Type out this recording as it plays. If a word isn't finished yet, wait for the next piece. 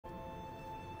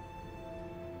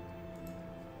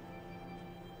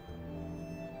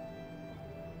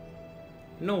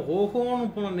இன்னும் ஓஹோன்னு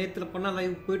போன நேத்துல பண்ண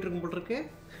லைவ் போயிட்டு இருக்கும் போல இருக்கு.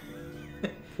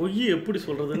 பொய் எப்படி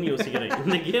சொல்றதுன்னு யோசிக்கிறேன்.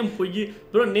 இந்த கேம் பொய்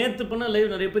ப்ரோ. நேத்து பண்ண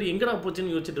லைவ் நிறைய பேர் எங்கடா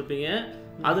போச்சுன்னு யோசிச்சுட்டு இருப்பீங்க.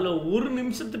 அதுல ஒரு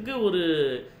நிமிஷத்துக்கு ஒரு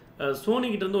சோனி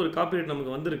கிட்ட இருந்து ஒரு காப்பிரைட்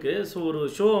நமக்கு வந்திருக்கு. ஸோ ஒரு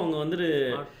ஷோ அவங்க வந்துட்டு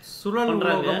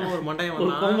பண்றாங்க,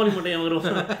 ஒரு கோமலி மட்டையம் வரும்.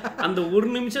 அந்த ஒரு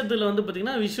நிமிஷத்துல வந்து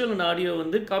பாத்தீங்கன்னா விஷுவல் அண்ட் ஆடியோ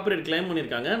வந்து காப்பிரைட் கிளைம்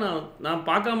பண்ணியிருக்காங்க. நான்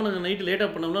பார்க்காம நாங்கள் நைட்டு லேட்டாக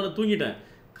பண்ணோம்னா அதை தூங்கிட்டேன்.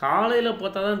 காலையில்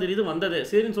பார்த்தா தான் தெரியுது வந்தது.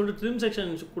 சரின்னு சொல்லிட்டு ட்ரிம்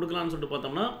செக்ஷன் கொடுக்கலான்னு சொல்லிட்டு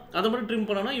பார்த்தோம்னா அதை மட்டும் ட்ரிம்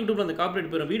பண்ணோம்னா யூடியூப்ல அந்த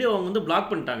காப்பிரைட் போயிடும். வீடியோ அவங்க வந்து பிளாக்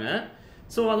பண்ணிட்டாங்க.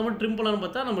 ஸோ அதை மட்டும் ட்ரிம் பண்ணலான்னு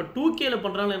பார்த்தா நம்ம 2Kல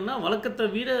பண்ணுறாங்க. என்ன வழக்கத்தை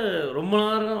விட ரொம்ப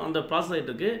நேரம் அந்த ப்ராசஸ்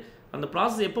ஆகிட்டு இருக்கு. அந்த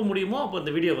ப்ராசஸ் எப்போ முடியுமோ அப்போ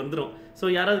அந்த வீடியோ வந்துடும். ஸோ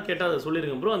யாராவது கேட்டால் அதை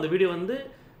சொல்லிடுங்க ப்ரோ. அந்த வீடியோ வந்து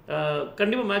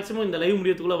கண்டிப்பாக மேக்ஸிமம் இந்த லைவ்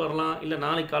முடியத்துக்குள்ளே வரலாம், இல்லை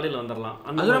நாளைக்கு காலையில் வந்துடலாம்.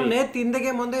 அதுவும் நேற்று இந்த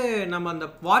கேம் வந்து நம்ம அந்த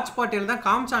வாட்ச் பார்ட்டியில் தான்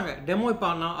காமிச்சாங்க. டெமோ இப்போ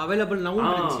அவைலபிள் நவ்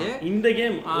இருந்துச்சு. இந்த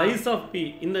கேம் லைஸ் ஆஃப் பி.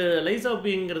 இந்த லைஸ் ஆஃப்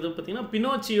பிங்கிறது பார்த்தீங்கன்னா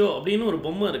பினோச்சியோ அப்படின்னு ஒரு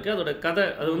பொம்மை இருக்குது. அதோட கதை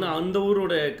அது வந்து அந்த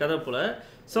ஊரோட கதை போல்.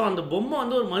 ஸோ அந்த பொம்மை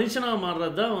வந்து ஒரு மனுஷனாக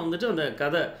மாறுறது தான் வந்துட்டு அந்த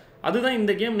கதை. அதுதான்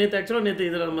இந்த கேம். நேற்று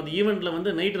இதில் நம்ம அந்த ஈவெண்ட்டில்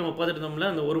வந்து நைட்டு நம்ம பார்த்துட்டு இருந்தோம்ல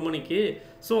அந்த 1 மணிக்கு.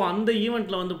 ஸோ அந்த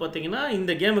ஈவெண்ட்டில் வந்து பார்த்தீங்கன்னா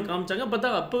இந்த கேமு காமிச்சாங்க. பார்த்தா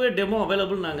அப்போவே டெமோ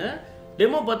அவைலபிள்னாங்க.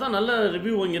 டெமோ பார்த்தா நல்ல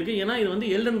ரிவ்யூ வாங்கியிருக்கு. ஏன்னா இது வந்து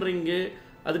எல்டன் ரிங்கு,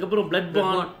 அதுக்கப்புறம் பிளட்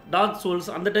பாண்ட், டார்க் சோல்ஸ்,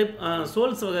 அந்த டைப்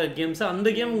சோல்ஸ் வகை கேம்ஸ். அந்த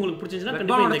கேம் உங்களுக்கு பிடிச்சிருந்துச்சுன்னா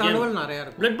கண்டிப்பாக இந்த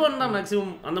கேம். பிளட் பாண்ட் தான்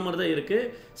மேக்ஸிமம் அந்த மாதிரி தான் இருக்குது.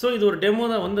 ஸோ இது ஒரு டெமோ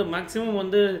தான். வந்து மேக்ஸிமம்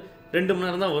வந்து 2 மணி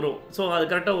நேரம் தான் வரும். ஸோ அது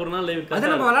கரெக்டாக ஒரு நாள் லைவ். அது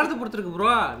நம்ம விளையாடுறது பொறுத்திருக்கு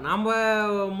ப்ரோ. நம்ம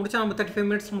முடிச்சா நம்ம 35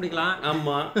 மினிட்ஸ் முடிக்கலாம்.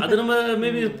 ஆமாம், அது நம்ம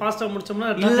மேபி ஃபாஸ்ட்டாக முடிச்சோம்னா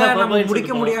நம்ம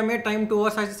முடிக்க முடியாம டைம் 2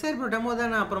 hours ஆச்சு. சரி ப்ரோ டெமோ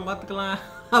தானே அப்புறம் பார்த்துக்கலாம்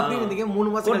அப்படின்னு இந்த கேம்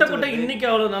 3 மாதம் கொட்டை இன்னைக்கு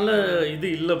அவ்வளோ நல்ல இது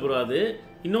இல்லை ப்ரோ. அது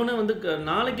இன்னொன்று வந்து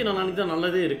நாளைக்கு தான்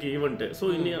நல்லதே இருக்குது ஈவெண்ட்டு. ஸோ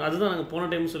இன்னைக்கு அதுதான் நாங்கள் போன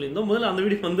டைம் சொல்லியிருந்தோம். முதல்ல அந்த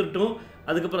வீடியோ வந்துட்டோம்,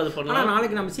 அதுக்கப்புறம் அது பண்ணலாம்.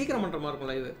 நாளைக்கு நம்ம சீக்கிரம் பண்ற மாதிரி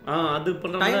இருக்கும் லைவ். அது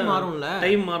பண்ற டைம் மாறும்ல,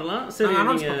 டைம் மாறலாம். சரி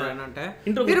அனௌன்ஸ் பண்றேன் என்னன்ட்டு.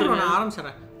 இன்ட்ரோ நான்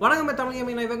ஆரம்பிச்சறேன். வணக்கம் தமிழ்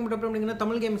கேமிங். நான் vivekpremtg.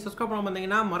 தமிழ் கேமிங் சப்ஸ்கிரைப் பண்ணாம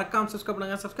வந்தீங்கன்னா மறக்காம சப்ஸ்கிரைப்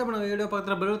பண்ணுங்க. சப்ஸ்கிரைப் பண்ணுங்க. வீடியோ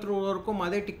பக்கத்துல பெல் இருக்கும்,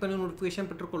 அதே டிக் பண்ணி நோட்டிஃபிகேஷன்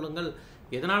பெற்றுக்கொள்ளுங்கள்.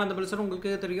 எதனால அந்த பெல்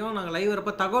உங்களுக்கு தெரியும். நாங்கள் லைவ்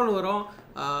வரப்போ தகவல் வரும்.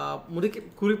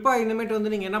 குறிப்பாக இனிமேட்டு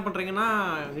வந்து நீங்கள் என்ன பண்ணுறீங்கன்னா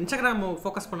இன்ஸ்டாகிராம்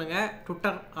ஃபோக்கஸ் பண்ணுங்கள்,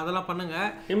 ட்விட்டர் அதெல்லாம் பண்ணுங்கள்.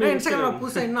 இன்ஸ்டாகிராமில்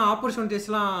புதுசாக இன்னும்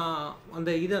ஆப்பர்ச்சுனிட்டிஸ்லாம்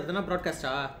அந்த இது அதெல்லாம்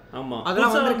ப்ராட்காஸ்டா. ஆமாம்,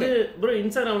 அதெல்லாம் வந்து ப்ரோ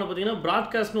இன்ஸ்டாகிராமில் பார்த்தீங்கன்னா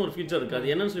ப்ராட்காஸ்ட்னு ஒரு ஃபீச்சர் இருக்குது.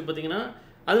 அது என்னன்னு சொல்லி பார்த்தீங்கன்னா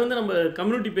அது வந்து நம்ம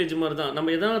கம்யூனிட்டி பேஜ் மாதிரி தான்.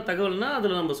 நம்ம எதாவது தகவல்னா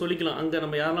அதில் நம்ம சொல்லிக்கலாம். அங்கே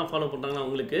நம்ம யாரெல்லாம் ஃபாலோ பண்ணுறாங்களா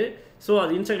அவங்களுக்கு. ஸோ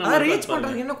அது இன்ஸ்டாகிராம் ரீச்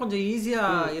பண்ணுறதுக்கு இன்னும் கொஞ்சம்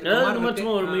ஈஸியாக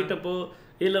சும்மா ஒரு மீட்டப்போ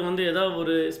இல்லை வந்து ஏதாவது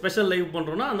ஒரு ஸ்பெஷல் லைவ்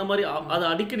பண்ணுறோன்னா அந்த மாதிரி அதை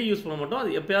அடிக்கடி யூஸ் பண்ண மாட்டோம்.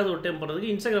 அது எப்பயாவது ஒரு டைம்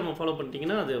பண்ணுறதுக்கு இன்ஸ்டாகிராமை ஃபாலோ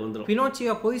பண்ணிட்டீங்கன்னா அது வந்துடும்.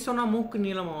 பினோச்சியா போய் சொன்னால் மூக்கு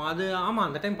நீளமும் அது. ஆமாம்,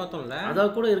 அந்த டைம் பார்த்தோம்ல.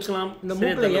 அதாவது கூட இருக்கலாம். இந்த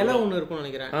மூக்கில் இலை ஒன்று இருக்கும்னு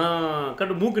நினைக்கிறேன்.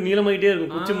 கரெக்ட், மூக்கு நீளமாயிட்டே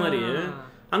இருக்கும் குச்சி மாதிரி.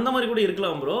 அந்த மாதிரி கூட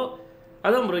இருக்கலாம் ப்ரோ.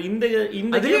 அதான் ப்ரோ இந்த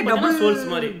டபுள் சோல்ஸ்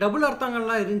மாதிரி டபுள்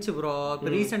அர்த்தங்கள்லாம் இருந்துச்சு ப்ரோ.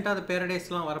 இப்போ ரீசெண்டாக அது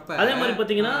பேரடைஸ்லாம் வரப்போ அதே மாதிரி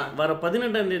பார்த்தீங்கன்னா வர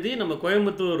 18ஆம் தேதி நம்ம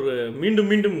கோயம்புத்தூர்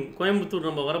மீண்டும் கோயம்புத்தூர்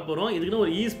நம்ம வரப்போகிறோம். இதுக்குன்னு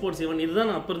ஒரு ஸ்போர்ட்ஸ் ஈவெண்ட். இதுதான்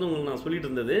நான் அப்போ இருந்து உங்களுக்கு நான் சொல்லிட்டு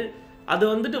இருந்தது. அது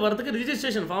வந்துட்டு வரதுக்கு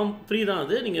ரிஜிஸ்ட்ரேஷன் ஃபார்ம் ஃப்ரீ தான்.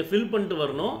 அது நீங்கள் ஃபில் பண்ணிட்டு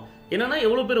வரணும். என்னன்னா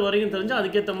எவ்வளோ பேர் வரீங்கன்னு தெரிஞ்சு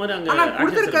அதுக்கேற்ற மாதிரி அங்கே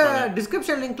கொடுத்துருக்க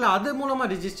டிஸ்கிரிப்ஷன் லிங்க்ல அது மூலமாக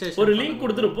ரிஜிஸ்ட்ரேஷன் ஒரு லிங்க்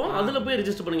கொடுத்துருப்போம். அதில் போய்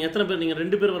ரிஜிஸ்டர் பண்ணுங்க. எத்தனை பேர் நீங்கள்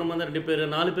 2 பேர் வர மாதிரி 2 பேர்,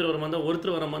 4 பேர் வர மாதிரி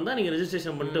ஒருத்தர் வர மாதிரி தான் நீங்கள்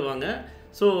ரிஜிஸ்ட்ரேஷன் பண்ணிட்டு வாங்க.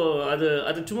 ஸோ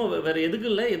அது சும்மா வேற எதுக்கு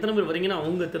இல்லை, எத்தனை பேர் வரீங்கன்னா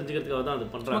அவங்க தெரிஞ்சுக்கிறதுக்காக தான் அது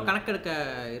பண்ணுறாங்க. கணக்கெடுக்க.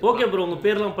 ஓகே ப்ரோ, உங்கள்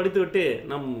பேர்லாம் படித்து விட்டு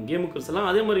நம்ம கேமுக்கு சொல்லலாம்.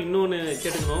 அதே மாதிரி இன்னொன்று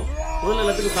கேட்டுக்கணும். முதல்ல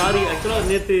எல்லாத்துக்கும் சாரி. ஆக்சுவலாக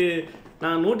நேற்று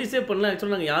நான் நோட்டீஸே பண்ணல.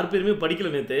 ஆக்சுவலாக நாங்கள் யார் பேருமே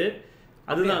படிக்கல நேற்று.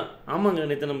 அதுதான். ஆமாங்க,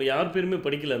 நேற்று நம்ம யார் பேருமே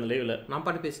படிக்கல அந்த லைவ்ல. நான்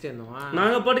பாட்டு பேசிட்டே இருந்தோம்.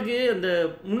 நாங்கள் பாட்டுக்கு அந்த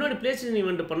முன்னாடி பிளே ஸ்டேஷன்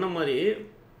ஈவெண்ட் பண்ண மாதிரி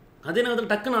அதே நேரத்தில்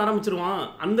டக்குன்னு ஆரம்பிச்சிருவான்.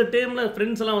 அந்த டைமில்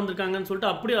ஃப்ரெண்ட்ஸ் எல்லாம் வந்திருக்காங்கன்னு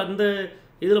சொல்லிட்டு அப்படியே அந்த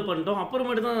இதில் பண்ணிட்டோம்.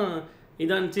 அப்புறமேட்டு தான்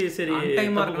இதாச்சு. சரி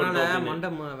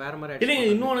வேற மாதிரி இல்லைங்க.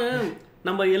 இன்னொன்று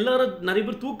நம்ம எல்லாரும் நிறைய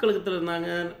பேர் தூக்கலகத்தில் இருந்தாங்க.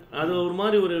 அது ஒரு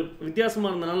மாதிரி ஒரு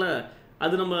வித்தியாசமாக இருந்தனால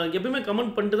அது நம்ம எப்பயுமே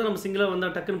கமெண்ட் பண்ணிட்டு தான் நம்ம சிங்கிளாக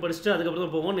வந்தால் டக்குன்னு படிச்சுட்டு அதுக்கப்புறம்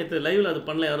தான் போவோம். நேற்று லைவில் அது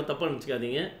பண்ணல, யாரும் தப்பாக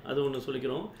நினச்சிக்காதீங்க. அது ஒன்று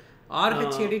சொல்லிக்கிறோம்.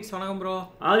 RH எடிட்ஸ் வணக்கம் ப்ரோ.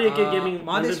 RK கேமிங்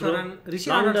மாதேஸ்வரன், ரிஷி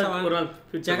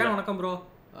ஜெகன் வணக்கம் ப்ரோ.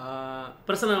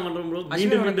 பிரசன்னா பண்றோம் ப்ரோ.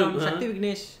 மீண்டும் சக்தி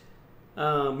விக்னேஷ்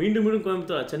மீண்டும்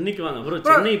கோயம்புத்தூர் சென்னைக்கு வாங்க ப்ரோ.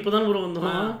 சென்னை இப்போதான் ப்ரோ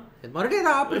வந்தோம்.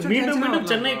 மறுபடியும் மீண்டும்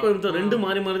சென்னை கோயம்புத்தூர் 2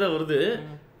 மாறி தான் வருது.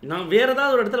 நான் வேற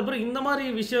ஏதாவது ஒரு இடத்துல அப்புறம் இந்த மாதிரி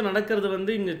விஷயம் நடக்கிறது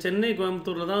வந்து இங்கே சென்னை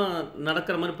கோயம்புத்தூர்ல தான்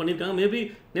நடக்கிற மாதிரி பண்ணியிருக்காங்க. மேபி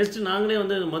நெக்ஸ்ட் நாங்களே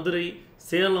வந்து மதுரை,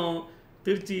 சேலம்,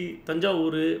 திருச்சி,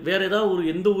 தஞ்சாவூர் வேற ஏதாவது ஒரு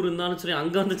எந்த ஊர் இருந்தாலும் சரி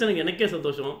அங்கே வந்துச்சு எனக்கு எனக்கே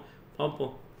சந்தோஷம்.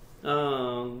 பார்ப்போம்.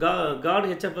 காட்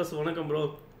HFS வணக்கம் ப்ரோ.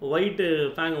 ஒயிட்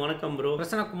ஃபேங் வணக்கம் ப்ரோ.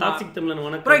 டாக்ஸிக் தமிழன்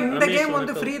வணக்கம். இந்த கேம்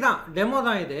வந்து ஃப்ரீ தான், டெமோ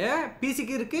தான். இது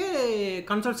பிசிக்கு இருக்கு,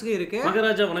 கன்சோல்ஸ்க்கு இருக்கு.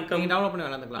 மகராஜா வணக்கம், டவுன்லோட் பண்ணி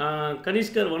விளையாண்டுக்கலாம்.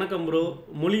 கனிஷ்கர் வணக்கம் ப்ரோ.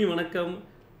 மொழி வணக்கம்.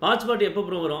 வாட்ச் பார்ட்டி எப்போ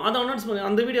ப்ரோ வரும்? அதை அனௌன்ஸ் பண்ணி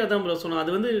அந்த வீடியோ தான் ப்ரோ சொன்னோம்.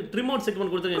 அது வந்து ட்ரிமோட்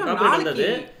செக்மெண்ட் கொடுத்துருங்க. காப்பி வந்தது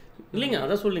இல்லைங்க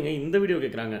அதான் சொல்லுங்க இந்த வீடியோ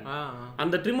கேட்குறாங்க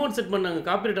அந்த ட்ரிமோட் செட் பண்ணாங்க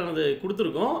காப்பிரைட் ஆனது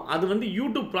கொடுத்துருக்கோம் அது வந்து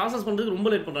யூடியூப் ப்ராசஸ் பண்ணுறதுக்கு ரொம்ப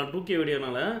லேட் பண்ணுறாங்க 2K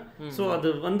வீடியோனால ஸோ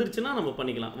அது வந்துருச்சுன்னா நம்ம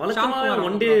பண்ணிக்கலாம் வழக்கமாகவே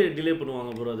 1 டே டிலே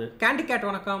பண்ணுவாங்க ப்ரோ அது கேண்டி கேட்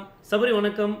வணக்கம் சபரி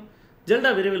வணக்கம்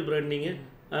ஜெல்டா விரைவில் ப்ரோ நீங்கள்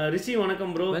ரிஷி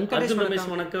வணக்கம் ப்ரோ அர்ஜுன்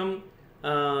ரமேஷ் வணக்கம்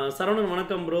சரவணன்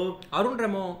வணக்கம் ப்ரோ அருண்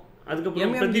ரெமோ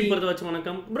அதுக்கப்புறம் பிரதீப் பரதவாச்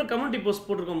வணக்கம் ப்ரோ கம்யூனிட்டி போஸ்ட்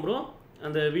போட்டிருக்கோம் ப்ரோ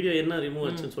அந்த வீடியோ என்ன ரிமூவ்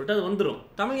ஆச்சுன்னு சொல்லிட்டு அது வந்துடும்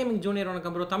தமிழ் கேமிங் ஜூனியர்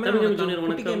வணக்கம் ப்ரோ தமிழ் கேமிங் ஜூனியர்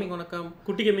வணக்கம்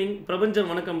குட்டி கேமிங் பிரபஞ்சன்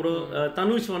வணக்கம் ப்ரோ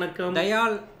தனுஷ் வணக்கம்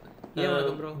தயால்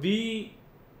வணக்கம் ப்ரோ வி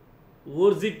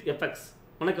ஓர்ஜிட் எஃபெக்ட்ஸ்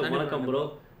வணக்கம் ப்ரோ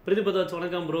பிரதீப் பரதவாச்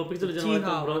வணக்கம் ப்ரோ பிக்சல் ஜன்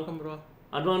வணக்கம் ப்ரோ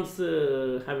அட்வான்ஸ்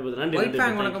ஹாப்பி பர்த்டே நன்றி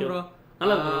வணக்கம் ப்ரோ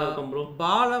நல்லா வணக்கம் ப்ரோ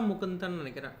பால முகுந்தன்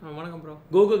நினைக்கிறேன் வணக்கம் ப்ரோ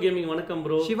கோகோ கேமிங் வணக்கம்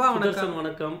ப்ரோ சிவா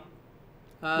வணக்கம்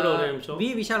ப்ரோ வி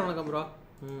விஷால் வணக்கம் ப்ரோ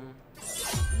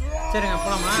சரிங்க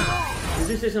போலாமா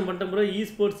ரிஜிஸ்ட்ரேஷன் பண்ணிட்டேன் bro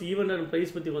sports event and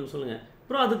price பற்றி கொஞ்சம் சொல்லுங்க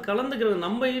ப்ரோ அது கலந்துக்கிறது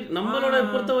நம்மளோட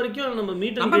பொறுத்த வரைக்கும் நம்ம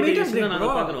மீட் நாங்கள்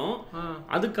பார்க்குறோம்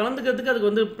அது கலந்துக்கிறதுக்கு அதுக்கு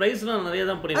வந்து ப்ரைஸ்லாம் நிறைய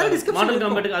தான் பண்ணிருக்காங்க மாடல்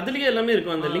காம்பேட்டுக்கு அதுலேயே எல்லாமே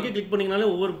இருக்கும் அந்த லிங்கை கிளிக் பண்ணிங்கனாலே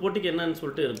ஒவ்வொரு போட்டிக்கு என்னன்னு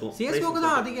சொல்லிட்டு இருக்கும் சிஎஸ்கோக்கு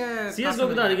தான் அதிக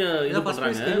இது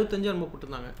பண்ணுறாங்க 75 நம்ம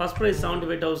போட்டுருந்தாங்க ஃபர்ஸ்ட் ப்ரைஸ்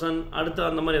 75,000 அடுத்து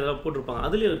அந்த மாதிரி ஏதாவது போட்டிருப்பாங்க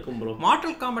அதுலேயே இருக்கும் ப்ரோ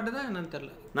மாடல் காம்பேட் தான் என்னன்னு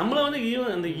தெரியல நம்மள வந்து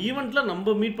அந்த ஈவெண்ட்ல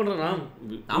நம்ம மீட் பண்றோம்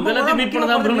நம்ம எல்லாத்தையும் மீட்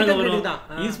பண்ணதான் ப்ரோ நாங்கள்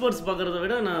வரோம் ஸ்போர்ட்ஸ் பார்க்கறத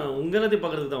விட நான் உங்க எல்லாத்தையும்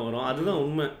பார்க்கறதுக்கு தான் வரும் அதுதான்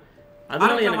உண்மை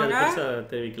அதனால எனக்கு அது பெருசா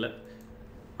தெரிவிக்கல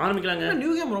ஆரம்பிக்கலாங்க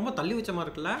நியூ கேம் ரொம்ப தள்ளி வச்ச மாதிரி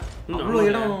இருக்குல்ல அவ்வளோ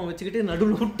இடம் வச்சுக்கிட்டு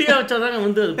நடுவில் குட்டியாக வச்சாதாங்க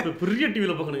வந்து அது பெரிய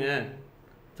டிவியில் பார்க்கணுங்க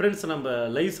ஃப்ரெண்ட்ஸ் நம்ம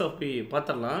லைஸ் ஆஃப் பி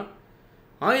பார்த்துடலாம்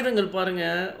ஆயுதங்கள் பாருங்க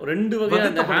 2 வகையாக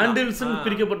அந்த ஹேண்டில்ஸ்ன்னு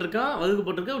பிரிக்கப்பட்டிருக்கான்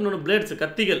வகுக்கப்பட்டிருக்கா இன்னொன்று பிளேட்ஸ்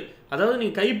கத்திகள் அதாவது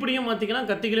நீங்கள் கைப்பிடியும்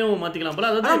மாற்றிக்கலாம் கத்திகளையும் மாற்றிக்கலாம் போல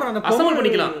அதாவது அசம்பிள்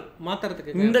பண்ணிக்கலாம்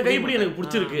மாற்றுறதுக்கு இந்த கைப்பிடி எனக்கு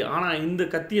பிடிச்சிருக்கு ஆனால் இந்த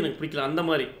கத்தி எனக்கு பிடிக்கல அந்த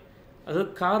மாதிரி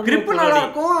அதாவது கிரிப் நல்லா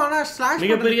இருக்கும் ஆனா ஸ்லாஷ்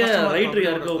மிகப்பெரிய ரைட்டர்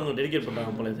யாருக்கு அவங்க டெடிகேட்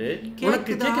பண்றாங்க போல இது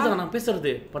உனக்கு கேக்குதா நான்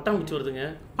பேசுறது பட்டாம்பூச்சி வருதுங்க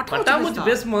பட்டாம்பூச்சி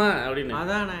பேசுமா அப்படின்னு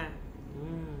அதானே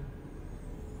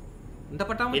இந்த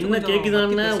பட்டாம்பூச்சி என்ன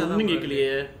கேக்குதான்னு ஒண்ணும்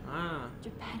கேட்கலையே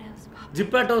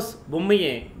ஜிப்பாட்டோஸ்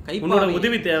பொம்மையே உன்னோட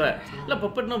உதவி தேவை இல்ல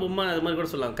பப்பட்னா பொம்மை அது மாதிரி கூட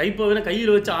சொல்லலாம் கைப்பாவே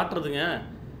கையில வச்சு ஆட்டுறதுங்க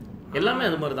எல்லாமே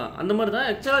அது மாதிரி தான் அந்த மாதிரி தான்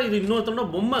ஆக்சுவலா இது இன்னொருத்தரோட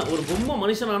பொம்மை ஒரு பொம்மை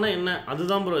மனுஷனானா என்ன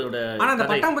அதுதான் ப்ரோ இதோட ஆனா அந்த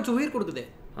பட்டாம்பூச்சி உயிர் கொடுக்குது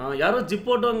யாரோ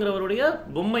ஜிப்போட்டோங்கிறவருடைய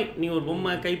பொம்மை நீ ஒரு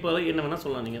பொம்மை கைப்பாவை என்ன வேணா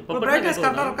சொல்லலாம் நீங்க பிரைட்னஸ்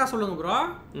கரெக்ட்டா இருக்கா சொல்லுங்க ப்ரோ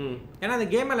ஏன்னா அந்த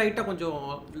கேம் லைட்டா கொஞ்சம்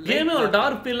கேம் ஒரு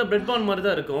டார்க் ஃபீல்ல பிரெட் பான் மாதிரி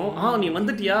தான் இருக்கும் நீ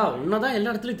வந்துட்டியா உன்னதான்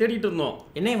எல்லா இடத்துலயும் தேடிட்டு இருந்தோம்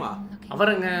என்னேவா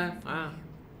அவரங்க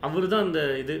அவர்தான் அந்த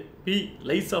இது பி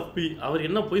லைஸ் ஆஃப் பி அவர்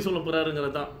என்ன போய் சொல்ல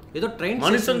போறாருங்கிறது தான் ஏதோ ட்ரெயின்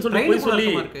மனுஷன் சொல்லி போய் சொல்லி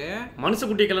மனுஷ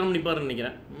குட்டியை கல்யாணம் பண்ணிப்பாருன்னு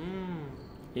நினைக்கிறேன்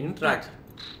இன்ட்ராக்ட்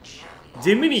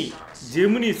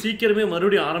ஜெமினி சீக்கிரமே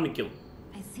மறுபடியும் ஆரம்பிக்கும்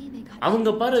அவங்க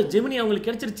பாரு ஜெமினி அவங்களுக்கு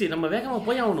கிடைச்சிருச்சு நம்ம வேகமா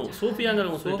போய் ஆகணும்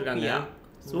சோஃபியாங்கிறவங்க சொல்லிட்டு இருக்காங்க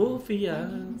சோஃபியா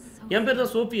என் பேர்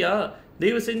தான் சோஃபியா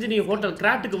தயவு செஞ்சு நீ ஹோட்டல்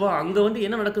கிராட்டுக்கு வா அங்க வந்து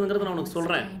என்ன நடக்குதுங்கிறத நான் உனக்கு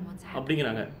சொல்றேன்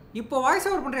அப்படிங்கிறாங்க இப்போ வாய்ஸ்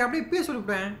ஓவர் பண்றேன் அப்படியே இப்பயே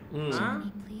சொல்லிட்டேன்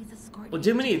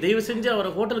ஜெமினி தயவு செஞ்சு அவரை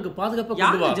ஹோட்டலுக்கு பாதுகாப்பா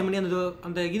கொண்டு வா ஜெமினி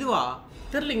அந்த இதுவா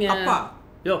தெரியலங்க அப்பா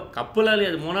யோ கப்பலா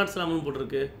இல்லையா அது மோனாட்ஸ்லாம்னு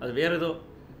போட்டுருக்கு அது வேற ஏதோ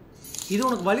இது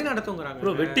உனக்கு வழி நடத்துங்கறாங்க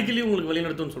ப்ரோ வெட்டிக்கிளி உங்களுக்கு வழி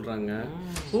நடத்தும்னு சொல்றாங்க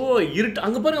இருட்டு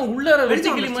அங்க பாருங்க உள்ளார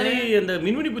வெட்டிக்கிளி மாதிரி அந்த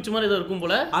மின்மினி பூச்சி மாதிரி ஏதோ இருக்கும்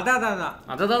போல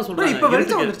அதான் சொல்றாங்க இப்போ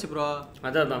வெளிச்சம் வந்துருச்சு ப்ரோ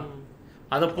அதான்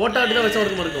அத போட்டாட்டு தான் வச்ச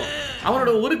வரைக்கும் இருக்கும் அவனோட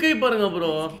ஒரு கை பாருங்க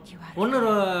ப்ரோ ஒன்னு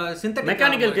சிந்தட்டிக்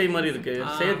மெக்கானிக்கல் கை மாதிரி இருக்கு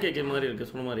செயற்கை கை மாதிரி இருக்கு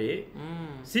சொன்ன மாதிரி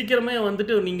சீக்கிரமே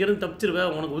வந்துட்டு நீங்க இருந்து தப்பிச்சிருவே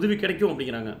உனக்கு உதவி கிடைக்கும்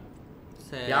அப்படிங்கிறாங்க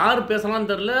யார்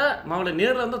பேசலாம்னு தெரியல மாவளை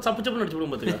நேர்ல இருந்தா சப்பு சப்பு நடிச்சு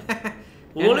விடும்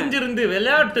பாத்துக்க ஒளிஞ்சிருந்து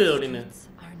விளையாட்டு அப்படின்னு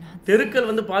தெருக்கள்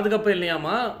வந்து பாதுகாப்பா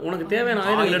இல்லையாமா உனக்கு தேவையான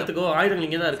ஆயுதங்கள் எடுத்துக்கோ ஆயுதங்கள்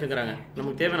இங்கே தான் இருக்குங்கிறாங்க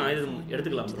நமக்கு தேவையான ஆயுதம்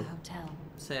எடுத்துக்கலாம் ப்ரோ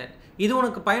சரி இது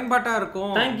உனக்கு பயன்பாட்டா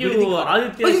இருக்கும் தேங்க்யூ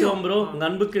ஆதித்யா சிவம் ப்ரோ உங்க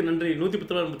அன்புக்கு நன்றி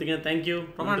 110 ரூபாய் கொடுத்தீங்க தேங்க்யூ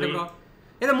ப்ரோ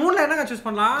இத மூணுல என்னங்க சூஸ்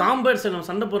பண்ணலாம் காம்பேட்ஸ் நம்ம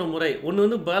சண்டை போற முறை ஒன்னு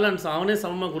வந்து பேலன்ஸ் அவனே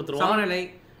சமமா கொடுத்துருவான் சமநிலை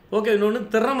ஓகே இன்னொன்னு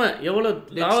திறமை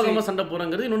எவ்வளவு லாபகமா சண்டை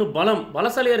போறாங்கிறது இன்னொன்னு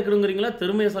பலசாலியா இருக்கணுங்கிறீங்களா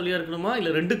திறமைசாலியா இருக்கணுமா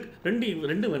இல்ல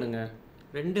ரெண்டு வேணுங்க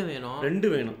ரெண்டு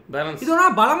வேணும் பேலன்ஸ் இதுனா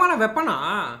பலமான வெப்பனா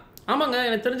ஆமாங்க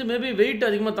எனக்கு தெரிஞ்சு மேபி வெயிட்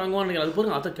அதிகமா தாங்குவான்னு அது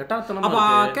பாருங்க அத கெட்டாத்தனமா அப்ப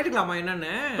கேட்கலாமா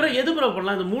என்னன்னு ப்ரோ எது ப்ரோ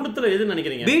பண்ணலாம் இந்த மூணுத்துல எது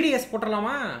நினைக்கிறீங்க பிடிஎஸ்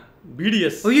போடலாமா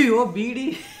பிடிஎஸ் ஐயோ பிடி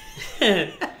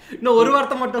இன்னும் ஒரு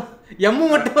வார்த்தை மட்டும் எம்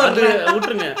மட்டும் அது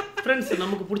விட்டுருங்க ஃப்ரெண்ட்ஸ்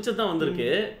நமக்கு பிடிச்சது தான் வந்திருக்கு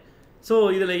சோ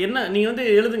இதுல என்ன நீங்க வந்து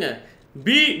எழுதுங்க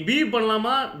பி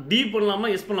பண்ணலாமா டி பண்ணலாமா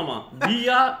எஸ் பண்ணலாமா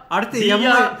பியா அடுத்து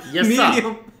எஸ்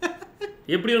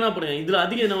எப்படி வேணா பண்ணுங்க இதுல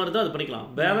அதிகம் என்ன வருதோ அது பண்ணிக்கலாம்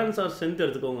பேலன்ஸ் ஆர் ஸ்ட்ரென்த்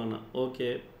எடுத்துக்கோங்க ஓகே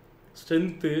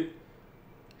ஸ்ட்ரென்த்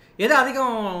எது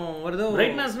அதிகம் வருதோ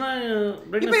பிரைட்னஸ்னா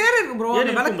இப்போ ஏறி இருக்கும் ப்ரோ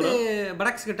அந்த விளக்கு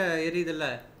படக்ஸ் கிட்ட எரியுது இல்ல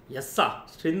எஸ்ஸா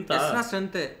ஸ்ட்ரென்த்தா எஸ்னா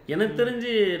ஸ்ட்ரென்த் எனக்கு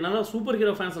தெரிஞ்சு நல்லா சூப்பர்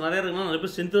ஹீரோ ஃபேன்ஸ் நிறைய இருக்குன்னா நிறைய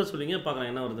பேர் ஸ்ட்ரென்த் தான் சொல்லுவீங்க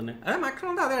பார்க்கலாம் என்ன வருதுன்னு அதான்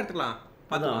மேக்ஸிமம் வந்து அதே எடுத்துக்கலாம்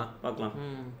பார்க்கலாம்.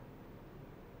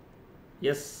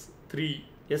 S3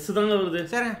 S தாங்க வருது.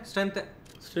 சரி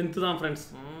ஸ்ட்ரென்த் தான் ஃப்ரெண்ட்ஸ்.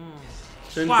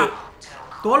 ஸ்ட்ரென்த்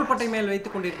தோல் பட்டை மேல்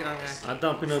வைத்துக் கொண்டிருக்கிறாங்க.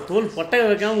 அதான் பின்ன தோல் பட்டை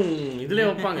வைக்காம இதுலயே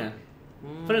வைப்பாங்க.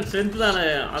 ஃப்ரெண்ட்ஸ் ஸ்ட்ரென்த் தான்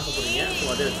ஆசைப்படுறீங்க. ஸோ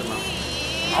அதே வச்சிடலாம்.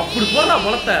 அப்படி போடுறா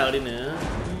பழத்தை அப்படின்னு.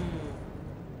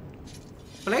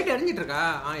 ஃப்ளைட் எரிஞ்சிட்டு இருக்கா?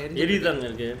 எரியுதாங்க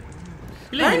இருக்கு.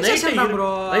 இல்லை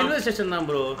ரயில்வே ஸ்டேஷன் தான்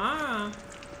ப்ரோ.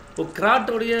 இப்போ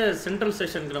கிராட்டோடைய சென்ட்ரல்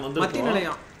ஸ்டேஷனுக்கு நான் வந்து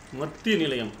மத்திய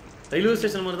நிலையம் ரயில்வே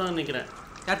ஸ்டேஷன் மாதிரி தான் நினைக்கிறேன்.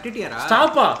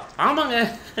 ஸ்டாப்பா? ஆமாங்க.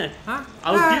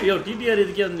 அவர் டிடிஆர்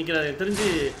இதுக்கே வந்து நிற்கிறாரு. தெரிஞ்சு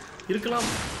இருக்கலாம்.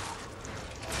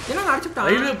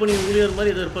 ரயில்வே பணி ஊழியர்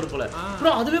மாதிரி ஏதோ இருப்பார் போல.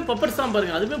 அப்புறம் அதுவே பப்பட்ஸ் தான்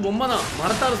பாருங்க. அதுவே பொம்மை தான்,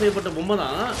 மரத்தால் செய்யப்பட்ட பொம்மை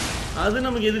தான். அது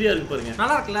நமக்கு எதிரியா இருக்கு பாருங்க.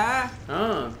 நல்லா இருக்குல்ல?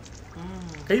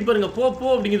 கை பாருங்க, போ போ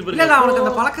அப்படிங்கிறது பாருங்க. இல்ல அவனுக்கு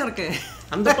அந்த பழக்கம் இருக்கு.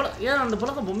 அந்த பழக்கம் ஏன் அந்த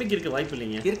பழக்கம் பொம்மைக்கு இருக்க வாய்ப்பு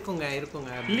இல்லைங்க? இருக்குங்க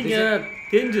இல்லைங்க,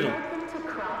 தேஞ்சிரும்.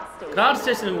 கிராட்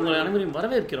ஸ்டேஷனுக்கு உங்களை அனைவரையும்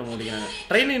வரவேற்கிறோம் அப்படிங்கிறாங்க.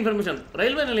 ட்ரெயின் இன்ஃபர்மேஷன்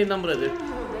ரயில்வே நிலையம் தான் அது.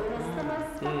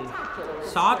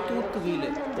 சாத்தூத்து வீல்.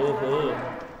 ஓஹோ.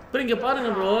 அப்புறம் இங்கே பாருங்க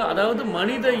ப்ரோ, அதாவது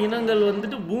மனித இனங்கள்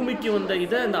வந்துட்டு பூமிக்கு வந்த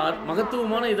இதை இந்த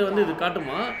மகத்துவமான இதை வந்து இது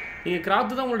காட்டுமா. நீங்கள்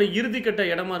கிராத்து தான் உங்களுடைய இறுதிக்கட்ட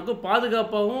இடமா இருக்கும்,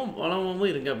 பாதுகாப்பாகவும்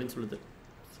வளமாகவும் இருங்க அப்படின்னு சொல்லுது.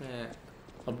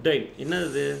 அப்டேட்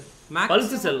என்னது?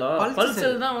 பல்ஸ் செல்லா? பல்ஸ்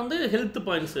செல் தான் வந்து ஹெல்த்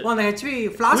பாயிண்ட்ஸ். அந்த ஹெச்பி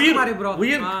ஃப்ளாஸ்க் மாதிரி ப்ரோ.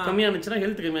 உயிர் கம்மியானுச்சுனா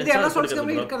ஹெல்த் கம்மியானுச்சு. இது எல்லாம் சோல்ஸ்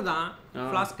கம்மி இருக்குறதா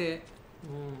ஃப்ளாஸ்க்.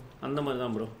 அந்த மாதிரி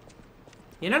தான் ப்ரோ.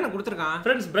 என்னென்ன கொடுத்துருக்கான்?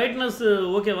 ஃப்ரெண்ட்ஸ் பிரைட்னஸ்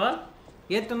ஓகேவா?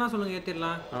 ஏத்துனா சொல்லுங்க,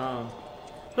 ஏத்திடலாம்.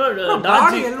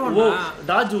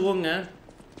 டாஜ் ஓங்க.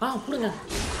 புடுங்க.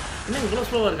 என்ன இவ்வளோ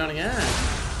ஸ்லோவாக இருக்கானுங்க?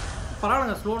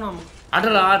 பரவாயில்லைங்க, ஸ்லோ நாம.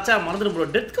 அடடா ஆச்சா மறந்துடும் ப்ரோ.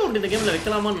 டெத் கவுண்ட் இந்த கேமில்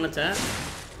வைக்கலாமான்னு நினச்சேன்,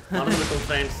 மறந்துட்டோம்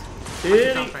ஃப்ரெண்ட்ஸ்.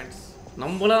 சரி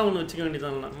நம்மளா ஒன்று வச்சுக்க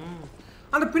வேண்டியதான்.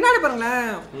 அந்த பின்னாடி பாருங்களேன்,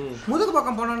 முதுகு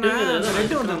பக்கம் போனோன்னா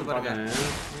ரெட் வந்து பாருங்க.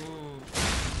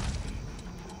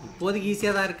 இப்போதைக்கு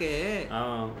ஈஸியாக தான் இருக்கு.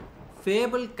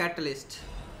 ஃபேபிள் கேட்டலிஸ்ட்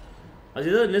அது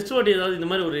ஏதாவது நெக்ஸ்ட் வாட்டி ஏதாவது இந்த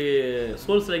மாதிரி ஒரு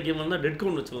சோல்ஸ் லைக் கேம் இருந்தால் டெட்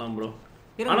கவுண்ட் வச்சுக்கலாம் ப்ரோ.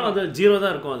 ஆனால் அது 0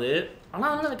 தான் இருக்கும். அது ஆனால்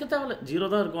அதெல்லாம் வைக்க தேவையில்ல, 0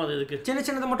 தான் இருக்கும். அது இதுக்கு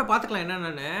சின்னதை மட்டும் பார்த்துக்கலாம்.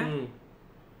 என்னென்னு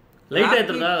லைட்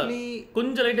ஏற்றுறதா?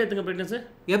 கொஞ்சம் லைட் ஏற்றுங்க. பிரைட்னஸ்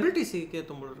எபிலிட்டிஸுக்கு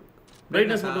ஏற்றும் போது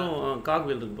பிரைட்னஸ் மட்டும் காக்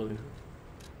வீல் இருக்கு பாருங்க,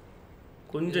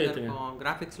 கொஞ்சம் ஏற்றுங்க.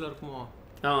 கிராஃபிக்ஸில் இருக்குமோ?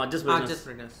 Adjust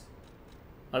brightness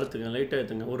அடுத்துங்க. லைட்டாக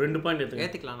ஏற்றுங்க, ஒரு 2 பாயிண்ட் ஏற்றுங்க.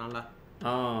 ஏற்றிக்கலாம் நல்லா.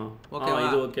 ஓகே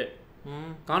இது ஓகே.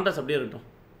 கான்ட்ராஸ்ட் அப்படியே இருக்கட்டும்.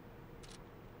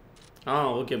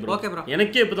 Okay bro. Okay bro.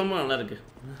 எனக்கே இப்போ தான் நல்லா இருக்கு.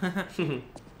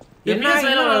 என்ன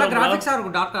நல்லா கிராஃபிக்ஸா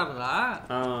இருக்கும், டார்க்கா இருக்குங்களா?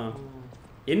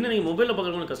 என்ன நீங்க மொபைல்ல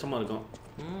பார்க்கறது கஷ்டமா இருக்கும்.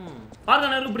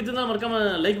 பாருங்க, எனக்கு பிடிச்சிருந்தா மறக்காம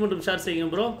லைக் மற்றும் ஷேர் செய்யுங்க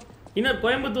ப்ரோ. இன்னும்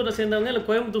கோயம்புத்தூரை சேர்ந்தவங்க இல்லை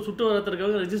கோயம்புத்தூர் சுற்று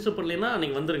வரத்துக்காக ரெஜிஸ்டர் பண்ணலைன்னா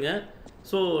நீங்கள் வந்துருங்க.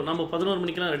 ஸோ நம்ம 11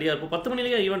 மணிக்கெலாம் ரெடியாக இருப்போம். 10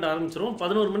 மணிலேயே ஈவெண்ட் ஆரம்பிச்சிடும்.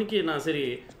 11 மணிக்கு நான் சரி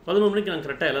 11 மணிக்கு நான்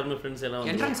கரெக்டாக எல்லாருமே ஃப்ரெண்ட்ஸ் எல்லாம்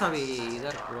என்ட்ரன்ஸ் ஆகி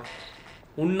இதாக இருக்கு ப்ரோ.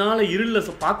 உன்னால் இருளில்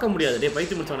பார்க்க முடியாது. டே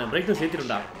பைத்தி முடிச்சவனே, பிரைட்னஸ்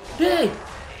ஏற்றிடும்டா. டேய்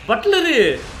பட்லரு,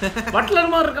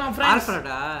 பட்லர் மாதிரி இருக்கான் ஃப்ரெண்ட்ஸ்.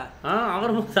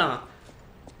 அவர் மாதிரி தான்.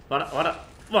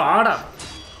 வாடா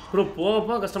ப்ரோ.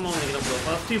 போகப்போ கஷ்டமாக நினைக்கிறேன் ப்ரோ.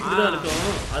 ஃபர்ஸ்ட் இப்படி தான் இருக்கும்,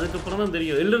 அதுக்கப்புறம் தான்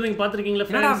தெரியும். எல்டன் ரிங் பார்த்துருக்கீங்களா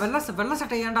ஃப்ரெண்ட்ஸ்? வெள்ளை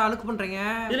சட்டை ஏன்டா அழுக்கு பண்ணுறீங்க?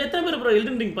 இதில் எத்தனை பேர் ப்ரோ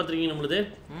எல்டன் ரிங் பார்த்துருக்கீங்க? நம்மளுது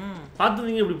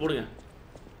பார்த்துருந்தீங்க, இப்படி போடுங்க.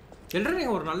 எல்டன்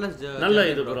ரிங் ஒரு நல்ல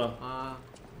இது ப்ரோ.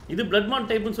 இது பிளட்மான்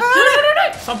டைப்னு சொல்லி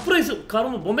சர்ப்ரைஸ்.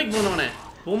 கரும்பு பொம்மைக்கு போனவனே,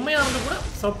 பொம்மையாக இருந்து கூட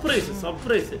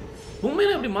சர்ப்ரைஸ்.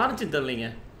 பொம்மையில எப்படி மாறிச்சு தெரியலைங்க.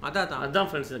 அதான்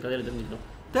ஃப்ரெண்ட்ஸ் இந்த கதையில் தெரிஞ்சுக்கணும்.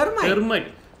 தெர்மைட்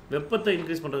வெப்பத்தை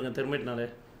இன்க்ரீஸ் பண்ணுறதுங்க. தெர்மைட்னாலே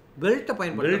பெல்ட்டை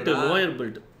பயன்படுத்து. Belt lower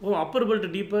belt. Appar belt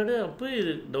டீப்பேடு, அப்போ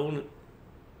இது டவுனு.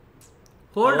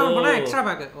 ஹோல்ட் டவுன் பண்ணா எக்ஸ்ட்ரா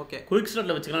பேக். ஓகே, குயிக்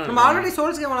ஸ்டார்ட்ல வச்சுக்கலாம். நம்ம ஆல்ரெடி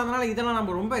சோல்ஸ் கேம் விளையாடுறதுனால இதெல்லாம்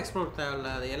நம்ம ரொம்ப எக்ஸ்ப்ளோர் தேவையில்ல.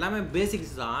 அது எல்லாமே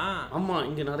பேசிக்ஸ் தான். ஆமா,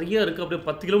 இங்க நிறைய இருக்கு. அப்படியே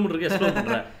 10 கிலோமீட்டர் இருக்கு எக்ஸ்ப்ளோர்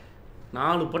பண்றேன்.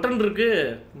 4 பட்டன் இருக்கு.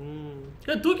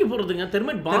 தூக்கி போடுறதுங்க.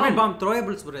 தெர்மைட் பாம்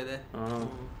த்ரோயபிள்ஸ் ப்ரோ இது.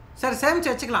 சரி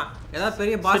சேமிச்சு வச்சுக்கலாம். ஏதாவது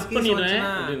பெரிய பாஸ் கீஸ்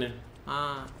வந்துச்சுனா அப்படினு.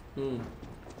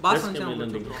 பாஸ் வந்துச்சு.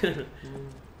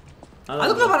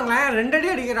 அதுக்குள்ள பாருங்களேன், 2 அடி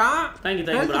அடிக்கிறான். Thank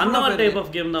you. அந்த மாதிரி டைப் ஆஃப்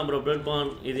கேம் தான் ப்ரோ பிளட்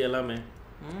பான். இது எல்லாமே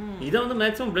இதை வந்து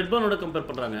மேக்ஸிமம் பிளட் பானோட கம்பேர்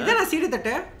பண்றாங்க. இதெல்லாம் சீடி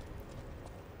தட்டு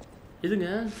இதுங்க.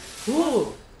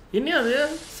 என்ன அது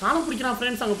சாணம் பிடிக்கிறான்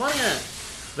ஃப்ரெண்ட்ஸ். அங்க பாருங்க,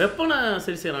 வெப்பனை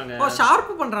சரி செய்றாங்க.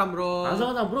 ஷார்ப் பண்றான் ப்ரோ.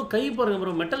 அதான் ப்ரோ, கை பாருங்க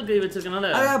ப்ரோ, மெட்டல் கை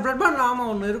வச்சிருக்கனால அது பிளட் பான் ஆமா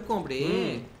ஒன்னு இருக்கும். அப்படி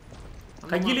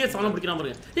கையிலேயே சாணம் பிடிக்கிறான்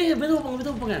பாருங்க.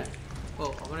 மெதுவா போங்க.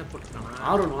 அவனே போட்டுட்டானா?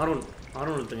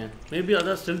 ஆரோன் எடுத்துங்க. மேபி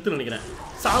அதான் ஸ்ட்ரென்த் நினைக்கிறேன்.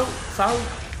 Zhao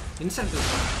instant.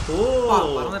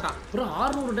 பறந்துட்டான் ப்ரோ.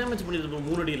 600 டேமேஜ் பண்ணிருக்கு ப்ரோ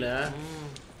 3 அடியில.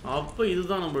 அப்போ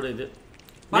இதுதான் நம்மளோட இது.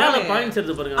 மேல பாயிண்ட்ஸ்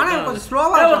எடுத்து பாருங்க. ஆனா கொஞ்சம்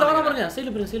ஸ்லோவா பாருங்க.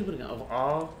 சைடுல பாருங்க.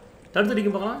 தடுத்து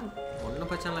அடிக்க பார்க்கலாம். ஒண்ணும்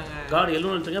பிரச்சனை இல்லங்க. கார்டு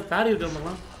எல்லோன் எடுத்துங்க. பேரி இருக்க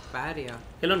பார்க்கலாம். பேரியா?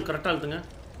 எல்லோன் கரெக்டா எடுத்துங்க.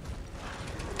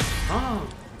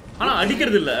 ஆனா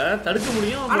அடிக்கிறது இல்ல, தடுக்க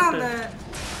முடியும். ஆனா அந்த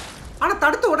ஆனா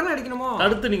தடுத்து உடனே அடிக்கணுமோ?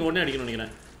 தடுத்து நீங்க உடனே அடிக்கணும்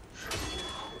நினைக்கிறேன்.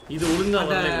 இது ஒழுங்கா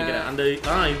வரல நினைக்கிறேன். அந்த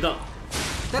இதுதான்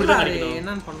தெரியல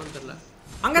என்னன்னு பண்ணனும் தெரியல.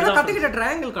 அங்க தான் கட்டிக்கிட்ட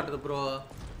ட்ரையாங்கிள் காட்டுது ப்ரோ.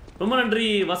 ரொம்ப நன்றி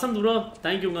வசந்த் ப்ரோ.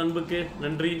 थैंक यू உங்க அன்புக்கு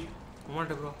நன்றி.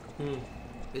 ஆமாட்ட ப்ரோ.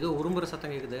 ஏதோ உரும்புற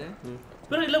சத்தம் கேக்குது.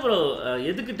 ப்ரோ இல்ல ப்ரோ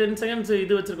எதுக்கு 10 செகண்ட்ஸ்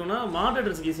இது வச்சிருக்கோம்னா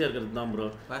மாடரேட்டர்ஸ்க்கு ஈஸியா இருக்குது தான் ப்ரோ.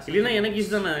 இல்லனா எனக்கு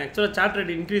ஈஸி தான். ஆக்சுவலா சாட்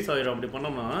ரேட் இன்க்ரீஸ் ஆயிடும் அப்படி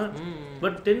பண்ணோம்னா.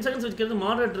 பட் 10 செகண்ட்ஸ் வச்சிக்கிறது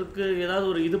மாடரேட்டருக்கு ஏதாவது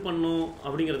ஒரு இது பண்ணும்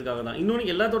அப்படிங்கிறதுக்காக தான்.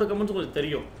 இன்னொன்னு எல்லாத்தோட கமெண்ட்ஸும் கொஞ்சம்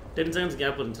தெரியும் 10 செகண்ட்ஸ்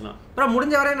கேப் இருந்துச்சுன்னா. அப்புறம்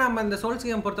முடிஞ்ச வரை நம்ம இந்த சோல்ஸ்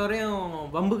கேம் பொறுத்தவரையும்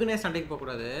வம்புக்குனே சண்டைக்கு போக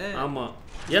கூடாது. ஆமா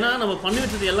ஏன்னா நம்ம பண்ணி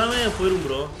வச்சது எல்லாமே போயிடும்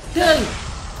ப்ரோ. டேய்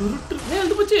துருட்டு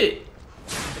ஹெல்த் போச்சு.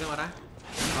 என்ன வர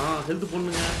ஹெல்த்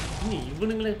போடுங்க.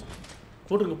 இவனுங்களே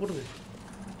போடுங்க.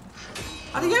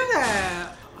 அது ஏங்க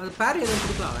அது பேர் எதுவும்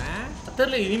கொடுக்கலாம்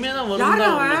தெரியல. இனிமே தான்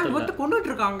வரும். வந்து கொண்டுட்டு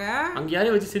இருக்காங்க. அங்க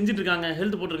யாரையும் வச்சு செஞ்சுட்டு இருக்காங்க.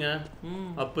 ஹெல்த் போட்டுருங்க.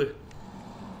 அப்பு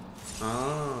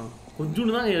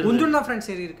கொஞ்சம் தான் ஃப்ரெண்ட்ஸ்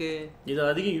சரி இருக்கு. இது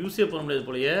அதிகம் யூஸே பண்ண முடியாது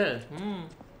போலயே.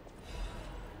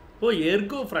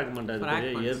 எர்கோ ஃப்ராக்மெண்ட்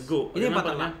அது. எர்கோ இதே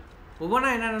பார்த்தலாம்.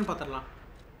 ஒவ்வொன்றா என்னன்னு பார்த்தலாம்.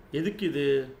 எதுக்கு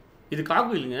இது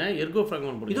காக்கு இல்லைங்க. எர்கோ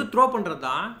ஃப்ராக்மெண்ட் போடுங்க. இது த்ரோ பண்றது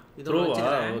தான். இது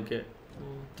த்ரோவா? ஓகே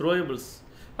த்ரோயபிள்ஸ்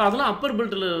அதெல்லாம் அப்பர்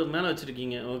பெல்ட்ல மேல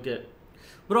வச்சிருக்கீங்க. ஓகே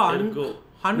ப்ரோ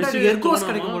 100 எர்கோஸ்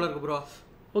கிடைக்கும் போல இருக்கு ப்ரோ.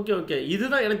 ஓகே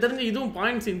இதுதான் எனக்கு தெரிஞ்சு. இதுவும்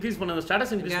பாயிண்ட்ஸ் இன்க்ரீஸ் பண்ணது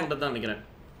ஸ்டேட்டஸ் இன்க்ரீஸ் பண்றது தான் நினைக்கிறேன்.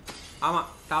 ஆமா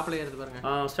டாப்ல ஏறுது பாருங்க.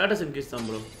 ஸ்டேட்டஸ் இன்க்ரீஸ் தான்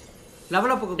ப்ரோ.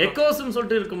 லெவல் அப் எக்கோஸ்னு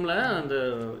சொல்லிட்டு இருக்கும்ல அந்த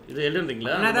இது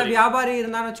எழுதுறீங்களா? என்னடா வியாபாரி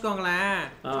இருந்தான்னு வெச்சுக்கோங்களேன்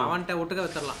அவன்ட்ட ஒட்டுக்க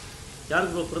வித்தறலாம்.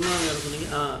 யாருக்கு ப்ரோ பிறந்தநாள் யாரு சொன்னீங்க?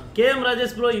 கேஎம்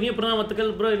ராஜேஷ் ப்ரோ இனிய பிறந்தநாள்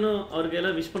வாழ்த்துக்கள் ப்ரோ. இன்னும் அவருக்கு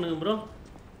எல்லாம் விஷ் பண்ணுங்க ப்ரோ.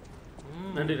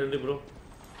 நன்றி ப்ரோ.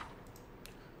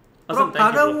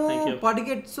 கதவும்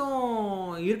படிக்கட்ஸும்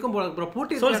இருக்கும் போல ப்ரோ.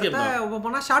 பூட்டி இருக்கறத ஓபன்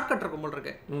பண்ணா ஷார்ட் கட் இருக்கும் போல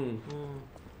இருக்கு.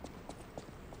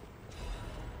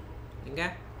 எங்க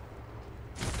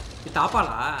இது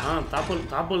தாப்பாலா?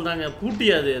 தாப்பால் தாங்க.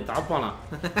 பூட்டியாது தாப்பாலா.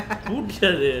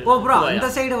 பூட்டியாது. ஓ ப்ரோ அந்த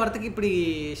சைடு வரதுக்கு இப்படி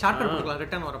ஷார்ட் கட் கொடுக்கலாம்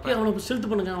ரிட்டர்ன் வரப்ப. அவனுக்கு ஸ்டெல்த்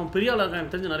பண்ணுங்க. அவன் பெரிய ஆளா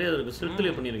இருக்கான். தெரிஞ்ச நிறைய இருக்கு.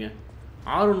 ஸ்டெல்த்லயே பண்ணிருக்கேன்.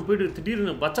 ஆரோன் போயிட்டு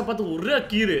திடீர்னு பச்ச பார்த்து ஒரே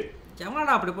கீரு.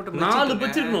 எவனடா அப்படி போட்டு 4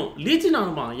 பச்சிரணும். லீச்சி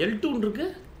நாமா L2 இருக்கு.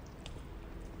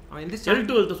 அவன் இந்த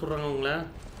L2 எழுத சொல்றாங்க அவங்கள.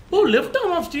 Left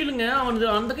arm of ஸ்டீலுங்க. அவன்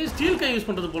அந்த கை ஸ்டீல் கை யூஸ்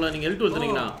பண்றது போல. நீங்க L2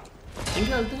 எழுதுறீங்களா?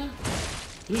 எங்க எழுதுங்க?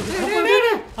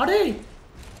 அடே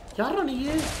யாரா நீ?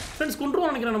 ஃப்ரெண்ட்ஸ் கொன்றுவான்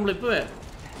நினைக்கிறேன் நம்மள இப்பவே.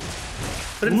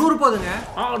 300 போதுங்க.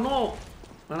 நோ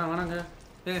வேணாங்க.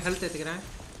 ஹெல்த் ஏத்துக்கிறேன்.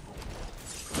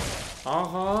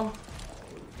 ஆஹா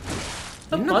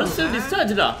பல்ஸ்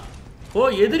டிஸ்சார்ஜ்டா.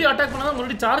 எதிரி அட்டாக் பண்ணா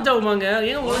மறுபடியும் சார்ஜ் ஆகுமாங்க.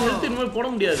 ஏன் ஒரு ஹெல்த் இன்னும் போட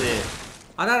முடியாது?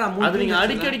 அதான் அது நீங்க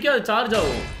அடிக்கடிக்கு அது சார்ஜ்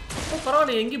ஆகும்.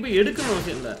 பரவாயில்ல எங்கேயும் போய் எடுக்கணும்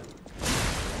அவசியம் இல்லை.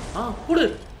 போடு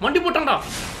மண்டி போட்டான்டா.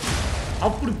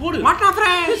 அப்படி போடு. மாட்டா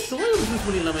ஃப்ரெண்ட்ஸ் யூஸ்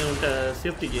பண்ணிடலாமே உன்கிட்ட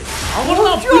சேஃப்டிக்கு.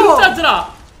 அவ்வளோதான் பிரிச்சாச்சுடா.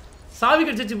 சாவி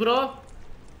கிடைச்சிச்சு ப்ரோ.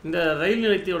 இந்த ரயில்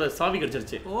நிலையத்தோட சாவி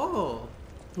கிடைச்சிருச்சு.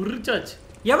 பிரிச்சாச்சு.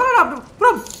 எவரடா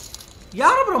ப்ரோ?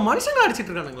 யார ப்ரோ மனுஷங்களை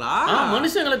அடிச்சிட்டு இருக்கானுங்களா?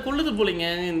 மனுஷங்களை கொல்லுது போலீங்க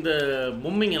இந்த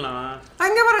பொம்மைங்கலாம்.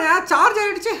 அங்க வர சார்ஜ்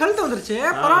ஆயிடுச்சு ஹெல்த் வந்துருச்சு.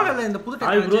 பரவாயில்லை இந்த புது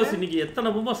டெக்னாலஜி. ப்ரோ இன்னைக்கு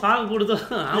எத்தனை பொம்மை சாக போடுதோ.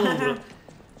 ஆமா ப்ரோ.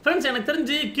 ஃப்ரெண்ட்ஸ் எனக்கு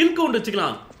தெரிஞ்சு கில் கவுண்ட்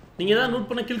வச்சுக்கலாம். நீங்க ஏதாவது நோட்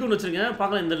பண்ண கில் கவுண்ட் வச்சிருங்க.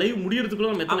 பார்க்கலாம் இந்த லைவ்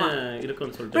முடியறதுக்குள்ள நம்ம எத்தனை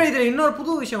இருக்குன்னு சொல்லிட்டு. ப்ரோ இதுல இன்னொரு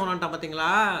புது விஷயம் ஒண்ணாண்டா பாத்தீங்களா?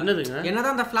 என்னதுங்க?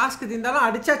 என்னதான் அந்த ஃப்ளாஸ்க் தீந்தாலும்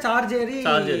அடிச்சா சார்ஜ் ஏறி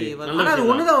ஆனா அது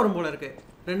ஒண்ணு தான் வரும் போல இருக்கு.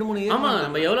 2-3 ஆமா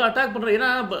நம்ம எவ்வளவு அட்டாக் பண்றோம். ஏன்னா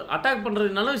அட்டாக்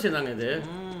பண்றது நல்ல விஷயம் தாங்க இது.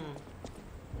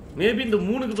 மேபி இந்த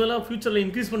 3க்கு பதிலா ஃபியூச்சர்ல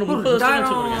இன்கிரீஸ் பண்ண 30%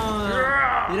 சொல்றீங்க.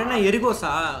 இது என்ன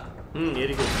எரிகோஸா?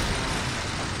 எரிகோஸ்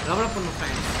டெவலப் பண்ணு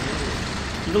ஃப்ரெண்ட்ஸ்.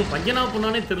 இது பையனா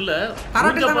பொண்ணானே தெரியல.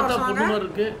 கரெக்ட்டா பார்த்தா பொண்ணு மாதிரி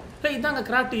இருக்கு. இதாங்க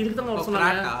கிராஃப்ட். இதுக்கு தான் வர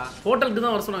சொன்னாங்க. ஹோட்டலுக்கு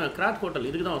தான் வர சொன்னாங்க. கிராஃப்ட் ஹோட்டல்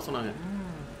இதுக்கு தான் வர சொன்னாங்க.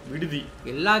 விடுதி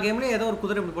எல்லா கேம்லயும் ஏதோ ஒரு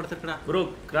குதிரை இப்படி படுத்துறடா ப்ரோ.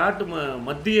 கிராஃப்ட்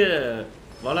மத்திய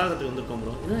வளாகத்துக்கு வந்திருக்கோம்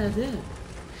ப்ரோ. என்ன இது?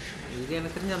 இது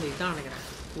எனக்கு தெரிஞ்ச அந்த இதான் நினைக்கிறேன்.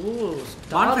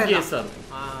 ஸ்டார் கேசர்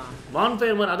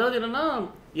வான்ஃபயர் மாதிரி. அதாவது என்னன்னா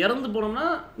இறந்து போனோம்னா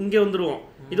இங்க வந்துருவோம்.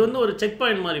 இது வந்து ஒரு செக்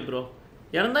பாயிண்ட் மாதிரி ப்ரோ.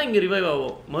 இறந்தா இங்க ரிவைவ்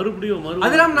ஆகும். மறுபடியும்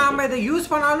அதெல்லாம் நாம இதை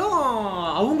யூஸ் பண்ணாலும்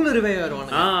அவங்களும் ரிவைவ்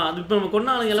ஆவாங்க. அது இப்போ நம்ம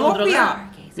கொண்டாங்க எல்லாம்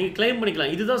நீங்க கிளைம்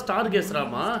பண்ணிக்கலாம். இதுதான் ஸ்டார்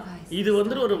கேசராமா. இது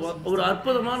வந்து ஒரு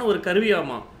அற்புதமான ஒரு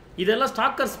கருவியாமா. இதெல்லாம்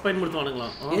ஸ்டாக்கர்ஸ்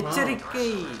பயன்படுத்துவானுங்களாம். எச்சரிக்கை.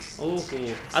 ஓஹோ.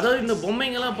 அதாவது இந்த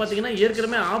பொம்மைங்கெல்லாம் பார்த்தீங்கன்னா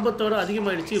ஏற்கனவே ஆபத்தோட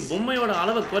அதிகமாயிடுச்சு. பொம்மையோட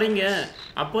அளவை குறைங்க.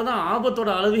 அப்போதான் ஆபத்தோட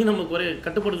அளவையும் நம்ம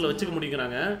கட்டுப்பாடுகளை வச்சுக்க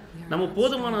முடியுங்கிறாங்க. நம்ம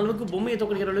போதுமான அளவுக்கு பொம்மையை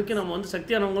தோக்கடிக்கிற அளவுக்கு நம்ம வந்து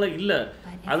சக்தியானவங்களாம் இல்லை.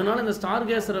 அதனால இந்த ஸ்டார்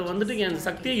கேசரை வந்துட்டு என்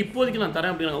சக்தியை இப்போதைக்கு நான்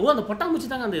தரேன் அப்படின்னாங்க. அந்த பட்டாம்பூச்சி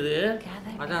தாங்க அந்த இது.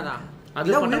 அதான்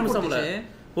அது பட்டாம்பூச்சி.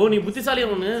 நீ புத்திசாலியா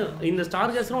ஒன்று இந்த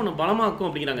ஸ்டார் கேசரும் உன்னை பலமாக்கும்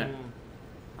அப்படிங்கிறாங்க.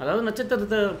 அதாவது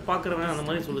நட்சத்திரத்தை பார்க்குறவன் அந்த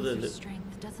மாதிரி சொல்லுது அது.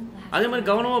 அதே மாதிரி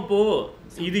கவனமாக போ,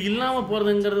 இது இல்லாமல்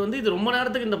போகிறதுங்கிறது வந்து இது ரொம்ப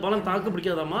நேரத்துக்கு இந்த பலம் தாக்கு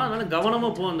பிடிக்காதாமா, அதனால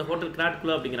கவனமாக போ அந்த ஹோட்டல்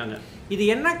கிராட்குள்ளே அப்படிங்கிறாங்க. இது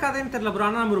என்ன கதைன்னு தெரியல ப்ரோ,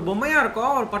 ஆனால் நம்ம ஒரு பொம்மையாக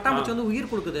இருக்கோம், ஒரு பட்டாம்பூச்சி வந்து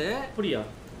உயிர் கொடுக்குது. அப்படியா?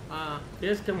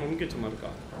 பேஸ்கேம் அமுக்கி வச்ச மாதிரி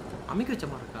இருக்கா? அமுக்கி வச்ச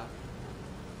மாதிரி இருக்கா?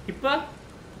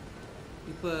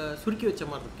 இப்போ சுருக்கி வச்ச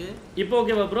மாதிரி இருக்கு. இப்போ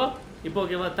ஓகேவா ப்ரோ? இப்போ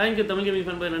ஓகேவா? Thank you Tamil gaming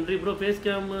fan boy, நன்றி ப்ரோ. ஃபேஸ்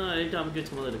கேம் ஐட்டு அமுக்கி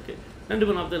வச்ச மாதிரி இருக்கு, நன்றி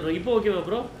ப்ரோ. நான் இப்போ ஓகேவா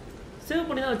ப்ரோ? சேவ்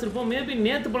பண்ணி தான் வச்சிருப்போம். மேபி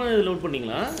நேத்து பணம் இது லோட்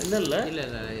பண்ணீங்களா? இல்ல இல்ல இல்ல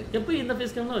இல்ல, எப்போ இந்த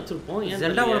ஃபேஸ் கேம் தான் வச்சிருப்போம். ஏன்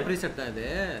ஜெல்டாவோட ப்ரீசெட் தான் இது.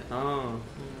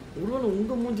 ஒருவேளை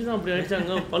உங்க மூஞ்சி தான் அப்படி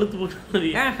அடிச்சாங்க பழுத்து போட்ட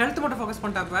மாதிரி. ஏன் ஹெல்த் மட்டும் ஃபோக்கஸ்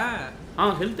பண்ணிட்டாப்ப?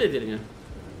 ஹெல்த் ஏத்திருங்க,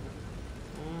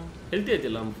 ஹெல்த்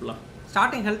ஏத்திடலாம் ஃபுல்லா.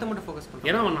 ஸ்டார்டிங் ஹெல்த் மட்டும் ஃபோக்கஸ் பண்ணுங்க.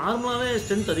 ஏன்னா அவன் நார்மலாவே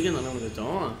ஸ்ட்ரென்த் அதிகம் தானே நமக்கு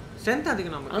வச்சோம். ஸ்ட்ரென்த்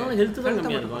அதிகம் நமக்கு, அதனால ஹெல்த் தான்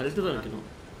கம்மியா இருக்கும். ஹெல்த் தான் வைக்கணும்.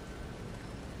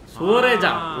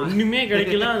 ஸ்டோரேஜா ஒண்ணுமே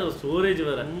கிடைக்கல, ஸ்டோரேஜ்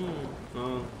வேற.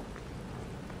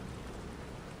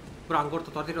 ப்ரோ அங்க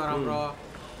ஒருத்தர் துரத்திட்டு வரான் ப்ரோ.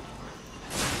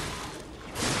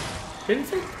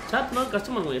 டென்ஷன் சாட் பண்ண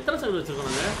கஷ்டமா இருக்கும். எத்தனை சர்வர்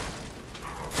வச்சிருக்காங்க?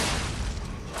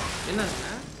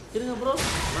 என்னங்க இருங்க ப்ரோ.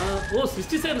 ஓ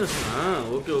 60 செகண்ட்ஸ்னா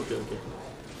ஓகே ஓகே ஓகே.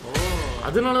 ஓ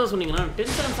அதனால தான் சொன்னீங்கன்னா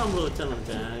டென்ஷன் சாம்பிள் வச்சேன்னு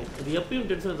நினச்சேன். இது எப்பயும்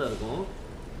டென்ஷன் தான் இருக்கும்.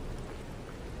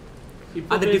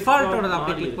 இப்போ அது டிஃபால்ட்டோட தான்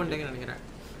அப்படியே கிளிக் பண்ணிட்டேன்னு நினைக்கிறேன்.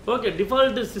 ஓகே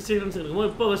டிஃபால்ட் 60 செகண்ட்ஸ் இருக்குமோ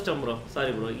இப்போ வச்சிட்டேன் ப்ரோ.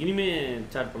 சாரி ப்ரோ, இனிமே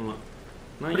சாட் பண்ணலாம்.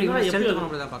 நான் இனிமே எப்படி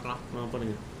பண்ணலாம் பார்க்கலாம்.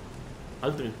 பண்ணுங்க,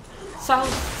 அழுத்துங்க.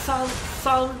 சால் சால்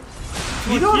சால்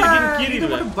இதோட இது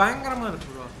மட்டும் பயங்கரமா இருக்கு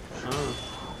ப்ரோ.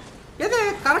 எது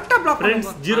கரெக்ட்டா பிளாக் ஃப்ரெண்ட்ஸ்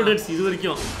 0 டேட்ஸ் இது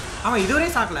வரைக்கும். ஆமா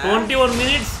இதுவரையும் சாக்கல. 21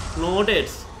 மினிட்ஸ் நோ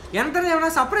டேட்ஸ். எனக்கு தெரிஞ்ச எவனா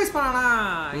சர்ப்ரைஸ் பண்ணானா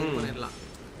இது பண்ணிரலாம்.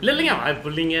 இல்ல வாய்ப்பு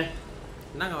இல்லைங்க.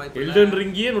 என்னங்க வாய்ப்பு? எல்டன்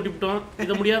ரிங்கியே நோட்டிவிட்டோம்.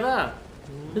 இது முடியாதா?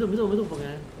 இது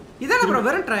போங்க. இதான ப்ரோ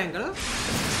வெறும் ட்ரையாங்கிள்.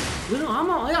 வெறும்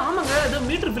ஆமாங்க இது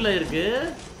மீட்டர் ஃபில் ஆயிருக்கு.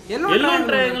 எல்லோ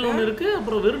ட்ரையாங்கிள் ஒன்னு இருக்கு,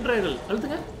 அப்புறம் வெறும் ட்ரையாங்கிள்.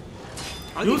 அழுத்துங்க.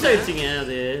 யூஸ் ஆயிடுச்சுங்க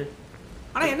அது.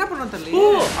 ஆனா என்ன பண்ணனும் தெரியல.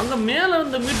 ஓ அங்க மேல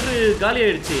அந்த மீட்டர் காலி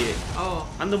ஆயிடுச்சு.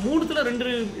 அந்த மூணுத்துல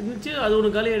 2 இருந்துச்சு, அது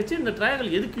ஒன்னு காலி ஆயிடுச்சு. இந்த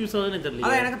ட்ரையாங்கிள் எதுக்கு யூஸ் ஆகுதுன்னு தெரியல.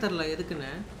 அத எனக்கு தெரியல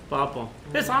எதுக்குன்னு. பாப்போம்.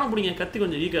 சாணம் பிடிங்க, கத்தி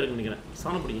கொஞ்சம் வீக்கா இருக்குன்னு நினைக்கிறேன்.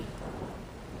 சாணம் பிடிங்க.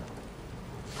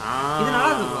 இது நல்லா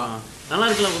இருக்கு ப்ரோ. நல்லா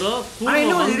இருக்குல ப்ரோ. ஆனா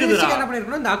இன்னும் ரிஸ்க் என்ன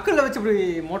பண்ணிருக்கணும், இந்த அக்கல்ல வச்சு இப்படி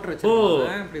மோட்டர்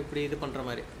வச்சிருக்காங்க. இப்படி இது பண்ற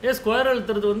மாதிரி. ஸ்கொயர்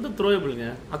அழுத்துறது வந்து த்ரோயபிள்ங்க.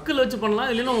 அக்கல்ல வச்சு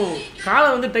பண்ணலாம், இல்லனா காலை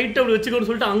வந்து டைட்டா அப்படி வச்சுக்கோன்னு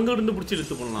சொல்லிட்டு அங்க இருந்து பிடிச்சி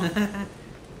இழுத்து பண்ணலாம்.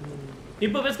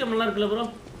 இப்போ பேஸ்கேம் நல்லா இருக்குல்ல ப்ரோ?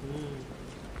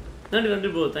 நன்றி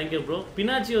bro, thank you bro.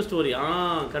 பினாச்சியோ story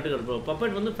correct bro.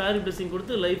 Puppet வந்து ஃபேரி பிளெஸிங்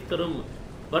கொடுத்து லைஃப் தரும்.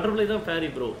 பட்டர்ஃப்ளை தான் ஃபேரி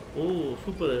ப்ரோ. ஓ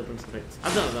சூப்பர் ஃப்ரெண்ட்ஸ்.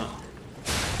 அதான்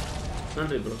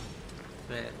நன்றி ப்ரோ.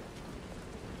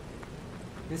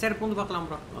 இன்சைட் பூந்து பார்க்கலாம்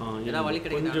ப்ரோ. ஏதா வழி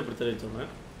கிடைக்குதா? கொஞ்சம் இப்படி தெரிவிச்சோங்க.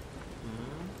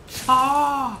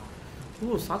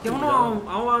 ஓ சாத்தியமா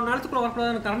அவன் நிலத்துக்குள்ள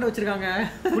வரக்கூடாதுன்னு கரண்ட் வச்சிருக்காங்க.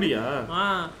 அப்படியா?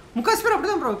 முக்காஸ் பேர்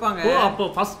அப்படிதான் ப்ரோ வைப்பாங்க. ஓ அப்போ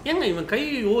ஃபர்ஸ்ட் ஏங்க இவன் கை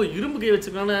இரும்பு கை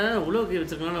வச்சிருக்கானே, உலக கை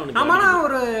வச்சிருக்கானே அவனுக்கு. ஆமானா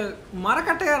ஒரு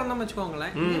மரக்கட்டையா இருந்தோம்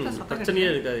வெச்சுக்கோங்களேன், பிரச்சனையே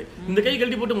இருக்காது. இந்த கை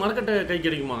கழட்டி போட்டு மரக்கட்டை கை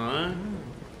கிடைக்குமா?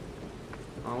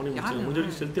 அவனுக்கு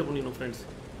முடிஞ்சு செலுத்தியா பண்ணிடணும் ஃப்ரெண்ட்ஸ்.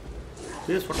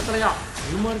 சொட்டக்கலையா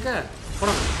இன்னுமா இருக்க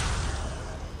போட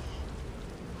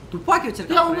துப்பாக்கி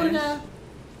வச்சிருக்காங்க.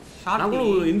 நான்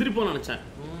எந்திரிப்போன்னு நினைச்சேன்.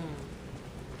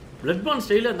 பிளட் பாண்ட்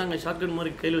ஸ்டைல தாங்க ஷாட்கன்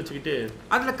மாதிரி கையில வச்சுக்கிட்டு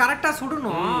அதுல கரெக்ட்டா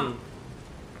சுடணும்.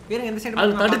 வேற எந்த சைடு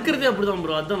அது தடுக்கிறதே அப்படிதான்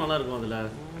ப்ரோ. அதான் நல்லா இருக்கும். அதுல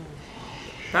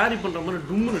பேரி பண்ற மாதிரி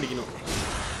டும்னு அடிக்கணும்.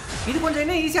 இது கொஞ்சம்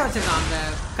என்ன ஈஸியா வச்சிருக்கான், அந்த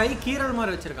கை கீறல்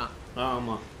மாதிரி வச்சிருக்கான்.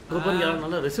 ஆமா ப்ரோ. பாருங்க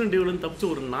நல்லா ரெசிடென்ட் ஈவில்ல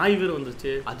தப்பிச்சு ஒரு நாய் வேற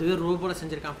வந்துருச்சு. அதுவே ரோபோல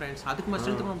செஞ்சிருக்கான் ஃப்ரெண்ட்ஸ். அதுக்கு மஸ்ட்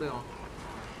பண்ண முடியும்,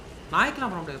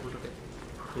 நாய்க்கலாம் பண்ண முடியாது போல இருக்கு.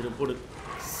 இது போடு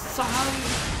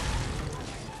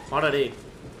வாடா டேய்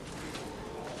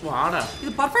வாடா.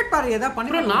 இது பெர்ஃபெக்ட் பாரு. ஏதா பண்ணி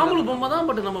ப்ரோ நாமளும் பொம்மை தான்,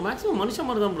 பட் நம்ம மேக்ஸிமம் மனுஷன்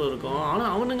மாதிரி தான் ப்ரோ இருக்கும். ஆனா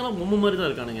அவனுங்கலாம் பொம்மை மாதிரி தான்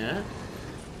இருக்கானுங்க.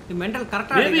 இது மெண்டல்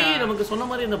கரெக்ட்டா மேபி நமக்கு சொன்ன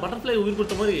மாதிரி இந்த பட்டர்ஃப்ளை உயிர்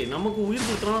கொடுத்த மாதிரி நமக்கு உயிர்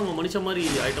கொடுத்தா நம்ம மனுஷன் மாதிரி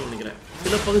ஆயிட்டோம் நினைக்கிறேன்.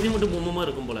 சில பகுதி மட்டும் பொம்மை மாதிரி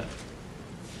இருக்கும் போல.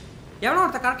 எவனோ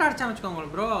ஒருத்த கரெக்ட்டா அடிச்சான்னு வெச்சுக்கோங்க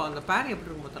ப்ரோ, அந்த பேரி எப்படி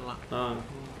இருக்கும் பார்த்தலாம்.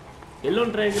 எல்லோ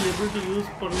ட்ரையாங்கிள் எபிலிட்டி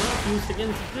யூஸ் பண்ணா few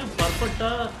செகண்ட்ஸ்க்கு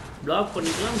பெர்ஃபெக்ட்டா பிளாக்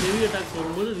பண்ணிக்கலாம். ஹெவி அட்டாக்ஸ்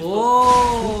வரும்போது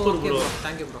super bro.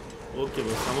 Thank you bro. Okay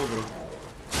bro, சம ப்ரோ.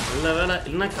 நல்ல வேளை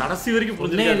இல்லனா கடைசி வரைக்கும்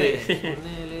புரிஞ்சிருக்காது.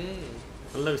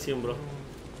 நல்ல விஷயம் ப்ரோ.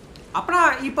 அப்புறம்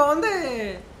இப்போ வந்து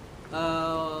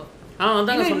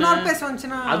அதாங்க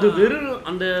சொன்னேன். அது வெறும்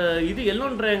அந்த இது எல்லோ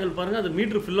ட்ரையாங்கிள் பாருங்க, அது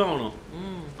மீட்டர் ஃபில் ஆகணும்.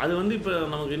 அது வந்து இப்போ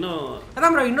நமக்கு இன்னும்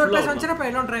அதான் ப்ரோ இன்னொரு பிளேஸ் வந்துச்சுனா இப்போ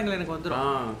எல்லோ ட்ரையாங்கிள் எனக்கு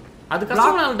வந்துரும். அது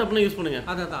கஸ்டமர் டப்னா யூஸ் பண்ணுங்க.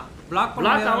 அதான்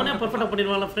பிளாக் அவனே பெர்ஃபெக்ட்டா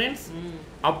பண்ணிடுவான்ல ஃப்ரெண்ட்ஸ்.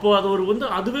 அப்போ அது ஒரு வந்து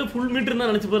அதுவே ஃபுல் மீட்டர்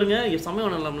தான் நினைச்சு பாருங்க. சமயம்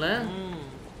பண்ணலாம்ல,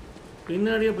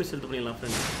 பின்னாடியே போய் செலுத்து பண்ணிடலாம்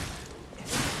ஃப்ரெண்ட்ஸ்.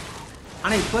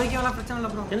 ஆனா இப்போதைக்கு எல்லாம் பிரச்சனை இல்லை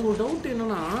ப்ரோ. எனக்கு ஒரு டவுட்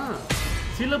என்னன்னா,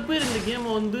 சில பேர் இந்த கேமை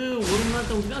வந்து 1 மணி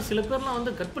நேரத்தை முடிச்சுனா, சில பேர்லாம்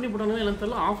வந்து கட் பண்ணி போட்டானுங்க. எனக்கு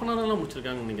தெரியல ½ அன் ஹவர்லாம்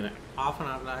முடிச்சிருக்காங்கன்னு நினைக்கிறேன். ½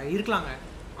 அன் ஹவர்ல இருக்கலாங்க.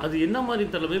 அது என்ன மாதிரி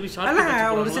தெரியல மேபி ஷார்ட் இல்ல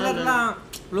ஒரு சிலர்லாம்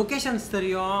லொகேஷன்ஸ்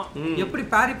தெரியும் எப்படி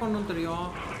பேரி பண்ணனும் தெரியும்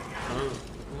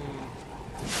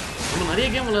நம்ம நிறைய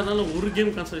கேம் விளையாடுறதுனால ஒரு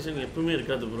கேம் கான்சன்ட்ரேஷன் எப்பவுமே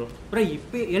இருக்காது ப்ரோ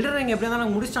இப்போ எல்டன் ரிங் எப்படி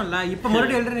இருந்தாலும் முடிச்சிட்டோம்ல இப்போ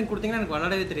மறுபடியும் எல்டன் ரிங் கொடுத்தீங்கன்னா எனக்கு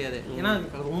விளையாடவே தெரியாது ஏன்னா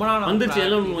ரொம்ப நாள் வந்துச்சு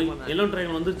எல்லாம்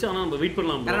ட்ரையல் வந்துச்சு ஆனா நம்ம வெயிட்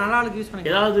பண்ணலாம் வேற நல்ல ஆளுக்கு யூஸ் பண்ணி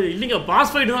ஏதாவது இல்லைங்க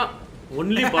பாஸ் ஃபைட் தான்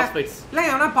ஒன்லி பாஸ் ஃபைட்ஸ் இல்ல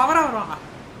ஆனா பவரா வரும்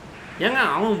ஏங்க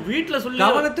அவன் வீட்ல சொல்லி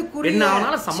என்ன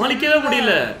அவனால சமாளிக்கவே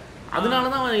முடியல அதனால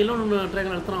தான் அவன் எல்லாம்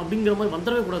ட்ரையல் நடத்துறான் அப்படிங்கிற மாதிரி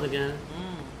வந்துடவே கூடாதுங்க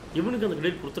இவனுக்கு அந்த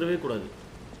கிரெடிட் கொடுத்துடவே கூடாது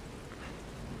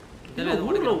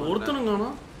ஊர்ல ஒருத்தனுங்க ஆனா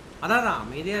அதான்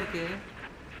அமைதியா இருக்கு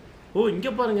ஓ இங்க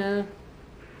பாருங்க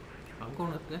அங்க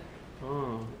ஒண்ணு இருக்கு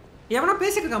எவனா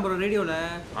பேசிட்டு இருக்கான் ப்ரோ ரேடியோல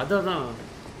அதான்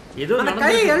ஏதோ அந்த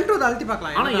கை L2 அழுத்தி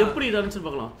பார்க்கலாம் ஆனா எப்படி இத அனுப்பிச்சு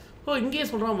பார்க்கலாம் ஓ இங்கேயே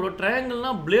சொல்றான் ப்ரோ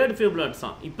ட்ரையாங்கிள்னா பிளேட் ஃபேபிளாட்ஸ்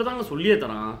தான் இப்போதாங்க சொல்லியே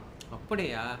தரான்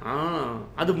அப்படியா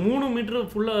அது 3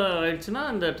 மீட்டர் ஃபுல்லா ஆயிடுச்சுன்னா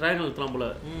இந்த ட்ரையாங்கிள் எடுத்துலாம் போல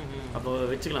அப்போ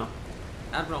வச்சுக்கலாம்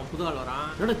யார் ப்ரோ புது ஆள் வரான்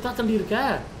என்னடா இத்தா தண்டி இருக்க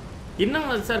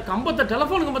என்னங்க சார் கம்பத்தை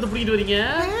டெலிஃபோன் கம்பத்தை பிடிக்கிட்டு வரீங்க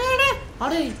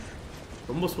அடே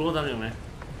ரொம்ப ஸ்லோ தாங்க இவன்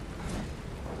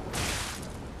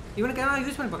இவனுக்கு என்ன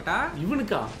யூஸ் பண்ணி பார்க்கட்டா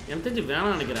இவனுக்கா எனக்கு தெரிஞ்சு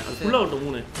வேணாம் நினைக்கிறேன் அது ஃபுல்லா விட்டு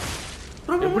 3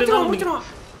 எப்படி முடிச்சிரும்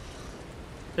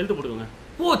ஹெல்த் போடுங்க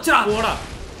போச்சா போடா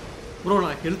ப்ரோ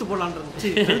நான் ஹெல்த்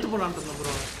போடலாம்ன்றது ஹெல்த் போடலாம்ன்றது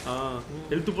ப்ரோ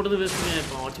ஹெல்த் போடுறது வேஸ்ட்டுங்க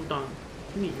இப்போ வச்சு விட்டான்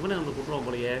இவனே நம்ம கூட்டுருவான்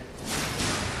போலயே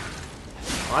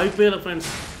வாய்ப்பே இல்லை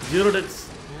ஃப்ரெண்ட்ஸ் 0 டெத்ஸ்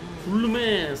ஃபுல்லுமே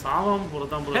சாவாம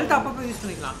போகிறதான் போல ஹெல்த் அப்பப்போ யூஸ்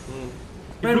பண்ணிக்கலாம்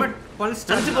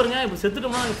நினச்சி பாருங்க இப்போ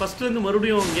செத்துட்டோம்னா ஃபர்ஸ்ட்லேருந்து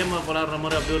மறுபடியும் கேம் விளாடுற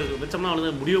மாதிரி அப்படியே ஒரு வச்சோம்னா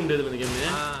அவ்வளோ முடிய முடியாது இந்த கேமு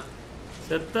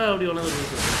செத்தா அப்படி ஒன்று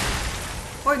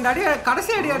ஓ இந்த அடி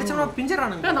கடைசி அடி அடிச்சோம்னா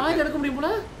பிஞ்சறானுங்க நாய் எடுக்க முடியும் போல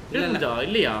இல்லையா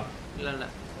இல்லையா இல்லை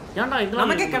ஏன்டா இதெல்லாம்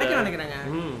நமக்கே கிடைக்கும் நினைக்கிறேங்க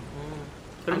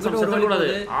கூடாது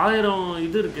 1000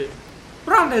 இது இருக்கு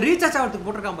அப்புறம் அந்த ரீசார்ஜ் ஆகிறதுக்கு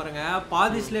போட்டிருக்கான் பாருங்க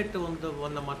பாதி ஸ்லேட்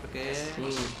வந்த மாதிரி இருக்கு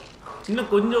இன்னும்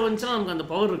கொஞ்சம் வந்துச்சுன்னா நமக்கு அந்த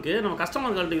பவர் இருக்கு நம்ம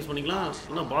கஸ்டமர் கால்ட்ட யூஸ் பண்ணிக்கலாம்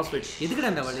இன்னும் பாஸ் ஃபைட்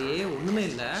எதுக்குடா அந்த வழி ஒண்ணுமே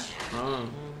இல்லை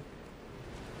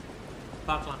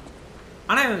பார்க்கலாம்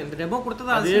ஆனா இந்த டெமோ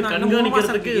கொடுத்தது அது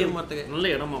கண்காணிக்கிறதுக்கு நல்ல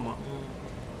இடமாமா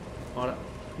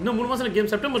இன்னும் 3 மாசத்துல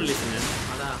கேம் செப்டம்பர் ரிலீஸுங்க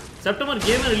அதான் செப்டம்பர்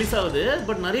கேமே ரிலீஸ் ஆகுது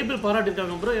பட் நிறைய பேர்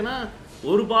பாராட்டிருக்காங்க ப்ரோ ஏன்னா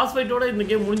ஒரு பாஸ் ஃபைட்டோட இந்த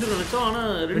கேம் முடிஞ்சிடும் நினைச்சோம் ஆனா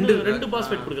ரெண்டு பாஸ்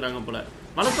ஃபைட் கொடுக்குறாங்க போல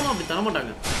வழக்கமா அப்படி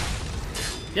தரமாட்டாங்க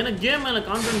ஏன்னா கேம் மேல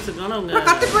கான்ஃபிடன்ஸ் இருக்கனால அவங்க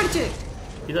கத்தி போயிடுச்சு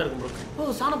இதா இருக்கும் ப்ரோ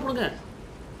ஓ சாண போடுங்க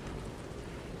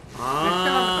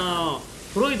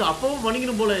ப்ரோ இது அப்பவும்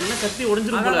பண்ணிக்கணும் போல என்ன கத்தி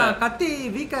உடைஞ்சிரும் போல கத்தி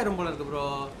வீக் ஆயிரும் போல இருக்கு ப்ரோ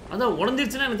அதான்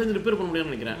உடைஞ்சிருச்சுன்னா எனக்கு தெரிஞ்சு ரிப்பேர் பண்ண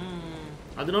முடியும்னு நினைக்கிறேன்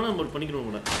அதனால நம்ம பண்ணிக்கணும்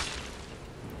கூட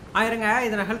ஆயிருங்க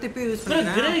இத நான் ஹெல்த் இப்போ யூஸ்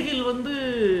பண்றேன் கிரே ஹில் வந்து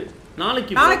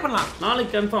நாளைக்கு பண்ணலாம்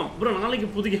நாளைக்கு கன்ஃபார்ம் ப்ரோ நாளைக்கு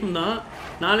புது கேம் தான்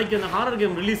நாளைக்கு அந்த ஹாரர்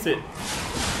கேம் ரிலீஸ்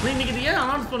இன்னைக்கு இது ஏன்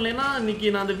அனௌன்ஸ் பண்ணலைன்னா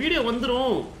இன்னைக்கு நான் அந்த வீடியோ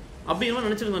வந்துடும் அப்படிங்கிற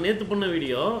நினச்சிருந்தேன் நேற்று பண்ண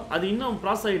வீடியோ அது இன்னும்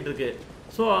ப்ராசஸ் ஆகிட்டு இருக்கு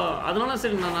ஸோ அதனால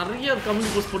சரி நான் நிறைய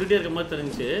கமெண்ட் போஸ்ட் போட்டுகிட்டே இருக்க மாதிரி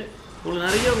தெரிஞ்சு உங்களுக்கு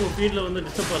நிறைய உங்கள் ஃபீல்டில் வந்து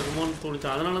டிஸ்டர்பாக இருக்குமோன்னு தோணுச்சு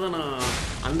அதனால தான் நான்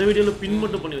அந்த வீடியோவில் பின்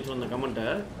மட்டும் பண்ணி வச்சுருந்தேன் கமெண்ட்டை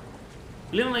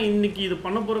இல்லைன்னா நான் இன்னைக்கு இது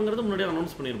பண்ண போகிறோங்கிறது முன்னாடியே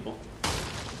அனௌன்ஸ் பண்ணியிருப்போம்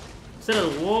சரி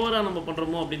அது ஓவராக நம்ம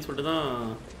பண்ணுறோமோ அப்படின்னு சொல்லிட்டு தான்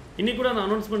இன்னைக்கு கூட அந்த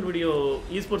அனௌன்ஸ்மெண்ட் வீடியோ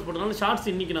ஸ்போர்ட்ஸ் போட்டதுனால ஷார்ட்ஸ்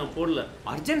இன்னைக்கு நான் போடல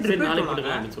அர்ஜென்ட் நாளைக்கு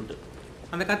போட்டுக்கலாம் அப்படின்னு சொல்லிட்டு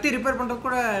அந்த கத்தி ரிப்பேர் பண்ணுறது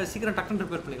கூட சீக்கிரம் டக்குன்னு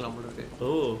ரிப்பேர் பண்ணிக்கலாம் போல ஓ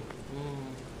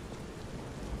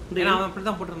அவன் அப்படி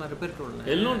தான் போட்டிருந்தான் ரிப்பேர் டூல்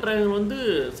எல்லோ டிரைவர் வந்து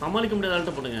சமாளிக்க முடியாத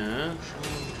ஆள்கிட்ட பண்ணுங்க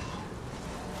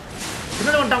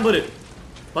பின்னாடி வந்துட்டான் பாரு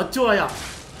பச்சுவாயா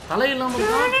தலையில்லாம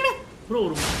இருக்கான் ப்ரோ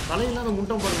ஒரு தலையில்லாத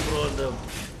முட்டம் பாருங்க ப்ரோ அந்த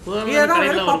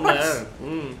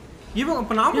இவங்க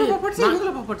இப்ப நாம பாப்பட்ஸ்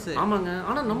இவங்கள பாப்பட்ஸ் ஆமாங்க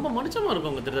ஆனா நம்ம மனுஷமா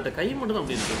இருக்கோங்க கிட்டத்தட்ட கை மட்டும் தான்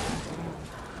அப்படி இருக்கு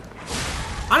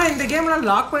ஆனா இந்த கேம்ல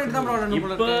லாக் பண்ணிட்டு தான் ப்ரோ விளையாடணும்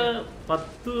போல இருக்கு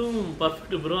 10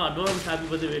 perfect bro advance happy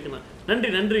birthday வேக்கனா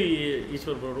நன்றி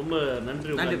ஈஸ்வர் ப்ரோ ரொம்ப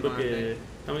நன்றி உங்களுக்கு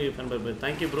Tamil fan by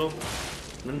thank you bro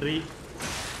நன்றி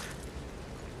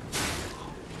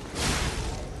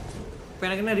இப்போ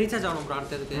எனக்கு என்ன ரீசார்ஜ் ஆகணும் ப்ரோ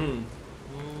அடுத்ததுக்கு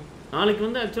நாளைக்கு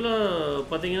வந்து एक्चुअली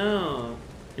பாத்தீங்கன்னா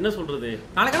என்ன சொல்றது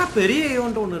நாளைக்கு பெரிய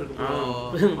ஈவென்ட் ஒன்னு இருக்கு ப்ரோ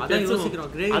அத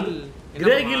யோசிக்கிறோம்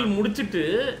கிரே ஹில் முடிச்சிட்டு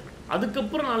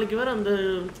அதுக்கப்புறம் நாளைக்கு வேற அந்த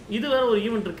இது வேற ஒரு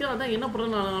ஈவென்ட் இருக்கு அதான் என்ன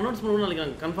பண்றது நான் அனௌன்ஸ் பண்ணுவோம் நாளைக்கு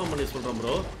நான் கன்ஃபார்ம் பண்ணி சொல்றேன்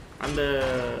ப்ரோ அந்த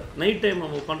நைட் டைம்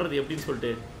நம்ம பண்றது எப்படின்னு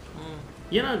சொல்லிட்டு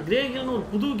ஏன்னா கிரே ஹில்னு ஒரு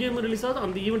புது கேம் ரிலீஸ் ஆகுது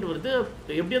அந்த ஈவெண்ட் வருது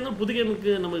எப்படியா இருந்தாலும் புது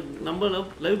கேமுக்கு நம்ம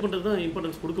லைவ் பண்றது தான்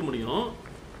இம்பார்ட்டன்ஸ் கொடுக்க முடியும்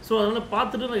ஸோ அதனால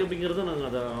பார்த்துட்டு நான் எப்படிங்கிறத நாங்கள்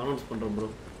அதை அனௌன்ஸ் பண்றோம் ப்ரோ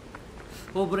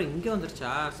ஓ ப்ரோ இங்கே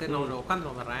வந்துருச்சா சரி நான்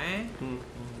உட்காந்து வந்துடுறேன்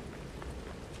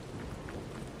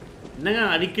என்னங்க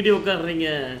அடிக்கடி உட்காடுறீங்க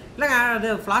இல்லைங்க அது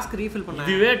ஃப்ளாஸ்க் ரீஃபில் பண்ணேன்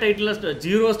இதுவே டைட்டில்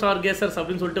 0 ஸ்டார் கேசர்ஸ்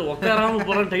அப்படின்னு சொல்லிட்டு உட்காராம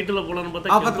போகிறோம் டைட்டில் போகலான்னு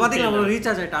பார்த்தா பார்த்தீங்களா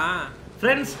ரீசார்ஜ் ஆகிட்டான்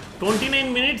ஃப்ரெண்ட்ஸ்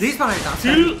 29 மினிட்ஸ் ரீச் பண்ணிட்டான்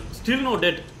ஸ்டில் நோ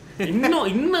டெட்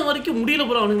இன்ன வரைக்கும் முடியல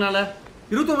ப்ரோ அவனுங்களால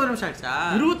 29 நிமிஷம் ஆயிடுச்சா?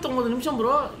 29 நிமிஷம்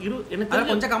ப்ரோ. எனக்கு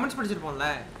அது கொஞ்சம் கமெண்ட்ஸ் படிச்சிருப்போம்ல.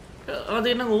 அது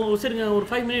என்ன சரிங்க ஒரு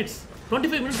 5 மினிட்ஸ்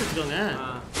 25 மினிட்ஸ் வச்சுக்கோங்க.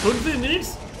 25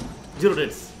 மினிட்ஸ் 0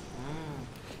 டேட்ஸ்.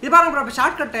 இது பாருங்க ப்ரோ,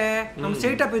 ஷார்ட் கட் நம்ம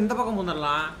ஸ்ட்ரைட்டா போய் இந்த பக்கம்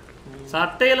போறலாம்.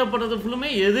 சட்டையில போடுறது ஃபுல்லுமே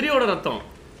எதிரியோட ரத்தம்.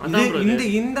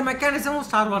 இந்த மெக்கானிசமும்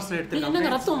ஸ்டார் வார்ஸ்ல எடுத்துட்டாங்க.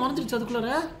 என்னங்க ரத்தம் மறந்துருச்சு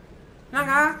அதுக்குள்ள?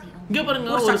 என்னங்க இங்க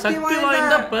பாருங்க ஒரு சக்தி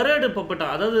வாய்ந்த பெரேட் பப்பட்டா,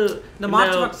 அதாவது இந்த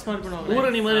மார்ச் பாக்ஸ் மாதிரி பண்ணுவாங்க,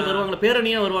 ஊரணி மாதிரி வருவாங்க,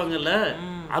 பேரணியா வருவாங்கல்ல,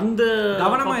 அந்த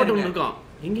பப்பட் ஒன்னு இருக்கான்.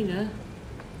 எங்கங்க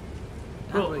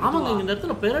ப்ரோ? ஆமாங்க இந்த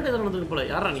இடத்துல பெரேட் ஏதோ நடந்துருக்கு போல.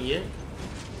 யாரா நீங்க?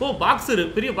 ஓ பாக்ஸர்,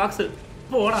 பெரிய பாக்ஸர்.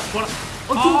 போடா போடா.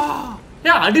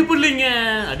 ஏ அடிப்புல்லிங்க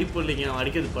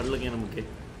அடிக்கிறது படலங்க நமக்கு.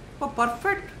 ஓ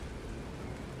பர்ஃபெக்ட்.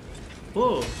 ஓ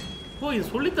ஓ இது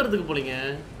சொல்லி தரதுக்கு போலீங்க.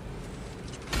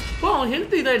 ஓ அவன்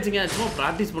ஹெல்த் இதாயிடுச்சுங்க, சும்மா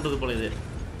ப்ராக்டிஸ் பண்றது போல. இது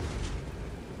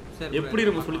எப்படி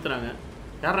நம்ம சொல்லி தராங்க?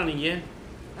 யாரா நீங்க?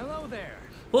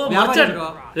 ஓ மர்ச்சன்ட்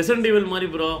ரெசிடென்ட் ஈவில் மாதிரி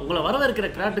ப்ரோ. உங்களை வரவேற்கிற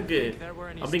கிராட்டுக்கு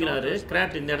அப்படிங்கிறாரு.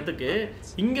 கிராட் இந்த இடத்துக்கு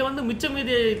இங்க வந்து மிச்ச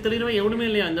மீதி தெளிவா எவனுமே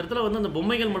இல்லையா? இந்த இடத்துல வந்து அந்த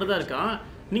பொம்மைகள் மட்டும் தான் இருக்கான்.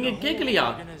 நீங்க கேட்கலையா?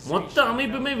 மொத்த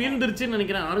அமைப்புமே வீழ்ந்துருச்சுன்னு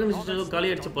நினைக்கிறேன். ஆர்கனைசேஷன்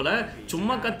காலி அடிச்ச போல.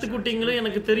 சும்மா கத்துக்குட்டிங்களும்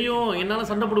எனக்கு தெரியும், என்னால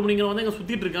சண்டை போட முடியுங்கிற வந்து எங்க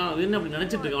சுத்திட்டு இருக்கான். அது என்ன அப்படி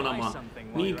நினைச்சிட்டு இருக்கான்? நாமா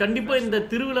நீங்க கண்டிப்பா இந்த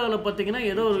திருவிழாவில் பார்த்தீங்கன்னா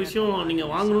ஏதோ ஒரு விஷயம் நீங்க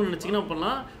வாங்கணும்னு நினைச்சீங்கன்னா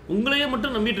பண்ணலாம். உங்களையே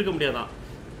மட்டும் நம்பிட்டு இருக்க முடியாதான்.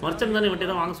 மர்ச்சன்ட் தானே வட்டி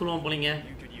தான் வாங்க சொல்லுவான் போலீங்க.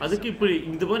 அதுக்கு இப்படி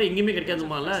இந்த மாதிரி எங்கேயுமே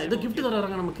கிடைக்காதுமால. ஏதோ கிஃப்ட்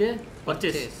தராங்க நமக்கு.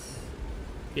 பர்ச்சேஸ்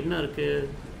என்ன இருக்கு?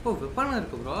 ஓ வெப்பன்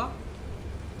இருக்கு ப்ரோ.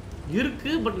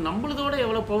 இருக்கு, பட் நம்மளதோட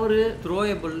எவ்வளவு பவர்?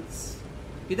 த்ரோயபிள்ஸ்.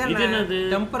 இது என்னது?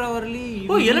 டெம்பரவரிலி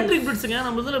ஓ எலக்ட்ரிக் பிட்ஸ்ங்க.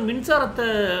 நம்ம இதுல மின்சாரத்தை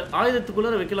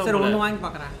ஆயுதத்துக்குள்ள வைக்கலாம். சரி ஒன்னு வாங்கி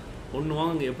பார்க்கறேன். ஒன்னு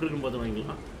வாங்குங்க, எப்படி இருக்குன்னு பார்த்து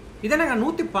வாங்கிக்கலாம். இது என்னங்க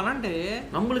 112?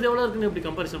 நம்மளுது எவ்வளவு இருக்குன்னு எப்படி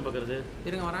கம்பேரிசன் பார்க்கறது?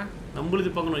 இருங்க வரேன்.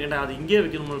 நம்மளுது பார்க்கணும். ஏன்டா அது இங்கேயே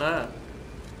வைக்கணும்லடா?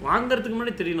 வாங்குறதுக்கு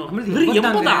முன்னாடி தெரியணும்.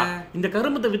 இந்த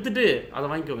கருமத்தை வித்துட்டு அதை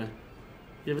வாங்கிக்கோங்க.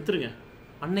 இதை வித்துருங்க.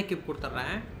 அன்னைக்கு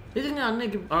கொடுத்துட்றேன். எதுங்க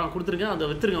அன்னைக்கு கொடுத்துருங்க. அதை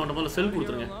வித்துருங்க. அவன் முதல்ல செல்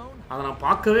கொடுத்துருங்க. அதை நான்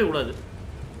பார்க்கவே கூடாது.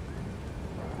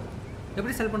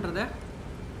 எப்படி செல் பண்றது?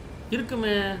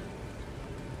 இருக்குமே.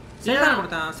 செல் தான்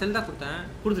கொடுத்தேன். செல் தான் கொடுத்தேன்.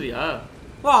 கொடுத்துறியா?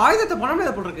 ஓ ஆயுதத்தை பண்ண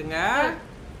முடியாது போட்டுருக்குங்க.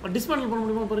 டிஸ்மேண்டில் பண்ண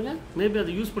முடியுமா பாருங்க. மேபி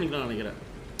அதை யூஸ் பண்ணிக்கலாம் நினைக்கிறேன்.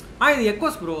 இது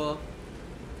எக்கோஸ் ப்ரோ.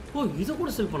 ஓ இதை கூட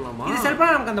செல் பண்ணலாமா? இது செல்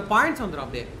பண்ணா நமக்கு அந்த பாயிண்ட்ஸ் வந்துரும்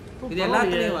அப்படியே. இது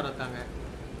எல்லாத்துலயும் வரதாங்க.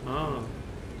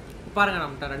 பாருங்க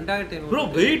நம்மட்ட 2500 ப்ரோ.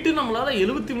 வெயிட் நம்மளால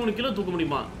 73 கிலோ தூக்க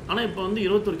முடியுமா? ஆனா இப்போ வந்து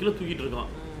 21 கிலோ தூக்கிட்டு இருக்கோம்.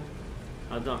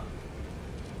 அதான்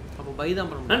அப்போ பை தான்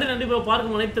பண்ணணும். நன்றி நன்றி ப்ரோ.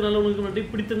 பார்க்கும் அனைத்து நல்லவங்களுக்கு நன்றி.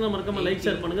 பிடித்திருந்தா மறக்காம லைக்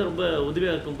ஷேர் பண்ணுங்க. ரொம்ப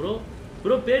உதவியா இருக்கும் ப்ரோ.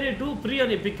 ப்ரோ பேரே 2 free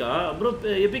on எபிக்கா bro?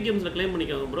 Epic கேம்ஸ்ல claim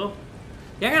பண்ணிக்கோங்க ப்ரோ.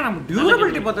 ஏங்க நம்ம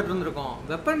டியூரபிலிட்டி பார்த்துட்டு இருந்திருக்கோம்.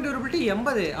 Weapon durability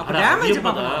 80. அப்ப டேமேஜ்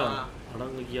பார்க்கலாம்.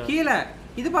 அடங்கய்யா. கீழ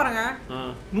இது பாருங்க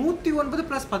 109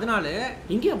 + 14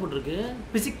 இங்கேயா போட்டுருக்கு?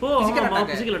 Physical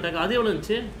attack. அது எவ்வளவு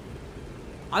இருந்துச்சு?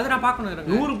 அது நான் பார்க்கணும்.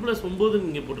 இருங்க 100 + 9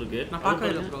 இங்க போட்டுருக்கு. நான் பார்க்கவே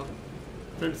இல்ல ப்ரோ.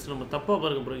 फ्रेंड्स நம்ம தப்பா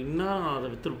பாருங்க ப்ரோ. இன்னும் அதை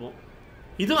வித்துறோம்.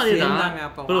 இதுவும் அதேதான்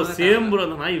ப்ரோ. Same bro.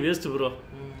 அந்த நாய் வேஸ்ட் ப்ரோ.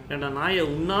 ஏண்டா நாயை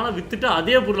உன்னால வித்துட்டு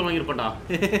அதே பொருளை வாங்கிருப்படா.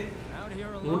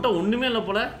 உன்கிட்ட ஒண்ணுமே இல்ல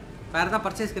போல. வேற ஏதாவது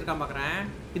பர்ச்சேஸ்க்கு இருக்கா பார்க்கறேன்.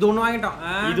 இது ஒன்னு வாங்கிட்டோம்.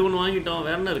 இது ஒன்னு வாங்கிட்டோம்.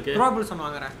 வேற என்ன இருக்கு? த்ரோபிள்ஸ் ஒன்னு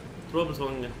வாங்குறேன். த்ரோபிள்ஸ்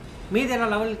வாங்குங்க. மீதி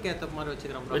எல்லாம் லெவலுக்கு ஏத்த மாதிரி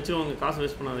வச்சுக்கறோம் ப்ரோ. வெச்சுவாங்க. காசு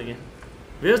வேஸ்ட் பண்ணாதீங்க.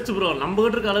 Waste bro. நம்ம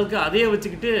கிட்ட இருக்க அளவுக்கு அதே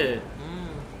வச்சுக்கிட்டு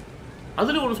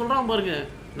அதுல ஒன்னு சொல்றான் பாருங்க.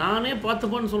 நானே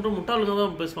பார்த்துப்பான்னு சொல்ற முட்டாளுங்க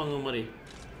தான் பேசுவாங்க மாதிரி.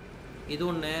 இது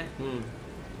ஒண்ணு.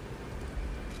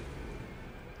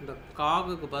 இந்த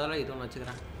காகுக்கு பதிலா இது ஒன்று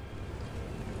வச்சுக்கிறேன்.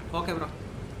 Okay bro.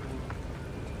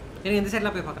 எனக்கு இந்த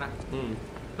சைடில் போய் பார்க்குறேன்.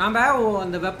 நாம்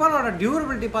அந்த வெப்பனோட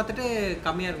டியூரபிலிட்டி பார்த்துட்டு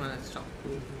கம்மியாக இருக்கும் நினச்சிட்டோம்.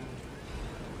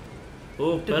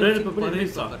 ஓ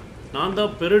பெரேட். நான்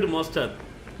தான் பெரேட் மாஸ்டர்.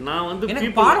 நான் வந்து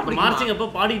மார்ச்சிங் அப்போ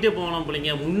பாடிக்கிட்டே போகலாம்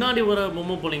போலீங்க. முன்னாடி வர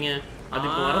பொம்மை போலீங்க. அது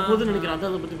இப்போ வரப்போகுதுன்னு நினைக்கிறேன்.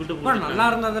 அதை பற்றி விட்டு போகிறேன். நல்லா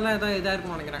இருந்ததெல்லாம் ஏதாவது இதாக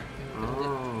இருக்கும்னு நினைக்கிறேன்.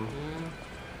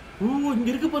 ஓ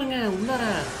இங்கே இருக்கு பாருங்க. உள்ளார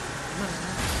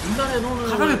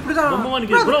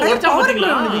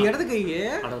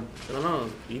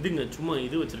இதுங்க சும்மா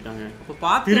இது வச்சிருக்காங்க.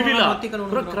 திருவிழா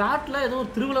ஏதோ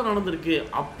திருவிழா நடந்திருக்கு.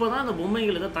 அப்பதான் அந்த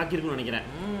பொம்மைகள் ஏதோ தாக்கிருக்குன்னு நினைக்கிறேன்.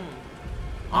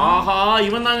 ஆஹா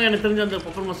இவன் தாங்க எனக்கு தெரிஞ்ச அந்த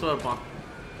பப்பர் மாஸ்டரா இருப்பான்.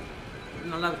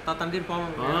 நல்லா தண்டி இருப்பான்.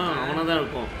 அவனதான்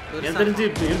இருக்கும் எனக்கு தெரிஞ்சு.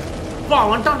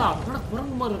 வந்துட்டான்டா.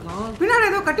 குரங்கு மாதிரி இருக்கான். பின்னாடி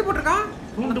ஏதோ கட்டி போட்டிருக்கான்.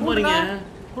 கூண்டு மாதிரிங்க.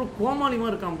 கோமாளி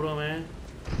மாதிரி இருக்கான் ப்ரோ. அவன்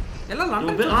எல்லாம்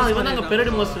இவன் தாங்க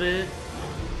பெரேட் மாஸ்டர்.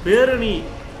 பேரணி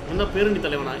என்ன பேரணி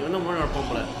தலைவனா? இவன் தான் முன்னாடி நடப்பான்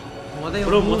போல.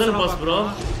 ப்ரோ முதல் பாஸ் ப்ரோ.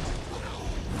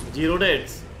 0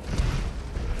 டேட்ஸ்.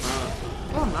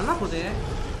 ஓ நல்லா போதே.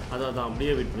 அதான்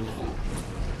அப்படியே வெயிட் பண்ணுங்க.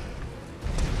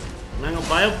 நாங்க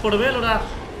பயப்படவே இல்லடா.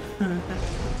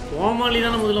 கோமாளி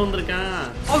தானே முதல்ல வந்திருக்கேன்.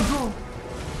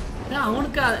 ஏன்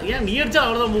அவனுக்கு ஏன் நீ அடிச்சா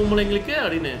அவ்வளோதான் மூவ் எங்களுக்கு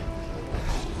அப்படின்னு.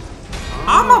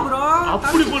 ஆமா ப்ரோ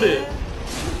அப்படி போடு.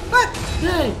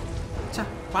 ஏய்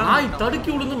நாய் தடுக்கி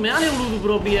விழுந்து மேலே விழுகுது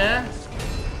ப்ரோ அப்படியே.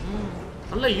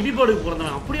 நல்லா இடிபாடுக்கு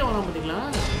பிறந்தவன் அப்படியே வரான் பார்த்தீங்களா?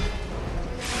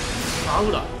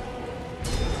 சாவுடா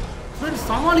ஃப்ரெண்ட்ஸ்.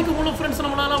 சமாளிக்க முடியல ஃப்ரெண்ட்ஸ்.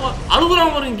 நம்மளால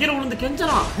அழுகுறான் வரும் கீழே விழுந்து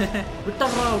கெஞ்சறான்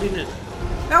விட்டுறா அப்படின்னு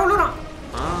விழுறான்.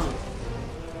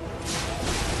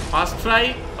 ஃபாஸ்ட் ட்ரை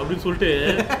அப்படின்னு சொல்லிட்டு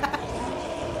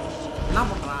என்ன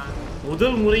பண்றான்?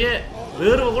 முதல் முறையே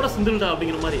வேர்வை கூட சிந்துடா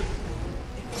அப்படிங்கிற மாதிரி.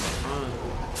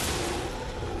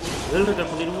 வேல்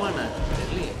ரெக்கார்ட் பண்ணிடுமா என்ன?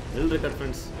 வேல் ரெக்கார்ட்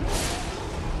ஃப்ரெண்ட்ஸ்.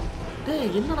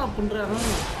 டேய் என்னடா பண்ற?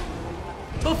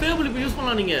 இப்போ ஃபேபிள் இப்போ யூஸ்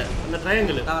பண்ணலாம் நீங்க அந்த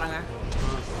ட்ரையாங்கிள். தவறங்க.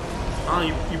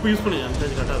 இப்போ யூஸ் பண்ணுங்க. அந்த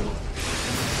கரெக்டாக இருக்கும்.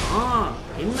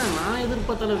 என்ன நான்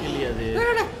எதிர்பார்த்த அளவுக்கு இல்லையா அது?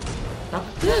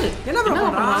 என்ன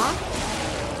பண்றான்?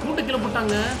 கூட்ட கீழே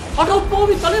போட்டாங்க. அட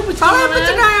போவி தலைய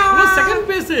பிடிச்சாங்க.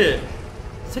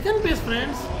 Second base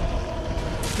friends.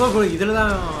 ப்ரோ இதுல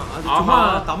தான் அது சும்மா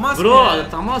தமாஸ் ப்ரோ. அது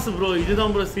தமாஸ் ப்ரோ.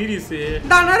 இதுதான் ப்ரோ சீரியஸ்.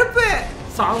 நான் நெருப்பு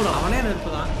சாவுடா. அவனே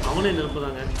நெருப்பு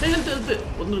தாங்க. எடுத்து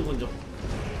வந்துரு கொஞ்சம்.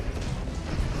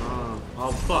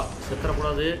 அப்பா செத்தற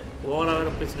கூடாது. ஓவரா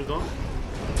வேற பேசிருக்கோம்.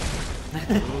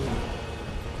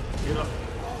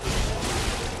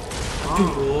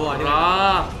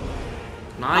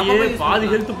 நாயே பாதி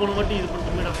ஹெல்த் போன வாட்டி இது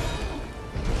பண்ணிட்டு மேடம்.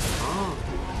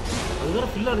 அது வேற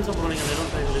ஃபில் அடிச்சா போறாங்க அந்த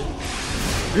இடம் டைம்ல.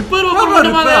 ரிப்பேர்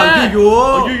பண்ணுவாங்க.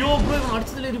 ஐயோ ப்ரோ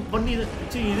அடிச்சதுல பண்ணி இது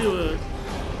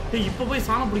டேய் இப்போ போய்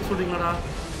சாணம் பிடிக்க சொல்றீங்களாடா?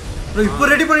 ப்ரோ இப்போ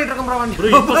ரெடி பண்ணிட்டு இருக்கோம் ப்ரோ. ப்ரோ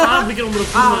இப்போ சாணம் பிடிக்கிறோம் ப்ரோ.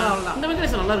 இந்த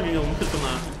வெங்கடேஷ் நல்லா இருக்குங்க உங்களுக்கு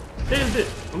சொன்னா. டேய் எடுத்து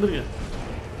வந்துருங்க.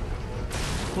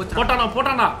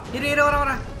 போட்டானா இரு வர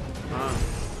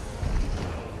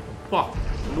பா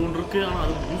இன்னொன்று இருக்கு. ஆனால்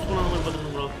அது யூஸ் பண்ணாத மாதிரி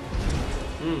பார்த்துக்கணும் ப்ரோ.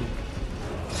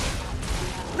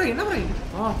 ப்ரோ என்ன ப்ரோ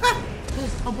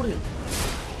போடுங்க.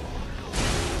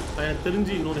 எனக்கு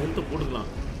தெரிஞ்சு இன்னொரு ஹெல்த்தை போட்டுக்கலாம்.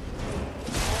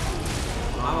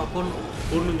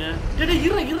 பொண்ணுங்க டேய்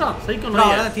இருடா சைக்கோ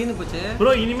நாய் தீந்து போச்சு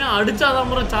ப்ரோ. இனிமே அடிச்சாதான்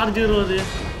ப்ரோ சார்ஜ் வருது.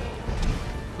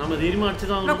 நம்ம தைரியமா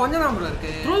அடிச்சுதான் கொஞ்சம் தான் ப்ரோ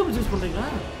இருக்கு. ப்ரோ யூஸ் பண்றீங்களா?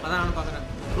 அதான் நான் பார்க்கறேன்.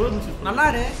 ப்ரோ நல்லா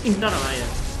இரு. இந்தாடா நாயா.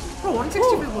 ப்ரோ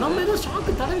 165 நம்ம ஏதோ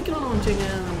ஷாக்கு தடவிக்கலாம்னு நினைச்சேங்க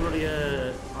நம்மளுடைய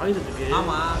ஆயுதத்துக்கு.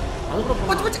 ஆமா அது கூட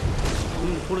போச்சு.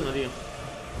 போடுங்க அதையும்.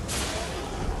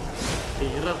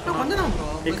 டேய் இருடா கொஞ்சம் தான் ப்ரோ.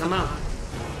 டேய் கண்ணா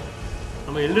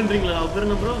நம்ம எல்டன்ரிங்ல அவ பேர்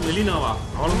என்ன ப்ரோ? மெலினாவா?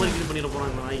 அவள மாதிரி கில் பண்ணிர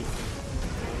போறான் இந்த நாய்.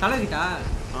 தலைகிட்டா?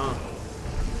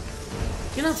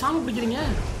 என்ன சாமி பிடிக்கிறீங்க?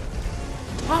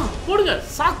 போடுங்க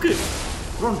சாக்கு.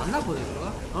 ப்ரோ நல்லா போகுது ப்ரோ.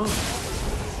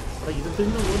 அட இது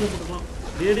தெரிஞ்ச ஓட போடலாம்.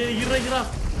 டேய் இருடா.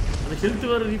 அந்த ஹெல்த்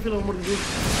வேற ரீஃபில் ஆக மாட்டேங்குது.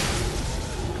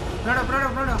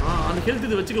 ப்ரோடா. அந்த ஹெல்த்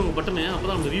இது வச்சுக்கோங்க பட்டனே.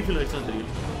 அப்பதான் நம்ம ரீஃபில் ஆயிடுச்சுனா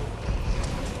தெரியும்.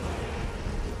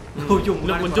 கொஞ்சம்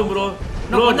ப்ரோ.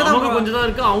 நமக்கு கொஞ்சம் தான்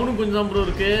இருக்கு. அவனுக்கு கொஞ்சம் தான் ப்ரோ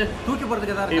இருக்கு. தூக்கி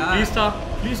போறதுக்கு ஏதா இருக்கா?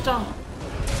 ப்ளீஸ்டா.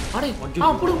 அடே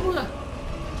போடுங்க.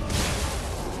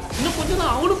 இன்னும் கொஞ்சம்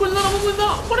தான். அவனுக்கு கொஞ்சம் தான் நமக்கு கொஞ்சம்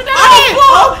தான். போடுடா.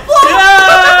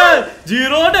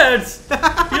 0 டெட்ஸ்.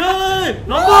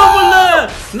 நம்ம போல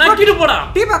நக்கிட்டு போடா.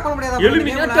 டீ பேக் பண்ண முடியாதா?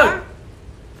 எலிமினேட்டர்.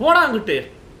 போடா அங்கிட்டு.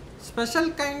 Special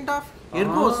kind of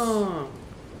எர்கோஸ்.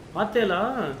 பாத்தேலா?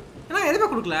 என்ன எதுமே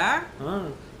கொடுக்கல?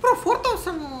 ப்ரோ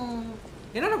 4000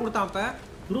 என்னென்ன கொடுத்தான் அப்ப?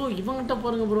 ப்ரோ இவங்கிட்ட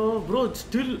பாருங்க ப்ரோ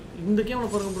ஸ்டில் இந்த கேம்ல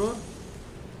பாருங்க ப்ரோ.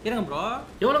 இருங்க ப்ரோ.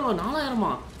 எவ்வளவுங்க?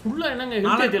 4000மா? ஃபுல்லா என்னங்க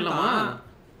ஹெல்த் ஏத்தலாமா?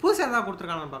 புதுசா ஏதா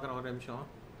கொடுத்திருக்கானு பார்க்கறேன் ஒரு நிமிஷம்.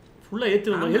 ஃபுல்லா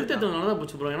ஏத்துறோம். ஹெல்த் ஏத்துறதுனால தான்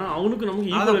போச்சு ப்ரோ. ஏனா அவனுக்கு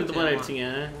நமக்கு ஈக்குவல் ஹெல்த் மாதிரி ஆயிடுச்சுங்க.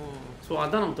 சோ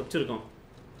அதான் நம்ம தப்பிச்சிருக்கோம்.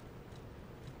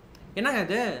 என்னங்க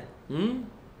இது?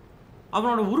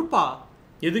 அவனோட உறுப்பா?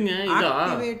 எதுங்க இதா?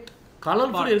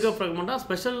 கலர்ஃபுல் இருக்க ஃப்ராக்மெண்டா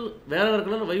ஸ்பெஷல் வேற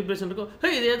கலர் வைப்ரேஷன் இருக்கும்.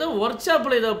 இது ஏதோ வொர்க்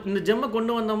ஷாப்ல இந்த ஜெம்ம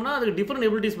கொண்டு வந்தோம்னா அதுக்கு டிஃபரண்ட்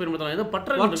எபிலிட்டிஸ் பயன்படுத்தலாம். ஏதோ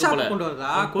பட்டர் கொண்டு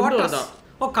வரதா?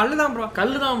 ஓ கல்லு தான்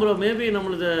ப்ரோ. மேபி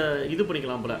நம்மளது இது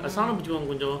பண்ணிக்கலாம் போல. சாணம்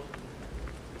பிடிச்சுக்கோங்க கொஞ்சம்.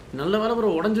 நல்ல வேலை ப்ரோ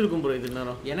உடஞ்சிருக்கும் ப்ரோ இது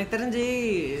நேரம். எனக்கு தெரிஞ்சு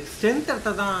ஸ்ட்ரென்த்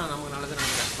எடுத்தா தான் நமக்கு நல்லது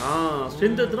நினைக்கிறேன்.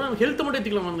 ஸ்ட்ரென்த் எடுத்தா ஹெல்த் மட்டும்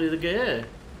ஏத்திக்கலாம் நம்ம இதுக்கு.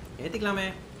 ஏத்திக்கலாமே.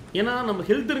 ஏன்னா நம்ம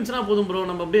ஹெல்த் இருந்துச்சுன்னா போதும் ப்ரோ.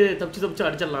 நம்ம அப்படியே தப்பிச்சு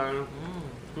அடிச்சிடலாம்.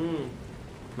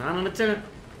 நான் நினைச்சேன்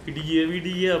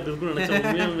விடிய அப்படி இருக்கும்னு நினைச்சேன்.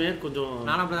 உண்மையாலுமே கொஞ்சம்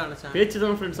நான் அப்படிதான் நினைச்சேன். பேச்சு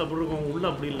தான் ஃப்ரெண்ட்ஸ் அப்படி இருக்கும். உள்ள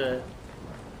அப்படி இல்லை.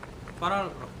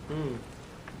 பரவாயில்ல ப்ரோ.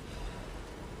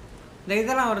 இந்த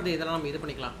இதெல்லாம் வருது. இதெல்லாம் நம்ம இது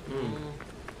பண்ணிக்கலாம்.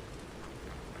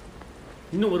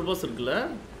 இன்னும் ஒரு பாஸ் இருக்குல்ல?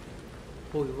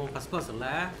 ஓ இவன் ஃபர்ஸ்ட் பாஸ் இல்ல?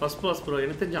 First pass bro.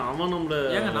 எனக்கு தெரிஞ்ச அவன் நம்மள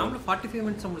ஏங்க நாமளும் 45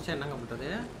 மினிட்ஸ் முடிச்சா என்னங்க பண்றது?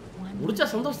 முடிச்சா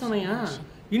சந்தோஷம் தானேயா?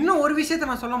 இன்னும் ஒரு விஷயத்தை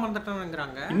நான் சொல்ல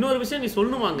மறந்துட்டேன்ங்கறாங்க. இன்னொரு விஷயம் நீ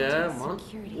சொல்லணுமாங்க.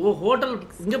 ஹோட்டல்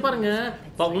இங்க பாருங்க.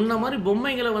 உன்ன மாதிரி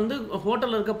பொம்மைகளை வந்து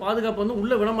ஹோட்டல்ல இருக்க பாதுகாப்பு வந்து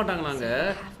உள்ள விட மாட்டாங்களாங்க.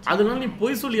 அதனால நீ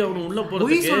பொய் சொல்லி அவனு உள்ள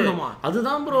போறதுக்கு.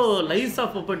 அதுதான் ப்ரோ லைஸ்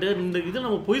ஆஃப் பப்பட். இந்த இது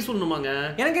நம்ம பொய் சொல்லணுமாங்க.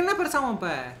 எனக்கு என்ன பெருசாவும் இப்ப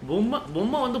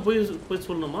பொம்மை வந்து பொய்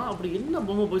சொல்லணுமா? அப்படி என்ன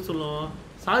பொம்மை பொய் சொல்லணும்?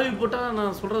 சாவி போட்டா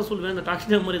நான் சொல்றத சொல்லுவேன். இந்த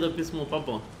டாக்ஸி மாதிரி ஏதோ பேசுவோம்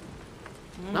பார்ப்போம்.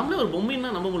 நம்மளே ஒரு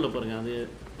பொம்மைன்னா நம்ப முடியல பாருங்க. அது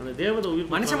அந்த தேவதை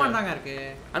உயிர் மனுஷன் மாதிரி தாங்க இருக்கு.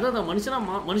 அதான்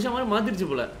மனுஷன் மாதிரி மாத்திருச்சு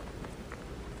போல.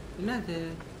 என்ன இது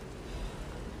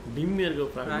டிம்மியா இருக்கு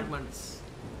ஃபிராக்மெண்ட்ஸ்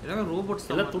எல்லாமே ரோபோட்ஸ்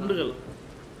எல்லாம் துண்டுகள்.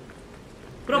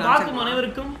 ப்ரோ பார்க்கும்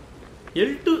அனைவருக்கும்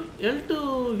L2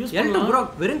 யூஸ் பண்ணலாம் ப்ரோ.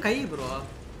 வெறும் கை ப்ரோ.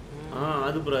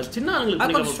 அது ப்ரோ சின்ன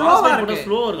ஆளுங்களுக்கு கொஞ்சம் ஸ்லோவா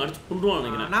இருக்கு அடிச்சு புண்டுவான்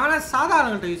நினைக்கிறேன். நான் வேணா சாதா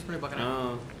ஆளுங்கள்ட்ட யூஸ் பண்ணி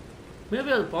பார்க்கறேன்.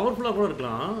 மேபி அது பவர்ஃபுல்லா கூட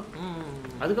இருக்கலாம்.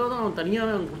 அதுக்காக தான் அவன்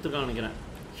தனியாவே அவன் கொடுத்துருக்கான்னு நினைக்கிறேன்.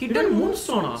 Hidden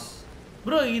மூன்ஸ்டோனா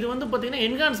bro. இது வந்து பாத்தீங்கன்னா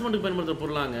என்ஹான்ஸ்மெண்ட்டுக்கு பயன்படுத்துற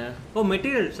பொருளாங்க. ஓ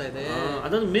மெட்டீரியல்ஸ் இது.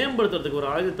 அதாவது மேம்படுத்துறதுக்கு ஒரு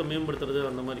ஆயுதத்தை மேம்படுத்துறது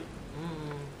அந்த மாதிரி.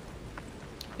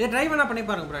 இத ட்ரை பண்ணி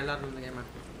பாருங்க ப்ரோ எல்லாரும் இந்த கேம்.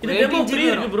 இது டெமோ ஃப்ரீ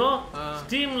இருக்கு ப்ரோ.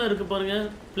 ஸ்டீம்ல இருக்கு பாருங்க,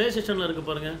 ப்ளே ஸ்டேஷன்ல இருக்கு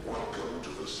பாருங்க.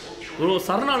 ப்ரோ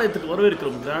சரணாலயத்துக்கு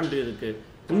வரவேற்கிறோம் கிராண்ட் இருக்கு.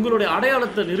 உங்களுடைய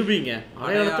அடையாளத்தை நிரூபிங்க.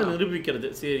 அடையாளத்தை நிரூபிக்கிறது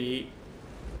சரி.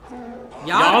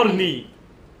 யார் நீ?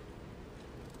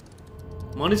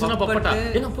 மனுஷனா பப்பட்டா?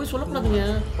 ஏங்க போய் சொல்லக்கூடாதுங்க.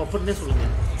 பப்பட்னே சொல்லுங்க.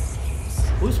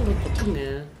 போய் சொல்றது தப்புங்க.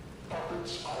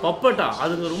 பப்பட்டா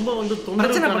அதுங்க ரொம்ப வந்து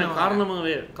தொந்தரவுக்கான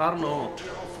காரணம்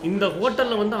இந்த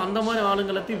ஹோட்டல்ல வந்து அந்த மாதிரி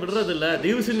ஆளுங்களத்தையும் விடுறது இல்ல.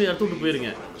 தயவு செஞ்சு எடுத்து விட்டு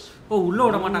போயிருங்க. ஓ உள்ள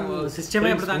விட மாட்டாங்க.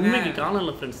 சிஸ்டமே அப்படிதாங்க. உண்மைக்கு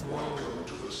காணல ஃப்ரெண்ட்ஸ்.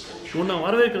 உன்னை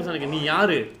வரவேற்கிற சொன்னீங்க. நீ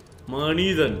யாரு?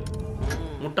 மனிதன்.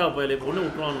 முட்டா பயலே பொண்ணு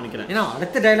விட்டுருவான்னு நினைக்கிறேன். ஏன்னா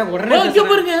அடுத்த டயலாக் உடனே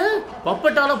பாருங்க.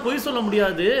 பப்பட்டால பொய் சொல்ல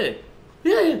முடியாது.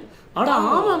 ஏய் அடா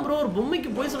ஆமா ப்ரோ. ஒரு பொம்மைக்கு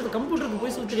பொய் சொல்றது கம்ப்யூட்டருக்கு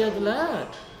பொய் சொல்ல தெரியாதுல்ல.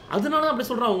 அதனால அப்படி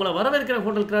சொல்றான். உங்களை வரவேற்கிற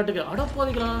ஹோட்டல் கிராட்டுக்கு அட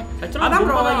போதிக்கலாம். அதான்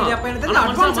ப்ரோ இது அப்ப எனக்கு தெரியல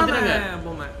அட்வான்ஸ் ஆனங்க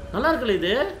பொம்மை. நல்லா இருக்குல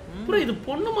இது. ப்ரோ இது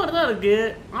பொண்ணு மாதிரி தான் இருக்கு.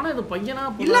 ஆனா இது பையனா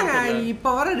இல்லங்க.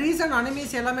 இப்ப வர ரீசன்ட்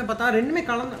அனிமேஸ் எல்லாமே பார்த்தா ரெண்டுமே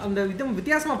கலந்து அந்த இது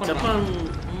வித்தியாசமா பண்றாங்க.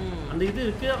 அந்த இது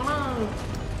இருக்கு. ஆனா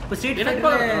இப்ப ஸ்ட்ரீட்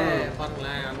ஃபைட்டர்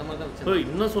பாருங்களேன் அந்த மாதிரி தான் ப்ரோ.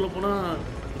 இன்னும் சொல்ல போனா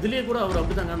இதுலயே கூட அவர்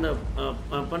அப்படிதாங்க. அந்த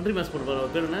பண்ட்ரி மேட்ச் போடுவார்.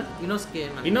 பேர் என்ன?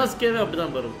 இனோஸ்கேவே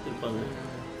அப்படிதான் இருப்பாங்க.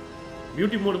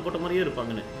 பியூட்டி மோடு போட்ட மாதிரியே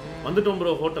இருப்பாங்கன்னு. வந்துட்டோம்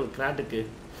ப்ரோ ஹோட்டல் கிராட்டுக்கு.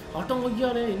 ஆட்டம்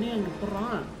ஒய்யாலே என்ன அங்க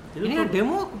போடுறான். என்ன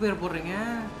டெமோக்கு பேர் போடுறீங்க?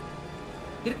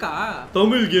 இருக்கா?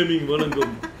 தமிழ் கேமிங்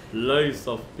வழங்கும் லைஸ்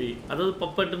ஆஃப் பி. அதாவது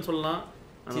பப்பட்னு சொல்லலாம்.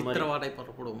 அந்த மாதிரி சித்திரவாடை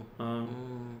போடப்படும்.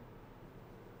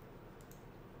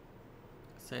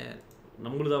 சரி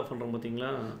நம்மளும் தான் பண்றோம்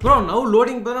பாத்தீங்களா ப்ரோ. நவ்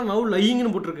லோடிங் பார்த்தா நவ்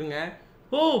லையிங்னு போட்டுருக்குங்க.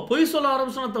 ஓ பொய் சொல்ல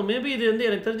ஆரம்பிச்சோம். மேபி இது வந்து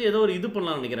எனக்கு தெரிஞ்சு ஏதோ ஒரு இது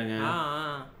பண்ணலாம்னு நினைக்கிறேங்க.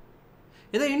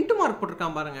 ஏதோ இன்டு மார்க்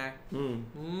போட்டிருக்கான் பாருங்க.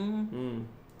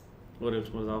 ஒரு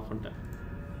நிமிஷம் ஆஃப் பண்ணிட்டேன்.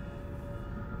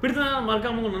 பிடித்தா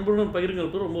மறக்காம உங்க நண்பர்களுடன்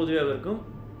பகிருங்களுக்கு ரொம்ப உதவியாக இருக்கும்.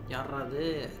 யாரா அது?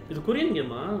 இது கொரியன்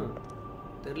கேமா?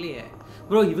 தெரியலையே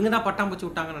ப்ரோ. இவங்க தான் பட்டாம்பூச்சி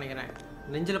விட்டாங்கன்னு நினைக்கிறேன்.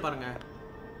 நெஞ்சில பாருங்க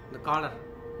இந்த காலர்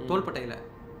தோள்பட்டையில.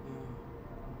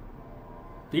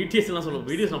 பிடிஎஸ் எல்லாம் சொல்லுவோம்.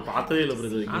 வீடியோஸ் நான் பார்த்ததே இல்லை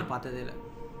ப்ரோ. நான் பார்த்ததே இல்லை.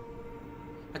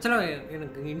 ஆக்சுவலாக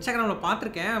எனக்கு இன்ஸ்டாகிராம்ல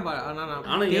பார்த்துருக்கேன்.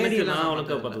 ஆனால் எனக்கு நான்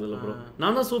அவ்வளோக்கா பார்த்தது இல்லை ப்ரோ.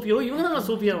 நான் தான் சோஃபியோ. இவங்க தான்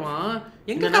சோஃபியாவா?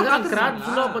 எங்க நகரம் கிராட்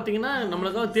ஃபுல்லாக பார்த்தீங்கன்னா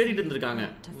நம்மளுக்காக தேடிட்டு இருந்திருக்காங்க.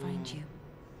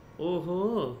 ஓஹோ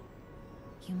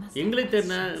எங்களை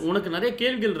தெரியல. உனக்கு நிறைய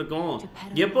கேள்விகள் இருக்கும்.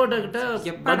 கெப்போட்டா கிட்ட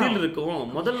பதில் இருக்கும்.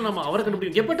 முதல்ல நம்ம அவரை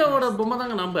கண்டுபிடிக்கும். கெப்போட்டாவோட பொம்மை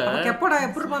தாங்க நம்ம. கெப்போட்டா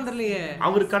எப்படி பாந்தலையே.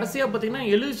 அவர் கடைசியா பாத்தீங்கன்னா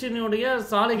எலிஷனுடைய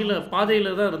சாலைகள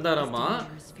பாதையில தான் இருந்தாராமா.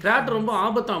 கிராட் ரொம்ப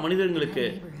ஆபத்தா மனிதர்களுக்கு.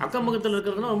 அக்கம் பக்கத்துல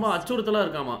இருக்கிறதுனா ரொம்ப அச்சுறுத்தலா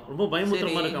இருக்காமா. ரொம்ப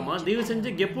பயமுறுத்தலமா இருக்காமா. தயவு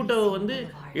செஞ்சு கெப்போட்டாவை வந்து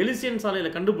எலிசியன்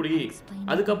சாலையில கண்டுபிடி.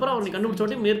 அதுக்கப்புறம் அவனை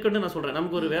கண்டுபிடிச்சோடனே மேற்கொண்டு நான் சொல்றேன்.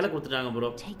 நமக்கு ஒரு வேலை கொடுத்துட்டாங்க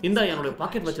ப்ரோ. இந்தா என்னோட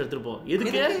பாக்கெட் வச்சு எடுத்துட்டு போ.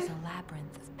 எதுக்கு?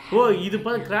 ஓ இது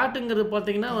கிராட்டுங்கிறது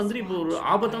பாத்தீங்கன்னா வந்து இப்போ ஒரு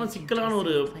ஆபத்தான சிக்கலான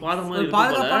ஒரு பாதை மாதிரி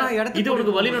இருக்கு. இது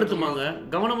உனக்கு வழி நடத்துமாங்க.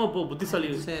 கவனமா போ புத்திசாலி.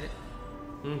 சரி.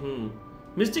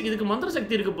 மிஸ்டேக். இதுக்கு மந்திர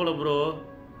சக்தி இருக்கு போல ப்ரோ.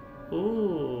 ஓ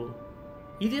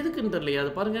இது எதுக்குன்னு தெரியலையா?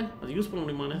 அது பாருங்க. அது யூஸ் பண்ண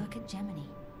முடியுமான்னு.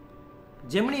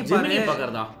 ஜெமினி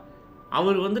பாக்குறதா?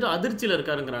 அவர் வந்துட்டு அதிர்ச்சியில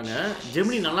இருக்காருங்கிறாங்க.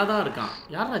 ஜெமினி நல்லா தான் இருக்கான்.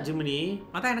 யாரா ஜெமினி?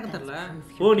 அதான் எனக்கு தெரியல.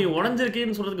 ஓ நீ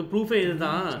உடஞ்சிருக்கேன்னு சொல்றதுக்கு ப்ரூஃபே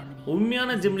இதுதான்.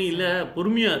 உண்மையான ஜெமினி இல்ல,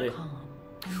 பொறுமையா இரு.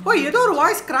 ஓ ஏதோ ஒரு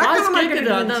வாய்ஸ் கிராக் ஆன மாதிரி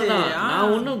கேக்குது. அதான்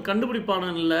நான் ஒன்னும் கண்டுபிடிப்பானு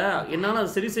இல்ல. என்னால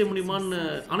அது சரி செய்ய முடியுமான்னு.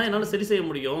 ஆனா என்னால சரி செய்ய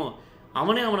முடியும்.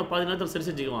 அவனே அவனை பாதி நேரத்துல சரி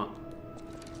செஞ்சுக்குவான்.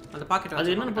 அந்த பாக்கெட்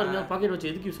அது என்னன்னு பாருங்க. பாக்கெட்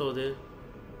வச்சு எதுக்கு யூஸ் ஆகுது?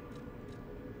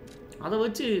 அதை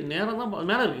வச்சு நேரா தான்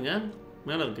மேல இருக்குங்க.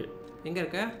 மேல இருக்கு. எங்க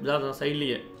இருக்கு? இதான்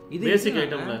சைடுலயே. இது பேசிக்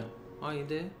ஐட்டம்ல.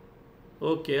 இது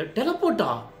ஓகே.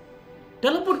 டெலபோர்ட்டா?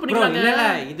 டெலபோர்ட் பண்ணிக்கலாம். இல்ல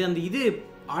இது அந்த இது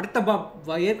அடுத்த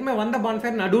ஏற்கனவே வந்த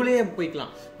பான்ஃபயர் நடுவுலயே போய்க்கலாம்.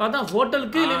 அதான்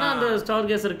ஹோட்டலுக்கு இல்லைன்னா அந்த ஸ்டார்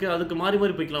கேஸ் இருக்கு. அதுக்கு மாறி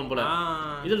மாறி போய்க்கலாம் போல.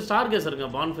 இதுல ஸ்டார் கேஸ்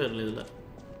இருக்குங்க பான்ஃபயர்ல. இதுல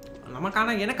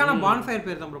நமக்கான எனக்கான பான்ஃபயர்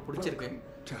பேர் தான் ப்ரோ பிடிச்சிருக்கு.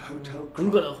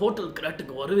 உங்க ஹோட்டல்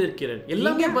கிராட்டுக்கு வரவேற்கிறேன்.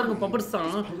 எல்லாமே பாருங்க பப்பட்ஸ்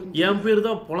தான். என் பேர்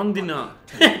தான் பொலந்தினா.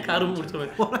 கரும்பு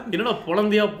முடிச்சவன். என்னடா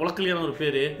பொலந்தியா பொலக்கலியான ஒரு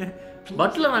பேரு.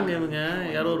 பட்லர் நாங்க இவங்க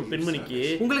யாரோ ஒரு பெண்மணிக்கு.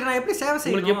 உங்களுக்கு நான் எப்படி சேவை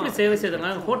செய்யணும்? உங்களுக்கு எப்படி சேவை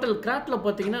செய்யறேன்? ஹோட்டல் கிராட்ல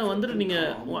பாத்தீங்கன்னா வந்துட்டு நீங்க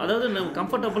அதாவது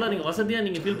கம்ஃபர்டபுளா நீங்க வசதியா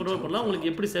நீங்க ஃபீல் பண்ணலாம். உங்களுக்கு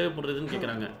எப்படி சேவை பண்றதுன்னு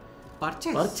கேக்குறாங்க.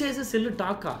 Purchase cell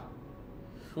Dhaka.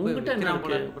 உங்ககிட்ட என்ன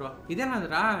இருக்கு ப்ரோ? இது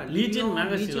என்னதுடா? Legion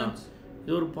magazine.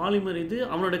 இது ஒரு பாலிமர். இது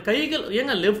அவனோட கைகள்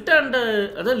ஏங்க லெஃப்ட் ஹேண்ட்,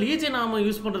 அதாவது லீஜன் நாம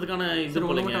யூஸ் பண்றதுக்கான இது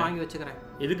போலங்க. வாங்கி வச்சுக்கிறேன்.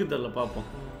 எதுக்கு தெரியல பாப்போம்.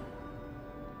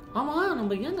 ஆமா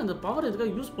நம்ம ஏங்க அந்த பவர்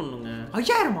எதுக்காக யூஸ் பண்ணுங்க?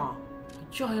 5000மா?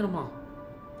 5000மா?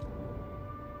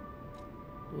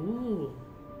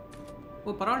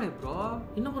 ஓ பரவாயில்லை ப்ரோ.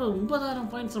 என்ன ப்ரோ 9000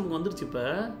 பாயிண்ட்ஸ் நமக்கு வந்துருச்சு. இப்போ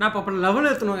நான் இப்போ லெவல்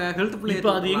ஏற்றணுங்க ஹெல்த் பிளே.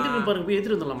 இப்போ அது எங்க இருக்கு பாருங்க, போய்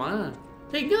ஏற்றிட்டு வந்துடலாமா?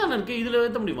 இங்கே தானே இருக்கு, இதில்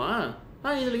ஏற்ற முடியுமா?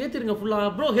 இதில் ஏற்றிருங்க ஃபுல்லாக.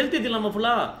 ப்ரோ ஹெல்த் ஏற்றிடலாமா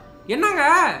ஃபுல்லாக? என்னங்க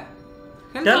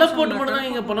டெலபோர்ட் மட்டும் தான்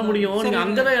இங்கே பண்ண முடியும். நீங்கள்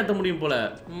அங்கே தான் ஏற்ற முடியும் போல.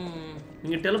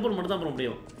 நீங்கள் டெலபோர்ட் மட்டும் தான் பண்ண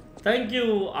முடியும். Thank you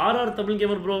RR Tamil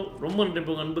gamer bro, ரொம்ப நன்றி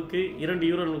உங்கள் அன்புக்கு. 2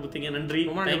 யூரோ கொடுத்தீங்க, நன்றி.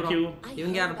 தேங்க்யூ.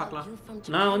 இவங்க யாரும் பார்க்கலாம்.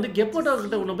 நான் வந்து கெப்போட்டோ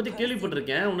கிட்ட உன்னை பற்றி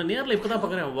கேள்விப்பட்டிருக்கேன், உன்னை நேரில் இப்போ தான்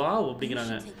பார்க்குறேன். வா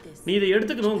அப்படிங்கிறாங்க. நீ இதை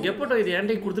எடுத்துக்கணும். கெப்போட்டோ இதை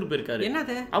என்கிட்ட கொடுத்துட்டு போயிருக்காரு.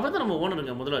 என்னது? அவர் தான் நம்ம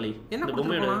ஓனருங்க, முதலாளி. இந்த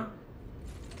பொம்மையோட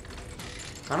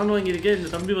கடன் வாங்கியிருக்கேன், இந்த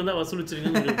தம்பி வந்தால்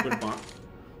வசூலிச்சிருங்கன்னு போயிருப்பான்.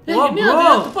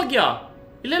 துப்பாக்கியா?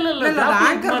 இல்ல இல்ல இல்ல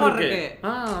ஆங்கர் மாதிரி இருக்கு.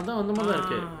 அதான் அந்த மாதிரி தான்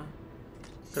இருக்கு.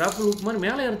 கிராப்பிள் ஹூக் மாதிரி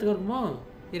மேலே ஏறதுக்கு இருக்குமா?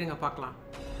 இருங்க பார்க்கலாம்.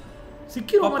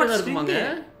 சிக்கிர மாதிரி தான் இருக்குமாங்க.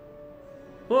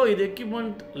 ஓ இது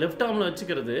எக்யூப்மென்ட் லெஃப்ட் ஆர்ம்ல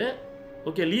வச்சுக்கிறது.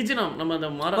 Okay legion arm. நம்ம அந்த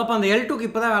அப்ப அந்த L2 க்கு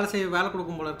இப்போதான் வேலை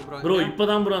கொடுக்கும் போல இருக்கு ப்ரோ. ப்ரோ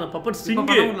இப்போதான் ப்ரோ அந்த பப்பட் ஸ்ட்ரிங்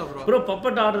ப்ரோ.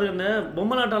 பப்பட் ஆடுறதுன்னு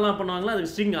பொம்மலாட்டம்லாம் பண்ணுவாங்களா,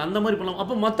 அது ஸ்ட்ரிங் அந்த மாதிரி பண்ணலாம்.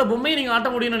 அப்போ மற்ற பொம்மையை நீங்கள்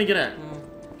ஆட்ட முடியும்னு நினைக்கிறேன்.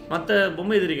 மற்ற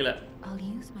பொம்மை எதிரிகளை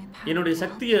என்னுடைய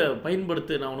சக்தியை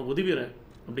பயன்படுத்தி நான் உனக்கு உதவிடுறேன்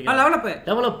அப்படிங்கிற.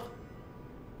 டெவலப்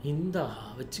இந்த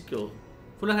வச்சுக்கோ.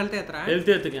 ஃபுல்லாக ஹெல்த் ஏற்றுறேன்.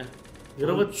 ஹெல்த் ஏற்றுங்க.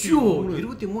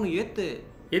 23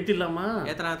 ஏற்றிடலாமா?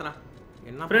 ஏற்றுறேன்.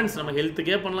 என்ன ஃப்ரெண்ட்ஸ் நம்ம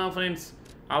ஹெல்த்துக்கே பண்ணலாம் ஃப்ரெண்ட்ஸ்.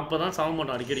 அப்போ தான் சாக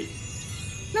மாட்டோம் அடிக்கடி.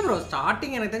 இல்லை ப்ரோ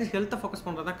ஸ்டார்டிங் எனக்கு தெரிஞ்சு ஹெல்த்தை ஃபோக்கஸ்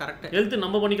பண்ணுறது தான் கரெக்ட். ஹெல்த்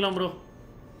நம்ம பண்ணிக்கலாம் ப்ரோ.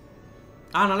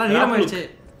 நல்லா நீளமாயிடுச்சு.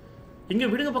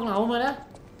 இங்கே விடுங்க பார்க்கலாம். அவன் மேலே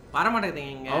வர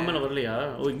மாட்டேங்குதுங்க. இங்கே அவன் மேலே வரலையா?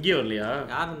 ஓ இங்கே வரலையா?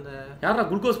 யாரா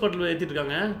குளுக்கோஸ் பாட்டில் ஏற்றிட்டு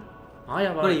இருக்காங்க?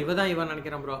 ஆயா வா. இவன்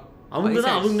நினைக்கிறேன் ப்ரோ. அவங்க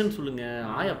தான் அவங்கன்னு சொல்லுங்க.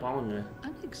 ஆயா பாவங்க.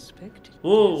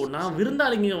 ஓ நான்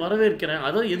விருந்தாளிங்க வரவேற்கிறேன்,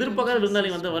 அதாவது எதிர்பார்க்காத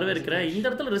விருந்தாளிங்க வந்து வரவேற்கிறேன். இந்த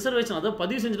இடத்துல ரிசர்வேஷன் அதாவது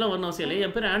பதிவு செஞ்சுலாம் வரணும் அவசியம் இல்லை.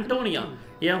 என் பேர் ஆண்டோனியா,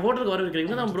 என் ஹோட்டலுக்கு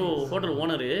வரவேற்கிறீங்க தான் ப்ரோ. ஹோட்டல்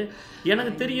ஓனரு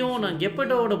எனக்கு தெரியும். நான்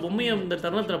கெப்பட்டோட பொம்மையை இந்த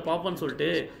தருணத்தில் பார்ப்பேன்னு சொல்லிட்டு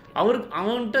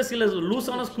அவன்கிட்ட சில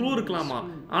லூஸான ஸ்க்ரூ இருக்கலாமா,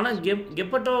 ஆனால்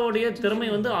கெப்பட்டோடைய திறமை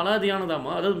வந்து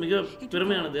அலாதியானதாமா, அதாவது மிக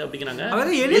பெருமையானது அப்படிங்கிறாங்க.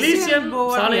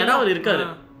 அவர் இருக்காரு.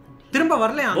 திரும்ப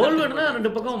வரலையா? கோல்வெட்னா 2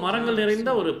 பக்கம் மரங்கள்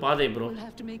நிறைந்த ஒரு பாதை ப்ரோ.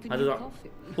 அதுதான்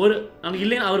ஒரு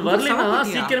இல்லைன்னா அவர் வரலைன்னா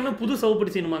சீக்கிரமே புது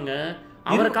சவுப்படி செய்யணுமாங்க.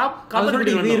 அவரை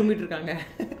காப்பாற்றி இருக்காங்க.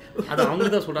 அது அவங்க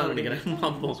தான் சொல்றாங்க நினைக்கிறேன்.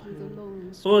 பார்ப்போம்.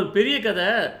 ஸோ பெரிய கதை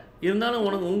இருந்தாலும்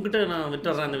உங்ககிட்ட நான்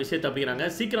விட்டுறேன் அந்த விஷயத்தை அப்படிங்கிறாங்க.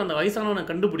 சீக்கிரம் அந்த வயசானவனை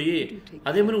கண்டுபிடி,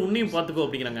 அதே மாதிரி உன்னையும் பார்த்துக்கோ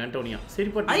அப்படிங்கிறாங்க ஆண்டோனியா.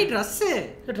 சரிப்பா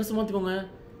ட்ரெஸ் மாற்றிக்கோங்க.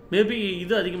 மேபி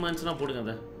இது அதிகமாக இருந்துச்சுன்னா போடுங்க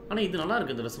அதை. ஆனால் இது நல்லா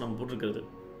இருக்குது இந்த ட்ரெஸ் நம்ம போட்டுருக்கிறது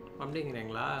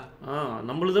அப்படிங்கிறீங்களா?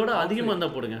 நம்மளதோட அதிகமாக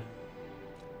இருந்தால் போடுங்க.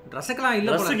 ட்ரெஸ்ஸுக்கெல்லாம்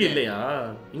இல்லை, ட்ரெஸ்ஸுக்கு இல்லையா?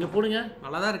 இங்கே போடுங்க.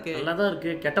 நல்லா தான் இருக்கு. நல்லா தான்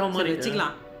இருக்கு. கெட்ட மாதிரி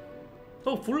வச்சுக்கலாம்.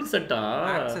 ஓ ஃபுல் செட்டா?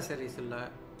 ஆக்சஸரீஸ் இல்ல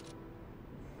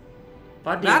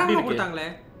பார்ட்டி எப்படி இருக்கு? கொடுத்தாங்களே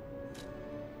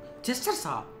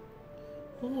செஸ்டர்ஸா?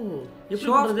 ஓ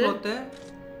எப்படி பண்றது?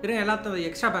 இருங்க எல்லாத்தையும்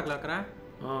எக்ஸ்ட்ரா பேக்ல வைக்கிறேன்.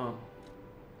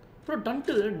 ப்ரோ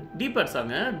டன்ட் டீபேட்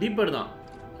சாங்க. டீபேட் தான்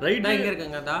ரைட் எங்க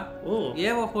இருக்குங்க? அதா ஓ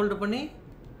ஏவோ ஹோல்ட் பண்ணி.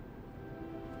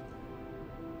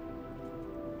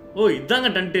 ஓ இதாங்க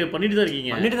டன்ட் பண்ணிட்டு தான்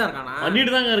இருக்கீங்க. பண்ணிட்டு தான் இருக்கானா?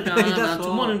 பண்ணிட்டு தாங்க இருக்கான். நான்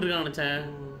சும்மா நின்று இருக்கான் நினைச்சேன்.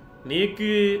 நேக்கு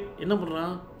என்ன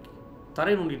பண்றான்?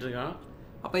 தரையை நோண்டிட்டு இருக்கான்.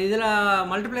 அப்ப இதுல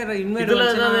மல்டிப்ளேயர் இன்வைட் இதுல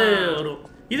ஏதாவது வரும்.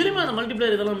 இதுலயுமே அந்த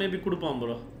மல்டிப்ளேயர் இதெல்லாம் மேபி கொடுப்பான்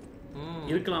ப்ரோ.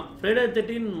 இருக்கலாம். ஃப்ரைடே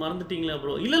 13 மறந்துட்டீங்களா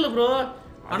ப்ரோ? இல்ல இல்ல ப்ரோ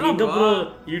அங்க ப்ரோ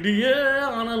இடியே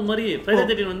ஆனால் மாதிரி ஃப்ரைடே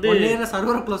 13 வந்து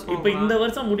சர்வர் க்ளோஸ். இப்போ இந்த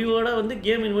வருஷம் முடிவோட வந்து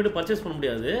கேம் இன்வைட் பர்ச்சேஸ் பண்ண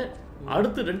முடியாது.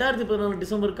 அடுத்து 2014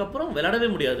 டிசம்பருக்கு அப்புறம் விளையாடவே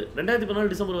முடியாது.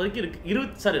 2014 டிசம்பர் வரைக்கும் இருக்கு.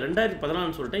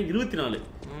 2014 சொல்லிட்டேன்,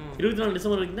 24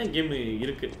 டிசம்பர் வரைக்கும் தான் கேம்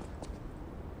இருக்கு.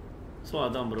 ஸோ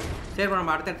அதான் ப்ரோ. சரி ப்ரோ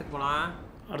நம்ம அடுத்த இடத்துக்கு போகலாம்.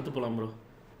 அடுத்து போகலாம் ப்ரோ.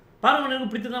 பாருங்க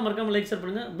எனக்கு பிடிச்சதான் மறக்காம லைக் ஷேர்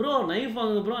பண்ணுங்க ப்ரோ. நைஃப்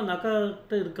வாங்குங்க ப்ரோ. அந்த அக்கா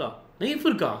கிட்ட இருக்கா நைஃப்?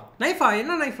 இருக்கா நைஃபா?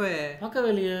 என்ன நைஃப்? பார்க்கவே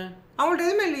இல்லையே. அவங்கள்ட்ட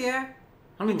எதுவுமே இல்லையே.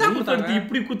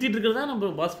 இப்படி குத்திட்டு இருக்கிறதா நம்ம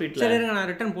பாஸ் ஃபைட்ல. சரி நான்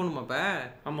ரிட்டர்ன் போணுமா இப்ப?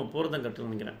 ஆமா போறதான் கரெக்ட்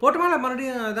நினைக்கிறேன். போட்டுமால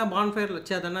மறுபடியும் அதான் பான்ஃபயர்ல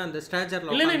வச்சு அதானே அந்த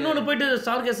ஸ்ட்ராஜர்ல. இல்ல இன்னொன்னு போயிட்டு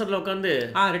ஸ்டார் கேசர்ல உட்கார்ந்து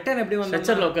ரிட்டர்ன் எப்படி வந்து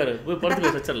ஸ்ட்ரக்சர்ல உட்காரு. போய்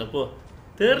படுத்துக்க ஸ்ட்ரக்சர்ல போ.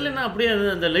 தெரியலன்னா அப்படியே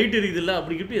அந்த லைட் எரியுது இல்ல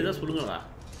அப்படி கிட்ட ஏதோ சொல்லுங்கடா.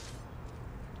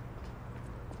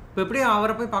 இப்போ எப்படி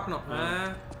அவரை போய் பார்க்கணும்.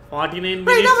 49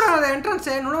 மினிட்ஸ். என்ன ப்ரோ அந்த என்ட்ரன்ஸ்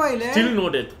நுழைவாயில ஸ்டில் நோ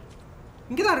டெத்.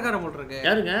 இங்க தான் இருக்காரு போல இருக்கு.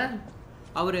 யாருங்க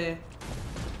அவரு?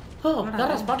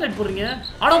 யாரா ஸ்பாட்லைட் போடுறீங்க?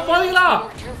 அட பாவீங்களா?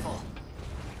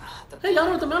 யாரோ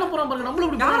ஒருத்தர் மேல போறான் பாருங்க. நம்மள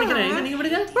இப்படி போற நினைக்கிறேன். நீங்க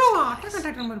விடுங்க ப்ரோ.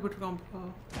 அட்டாக் மாதிரி போட்டுருக்கான் ப்ரோ.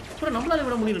 ப்ரோ நம்மளால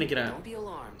விட முடியும்னு நினைக்கிறேன்.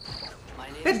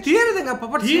 தீருதுங்க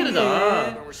பப்பட் தீருதா?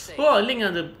 ஓ இல்லைங்க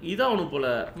அது இதாகணும் போல.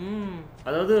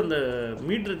 அதாவது அந்த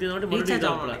மீட்டர் தீர்ந்த மறுபடியும்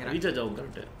இதாகல. ரீசார்ஜ் ஆகும்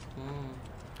கரெக்ட்.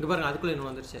 இங்க பாருங்க அதுக்குள்ள இன்னும்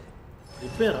வந்துருச்சு.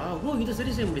 ரிப்பேரா? ஓ இத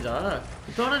சரி செய்ய முடியுதா?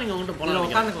 இப்போ வேணா நீங்க உங்கள்ட்ட போலாம்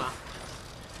உட்காந்துக்கலாம்.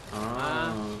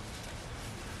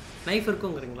 நைஃப்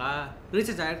இருக்குங்கிறீங்களா?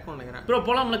 ரீசார்ஜ் ஆயிடுக்கும் நினைக்கிறேன். ப்ரோ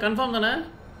போலாம்ல கன்ஃபார்ம் தானே?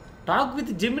 Talk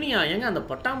with ஜெமினியா? ஏங்க அந்த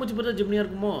பட்டாம்பூச்சி பார்த்தா ஜெமினியா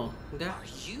இருக்குமோ?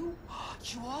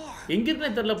 எங்க இருக்குனே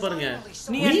தெரியல பாருங்க.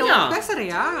 நீ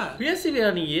பேசுறியா? பேசுவியா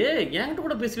நீ? என்கிட்ட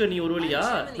கூட பேசுவியா நீ ஒரு வழியா?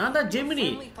 நான் தான் ஜெமினி.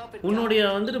 உன்னுடைய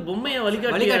வந்துட்டு பொம்மையை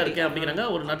வழிகாட்டியா இருக்கேன் அப்படிங்கிறாங்க.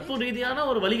 ஒரு நட்பு ரீதியான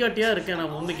ஒரு வழிகாட்டியா இருக்கேன்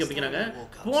நான் பொம்மைக்கு அப்படிங்கிறாங்க.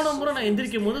 போன முறை நான்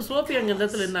எந்திரிக்கும் போது சோஃபி அங்க இந்த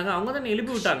இடத்துல இருந்தாங்க. அவங்க தான்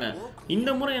எழுப்பி விட்டாங்க. இந்த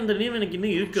முறை அந்த நினைவு எனக்கு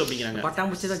இன்னும் இருக்கு அப்படிங்கிறாங்க.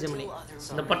 பட்டாம்பூச்சி தான் ஜெமினி.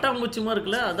 அந்த பட்டாம்பூச்சிமா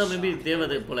இருக்குல்ல அதான் மேபி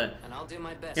தேவதை போல.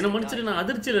 என்ன மனுஷன் நான்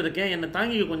அதிர்ச்சியில் இருக்கேன். என்னை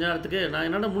தாங்கிக்க கொஞ்ச நேரத்துக்கு நான்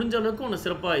என்னால் முடிஞ்ச அளவுக்கு உன்னை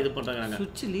சிறப்பாக இது பண்ணுறாங்க.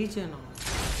 சுவிட்ச் லீச்சேனா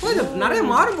நிறைய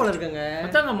மாறும் போல இருக்குங்க.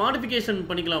 அதாங்க மாடிஃபிகேஷன்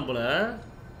பண்ணிக்கலாம் போல.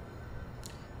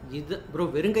 இது ப்ரோ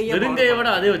வெறுங்கையை விட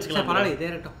அதே வச்சுக்கலாம். பரவாயில்ல இதே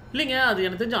ரேட்டும் இல்லைங்க. அது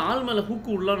எனக்கு தெரிஞ்ச ஆள் மேலே ஹூக்கு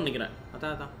உள்ளான்னு நினைக்கிறேன்.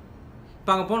 அதான்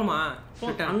இப்போ அங்கே போகணுமா?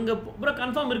 அங்கே ப்ரோ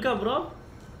கன்ஃபார்ம் இருக்கா ப்ரோ?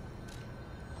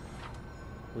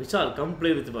 விஷால்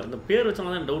கம்ப்ளே வித் இந்த பேர்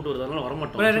வச்சாலும் தான் டவுட் வருது. அதனால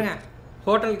வரமாட்டோம். இருங்க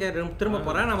ஹோட்டலுக்கு திரும்ப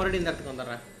போகிறேன். நான் மறுபடியும் இந்த இடத்துக்கு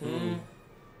வந்துடுறேன்.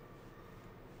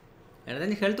 எனக்கு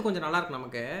தெரிஞ்சு ஹெல்த் கொஞ்சம் நல்லா இருக்கு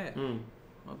நமக்கு.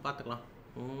 பார்த்துக்கலாம்.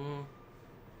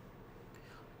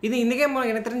 இது இந்த கேம்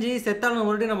எனக்கு தெரிஞ்சு செத்தாலும்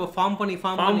மறுபடியும் நம்ம ஃபார்ம்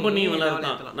பண்ணி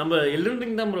விளையாடலாம். நம்ம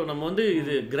எல்டன் தான் ப்ரோ. நம்ம வந்து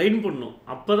இது கிரைண்ட் பண்ணணும்.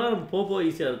 அப்பதான் போக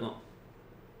ஈஸியாக இருக்கும்.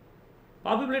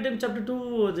 பாப்பி பிளே டைம் சாப்டர் 2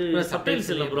 அது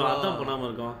சப்டைல்ஸ் இல்லை ப்ரோ. அதான் பண்ணாமல்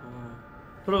இருக்கோம்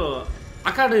ப்ரோ.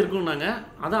 அக்கா கடை இருக்குன்னாங்க.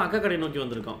 அதான் அக்கா கடை நோக்கி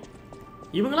வந்திருக்கோம்.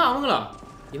 இவங்களா அவங்களா?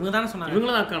 இவங்க தானே சொன்னாங்க.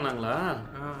 இவங்களா தான் அக்கானாங்களா?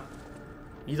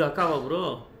 இது அக்காவா ப்ரோ?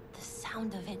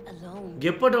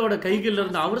 கெப்பட்டோட கைகள்ல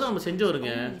இருந்து அவர் தான் நம்ம செஞ்சவருங்க.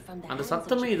 அந்த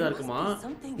சத்தமே இதா இருக்குமா?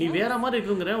 நீ வேற மாதிரி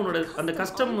இருக்குங்கிற உன்னோட அந்த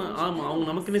கஷ்டம். ஆமா அவங்க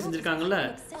நமக்குன்னே செஞ்சிருக்காங்கல்ல.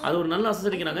 அது ஒரு நல்ல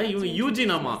அசரிக்கிறாங்க. இவங்க யூஜி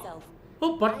நாமா. ஓ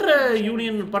பற்ற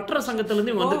யூனியன் பற்ற சங்கத்துல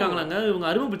இருந்து இவங்க வந்திருக்காங்களாங்க. இவங்க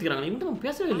அறிமுகப்படுத்திக்கிறாங்க. இவங்க நம்ம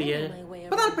பேசவே இல்லையே.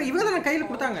 இப்ப இவங்க தான் கையில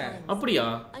கொடுத்தாங்க. அப்படியா?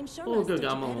 ஓகே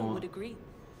ஓகே ஆமா ஆமா.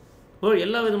 ஓ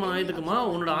எல்லா விதமான ஆயுதத்துக்குமா?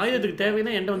 உன்னோட ஆயுதத்துக்கு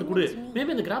தேவைன்னா என்கிட்ட வந்து கொடு.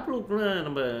 மேபி இந்த கிராப்பிள் கூட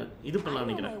நம்ம இது பண்ணலாம்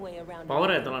நினைக்கிறேன்.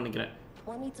 பவரை ஏற்றலாம் நினைக்கிறேன்.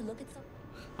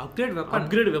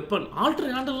 அப்கிரேட் வெப்பன்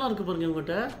ஆல்டர் ஹேண்டல்லாம் இருக்கு பாருங்க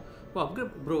உங்ககிட்ட. ஓ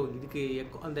அப்கிரேட் ப்ரோ. இதுக்கு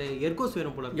அந்த எர்கோஸ்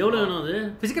வேணும் போல. எவ்வளோ வேணும் அது?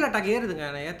 Physical attack ஏறுதுங்க.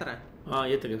 நான் ஏத்துறேன்.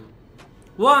 ஏத்துக்கு.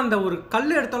 ஓ அந்த ஒரு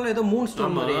கல் எடுத்தாலும் ஏதோ மூன்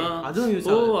ஸ்டோன் மாதிரி அதுவும் யூஸ்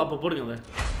ஆகும். ஓ அப்ப போடுங்க அத.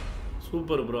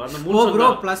 Super bro. அந்த மூன் ப்ரோ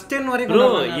 +10 வரைக்கும் ப்ரோ.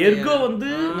 எர்கோ வந்து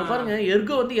இங்க பாருங்க.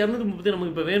 எர்கோ வந்து 230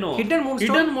 நமக்கு இப்ப வேணும்.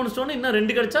 ஹிடன் மூன் ஸ்டோன் இன்னும்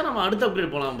 2 கிடைச்சா நம்ம அடுத்த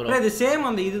அப்கிரேட் போலாம் ப்ரோ. இது சேம்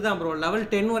அந்த இதுதான் ப்ரோ. லெவல்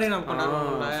 10 வரை நம்ம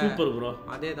கொண்டாடுவோம்ல. Super bro.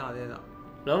 அதேதான்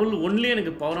லெவல் 1லயே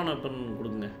எனக்கு பவரான வெப்பன்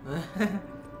கொடுங்க.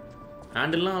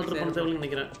 ஹேண்டில்லாம் ஆல்டர் பண்ண தேவைன்னு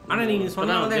நினைக்கிறேன். ஆனா நீங்க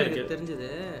சொன்னது எனக்கு தெரிஞ்சது.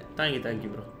 Thank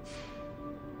you bro.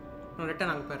 நான்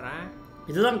ரிட்டர்ன் அங்க போறேன்.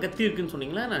 இதுதான் கத்தி இருக்குன்னு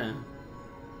சொன்னீங்களா? என்ன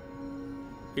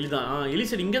இலிதான்? இலி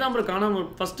சரி இங்கே தான் ப்ரோ காணாம.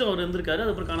 ஃபர்ஸ்ட் அவர் இருந்திருக்காரு.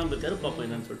 அதுக்கப்புறம் காணாம இருக்காரு. பார்ப்போம்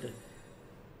என்னன்னு சொல்லிட்டு.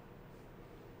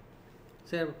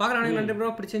 சரி பார்க்குறேன். நன்றி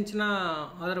ப்ரோ. பிடிச்சிருந்துச்சுன்னா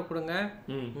ஆதரவு கொடுங்க.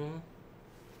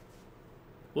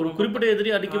 ஒரு குறிப்பிட்ட எதிரி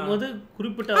அடிக்கும் போது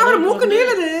குறிப்பிட்ட மூக்கு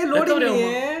நீளுது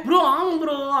லோடிங்லயே ப்ரோ. ஆமா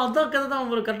ப்ரோ. அதான் கதை தான்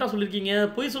ப்ரோ. கரெக்டா சொல்லிருக்கீங்க.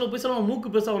 பொய் சொல்ல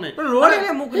மூக்கு பெருசாவனே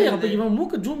லோடிங்லயே மூக்கு. அப்ப இவன்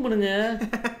மூக்கு ஜூம் பண்ணுங்க.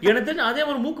 எனக்கு தெரிஞ்சு அதே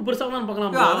மாதிரி மூக்கு பெருசாவதான்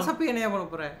பார்க்கலாம் ப்ரோ. அத சப்பி என்னையா பண்ண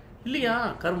போற? இல்லையா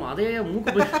கர்ம அதே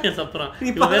மூக்கு பெருசா சப்பறான்.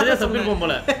 இவன் வேற ஏதாவது சப்பிருப்போம்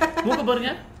போல. மூக்கு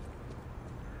பாருங்க.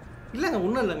 இல்லங்க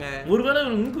ஒண்ணும் இல்லங்க. ஒருவேளை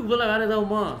மூக்குக்கு பதிலா வேற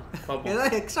ஏதாவுமா பாப்போம். ஏதோ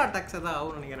எக்ஸ்ட்ரா டாக்ஸ் ஏதா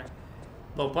ஆகும் நினைக்கிறேன்.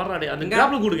 பாறாடே அந்த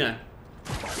கிராப்ல கொடுங்க.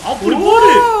 அப்படி போடு.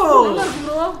 நல்லா இருக்கு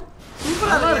ப்ரோ.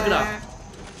 சூப்பரா இருக்குடா.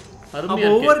 அருமையா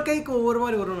இருக்கு. ஒவ்வொரு கைக்கு ஒவ்வொரு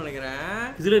மாதிரி வரும்னு நினைக்கிறேன்.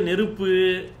 இதுல நெருப்பு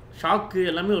ஷாக்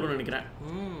எல்லாமே வரும்னு நினைக்கிறேன்.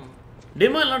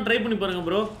 டெமோ எல்லாம் ட்ரை பண்ணி பாருங்க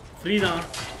ப்ரோ. ஃப்ரீ தான்.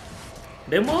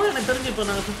 டெமோ எனக்கு தெரிஞ்சு இப்போ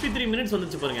நாங்கள் 53 மினிட்ஸ்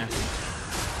வந்துச்சு பாருங்க.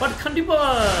 பட் கண்டிப்பாக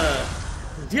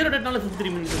 0 டேட்னால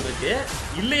 53 மினிட்ஸ் வந்துருக்கு.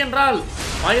 இல்லை என்றால்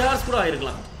 5 hours கூட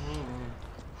ஆயிருக்கலாம்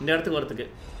இந்த இடத்துக்கு வரத்துக்கு.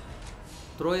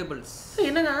 த்ரோயபிள்ஸ்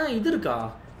என்னங்க இது இருக்கா?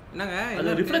 என்னங்க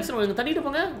அது ரிஃப்ளெக்ஷன் தண்ணிட்டு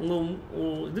போங்க.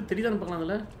 உங்கள் இது தெரியுதான்னு பார்க்கலாம்.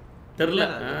 அதில் தெரில.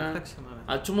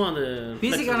 அது சும்மா அது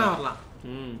பிசிக்கான வரலாம்.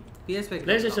 PS5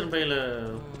 PlayStation 5ல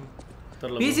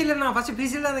தெரியல. பிசில நான் ஃபர்ஸ்ட்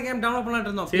பிசில அந்த கேம் டவுன்லோட்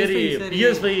பண்ணிட்டு இருந்தோம். சரி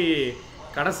PS5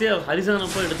 கடைசியாக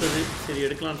ஹரிசானப்போ எடுத்தது. சரி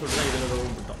எடுக்கலாம்னு சொல்லிட்டு தான் இதில்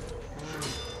ரொம்ப விட்டோம்.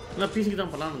 இல்லை பிசிக்கு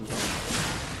தான் பண்ணலாம்னு நினச்சோம்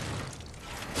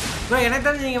ப்ரோ. எனக்கு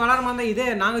தெரிஞ்சு நீங்கள் விளாட மாதிரி இதே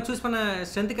நாங்கள் சூஸ் பண்ண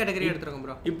ஸ்ட்ரென்த் கேட்டகரி எடுத்துருக்கோம்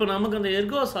ப்ரோ. இப்போ நமக்கு அந்த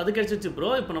எர்கோஸ் அது கிடச்சிச்சு ப்ரோ.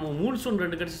 இப்போ நம்ம மூன் ஸ்டோன்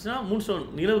 2 கிடச்சிச்சுன்னா மூன் ஸ்டோன்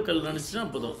நிலவுக்கல் நினச்சிச்சுன்னா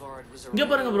போதும். இங்கே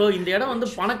பாருங்க ப்ரோ. இந்த இடம் வந்து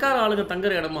பணக்கார ஆளுங்க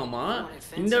தங்குற இடமாமா.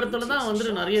 இந்த இடத்துல தான்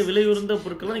வந்துட்டு நிறைய விலை உயர்ந்த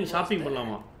பொருட்கள்லாம் நீங்கள் ஷாப்பிங்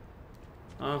பண்ணலாமா.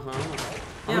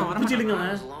 பூச்சிடுங்க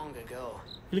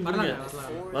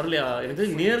வரலையா? எனக்கு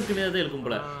நேருக்கு நேர் தான் இருக்கும்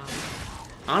போல.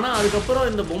 ஆனா அதுக்கப்புறம்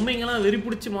இந்த பொம்மைங்கெல்லாம் வெறி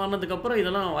பிடிச்சி மாறினதுக்கு அப்புறம்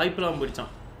இதெல்லாம் வாய்ப்பில்லாம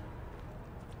போயிடுச்சான்.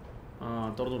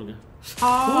 திறந்து விடுங்க.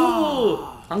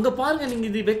 அங்க பாருங்க நீங்க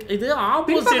இது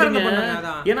ஆப்போசிட்ங்க.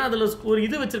 ஏன்னா அதுல ஒரு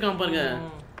இது வச்சிருக்கான் பாருங்க,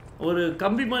 ஒரு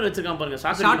கம்பி மாதிரி வச்சிருக்கான் பாருங்க,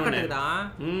 ஷார்ட்கட் தான்.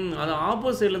 அது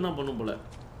ஆப்போசிட்ல தான் பண்ணும் போல.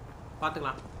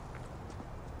 பாத்துக்கலாம்.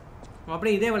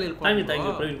 அப்படியே இதே வழியில போ. தேங்க்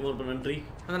யூ பிரவீன் குமார், நன்றி.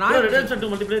 அந்த நான் ரெட் செட்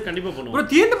மல்டிப்ளேயர் கண்டிப்பா பண்ணுவோம். ப்ரோ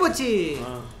தீந்து போச்சு.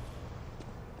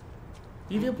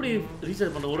 இது எப்படி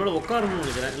ரீசார்ஜ் பண்ற? ஒருவேளை உட்காரணும்னு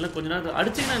நினைக்கிறேன். இல்ல கொஞ்ச நேரம்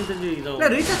அடிச்சீங்கன்னா எனக்கு தெரிஞ்சு இதாகும். இல்ல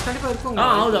ரீசார்ஜ் கண்டிப்பா இருக்கும்.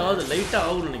 ஆகுது லைட்டா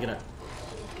ஆகும்னு நினைக்கிறேன்.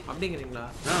 அப்படிங்கிறீங்களா?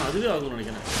 அதுவே ஆகும்னு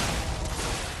நினைக்கிறேன்.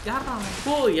 யாரா?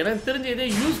 எனக்கு தெரிஞ்ச இதே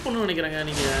யூஸ் பண்ணணும்னு நினைக்கிறேங்க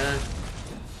நீங்க.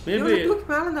 மேபி தூக்கி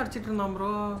மேல இருந்து அடிச்சிட்டு இருந்தான்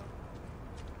ப்ரோ.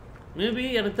 மேபி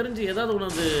எனக்கு தெரிஞ்சு ஏதாவது ஒன்று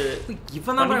அது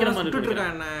இவன் தான் பண்ணிட்டு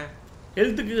இருக்கான். என்ன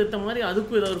ஹெல்த்துக்கு ஏற்ற மாதிரி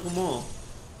அதுக்கும் ஏதாவது இருக்குமோ?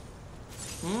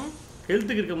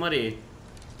 ஹெல்த்துக்கு இருக்க மாதிரி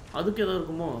அதுக்கு ஏதாவது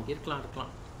இருக்குமோ? இருக்கலாம்.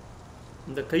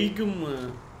 இந்த கைக்கும்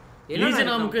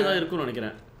லீஜனாமுக்கு ஏதாவது இருக்கும்னு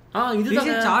நினைக்கிறேன்.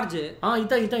 இதுதான் சார்ஜ்.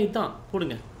 இதான்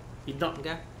போடுங்க. இதான்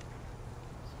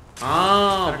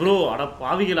ப்ரோ. அட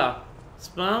பாவிகளா,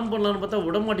 ஸ்பாம் பண்ணலாம்னு பார்த்தா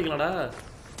விட மாட்டீங்களாடா.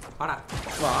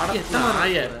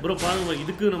 ப்ரோ பாருங்க,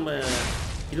 இதுக்கு நம்ம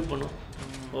இது பண்ணோம்.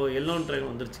 எல்லோ ட்ரெயின்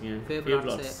வந்துருச்சுங்க.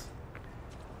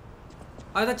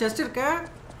 அதான் செஸ்ட் இருக்க.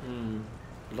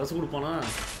 ட்ரெஸ் கொடுப்பானா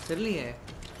தெரியலையே.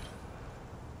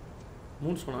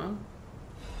 மூணு சொன்னா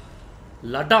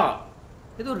லடா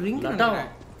ஏதோ ரிங். லடா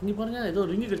இங்க பாருங்க, ஏதோ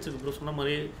ரிங் கிடைச்சிருக்கு ப்ரோ. சொன்ன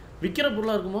மாதிரி விக்கிற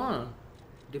பொருளா இருக்குமா?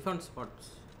 Defence spots.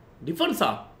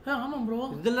 டிஃபென்ஸா? ஆமாம் ப்ரோ,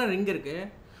 இதெல்லாம் ரிங் இருக்கு.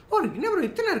 என்ன ப்ரோ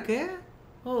இத்தனை இருக்கு?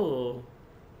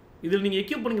 இதில் நீங்கள்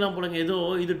எக்யூப் பண்ணிக்கலாம் போலங்க. ஏதோ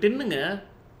இது 10ங்க.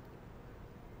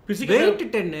 வெயிட்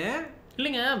 10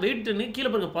 இல்லைங்க, வெயிட் 10. கீழே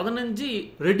பாருங்க 15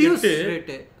 ரெடியூஸ்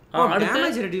ரேட்.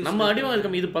 Damage reduce. நம்ம அடிவாங்க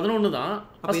இருக்கோம். இது 11 தான்.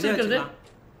 ஃபர்ஸ்ட் இருக்கிறது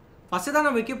ஃபர்ஸ்ட் தான்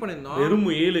நம்ம எக்யூப் பண்ணிருந்தோம். வெறும்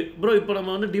 7 ப்ரோ. இப்போ நம்ம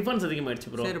வந்து டிஃபென்ஸ்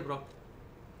அதிகமாயிடுச்சு ப்ரோ. சரி ப்ரோ,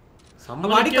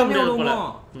 அடி கம்மியா போல.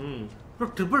 Bro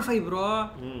 555 bro.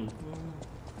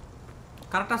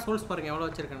 கரெக்ட்டா சோல்ஸ் பாருங்க எவ்வளவு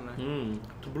வச்சிருக்கேன்னு.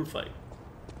 555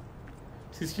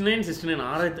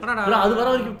 69 ப்ரோ. அது வர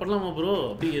வரைக்கும் பண்ணலாமா ப்ரோ?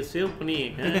 அப்படியே சேவ் பண்ணி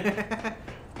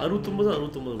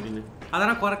 69 அப்படின்னு.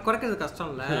 அதெல்லாம் குறைக்கிறது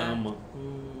கஷ்டம் இல்ல. ஆமா.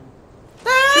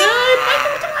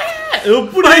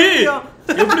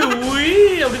 எப்படி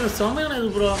உய் அப்படின்னு சமையான இது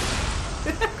ப்ரோ.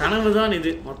 கனவு தான்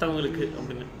இது மற்றவங்களுக்கு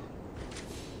அப்படின்னு.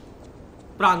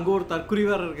 அப்புறம் அங்க ஒரு தற்குறி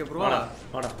வேற இருக்கு ப்ரோ.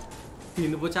 வாடா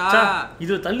இந்த போச்சா.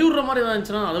 இது தள்ளி விடுற மாதிரி ஏதாவது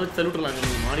இருந்துச்சுன்னா அதை வச்சு தள்ளி விட்டுலாங்க.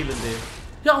 நீங்க மாடியில இருந்து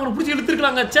அவனை பிடிச்சி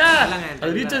இழுத்துருக்கலாங்க.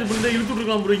 அது ரீசார்ஜ் பண்ணி இழுத்து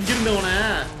விட்டுருக்கலாம் ப்ரோ. இங்க இருந்து அவனை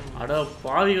அட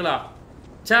பாவிகளா,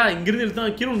 இங்கிருந்து இழுத்தா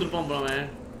கீழே வந்துருப்பான் ப்ரோ. அவன்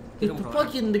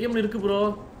துப்பாக்கி இந்த கேம்ல இருக்கு ப்ரோ.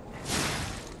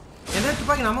 என்ன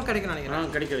துப்பாக்கி நமக்கு கிடைக்கும்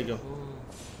நினைக்கிறேன். கிடைக்கும்.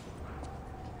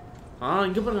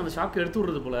 இங்க பாருங்க, அந்த ஷாக் எடுத்து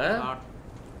விடுறது போல.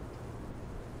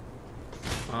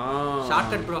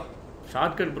 Shortcut bro.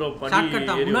 ஷார்ட்கட்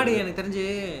முன்னாடி எனக்கு தெரிஞ்சு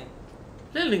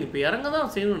இல்ல நீங்க இப்ப இறங்க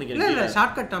தான் செய்யணும்னு நினைக்கிறேன். இல்ல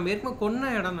ஷார்ட்கட் நம்ம ஏற்கனவே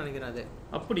கொன்ன இடம் நினைக்கிறேன். அது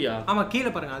அப்படியா? ஆமா, கீழே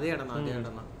பாருங்க அதே இடம்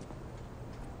தான்.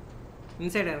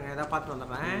 இன்சைட் இருங்க, ஏதா பார்த்து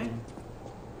வந்துடுறேன்.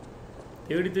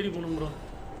 தேடி போணும் ப்ரோ.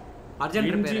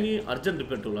 Urgent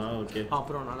repair டூலா? ஓகே.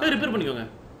 அப்புறம் நல்லா ரிப்பேர் பண்ணிக்கோங்க.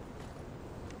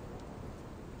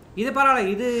 இது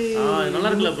பரவாயில்ல. இது நல்லா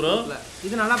இருக்குல்ல ப்ரோ?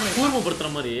 இது நல்லா பண்ணி கூர்மைப்படுத்துற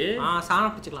மாதிரி.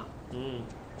 சாணம் பிடிச்சிக்கலாம்.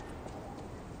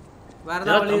 வேற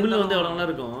ஏதாவது தமிழ்ல வந்து எவ்வளவு நல்லா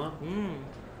இருக்கும்.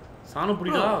 சாணம்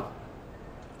பிடிக்கா?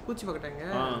 பூச்சி பக்கட்டாங்க.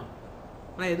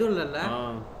 நான் எதுவும் இல்ல.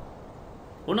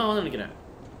 ஒண்ணாவது நினைக்கிறேன்.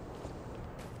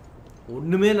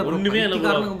 ஒண்ணுமே இல்ல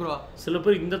ப்ரோ. சில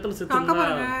பேர் இந்த இடத்துல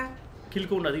செத்துறாங்க. Kill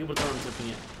count அதிகப்படுத்தலாம்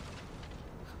நினைச்சிருப்பீங்க.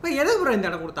 எது ப்ரோ இந்த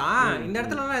இடம் கொடுத்தான்? இந்த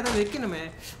இடத்துல எல்லாம் ஏதாவது வைக்கணுமே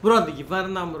ப்ரோ. அது இவன்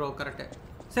இருந்தான் ப்ரோ. கரெக்ட்.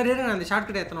 சரி இருங்க, நான் அந்த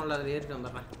ஷார்ட்கட் எத்தனை அதில் ஏறிட்டு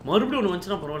வந்துடுறேன். மறுபடியும் ஒன்று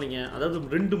வந்துச்சுன்னா பரவாயில்லைங்க. அதாவது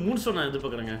 2 மூன்ஸ் நான்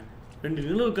எதிர்பார்க்குறேங்க. 2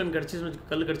 நிலவு கண்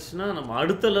கல் கிடச்சிச்சுன்னா நம்ம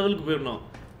அடுத்த லெவலுக்கு போயிடணும்.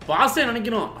 பாஸே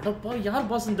நினைக்கணும், அடப்பா யார்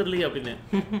பாஸ்ன்னு தெரியலையே அப்படின்னு.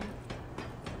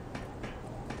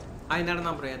 இந்த இடம்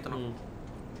தான் ப்ரோ ஏற்றணும்.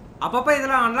 அப்பப்போ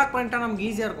இதெல்லாம் அன்லாக் பண்ணிட்டா நமக்கு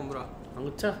ஈஸியாக இருக்கும் ப்ரோ.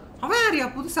 அங்கச்சா அவன் யாரியா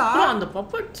புதுசா அந்த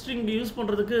பப்பட் ஸ்ட்ரிங் யூஸ்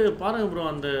பண்ணுறதுக்கு பாருங்க ப்ரோ.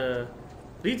 அந்த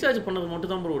ரீசார்ஜ் பண்ணது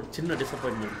மட்டும் தான் ப்ரோ ஒரு சின்ன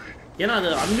டிசப்பாயின்மெண்ட். ஏன்னா அது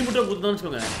அன்லிமிட்டடாக கொடுத்துதான்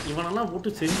வச்சுக்கோங்க. இவனெல்லாம் போட்டு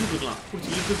செஞ்சுட்டு இருக்கலாம். பிடிச்சி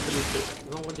இழுத்து தெளிவிட்டு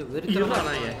இவன் கொஞ்சம் வெறும்.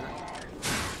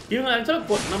 இவங்க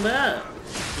ஆக்சுவலாக நம்ம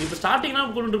இப்போ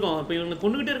ஸ்டார்டிங்லாம் கொண்டு இருக்கோம். இப்போ இவங்க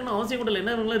கொண்டுகிட்டே இருக்கணும் அவசியம் கூட இல்லை.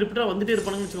 என்ன இவங்களாம் ரிப்பீட்டாக வந்துட்டே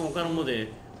இருப்பாங்கன்னு வச்சுக்கோங்க. உட்காரும் போது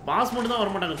பாஸ் மட்டும் தான்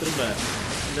வரமாட்டாங்க திரும்ப.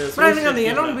 இந்த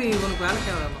எலோன் பி உனக்கு வேலை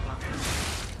தேவை.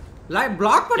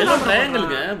 பிளாக் பண்ணலாம்.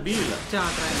 ட்ரையாங்கிள்ங்க பி இல்லை.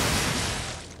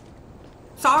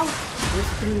 சாவ்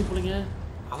போலீங்க.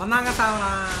 அவன் தாங்க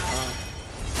சாவலாம்.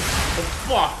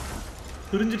 அப்பா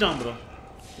புரிஞ்சுட்டான் ப்ரோ.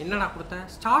 என்னடா கொடுத்தேன்?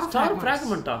 ஸ்டார்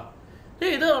ஃபிராக்மெண்டா?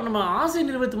 ஏதோ நம்ம ஆசை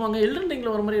நிறைவேற்றுவாங்க எல்டன்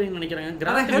ரிங்ல வர மாதிரி நினைக்கிறேன்.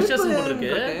 கிராண்ட் விசேஷம்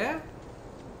போட்டுருக்கு.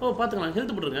 பாத்துக்கலாம்.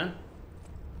 ஹெல்த் போட்டுருங்க.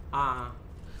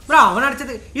 ப்ரோ அவன்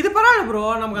அடிச்சது இது பரவாயில்ல ப்ரோ.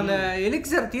 நமக்கு அந்த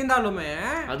எலிக்சர் தீர்ந்தாலுமே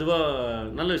அதுவா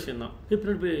நல்ல விஷயம் தான்.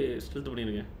 எப்படி போய் ஸ்ட்ரெல்த்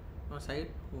பண்ணிருங்க சைடு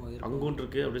அங்கோன்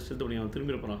இருக்கு. அப்படியே ஸ்ட்ரெல்த் பண்ணி அவன்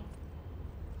திரும்பி போறான்.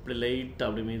 அப்படி லைட்டா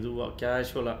அப்படி மெதுவா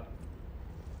கேஷுவலா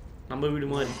நம்ம வீடு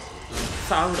மாதிரி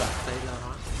சாவுடா. சைடுல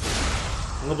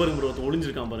அங்க பாருங்க ப்ரோ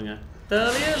ஒளிஞ்சிருக்கான் பாருங்க.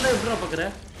 தேவையே இல்லை. எப்படா பாக்குற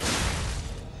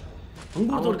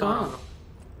அங்க இருக்கான்.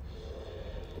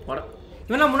 வாடா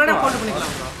இவன் முன்னாடியே போட்டு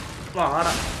பண்ணிக்கலாம் ப்ரோ.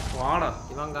 வாடா வாடா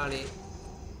இவங்காளி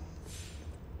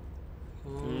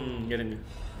எடுங்க.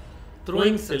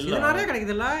 த்ரோயிங் செல் இது நிறைய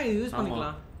கிடைக்குதுல்ல, இது யூஸ்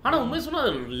பண்ணிக்கலாம். ஆனா உண்மையை சொன்னா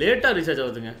லேட்டா ரீசார்ஜ்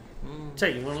ஆகுதுங்க. சே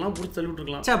இவனெல்லாம் பிடிச்சி தள்ளி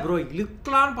விட்டுருக்கலாம். சே ப்ரோ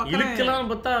இழுக்கலாம்னு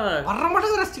பார்த்தா வர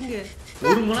மாட்டேங்குது ரெஸ்டிங்க.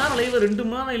 1 மணி நேரம் லைவ் 2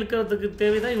 மணி நேரம் இழுக்கிறதுக்கு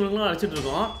தேவைதான் இவங்களாம் அடிச்சிட்டு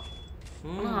இருக்கோம்.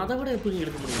 ஆனா அதை விட எப்படி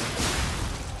இழுக்க முடியும்?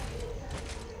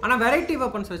 ஆனா வெரைட்டி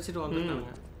வெப்பன்ஸ் வச்சுட்டு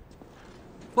வந்துட்டாங்க.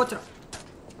 போச்சுடா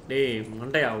டேய்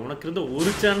மண்டையா, உனக்கு இருந்த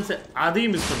ஒரு சான்ஸ்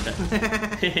அதையும் மிஸ்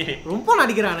பண்ணிட்டேன். ரொம்ப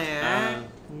நடிக்கிறானே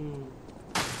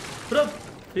bro.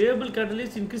 Fable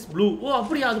catalyst increase blue. ஓ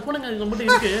அப்படியா? அது போலங்க அது நம்மகிட்ட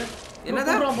இருக்கு.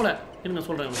 என்னதான் போல என்ன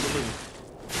சொல்றேன் சொல்லுங்க.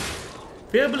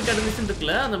 ஃபேபிள் கேட்டலிஸ்ட்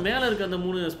இருக்குல்ல, அந்த மேல இருக்க அந்த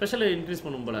 3 ஸ்பெஷலை இன்க்ரீஸ்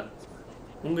பண்ணும் போல.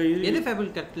 உங்க எது ஃபேபிள்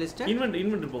கேட்டலிஸ்ட்?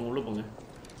 இன்வென்ட் போங்க உள்ள போங்க.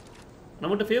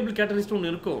 நம்மகிட்ட ஃபேபிள் கேட்டலிஸ்ட்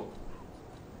ஒன்று இருக்கும்.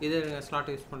 இது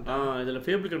ஸ்லாட் யூஸ் பண்ணிட்டேன். இதுல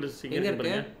ஃபேபிள் கேட்டலிஸ்ட் இங்க இருக்கு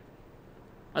பாருங்க.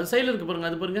 அது சைடுல இருக்கு பாருங்க.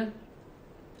 அது பாருங்க.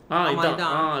 இதான்.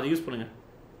 அது யூஸ் பண்ணுங்க.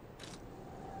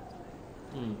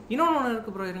 இன்னொன்னு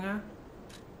இருக்கு ப்ரோ. இருங்க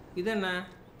இது என்ன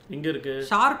இங்க இருக்கு?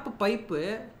 Sharp pipe.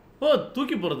 ஓ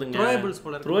தூக்கி போறதுங்க. த்ரோயபிள்ஸ்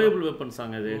போல. த்ரோயபிள் வெப்பன்ஸ்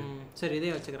ஆங்க அது. சரி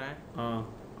இதே வச்சுக்கிறேன்.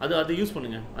 அது யூஸ்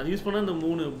பண்ணுங்க. அது யூஸ் பண்ணா அந்த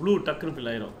 3 ப்ளூ டக்குன்னு ஃபில்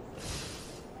ஆயிரும்.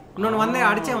 இன்னொன்னு வந்து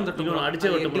அடிச்சே வந்துட்டோம். இன்னொன்னு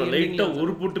அடிச்சே வந்துட்டோம். லைட்டா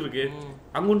ஒரு போட்டு இருக்கு.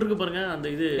 அங்க ஒன்று இருக்கு பாருங்க. அந்த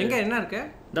இது எங்க என்ன இருக்கு?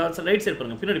 இந்த ரைட் சைடு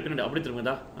பாருங்க. பின்னாடி அப்படி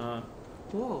திரும்புதா.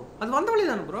 ஓ அது வந்த வழி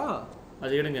தானே ப்ரோ.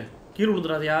 அது எடுங்க. கீழ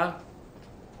விழுந்துறாதயா.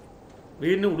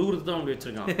 வேணும் உடுகுறது தான் அப்படி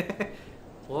வச்சிருக்கான்.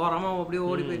 ஓரமா அப்படியே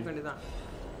ஓடி போய் வேண்டியதான்.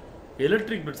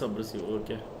 Electric bit suppressive.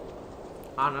 ஓகே.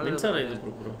 மின்சார இது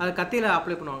ப்ரோ. அது கத்தியில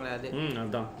அப்ளை பண்ணுவாங்களே அது.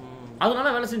 அதான்.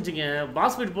 அதனால வேலை செஞ்சீங்க.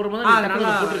 பாஸ் ஃபைட் போற மாதிரி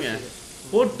நல்லா போட்டுருங்க.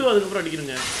 போட்டு அதுக்கு அப்புறம்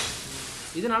அடிக்கணுங்க.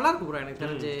 இது நல்லா இருக்கு ப்ரோ. எனக்கு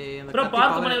தெரிஞ்சு அந்த ப்ரோ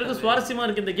பார்க்க மாதிரி இருக்கு. சுவாரஸ்யமா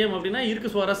இருக்கு இந்த கேம் அப்படினா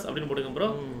இருக்கு சுவாரஸ் அப்படினு போடுங்க ப்ரோ.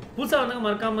 புதுசா வந்தவங்க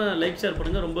மறக்காம லைக் ஷேர்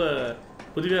பண்ணுங்க. ரொம்ப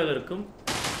புதுமையாக இருக்கும்.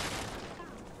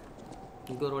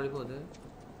 இங்க ஒரு வழி போகுது.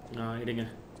 எடுங்க.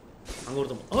 அங்க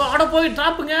ஒருத்தன் அட போய்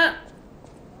டிராப்புங்க.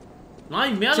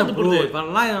 நாய் மேல வந்து போடுது.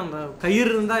 இவெல்லாம் அந்த கயிறு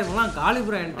இருந்தா இவெல்லாம் காலி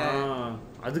ப்ரோ. என்கிட்ட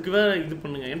அதுக்கு வேற இது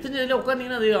பண்ணுங்க. எனக்கு தெரிஞ்சதுல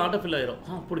உட்கார்ந்தீங்கன்னா அது ஆட்டோ ஃபில் ஆயிரும்.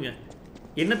 போடுங்க.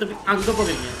 என்ன தம்பி அங்க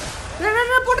போறீங்க?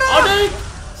 அடே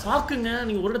சாக்குங்க.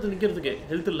 நீங்க ஒரு இடத்துல நிக்கிறதுக்கு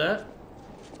ஹெல்த் இல்ல.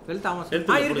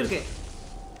 ஹெல்த் இருக்கு.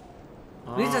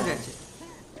 ரீசார்ஜ் ஆச்சு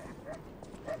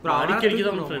ப்ரோ. அடிக்கடிக்கு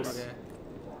தான் फ्रेंड्स.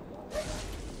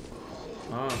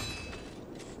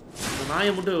 அந்த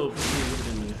நாயை மட்டும்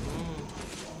போட்டுங்க.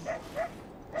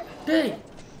 டேய்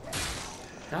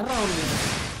யாரா அவங்க?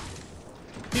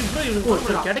 இப்போ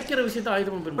இவனுக்கு கிடைக்கிற விஷயத்தை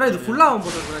ஆயுதம் ப்ரோ. இது ஃபுல்லா அவன்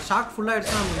போட்டுறான். ஷாக் ஃபுல்லா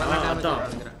ஆயிடுச்சுனா நம்ம நல்லா டேமேஜ்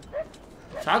ஆகுங்க.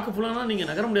 ஷாக் ஃபுல்லானா நீங்க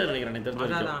நகர முடியாது நினைக்கிறேன். எனக்கு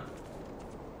தெரிஞ்சு அதான்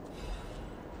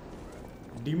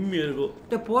டிம் ஏர்கோ.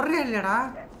 டேய் போறே இல்லடா.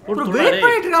 ப்ரோ வெயிட்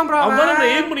பண்ணிட்டு இருக்கான் ப்ரோ.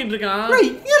 அவன் எய்ம் பண்ணிட்டு இருக்கான். ப்ரோ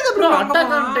இங்க இருந்து ப்ரோ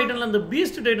அட்டாக் ஆன் டைட்டன்ல அந்த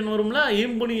பீஸ்ட் டைட்டன் வரும்ல,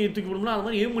 எய்ம் பண்ணி தூக்கி போடும்ல, அந்த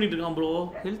மாதிரி எய்ம் பண்ணிட்டு இருக்கான் ப்ரோ.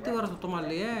 ஹெல்த் வர சுத்தமா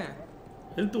இல்லையே.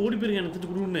 ஹெல்த் ஓடி போயிருங்க. எனக்கு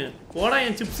தெரிஞ்சு குடுன்னு போடா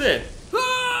என் சிப்ஸ்.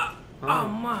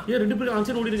 அம்மா ஏ ரெண்டு பேரும்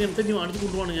ஆன்சர் ஓடி இருங்க. எனக்கு தெரிஞ்சு அடிச்சு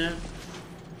குடுவானுங்க.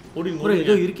 ஓடி ப்ரோ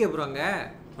ஏதோ இருக்கே ப்ரோ அங்க.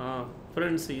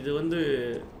 फ्रेंड्स இது வந்து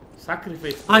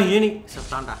சாக்ரிஃபைஸ். ஏனி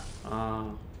சத்தாண்டா.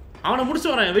 அவனை முடிச்சு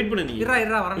வரேன். வெயிட் பண்ணு. நீ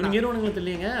இருடா வரேன். நீங்க ஏறவனுங்க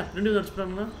தெரியலங்க. ஃப்ரெண்ட் அடிச்சு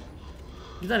போறாங்கன்னா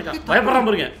இதான் இருக்கா. பயப்படுறான்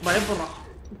பாருங்க. பயப்படுறான்.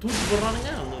 தூக்கி போடுறானுங்க.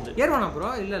 அவங்க வந்து ஏறுவானா ப்ரோ?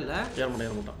 இல்ல ஏற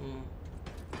மாட்டான்.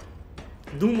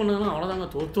 தூம் பண்ணானா அவ்வளவுதாங்க.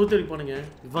 தோத்து அடிப்பானுங்க.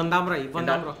 இவன் தான் ப்ரோ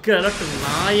கரெக்ட்.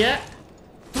 நாய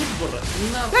தூக்கி போடுறேன்.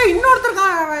 டேய் இன்னொருத்தர்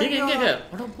எங்க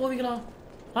அட போவீங்களா?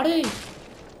 அடே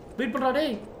வெயிட் பண்றா.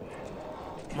 டேய்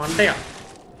மண்டையா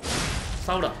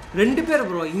சாவுடா. 2 பேர்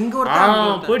ப்ரோ. இங்க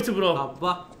ஒருத்தன் போயிடுச்சு ப்ரோ.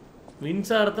 அப்பா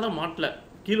மின்சாரத்துல மாட்டல.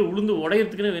 கீழே உளுந்து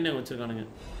உடையறதுக்குனே வேணே வச்சிருக்கானுங்க.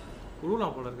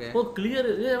 உருளலாம் போல இருக்கு. ஓ கிளியர்.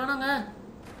 வேணாங்க.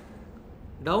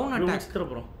 Down attack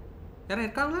bro. யாரா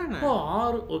இருக்காங்களா என்ன?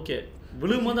 6 ஓகே.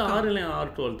 விழும்போது 6 இல்ல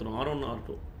R2 அழுத்துறோம். R1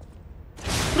 R2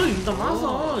 bro. இந்த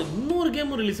மாசம் இன்னொரு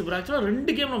கேம் ரிலீஸ் ப்ரோ. ஆக்சுவலா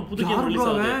 2 கேம் நம்ம புது கேம் ரிலீஸ்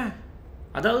ஆகுது.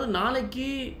 அதாவது நாளைக்கு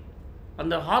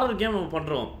அந்த ஹாரர் கேம் நம்ம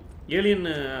பண்றோம். Alien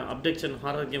abduction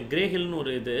horror game grey ஹில்னு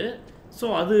ஒரு இது. ஸோ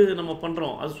அது நம்ம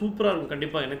பண்றோம். அது சூப்பரா இருக்கும்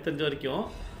கண்டிப்பா எனக்கு தெரிஞ்ச வரைக்கும்.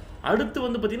 அடுத்து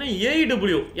வந்து பாத்தீங்கன்னா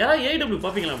AEW. யாராவது AEW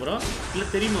பாப்பீங்களா ப்ரோ? இல்ல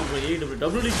தெரியுமா ப்ரோ? AEW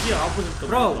WWEக்கு opposite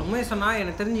bro. உண்மையை சொன்னா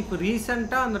எனக்கு தெரிஞ்சு இப்போ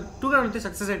ரீசெண்டா அந்த 2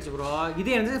 சக்சஸ் ஆயிடுச்சு ப்ரோ.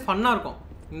 இது எனக்கு ஃபன்னா இருக்கும்.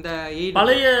 இந்த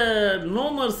பழைய நோ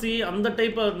மர்சி அந்த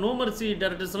டைப் நோ மர்சி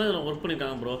டைரக்டர்ஸ்லாம் இதில் ஒர்க்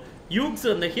பண்ணியிருக்காங்க ப்ரோ. யூக்ஸ்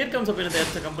அந்த ஹியர் கம்ஸ் அப்படின்னு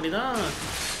தயாரிச்ச கம்பெனி தான்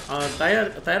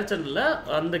தயாரிச்சது இல்லை,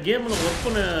 அந்த கேமில் ஒர்க்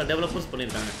பண்ண டெவலப்பர்ஸ்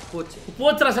பண்ணியிருக்காங்க.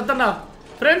 போச்சுரா சத்தண்டா.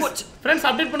 ஃப்ரெண்ட்ஸ்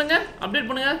அப்டேட் பண்ணுங்க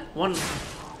 1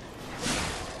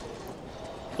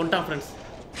 கொண்டான் ஃப்ரெண்ட்ஸ்.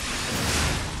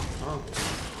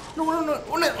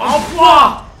 அப்பா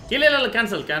இல்லை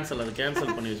கேன்சல் அது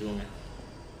கேன்சல் பண்ணி வச்சுக்கோங்க.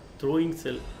 த்ரோயிங்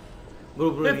செல்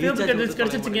ஃபேவரட் லிஸ்ட்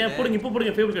கிடைச்சிச்சுங்க. போடுங்க இப்போ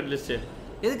போடுங்க ஃபேவரட் லிஸ்ட்.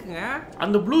 எதுக்குங்க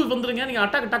அந்த ப்ளூ வந்துருங்க. நீங்க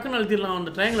அட்டாக் டக்குன்னு அழுத்திடலாம்.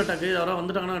 அந்த ட்ரையாங்கிள் அட்டாக் யாரோ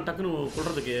வந்துட்டாங்கன்னா டக்குன்னு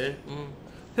சொல்றதுக்கு.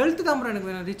 ஹெல்த் தான் ப்ரோ எனக்கு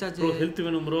வேணும். ரீசார்ஜ் ப்ரோ ஹெல்த்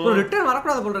வேணும் ப்ரோ. ரிட்டர்ன்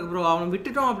வரக்கூடாது போல இருக்கு ப்ரோ. அவன்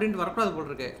விட்டுட்டோம் அப்படின்ட்டு வரக்கூடாது போல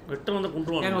இருக்கு. ரிட்டர்ன் வந்து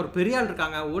கொண்டுருவாங்க. ஏங்க ஒரு பெரிய ஆள்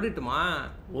இருக்காங்க, ஓடிட்டுமா?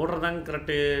 ஓடுறதாங்க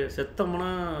கரெக்ட்.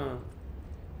 செத்தம்னா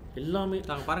எல்லாமே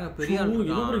தாங்க பாருங்க பெரிய ஆள்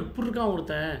இருக்கான். இப்படி இருக்கான்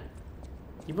ஒருத்தன்.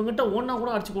 இவங்கிட்ட ஓடனா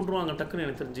கூட அடிச்சு கொண்டுருவாங்க டக்குன்னு.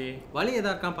 எனக்கு தெரிஞ்சு வலி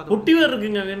எதா இருக்கான் பார்த்து. ஒட்டி வேற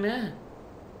இருக்குங்க. வேணே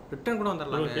ரிட்டர்ன் கூட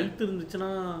வந்துடலாம். ஹெல்த் இருந்துச்சுன்னா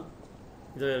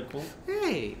இதா இருக்கும்.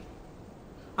 ஏய்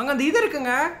அங்க அந்த இது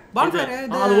இருக்குங்க பால்ஃபயர்.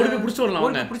 அது ஓடி போய் புடிச்சு வரலாம்.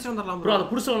 ஓடி புடிச்சு வந்துடலாம் ப்ரோ. அதை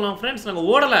புடிச்சு வரலாம் ஃப்ரெண்ட்ஸ். நாங்க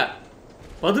ஓடல,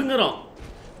 பதுங்குறோம்.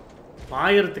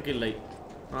 பாயறதுக்கு இல்லை.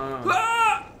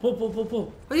 போ போ போ போ.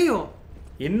 ஐயோ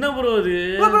என்ன ப்ரோ இது?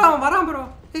 ப்ரோ அவன் வரான் ப்ரோ.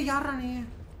 ஏய் யாரா நீ?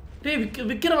 டேய்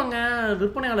விக்கிறவங்க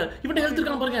விற்பனையாளர். இவன்ட்ட ஹெல்த்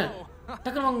இருக்கான் பாருங்க.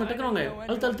 டக்குனு வாங்க.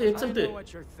 ஹெல்த் எக்ஸல்ட்.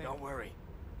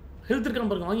 ஹெல்த்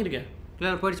இருக்கான் பாருங்க, வாங்கிருக்கேன்.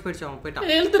 இல்ல போயிடுச்சு அவன் போய்ட்டான்.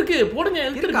 ஹெல்த் இருக்கு போடுங்க.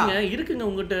 ஹெல்த் இருக்குங்க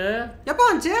உங்ககிட்ட. எப்போ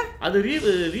வந்துச்சு? அது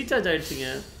ரீசார்ஜ் ஆயிடுச்சுங்க.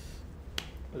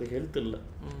 அது ஹெல்த் இல்ல.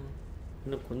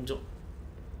 இன்னும் கொஞ்சம்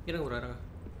இருங்க ப்ரோ இருங்க.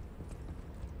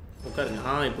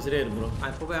 உட்காருங்க. இப்போ சரியா இருக்கு ப்ரோ.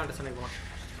 இப்போ போய் அவன்கிட்ட சொன்னேன் போவான்.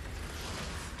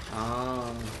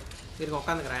 இருங்க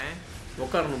உட்காந்துக்கிறேன்.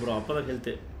 உட்காரணும் ப்ரோ, அப்பதான்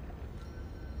ஹெல்த்.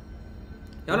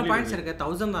 எவ்வளோ பாயிண்ட்ஸ் இருக்கு?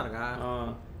 1000 தான் இருக்கா?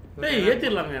 டேய்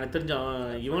ஏத்திரலாங்க. எனக்கு தெரிஞ்ச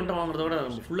இவன்ட்ட வாங்குறத விட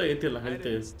ஃபுல்லா ஏத்திரலாம்.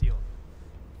 ஹெல்த்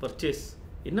பர்ச்சேஸ்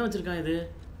என்ன வச்சிருக்கான்? இது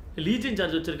லீஜன்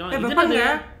சார்ஜ் வச்சிருக்கான். இது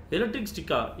எலக்ட்ரிக்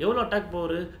ஸ்டிக்கா? எவ்வளோ அட்டாக்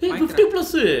பவர்? 50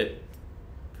 plus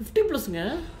 50 ப்ளஸ்ங்க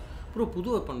bro. புது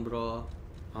வெப்பன் ப்ரோ.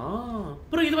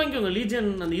 ப்ரோ இது வாங்கிக்கோங்க.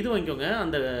 லீஜன் அந்த இது வாங்கிக்கோங்க.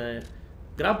 அந்த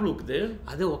கிராப் லுக்குது.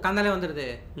 அது உட்காந்தாலே வந்துடுது.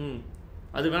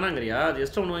 அது வேணாங்கறியா? அது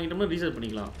எக்ஸ்ட்ரா ஒன்று வாங்கிட்டோம்னா ரீசார்ஜ்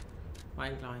பண்ணிக்கலாம்.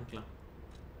 வாங்கிக்கலாம்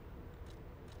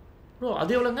ப்ரோ.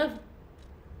 அது எவ்வளோங்க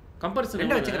கம்பேரிசன்?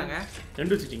 2 வச்சுக்கிறாங்க.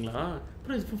 2 வச்சுட்டிங்களா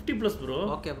ப்ரோ? இது 50 plus bro.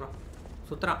 Okay bro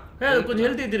Suthra. கொஞ்சம்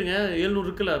ஹெல்த் ஏற்றிருங்க. 700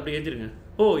 இருக்குல்ல, அப்படி ஏற்றிருங்க.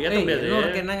 ஏற்ற முடியாது.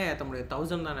 என்னங்க ஏற்ற முடியாது?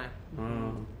 1000 தானே.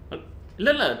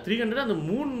 இல்லை 300 அந்த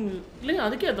 3 இல்லைங்க,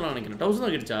 அதுக்கே ஏற்றலாம் நினைக்கிறேன். 1000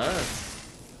 ஆகிடுச்சா?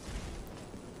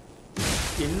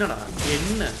 என்னடா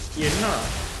என்னடா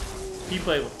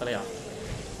டீப்பாய் தலையா?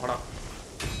 ஆடா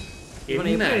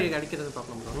என்ன அடிக்கிறது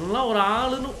பார்க்கலாம் ப்ரோ. நல்லா ஒரு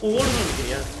ஆளுன்னு ஓடணும்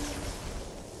நினைக்கிறியா?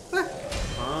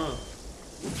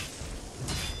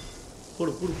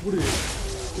 போடு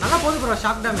நல்லா போகுது ப்ரோ.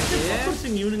 ஷாக் டேமேஜ்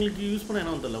இவனுங்களுக்கு யூஸ் பண்ண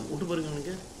என்ன தெரியல. விட்டு பாருங்க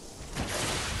அவனுக்கு.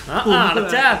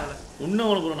 அடச்சா இன்னும்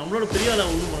அவ்வளோ ப்ரோ. நம்மளோட பெரிய ஆளை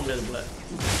ஒன்றும் பண்ண முடியாது போல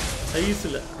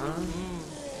சைஸில்.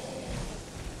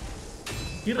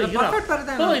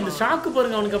 இந்த ஷாக்கு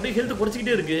பாருங்க, அவனுக்கு அப்படியே ஹெல்த்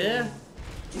குறைச்சிக்கிட்டே இருக்கு.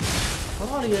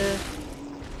 பரவாயில்லையே.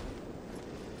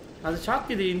 அது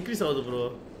ஷாக் இது இன்க்ரீஸ் ஆகுது ப்ரோ.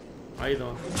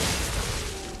 ஆயுதம்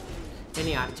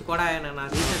நீ அடிச்சு கூட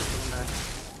நான் ரீசார்ஜ் பண்ணேன்.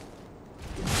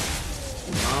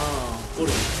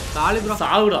 போடு காலி ப்ரோ.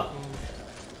 சாவுடா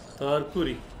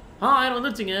தர்பூரி. 1000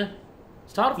 வந்துருச்சுங்க.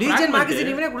 ஸ்டார் லீஜன்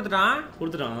மேகசின் இவனே கொடுத்துட்டான்.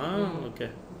 ஓகே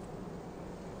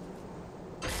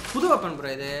புது வெப்பன்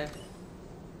ப்ரோ.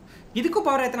 இதுக்கும்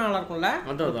பவர் எத்தனை நல்லா இருக்கும்ல?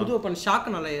 புது வெப்பன் ஷாக்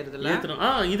நல்லா ஏறுதுல்ல.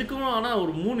 இதுக்கும் ஆனா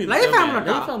ஒரு 3 லைஃப்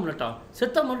ஆம்லெட்டா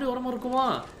செத்தா மறுபடியும் வரமா இருக்குமா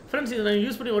ஃப்ரெண்ட்ஸ்? இதை நான்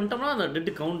யூஸ் பண்ணி வந்துட்டோம்னா அந்த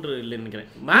டெட் கவுண்டர் இல்லைன்னு நினைக்கிறேன்.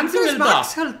 மேக்ஸிமம்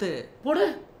ஹெல்த் போடு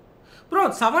ப்ரோ.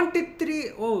 73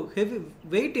 ஹெவி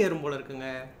வெயிட் ஏறும் போல இருக்குங்க.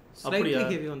 ஸ்லைட்லி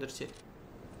ஹெவி வந்துருச்சு.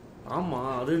 ஆமா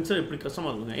அது இருந்துச்சு. இப்படி கஷ்டமா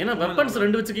இருக்குங்க. ஏன்னா வெப்பன்ஸ்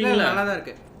 2 வச்சுக்கீங்களா? நல்லா தான்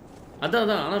இருக்கு.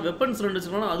 அதான் ஆனா வெப்பன்ஸ் 2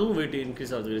 வச்சுக்கணும். அதுவும் வெயிட்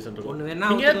இன்க்ரீஸ் ஆகுது. ரீசெண்ட் இருக்கும்.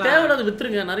 நீங்க தேவையில்லாத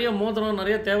வித்துருங்க. நிறைய மோதிரம்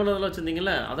நிறைய தேவையில்லாதெல்லாம்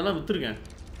வச்சிருந்தீங்கல்ல, அதெல்லாம் வித்துருங்க.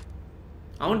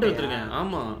 அவன்கிட்ட வித்துருங்க.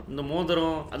 ஆமா இந்த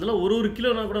மோதிரம் அதெல்லாம் ஒரு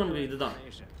கிலோனா கூட நமக்கு இதுதான்.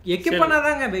 Equip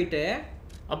பண்ணாதாங்க wait.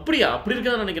 அப்படியா? அப்படி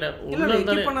இருக்காதுன்னு நினைக்கிறேன். உள்ள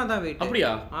எக்யூப் பண்ணாதான் வெயிட்.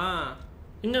 அப்படியா?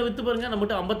 இங்க வித்து பாருங்க.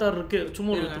 நம்மகிட்ட 56 இருக்கு.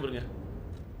 சும்மா வித்து பாருங்க.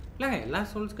 இல்லங்க எல்லா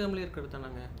சோல்ஸ் கேம்லயே இருக்கிறது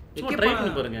தானங்க. சும்மா ட்ரை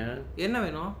பண்ணி பாருங்க. என்ன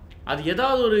வேணும்? அது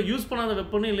ஏதாவது ஒரு யூஸ் பண்ணாத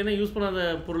வெப்பன் இல்லைன்னா யூஸ் பண்ணாத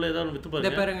பொருள் ஏதாவது வித்து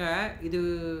பாருங்க. பாருங்க இது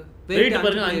வெயிட்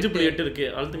பாருங்க 5.8 இருக்கு.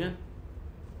 அழுத்துங்க.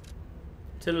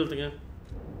 சரி அழுத்துங்க.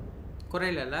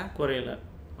 குறையல.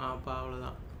 அப்ப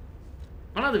அவ்வளவுதான்.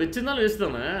 ஆனா அது வெச்சிருந்தாலும் வேஸ்ட்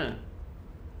தானே.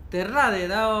 தெரியல. அது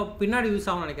ஏதாவது பின்னாடி யூஸ்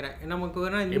ஆகும் நினைக்கிறேன். நமக்கு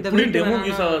வேணா இந்த டெமோ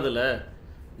யூஸ் ஆகாதுல்ல.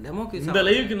 டெமோக்கு இந்த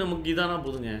லைவுக்கு நமக்கு இதானா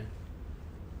போதுங்க.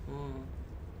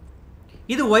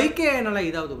 இது ஒய்கே நல்லா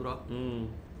இதாவுது ப்ரோ.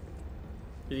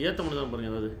 இது ஏத்த முடியாது பாருங்க.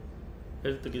 அதாவது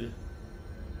ஹெல்த்துக்கு இது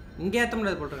இங்க ஏத்த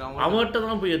முடியாது போட்டுருக்காங்க. அவன்கிட்ட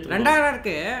தான் போய் ஏத்து. 2000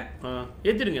 இருக்கு.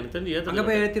 ஏத்திருங்க. எனக்கு தெரிஞ்சு ஏத்த. அங்க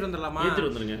போய் ஏத்திட்டு வந்துடலாமா? ஏத்திட்டு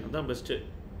வந்துருங்க. அதான் பெஸ்ட்.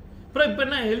 ப்ரோ இப்போ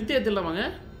என்ன ஹெல்த் ஏத்திடலாமாங்க?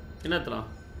 என்ன ஏத்தலாம்?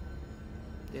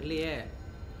 தெரியலையே.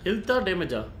 ஹெல்த்தா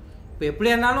டேமேஜா? இப்போ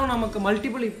எப்படி இருந்தாலும் நமக்கு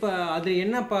மல்டிபிள் இப்போ அது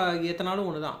என்ன இப்போ ஏற்றினாலும்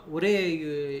ஒன்று தான், ஒரே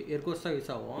ஏர்கோஸ் தான்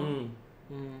யூஸ் ஆகும்.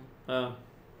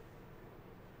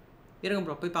 இருங்க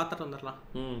ப்ரோ போய் பார்த்துட்டு வந்துடலாம்.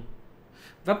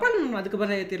 வெப்பன் அதுக்கு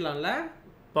பிறகு ஏற்றிடலாம்ல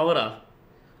பவரா?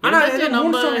 ஆனால்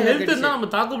நம்ம ஹெல்த் இருந்தால் நம்ம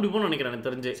தாக்கு பிடிப்போம்னு நினைக்கிறேன் எனக்கு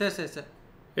தெரிஞ்சு. சரி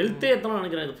ஹெல்த்தே ஏற்றணும்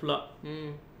நினைக்கிறேன் இது ஃபுல்லாக.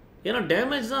 ஏன்னா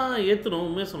டேமேஜ் தான் ஏற்றணும்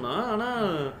உண்மையாக சொன்னால். ஆனால்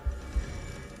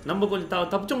நம்ம கொஞ்சம்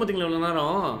தப்பிச்சோம் பார்த்தீங்களா இவ்வளோ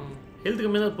நேரம், ஹெல்த்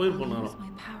கம்மியாக தான் போயிருப்போம் நேரம்.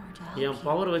 என்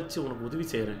பவர் வச்சு உனக்கு உதவி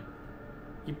செய்கிறேன்.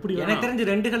 இப்படி எனக்கு தெரிஞ்சு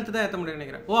 2 ஹெல்த் தான் ஏற்ற முடியும்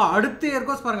நினைக்கிறேன். ஓ அடுத்து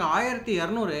ஏர்கோஸ் பாருங்க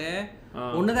 1200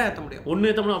 ஒன்று தான் ஏற்ற முடியும். ஒன்று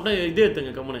ஏற்ற முடியும். அப்படியே இதே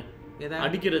ஏற்றுங்க கம்முனு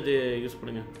அடிக்கிறது யூஸ்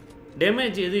பண்ணுங்க.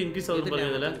 டேமேஜ் எது இன்க்ரீஸ் ஆகுது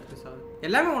பாருங்க. இதில்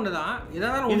எல்லாமே ஒன்று தான்.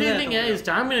 இதான் இது இல்லைங்க, இது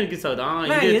ஸ்டாமினா இன்க்ரீஸ் ஆகுது.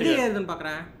 எது ஏதுன்னு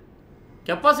பார்க்குறேன்.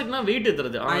 கெப்பாசிட்டினா வெயிட்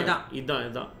ஏற்றுறது.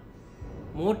 இதுதான்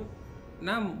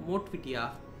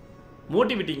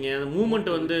மோட்டிவேட்டிங்க. அந்த மூவ்மெண்ட்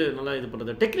வந்து நல்லா இது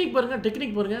பண்ணுறது. டெக்னிக் பாருங்க,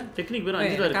 டெக்னிக் பாருங்க. டெக்னிக் பேர்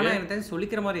 5 தான் இருக்கு. எனக்கு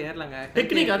சொல்லிக்கிற மாதிரி ஏறலங்க.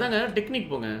 டெக்னிக் அதாங்க, டெக்னிக்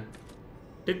போங்க.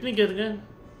 டெக்னிக் எதுங்க?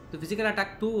 ஃபிசிக்கல்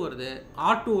அட்டாக் 2 வருது,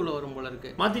 R2ல வரும் போல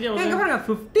இருக்கு. மாத்திட்டே வாங்க. பாருங்க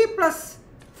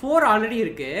 50+4 ஆல்ரெடி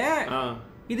இருக்கு.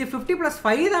 இது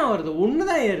 50+5 தான் வருது. 1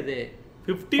 தான் ஏறுது.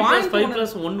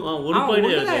 50+5+1 1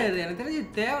 பாயிண்ட் ஏறுது. எனக்கு தெரிஞ்சு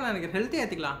தேவல எனக்கு ஹெல்த்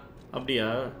ஏத்திக்கலாம். அப்படியா?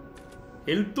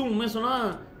 ஹெல்த் உண்மை சொன்னா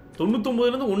 99 ல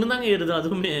இருந்து 1 தாங்க ஏறுது.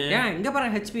 அதுவுமே ஏன் இங்க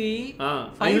பாருங்க HP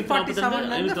 547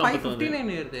 ல இருந்து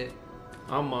 559 ஏறுது.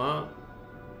 ஆமா.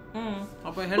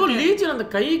 அப்ப ஹெல்த் லீஜன் அந்த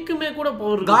கைக்குமே கூட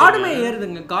பவர் இருக்கு. கார்டுமே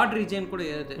ஏறுதுங்க. கார்ட் ரீஜன் கூட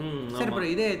ஏறுது. சரி ப்ரோ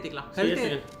இதே ஏத்திக்கலாம்.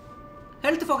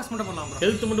 ஹெல்த் ஃபோக்கஸ் மட்டும் பண்ணலாம் ப்ரோ.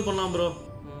 ஹெல்த் மட்டும் பண்ணலாம் ப்ரோ.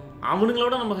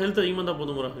 அவனுங்களோட நம்ம ஹெல்த் அதிகமாக தான்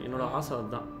போதும் ப்ரோ. என்னோட ஆசை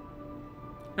அதுதான்.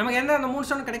 நமக்கு எந்த அந்த 3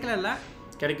 ஸ்டோன் கிடைக்கல.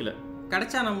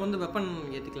 கிடைச்சா நம்ம வந்து வெப்பன்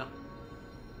ஏத்திக்கலாம்.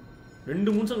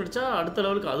 2-3 ஸ்டோன் கிடைச்சா அடுத்த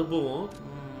லெவலுக்கு அது போகும்.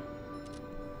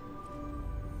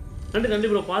 நன்றி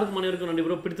ப்ரோ. பார்க் மணி இருக்கும். நன்றி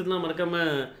ப்ரோ. பிடித்ததுனா மறக்காம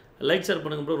லைக் ஷேர்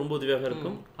பண்ணுங்க ப்ரோ. ரொம்ப உதவியாக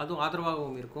இருக்கும். அதுவும்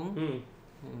ஆதரவாகவும் இருக்கும்.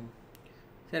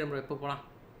 சரி ப்ரோ இப்போ போகலாம்.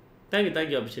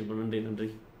 Thank you Abhishek bro. நன்றி.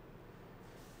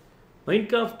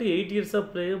 Minecraft 8 years of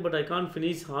player but I can't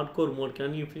finish hardcore mode.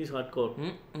 Can you finish hardcore?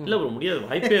 இல்ல ப்ரோ முடியாது.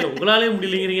 வாய்ப்பே இல்ல. உங்களாலே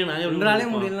முடியலங்கறீங்க. நாங்க உங்களாலே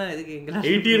முடியலனா எதுக்கு எங்களால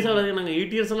 8 years ஆகுது. நாங்க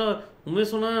 8 years எல்லாம் உண்மையா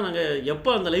சொன்னா நாங்க எப்ப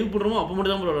அந்த லைவ் போடுறோமோ அப்ப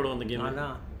மட்டும் தான் ப்ரோ விளையாடுவோம் அந்த கேம்.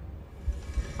 அதான்.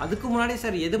 அதுக்கு முன்னாடி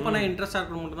சார் எது பண்ணா இன்ட்ரஸ்டா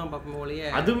இருக்கும் மட்டும் தான் பாப்போம் ஒளியே.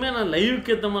 அதுமே நான்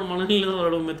லைவ்க்கு ஏத்த மாதிரி மனநிலையில தான்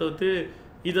விளையாடுவோமே தவிர்த்து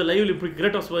இத லைவ்ல இப்படி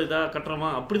கிரேட்டோஸ் இதா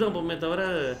கட்டறமா அப்படி தான் போமே தவிர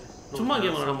சும்மா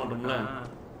கேம் விளையாட மாட்டோம்ல.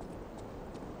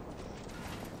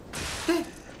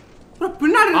 ப்ரோ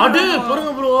பின்னாடி அட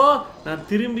பாருங்க ப்ரோ. நான்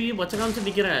திரும்பி பச்சை காமிச்சு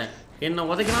நிக்கிறேன். என்ன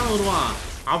உதைக்கறான் வருவான்.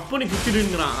 அப்ப நீ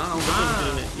குச்சிடுங்கறான். அவன்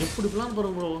குச்சிடுன்னு. எப்படி பிளான்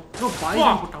பாருங்க ப்ரோ. ப்ரோ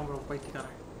பாய்சன் போட்டான் ப்ரோ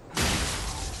பைத்தியக்காரன்.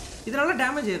 இதனால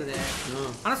டேமேஜ் ஏறுது.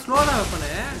 ஆனா ஸ்லோ தான்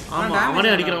வெப்பனே. ஆமா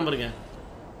அவனே அடிக்கறான் பாருங்க.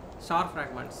 Star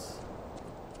fragments.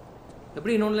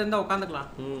 எப்படி இன்னொன்ல இருந்தா உட்கார்ந்துக்கலாம்.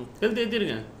 ஹெல்த்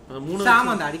ஏத்திருங்க. அந்த 3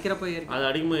 சாம அந்த அடிக்கறப்ப ஏறிக்கும். அது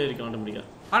அடிக்கும்போது ஏறிக்கும் ஆட்டோமேட்டிக்கா.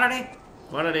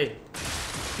 வாடா டேய்.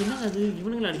 என்னங்க அது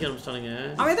இவனுங்கள அடிக்க ஆரம்பிச்சானுங்க.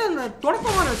 அவன் ஏதோ அந்த தொடப்ப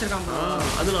மாதிரி வச்சிருக்கான் ப்ரோ.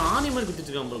 அதுல ஆணி மாதிரி குத்தி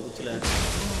வச்சிருக்கான் ப்ரோ குச்சில.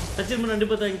 சச்சின் ப்ரோ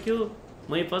கண்டிப்பா thank you.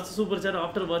 My first super chat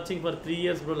after watching for 3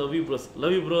 years bro. Love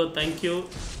you bro. Thank you.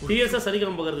 TS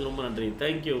சரிகம் பார்க்கிறதுக்கு ரொம்ப நன்றி.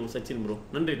 Thank you Sachin bro.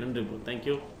 நன்றி bro. Thank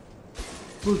you.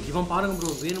 ப்ரோ இவன் பாருங்க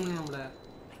ப்ரோ வேணும்னு நம்மள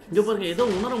இங்க பாருங்க ஏதோ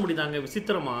உணர முடியுதாங்க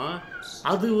விசித்திரமா.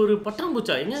 அது ஒரு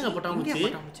பட்டாம்பூச்சா? எங்கங்க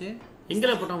பட்டாம்பூச்சி?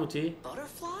 எங்கல பட்டாம்பூச்சி?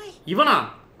 இவனா?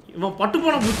 இவன் பட்டு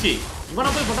போன பூச்சி. இவனா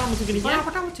போய் பட்டாம்பூச்சிக்கு நிக்க?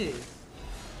 பட்டாம்பூச்சி.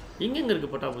 எங்க இருக்கு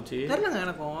பட்டாம்பூச்சி? தெரியலங்க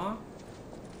எனக்கும்.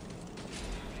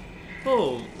 ஓ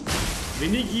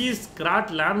வினிகி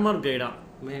ஸ்கிராட் லேண்ட்மார்க் கைடா.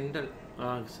 மெண்டல்.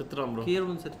 செத்துறான் ப்ரோ.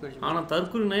 கீரவும் செத்து போயிடுச்சு. ஆனா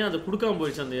தற்குறினே அதை குடுக்காம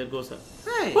போயிடுச்சு அந்த ஏர்கோஸ.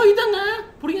 ஓ இதாங்க.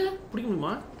 பிடிக்க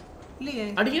முடியுமா? இல்லையே.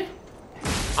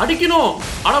 அடிக்கணும்.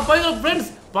 அட பையோ फ्रेंड्स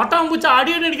பட்டாம்பூச்சி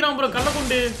அடியே அடிக்கறான் ப்ரோ கல்ல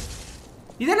கொண்டு.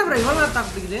 இது என்ன ப்ரோ இவ்வளவு நேரம்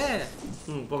தாக்கு பிடிக்குது?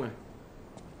 போங்க.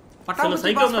 பட்டாம்பூச்சி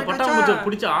சைக்கிள்ல பட்டாம்பூச்சி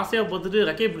பிடிச்சு ஆசையா பார்த்துட்டு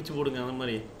ரெக்கைய பிடிச்சு போடுங்க அந்த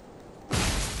மாதிரி.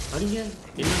 அடிங்க.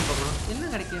 என்னன்னு பார்க்கலாம். என்ன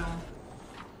கிடைக்கும்?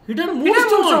 ஹிடன்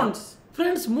மூன்ஸ்டோன்ஸ்.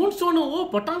 फ्रेंड्स மூன்ஸ்டோன் ஓ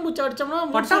பட்டாம்பூச்சி அடிச்சோம்னா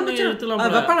பட்டாம்பூச்சி எடுத்துலாம்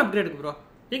ப்ரோ. Weapon upgrade bro.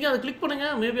 நீங்க அத கிளிக் பண்ணுங்க.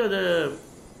 மேபி அது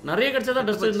நிறைய கிடைச்சதா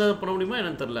டெஸ்ட் இருந்தா பண்ண முடியுமா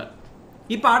என்னன்னு தெரியல.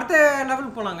 இப்போ அடுத்த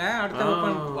லெவல் போலாங்க. அடுத்த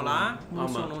வெப்பன் போலாம்.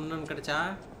 மூன்ஸ்டோன் ஒன்னு கிடைச்சா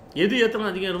எது ஏத்தன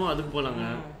அதிகம் வருமோ அதுக்கு போலாங்க.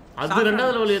 அது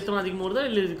ரெண்டாவது லெவல் ஏத்தன அதிகமா வருதா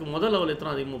இல்ல இதுக்கு முதல் லெவல்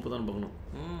ஏத்தன அதிகமா போதான்னு பார்க்கணும்.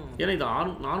 ஏன்னா இது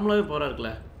நார்மலாவே பவரா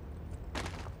இருக்குல.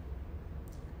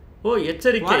 ஓ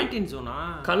எச்சரிக்கை. குவாரண்டைன் ஜோனா?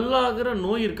 கல்லாகற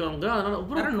நோய் இருக்காங்க. அதனால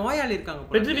அப்புறம் நோயாளி இருக்காங்க.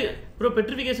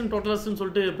 பெட்ரிஃபிகேஷன் டோட்டலஸ்னு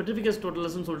சொல்லிட்டு பெட்ரிஃபிகேஷன்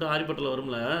டோட்டலஸ்னு சொல்லிட்டு ஹாரி பாட்டர்ல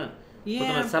வரும்ல.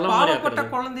 பாவப்பட்ட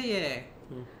குழந்தையே.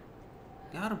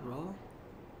 யார் ப்ரோ?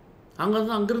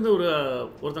 அங்க இருந்து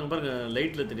ஒருத்தங்க பாருங்க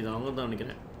லைட்ல தெரியுது. அவங்க தான்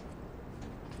நினைக்கிறேன்.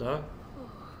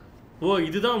 ஓ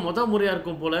இதுதான் முறையா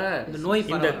இருக்கும் போல இந்த நோய்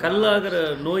இந்த கல்லாகிற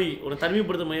நோய் ஒரு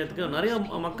தனிமைப்படுத்த மையத்துக்கு நிறைய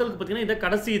மக்களுக்கு பார்த்தீங்கன்னா இதை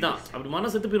கடைசி தான் அப்படி மன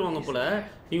செத்து போயிருவாங்க போல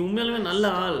நீ உண்மையாலுமே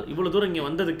நல்ல ஆள் இவ்வளவு தூரம் இங்க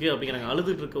வந்ததுக்கு அப்படிங்கிறாங்க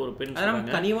அழுதுட்டு இருக்க ஒரு பெண்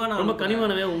ரொம்ப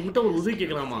கனிவானவே உங்ககிட்ட ஒரு உதவி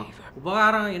கேட்கலாமா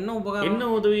உபகாரம் என்ன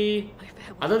உதவி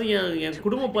அதாவது என்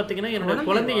குடும்பம் பார்த்தீங்கன்னா என்னோட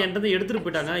குழந்தை என்கிட்ட எடுத்துட்டு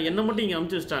போயிட்டாங்க என்ன மட்டும் இங்க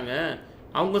அமுச்சு வச்சிட்டாங்க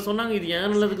அவங்க சொன்னாங்க இது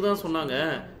ஏன் நல்லதுக்கு தான் சொன்னாங்க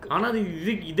ஆனா அது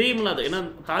இதயம் இல்லாத ஏன்னா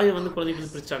தாயை வந்து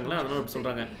குழந்தைங்களுக்கு பிரிச்சாங்களா அதனால அப்படி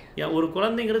சொல்றாங்க ஒரு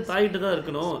குழந்தைங்கிறது தாயிட்டு தான்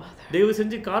இருக்கணும் தயவு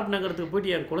செஞ்சு காட்டு நகரத்துக்கு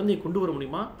போயிட்டு என் குழந்தையை கொண்டு வர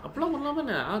முடியுமா அப்படிலாம்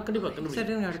பண்ணலாமா கண்டிப்பா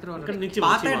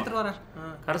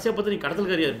கடைசியா பார்த்து நீ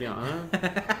கடத்தல்காரியா இருப்பியா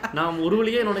நான் ஒரு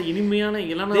வழியா என்னோட இனிமையான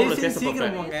இளனாவோட பேச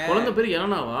பார்ப்பேன் குழந்தை பேரு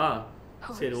இளனாவா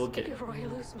சரி ஓகே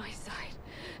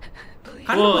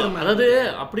அதாவது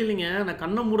அப்படி இல்லைங்க நான்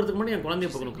கண்ணை மூடுறதுக்கு முன்னாடி என் குழந்தைய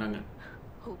இப்போ கொடுக்குறாங்க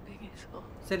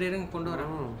சரி இருங்க கொண்டு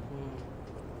வரேன்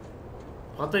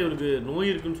பார்த்தா இவருக்கு நோய்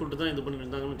இருக்குன்னு சொல்லிட்டு தான் இது பண்ணிட்டு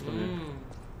இருந்தாங்கன்னு வச்சுக்கோங்க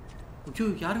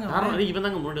யாருங்க இவன்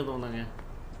தாங்க முன்னாடி வந்து வந்தாங்க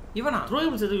இவனா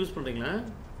த்ரோயபிள்ஸ் எதுவும் யூஸ் பண்ணுறீங்களா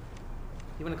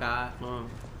இவனுக்கா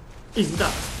இந்தா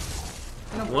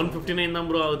 159 தான்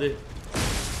ப்ரோ ஆகுது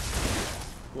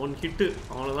 1 ஹிட்டு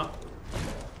அவ்வளோதான்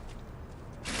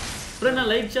அப்புறம்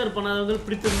நான் லைக் ஷேர் பண்ணாதவங்க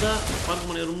பிடிச்சிருந்தா பார்க்க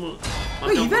முடியும் ரொம்ப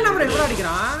இவன் நம்ம எவ்வளோ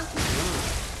அடிக்கிறான்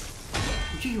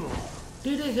ஐயோ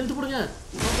டேய் ஹெல்த் போடுங்க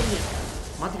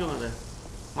மாற்றிக்கோங்க அதை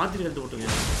மாற்றிட்டு ஹெல்த் போட்டுருங்க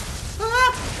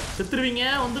செத்துருவீங்க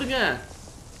வந்துருங்க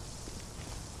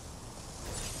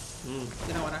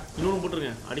இன்னொன்று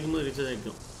போட்டுருங்க அடிக்கும்போது ரீசார்ஜ்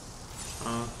ஆகிக்கும்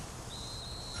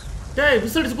டேய்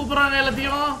விசில் அடிச்சு கூப்பிட்றாங்க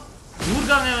எல்லாத்தையும்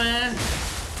ஊருக்காங்க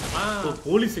அவன்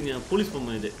போலீஸுங்க போலீஸ்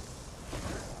பொம்மை இது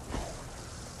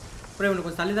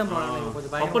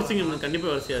பப்பர் சிங்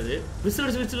கண்டிப்பாக வரிசையாது விசில்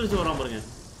அடிச்சு வரான் பாருங்க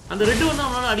அந்த ரெட்டு வந்து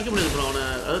அவனால அடிக்க முடியாது ப்ரோ அவனை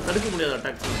அதை தடுக்க முடியாது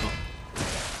அட்டாக்ஸ் இருக்கும்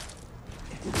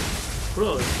ப்ரோ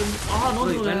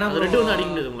அந்த ரெட்டு வந்து அடிக்க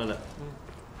முடியாது உங்களால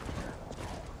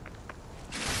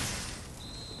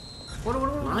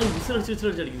நான் விசில்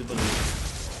அடிச்சு அடிக்குது பாருங்க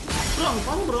ப்ரோ அவங்க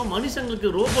பாருங்க ப்ரோ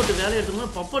மனுஷங்களுக்கு ரோபோட் வேலையை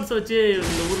எடுத்தோம்னா பப்பர்ஸை வச்சு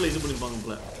இந்த ஊரில் இது பண்ணிப்பாங்க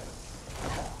போல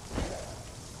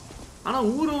ஆனா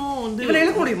ஊரும் வந்து இவனை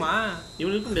இழுக்க முடியுமா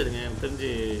இவன் இழுக்க முடியாதுங்க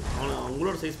தெரிஞ்சு அவனை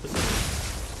உங்களோட சைஸ் பெருசு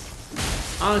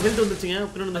ஹெல்த் வந்துச்சுங்க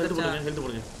பின்னாடி ஹெல்த் போடுங்க ஹெல்த்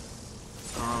போடுங்க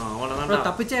அவ்வளோதான்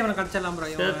தப்பிச்சே இவனை கடிச்சிடலாம் ப்ரோ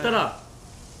செத்தரா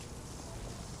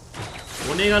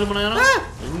 1.25 மணி நேரம்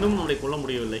இன்னும் நம்மளை கொல்ல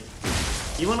முடியவில்லை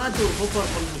இவனாச்சும் ஒரு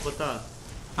போக்குவரத்து பண்ணி பார்த்தா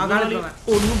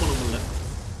ஒன்றும் பண்ண முடியல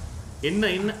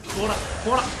என்ன போடா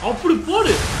அப்படி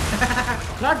போடு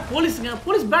போலீஸுங்க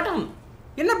போலீஸ் பேட்டன்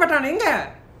என்ன பேட்டன் எங்க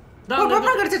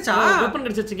வெப்பன் கிடைச்சா weapon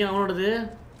கிடைச்சிருச்சுங்க அவனோடது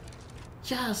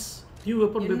S new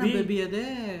weapon baby அது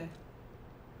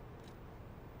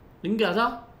இங்க அதா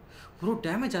ப்ரோ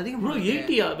டேமேஜ் அதிகம் ப்ரோ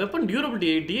 80 வெப்பன் டியூரபிலிட்டி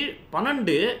 80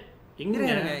 12 எங்க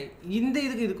இந்த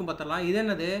இதுக்கும் பார்த்தலாம் இது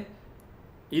என்னது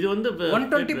இது வந்து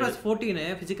 120 + 14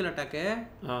 பிசிக்கல் அட்டாக்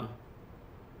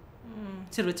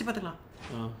சரி வெச்சு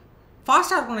பார்த்துக்கலாம்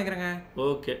ஃபாஸ்டா இருக்கும் நினைக்கிறேங்க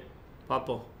ஓகே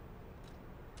பாப்போம்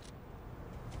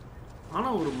ஆனா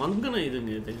ஒரு மங்கன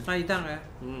இதுங்க இது இதாங்க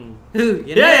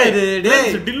என்ன இது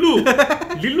டேய்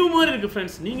டில்லு மாதிரி இருக்கு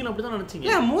फ्रेंड्स நீங்களும் அப்படி தான்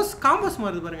நினைச்சீங்க ஏ மூஸ் காம்பஸ்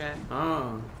மாதிரி இருக்கு பாருங்க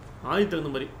ஆயிட்டு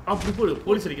அந்த மாதிரி அப்படி போடு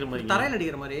போலீஸ் அடிக்கிற மாதிரி தரையில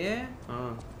அடிக்கிற மாதிரி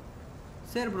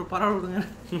சரி ப்ரோ பரவாயில்ல விடுங்க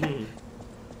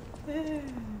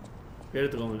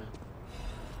எடுத்துக்கோங்க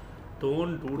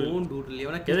டோன் டூட்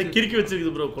இவனுக்கு எதை கிறுக்கி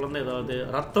வச்சிருக்குது ப்ரோ குழந்தை ஏதாவது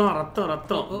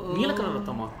ரத்தம் நீலக்கலர்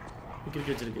ரத்தமா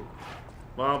கிறுக்கி வச்சிருக்கு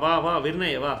வா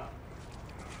விருணையே வா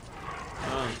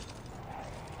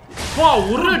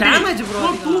ஒரு டேமேஜ் ப்ரோ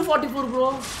 244 ப்ரோ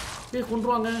ஏய்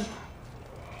கொன்றுவாங்க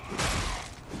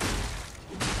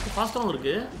ஃபாஸ்டாவும்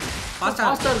இருக்கு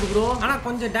ஃபாஸ்டா இருக்கு ப்ரோ ஆனா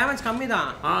கொஞ்சம் டேமேஜ் கம்மி தான்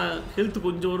ஹெல்த்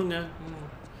கொஞ்சம் வருங்க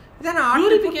இதான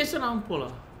பியூரிஃபிகேஷன் ஆம்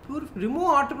போலாம்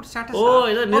ரிமூவ் ஆட்ரிபியூட் ஸ்டேட்டஸ்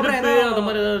இத நெருப்பு அந்த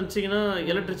மாதிரி ஏதாவது இருந்துச்சுனா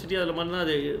எலக்ட்ரிசிட்டி அதல மாதிரி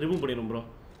அது ரிமூவ் பண்ணிரும் ப்ரோ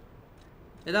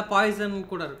ஏதா பாய்சன்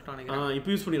கூட இருக்கு நினைக்கிறேன்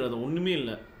இப்போ யூஸ் பண்ணிராத ஒண்ணுமே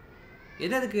இல்ல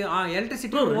எதுக்கு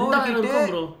electricity over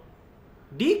bro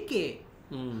decay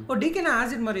decay நான்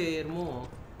ஆசிட் மாதிரி ரிமூவ்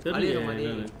அழியற மாதிரி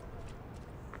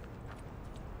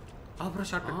அப்புறம்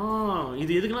ஷாட்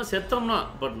இது எதுக்குனா செத்தோம்னா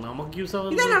பட் நமக்கு யூஸ்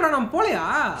ஆகுது இதென்னடா நம்ம போலையா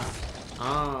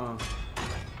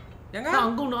எங்க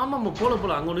அங்க ஒண்ணு ஆமா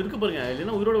போல அங்க ஒண்ணு இருக்கு பாருங்க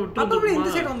இல்லனா உயிரோட விட்டு அப்ப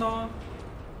இந்த சைடு வந்தோம்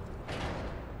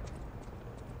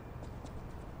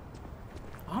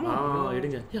ஆமா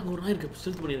எடுங்க அங்க ஒரு நாய் இருக்கு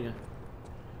செல்ட் பண்ணிருங்க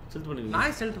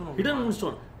நாய் செல்ட் பண்ணுவோம் ஹிடன் மூன்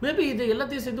ஸ்டோன் மேபி இது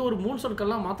எல்லாத்தையும் சேர்த்து ஒரு மூன் ஸ்டோன்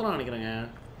கல்லா மாத்தலாம் நினைக்கிறேங்க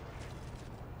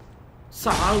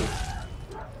Zhao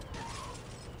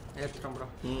ஏத்ரம் bro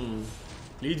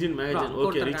legion magazine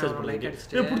okay recharge பண்ணலாம்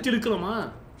ஏ புடிச்சு இழுக்கலாமா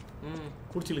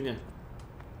புடிச்சிலுங்க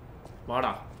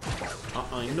வாடா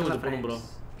இன்னும் கொஞ்சம் போணும் ப்ரோ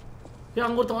ஏ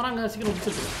அங்க ஒருத்தன் வராங்க சீக்கிரம்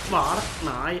புடிச்சிட்டு வாடா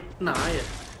நாய்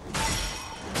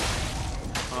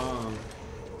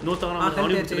இன்னொருத்தவன்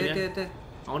அவனையும் முடிச்சிருங்க.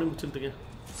 அவனையும் முடிச்சிருக்கேன்.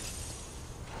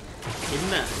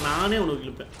 என்ன நானே உனக்கு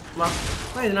இழுப்பேன். வா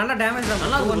இது நல்ல டேமேஜ் தான்.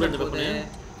 நல்லா போகுது.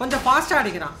 கொஞ்சம் ஃபாஸ்டா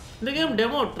அடிக்கிறான். இந்த கேம்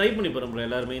டெமோ ட்ரை பண்ணி பாருங்க bro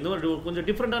எல்லாரும். இந்த ஒரு கொஞ்சம்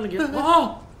டிஃபரண்டான கேம். வா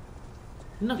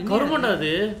என்ன கருமண்டா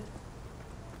அது.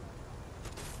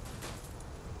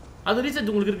 அது ரீசார்ஜ்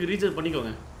உங்களுக்கு இருக்கு. ரீசார்ஜ்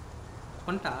பண்ணிக்கோங்க.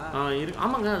 பண்ணிட்டா? இருக்கு.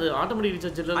 ஆமாங்க அது ஆட்டோமேட்டிக்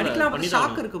ரீசார்ஜ் இல்ல. அடிக்கலாம். பண்ணி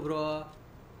ஷாக் இருக்கு bro.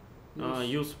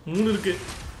 யூஸ் 3 இருக்கு.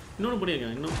 இன்னொன்னு பண்ணிருங்க.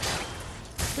 இன்னும்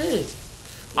ஏய்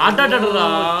ஆட்டாடடா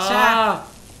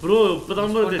bro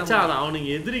இப்பதான் bro வெச்சா அவனுங்க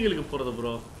எதிரிங்களுக்கு போறது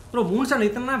bro. bro மூன்சன்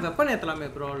இத்தனை வெப்பன் ஏத்தலாமே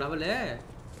bro லெவல்.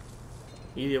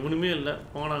 இது எவனுமே இல்ல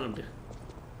போனாங்கட்டு.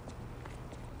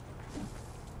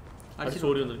 அடிச்சு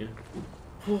ஓடி வந்திருக்கேன்.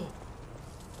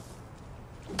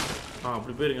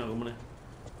 அப்படி போயிருங்க கம்மனு.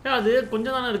 அது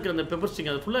கொஞ்சம் தானே இருக்கு அந்த பெப்பர்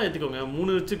ஸ்டிங். அது ஃபுல்லா ஏத்திக்கோங்க.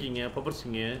 3 வச்சிருக்கீங்க பெப்பர்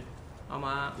ஸ்டிங்.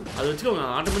 ஆமா அது வச்சுக்கோங்க.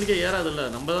 ஆட்டோமேட்டிக்கா ஏறாதுல்ல.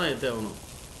 நம்ம தான் ஏத்தே ஆகணும்.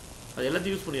 அது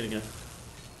எல்லாத்தையும் யூஸ் பண்ணிருங்க.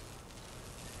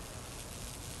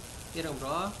 ஏறுங்க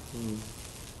ப்ரோ.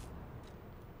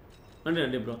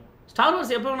 நன்றி ப்ரோ. ஸ்டார்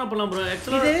வார்ஸ் எப்போ வேணா பண்ணலாம் ப்ரோ.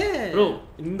 ஆக்சுவலா ப்ரோ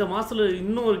இந்த மாசத்துல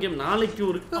இன்னும் ஒரு கேம் நாளைக்கு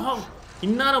ஒரு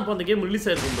இன்னாரம் அந்த கேம் ரிலீஸ்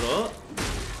ஆயிருக்கும் ப்ரோ.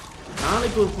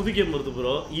 நாளைக்கு ஒரு புது கேம் வருது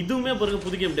ப்ரோ. இதுவுமே பாருங்க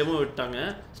புது கேம் டெமோ விட்டாங்க.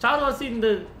 ஸ்டார் வார்ஸ் இந்த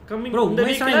கமிங் இந்த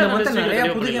வீக்ல நிறைய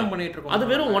புது கேம் பண்ணிட்டு இருக்கோம். அது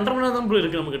வெறும் 1.5 மணி நேரம் தான் ப்ரோ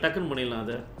இருக்கு. நமக்கு டக்குன்னு பண்ணிடலாம்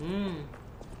அது.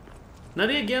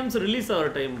 நிறைய கேம்ஸ் ரிலீஸ் ஆகிற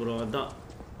டைம் ப்ரோ. அதான்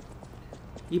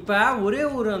இப்போ ஒரே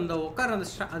ஒரு அந்த உட்கார அந்த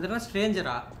அதெல்லாம்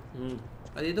ஸ்ட்ரேஞ்சரா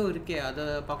அது ஏதோ இருக்கே அதை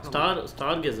பார்க்கணும்.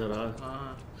 ஸ்டார் கேசரா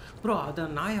ப்ரோ அதை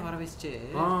நாயை வர வச்சுட்டு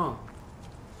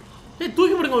ஏய்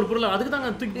தூக்கி போடுங்க ஒரு பொருளை. அதுக்கு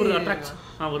தாங்க தூக்கி போடுறது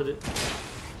அட்ராக்ஷன் வருது.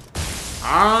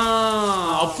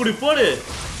 அப்படி போடு.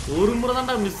 ஒரு முறை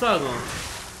தான்டா மிஸ் ஆகும்.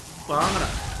 வாங்கடா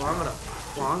வாங்கடா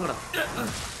வாங்கடா.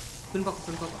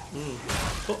 பின்பக்கம்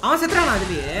அவன் செத்துறான்.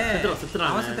 அதுலயே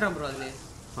செத்துறான். அவன் செத்துறான் ப்ரோ அதுலயே.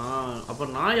 அப்ப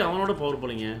நாய் அவனோட பவர்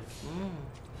போலீங்க.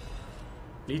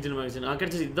 லீஜன் மேகசின்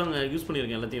கிடைச்சு இதாங்க யூஸ்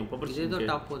பண்ணிருக்கேன் எல்லாத்தையும். பப்பர் ஏதோ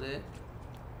டாப் போகுது.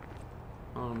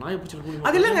 நாய் பூச்சி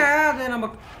அது இல்லைங்க. அது நம்ம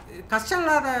கஷ்டம்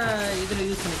இல்லாத இதில்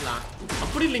யூஸ் பண்ணிக்கலாம்.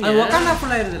 அப்படி இல்லைங்க. உட்காந்தா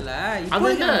ஃபுல் ஆயிருது இல்லை.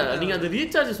 அது இல்லை நீங்கள் அது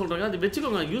ரீசார்ஜ் சொல்கிறாங்க. அது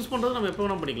வச்சுக்கோங்க. யூஸ் பண்ணுறது நம்ம எப்போ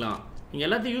வேணா பண்ணிக்கலாம். நீங்கள்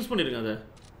எல்லாத்தையும் யூஸ் பண்ணிருங்க. அதை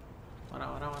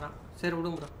வரேன் சரி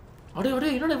விடுங்க ப்ரோ.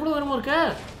 அப்படியே என்னடா இவ்வளோ வேணுமா இருக்க.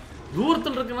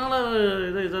 தூரத்தில் இருக்கனால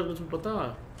இதாக இருக்குன்னு சொல்லி பார்த்தா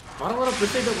வர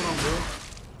ப்ரிசைட்டாக போகலாம் ப்ரோ.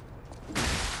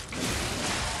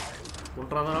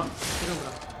 ஒன்றாதான்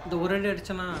இந்த ஒரு அடி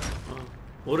அடிச்சனா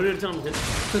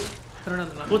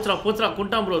நம்ம போச்சுரா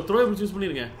கொண்டாம் ப்ரோ. த்ரோ யூஸ்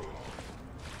பண்ணிருங்க.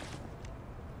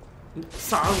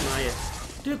 சாவு நாய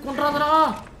கொண்டாதரா.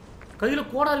 கையில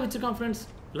கோடாரி வச்சிருக்கான் ஃப்ரெண்ட்ஸ்.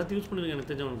 எல்லாத்தையும் யூஸ் பண்ணிருங்க.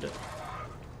 எனக்கு தெரிஞ்சவன்ட்டு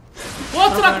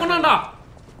போச்சுரா கொண்டாண்டா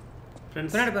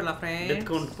ஃப்ரெண்ட்ஸ். பின்னாடி போயிடலாம் ஃப்ரெண்ட்ஸ். டெத்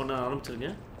கவுண்ட் பண்ண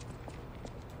ஆரம்பிச்சிருங்க.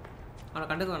 அவனை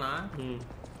கண்டுக்குவானா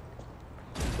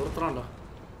பொறுத்துறான்டா.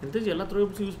 எனக்கு தெரிஞ்சு எல்லா த்ரோ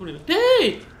யூஸ் பண்ணிருங்க.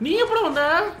 டேய் நீ எப்படி வந்த.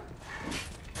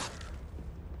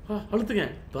 அழுத்துங்க.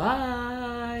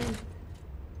 பாய்.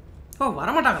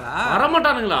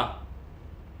 வரமாட்டானுங்களா.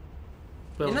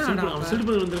 சில்டு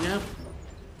பண்ணி வந்துருங்க.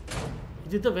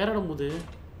 இதுதான் வேற இடம் போகுது.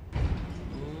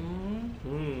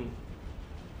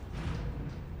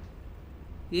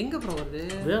 எங்க ப்ரோ வருது.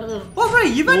 வேற ஓ ப்ரோ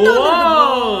ஈவென்ட் வந்து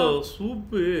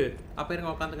சூப்பு. அப்ப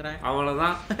இருங்க உட்கார்ந்துக்கறேன்.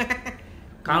 அவ்வளவுதான்.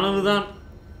 கனவுதான்.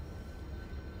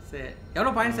 சரி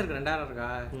எவ்வளவு பாயிண்ட்ஸ் இருக்கு. 2000 இருக்கா.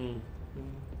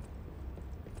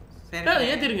 சரி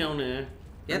ஏத்திருங்க. அவனு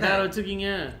 2000 வச்சிருக்கீங்க.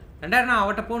 2000 நான்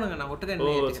அவட்ட போணுங்க. நான் ஒட்டுக்க என்ன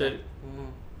ஏத்திக்கிறேன். சரி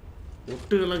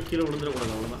ஒட்டுகெல்லாம் கீழே விழுந்துற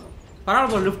கூடாது. அவ்வளவுதான். பரவாயில்ல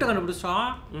ப்ரோ. லிஃப்ட் கண்டுபிடிச்சோம்.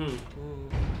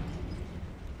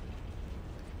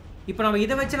 இப்போ நம்ம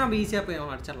இதை வச்சு நம்ம ஈஸியா போய்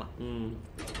அவன் அடிச்சிடலாம்.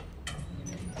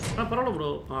 பரவாயில்ல ப்ரோ.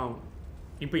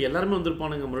 இப்போ எல்லாருமே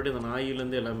வந்திருப்பானுங்க மறுபடியும் அந்த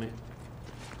நாயிலேருந்து எல்லாமே.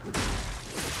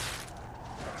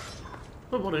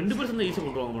 இப்போ 2% தான் ஈஸியாக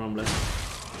கொண்டு வாங்க நம்மள.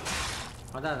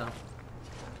 அதான்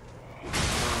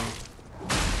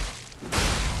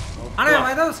ஆனா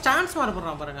ஏதோ ஸ்டாண்ட்ஸ் மாதிரி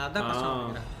போடுறான் பாருங்க. அதான்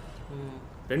கஷ்டம்.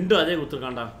 2 அதே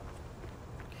கொடுத்துருக்கான்டா.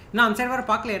 நான் அந்த சைடு வர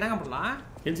பார்க்கல. என்னங்க பண்ணலாம்.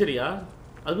 என் சரியா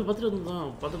அது பார்த்துட்டு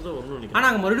தான் வரணும் நினைக்கிறேன். ஆனால்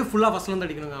அங்கே மறுபடியும் ஃபுல்லாக ஃபஸ்ட்லேருந்து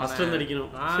அடிக்கணுங்க. ஃபஸ்ட்லேருந்து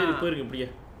அடிக்கணும். சரி போயிருங்க இப்படியே.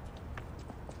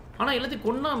 ஆனால் எல்லாத்தையும்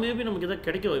கொன்னா மேபி நமக்கு எதாவது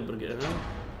கிடைக்க வாய்ப்பு இருக்கு.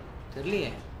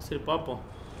 தெரியலையே. சரி பார்ப்போம்.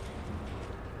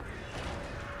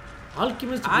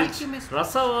 ஆல்கெமிஸ்ட்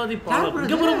ரசவாதி பாலம்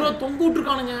இங்க ப்ரோ தொங்க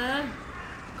விட்டுருக்கானுங்க.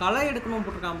 களை எடுக்கணும்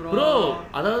போட்டுருக்கான் ப்ரோ.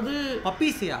 அதாவது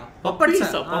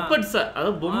பப்பட்ஸ்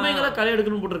அதாவது பொம்மைகளை களை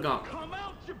எடுக்கணும் போட்டுருக்கான்.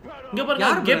 இங்க பாருங்க.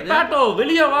 கெப்பாட்டோ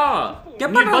வெளியே வா.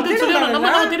 பதில் சொல்லி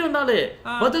நம்ம தேடி வந்தாலே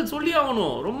பதில் சொல்லி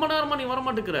ஆகணும். ரொம்ப நேரமா நீ வர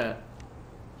மாட்டேங்கிற.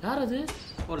 யார் அது.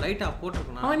 ஓ லைட்டா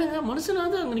போட்டுருக்கணும். அவன் என்னங்க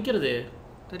மனுஷனாவது அங்க நிக்கிறது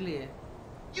தெரியலையே.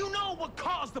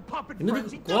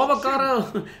 என்னது கோபக்கார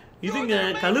இதுங்க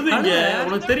கழுதுங்க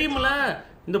உனக்கு தெரியுமில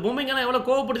இந்த பொம்மைங்கலாம் எவ்வளவு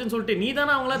கோவப்படுச்சுன்னு சொல்லிட்டு நீ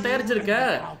தானே அவங்கள தயாரிச்சிருக்க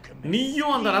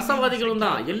நீயும் அந்த ரசவாதிகளும்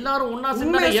தான் எல்லாரும் ஒன்னா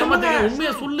சேர்ந்து ஏமாத்திக்க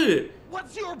உண்மையை சொல்லு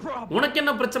உனக்கு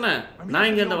என்ன பிரச்சனை நான்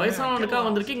இங்க இந்த வயசானவனுக்காக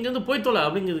வந்திருக்கேன் இங்க இருந்து போய் தொலை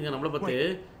அப்படிங்குதுங்க நம்மளை பார்த்து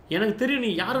எனக்கு தெரியும்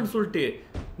நீ யாருன்னு சொல்லிட்டு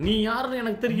நீ யாருன்னு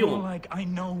எனக்கு தெரியும்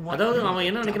அதாவது அவன்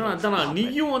என்ன நினைக்கிறான் அதான்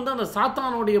நீயும் வந்து அந்த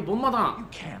சாத்தானுடைய பொம்மை தான்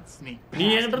நீ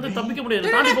என்கிட்ட இருந்து தப்பிக்க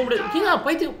முடியாது தாண்டி போக முடியாது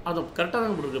பைத்தியம் அதை கரெக்டா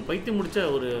தான் போட்டுருக்கு பைத்தியம் முடிச்ச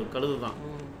ஒரு கழுது தான்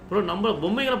ப்ரோ நம்ம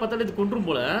பொம்மைகளை பார்த்தாலே இது கொன்றும்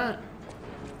போல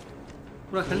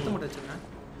ப்ரோ ஹெல்த் மட்டும் வச்சுக்கேன்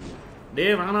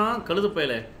டேய் வேணாம் கழுது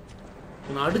பயல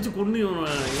உன்னை அடிச்சு கொண்டு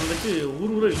இவன் வச்சு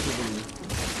ஊர் இழுத்து போடுங்க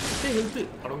ஹெல்த்து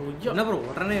அடங்க என்ன ப்ரோ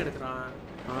உடனே எடுக்கிறான்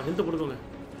ஹெல்த்தை கொடுக்கோங்க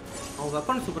அவன்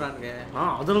வெப்பன் சூப்பரா இருக்கு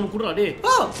அதை நம்ம கொடுறா டே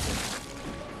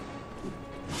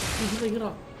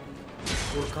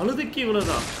ஒரு கழுதைக்கு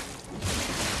இவ்வளவுதான்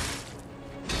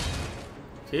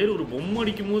சரி ஒரு பொம்மை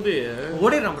அடிக்கும் போது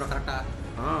ஓடிடுறான் ப்ரோ கரெக்டா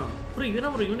அப்புறம்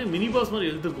இவனா ப்ரோ இவனே மினி பாஸ் மாதிரி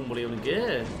எழுதிருக்கும் போல இவனுக்கு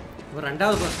இவன்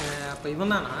ரெண்டாவது பாஸ் அப்ப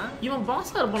இவன் தானா இவன்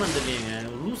பாஸா இருப்பானு தெரியலையேங்க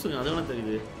லூசுங்க அது வேணா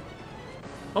தெரியுது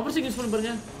ஆப்பர்ச்சுனிட்டி யூஸ் பண்ணி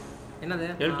பாருங்க என்னது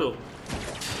எல்டோ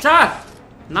சா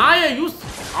நாயை யூஸ்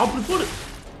அப்படி போடு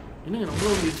என்னங்க நம்மள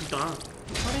வந்து வச்சுட்டான்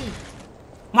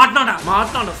மாட்டான்டா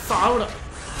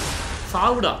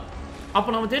சாவுடா அப்ப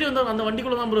நம்ம தேடி வந்த அந்த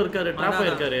வண்டிக்குள்ள தான் ப்ரோ இருக்காரு டிராப்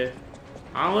ஆயிருக்காரு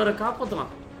அவரை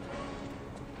காப்பாத்தலாம்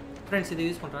ஃப்ரெண்ட்ஸ் இதை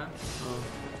யூஸ் பண்றேன்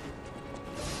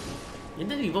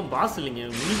என்ன இவன் பாஸ் இல்லைங்க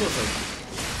மினி பாஸ்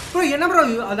ப்ரோ என்ன ப்ரோ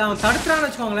அதை அவன் தடுக்கிறான்னு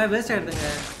வச்சுக்கோங்களேன் வேஸ்ட் ஆயிடுதுங்க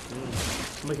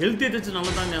நம்ம ஹெல்த் ஏதாச்சும்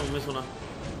நல்லதாங்க உண்மை சொன்னா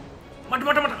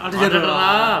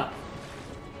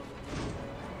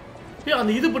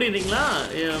அந்த இது பண்ணிடுறீங்களா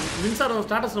மின்சாரம்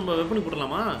ஸ்டாட்டஸ் நம்ம வெப்பனி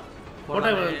போடலாமா போட்டா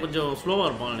கொஞ்சம் ஸ்லோவா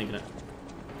இருப்பான்னு நினைக்கிறேன்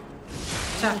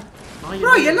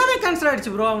ப்ரோ எல்லாமே கேன்சல்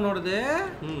ஆயிடுச்சு ப்ரோ அவனோடது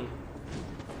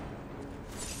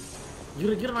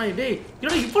நான் டேய்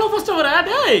இவ்வளவு ஃபர்ஸ்ட் வர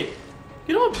டேய்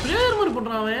இன்னும் பிளேயர் மாதிரி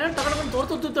பண்றான் அவன் டக்கடக்கன்னு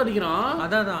தோர்த்து அடிக்கிறான்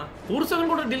அதான் ஒரு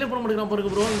செகண்ட் கூட டிலே பண்ண மாட்டேங்கிறான்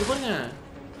பாருங்க ப்ரோ இங்க பாருங்க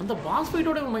அந்த பாஸ்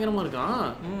ஃபைட்டோட பயங்கரமா இருக்கான்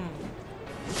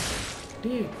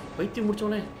டேய் பைத்தியம்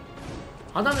முடிச்சோனே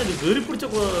அதாங்க இது வெறி பிடிச்ச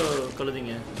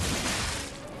கழுதிங்க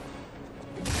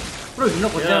ப்ரோ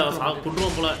இன்னும் கொஞ்சம்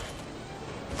கொண்டுவோம் போல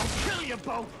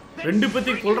ரெண்டு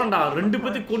பேத்தி கொல்றான்டா ரெண்டு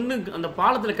பேத்தி கொன்னு அந்த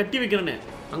பாலத்துல கட்டி வைக்கிறேன்னு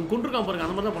அங்க கொண்டிருக்கான் பாருங்க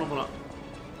அந்த மாதிரி தான் பண்ண போறான்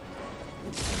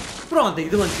ப்ரோ அந்த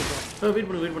இது வந்து வெயிட்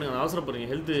பண்ணுங்க அவசரப்படுறீங்க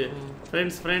ஹெல்த்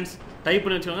ஃப்ரெண்ட்ஸ் டைப்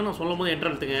பண்ணி வச்சுக்கோங்க நான் சொல்லும் போது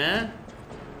என்டர் எடுத்துங்க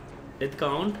டெத்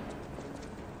கவுண்ட்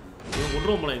இவன்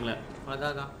கொண்டுருவோம் போல எங்களை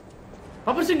அதான்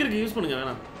பப்பர் சிங்க் இருக்கு யூஸ் பண்ணுங்க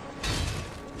வேணாம்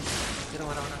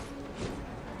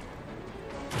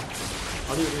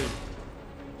அது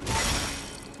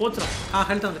போச்சுடா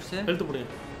ஹெல்த் வந்துருச்சு ஹெல்த் போடுங்க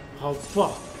அப்பா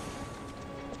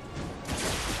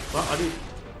வா அடி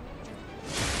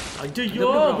ஐயோ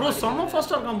ப்ரோ செம்ம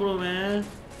ஃபாஸ்டா இருக்கான் ப்ரோ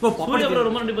சூர்யா ப்ரோ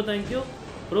ரொம்ப நன்றி thank you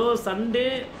bro Sunday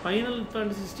final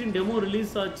fantasy 16 demo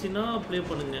release ஆச்சுன்னா ப்ளே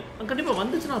பண்ணுங்க கண்டிப்பா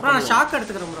வந்துச்சுனா நான் ஷாக்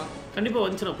எடுத்துக்கறேன் ப்ரோ கண்டிப்பா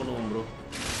வந்துச்சுனா பண்ணுவோம் ப்ரோ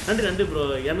நன்றி ப்ரோ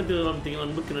எனக்கு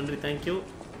அன்புக்கு நன்றி தேங்க் யூ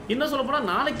என்ன சொல்ல போனா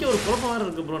நாளைக்கு ஒரு குழப்பம் வேற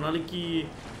இருக்கு ப்ரோ நாளைக்கு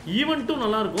ஈவென்ட்டும்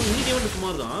நல்லா இருக்கும் இன்னைக்கு ஈவென்ட்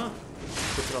சுமார் தான்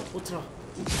போச்சுடா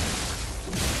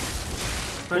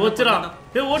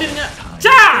ஏய் ஓடிடுங்க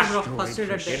சா ப்ரோ ஃபர்ஸ்ட்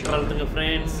எய்ட் என்ட்ரல்டுங்க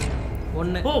फ्रेंड्स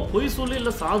ஒண்ணு போய் சொல்லு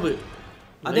இல்ல சாவு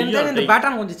அது இந்த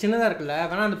பேட்டர்ன் கொஞ்சம் சின்னதா இருக்குல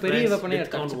வேணா அந்த பெரிய வெப்பனே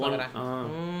எடுத்து பாக்குறேன்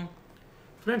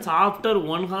friends after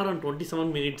 1 hour and 27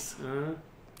 minutes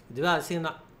இதுவே அசிங்கம்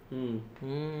தான்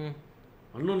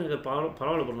அண்ணன் இத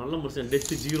பரவாயில்லை ப்ரோ நல்ல மனுஷன்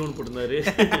டெத் 0ன்னு போட்டுனாரு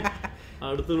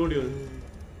அடுத்து நோடி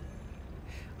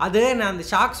அது நான் அந்த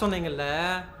ஷாக் சொன்னேங்கல்ல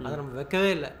அத நம்ம வைக்கவே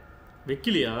இல்ல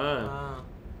வைக்கலையா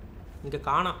இங்க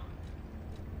காணோம்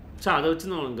சா அத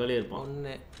வச்சு நான் காலியா இருப்பான்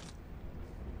ஒண்ணு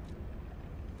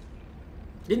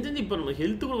எந்தெந்த இப்ப நம்ம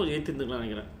ஹெல்த் கூட கொஞ்சம் ஏத்திருந்துக்கலாம்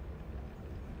நினைக்கிறேன்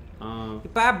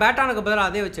இப்ப பேட்டானுக்கு பதிலா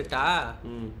அதே வச்சிட்டா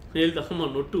ஹெல்த் ஆமா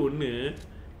நொட்டு 1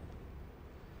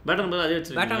 பேட்டன் பதிலா அதே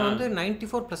வச்சிருக்கீங்க பேட்டன் வந்து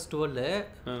 94 + 12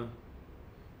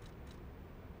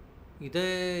 இது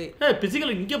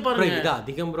பிசிக்கல் இங்க பாருங்க இது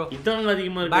அதிகம் ப்ரோ இதான்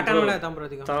அதிகமா இருக்கு பேட்டனோட தான் ப்ரோ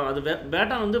அதிகம் அது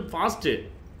பேட்டன் வந்து ஃபாஸ்ட்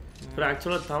ப்ரோ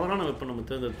एक्चुअली தவறான வெப்பன் நம்ம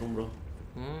தேர்ந்தெடுத்தோம் ப்ரோ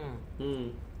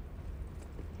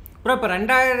ப்ரோ இப்ப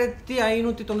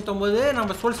 2599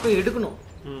 நம்ம சோல்ஸ் போய் எடுக்கணும்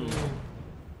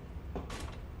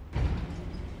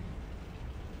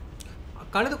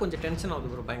கழுது கொஞ்சம் டென்ஷன் ஆகுது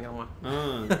ப்ரோ பயங்கரமா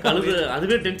கழுது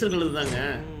அதுவே டென்ஷன் கழுது தாங்க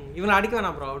இவனை அடிக்க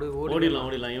வேணாம் ப்ரோ அப்படி ஓடிடலாம்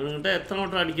இவனுக்கிட்ட எத்தனை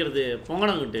ஓட்டம் அடிக்கிறது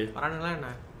போங்கடாங்கிட்டு வரானுங்களா என்ன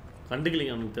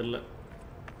கண்டுக்கலிங்க அவனுக்கு தெரியல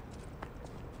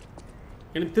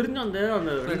எனக்கு தெரிஞ்ச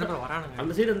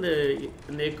அந்த சைடு அந்த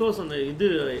எக்கோஸ் அந்த இது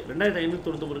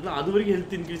 2599 அது வரைக்கும்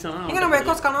ஹெல்த் இன்க்ரீஸ் ஆனா எங்க நம்ம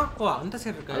எக்கோஸ் காணோம் ஓ அந்த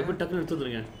சைடு இருக்கு அது டக்குன்னு எடுத்து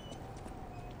வந்துருங்க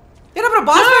என்ன ப்ரோ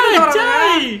பாஸ் ஃபைட்ல வராங்க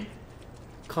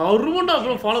கருமண்டா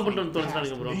ப்ரோ ஃபாலோ பண்ணிட்டு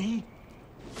தோணுச்சானுங்க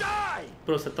ப்ரோ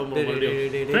ப்ரோ செத்தம் ப்ரோ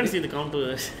மறுபடியும் ஃப்ரெண்ட்ஸ் இது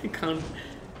கவுண்ட்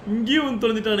இங்கேயும் வந்து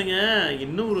தொலைஞ்சிட்டானுங்க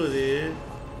என்ன ப்ரோ இது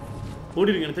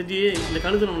ஓடிருங்க எனக்கு தெரிஞ்சு இந்த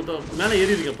கழுத்து நம்ம மேலே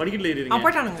ஏறிடுங்க படிக்கட்டில் ஏறிடுங்க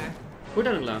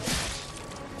போயிட்டானுங்களா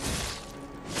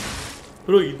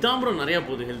ப்ரோ இதான் ப்ரோ நிறையா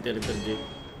போகுது ஹெல்த் எனக்கு தெரிஞ்சு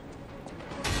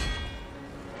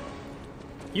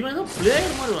இவன் ஏதோ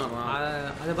பிளேயர் மாதிரி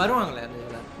வரான் அது வருவாங்களே அந்த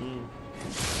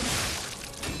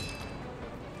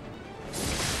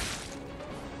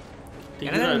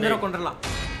இதில் கொண்டுடலாம்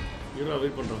இருபா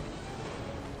வெயிட் பண்ணுறோம்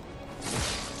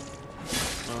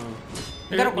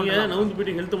நீங்கள் நவுந்து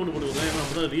போயிட்டு ஹெல்த்தை மட்டும் போட்டுக்கோங்க ஏன்னா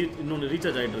அப்போ தான் இன்னொன்று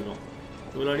ரீசார்ஜ் ஆகிட்டு இருக்கோம்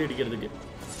இவ்வளோ அடி அடிக்கிறதுக்கு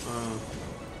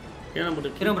ஏன்னா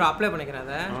மட்டும் அப்ளை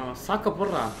பண்ணிக்கிறேன் சாக்க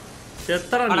போடுறா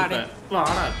செத்தரா நீ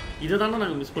வாடா இதை தானே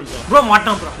நாங்கள் மிஸ் பண்ணிட்டோம்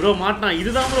ப்ரோ மாட்டான்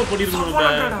இதுதான் ப்ரோ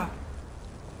பண்ணியிருக்கோம்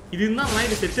இது இருந்தால்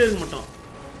நைட்டு செத்தே இருக்க மாட்டோம்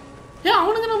ஏன்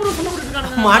அவனுங்க நம்ம ப்ரோ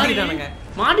சொல்ல மாட்டிக்கிட்டானுங்க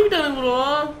ப்ரோ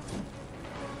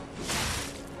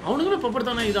அவனுங்களும்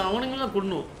பப்படுத்தானே இது அவனுங்களாம்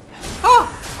கொடணும்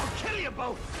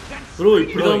ப்ரோ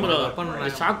இப்படிதான் ப்ரோ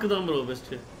ஷாக்கு தான் ப்ரோ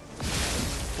பெஸ்ட்டு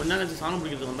கொஞ்ச நேரம் சாணம்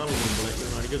பிடிக்கிறது வந்தாலும் போல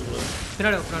இவன் அடிக்கிறது போல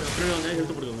பின்னாடி வாங்க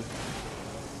ஹெல்த் பிடிக்கோங்க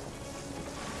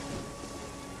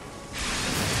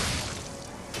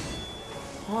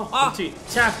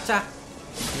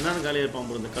என்னன்னு காலியாக இருப்பான்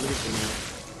ப்ரோ இந்த கழுவி போடுங்க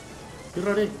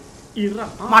இருடா இருடா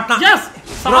மாட்டான் எஸ்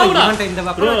சாவுடா இந்த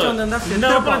வெப்பன் வச்சு வந்தா இந்த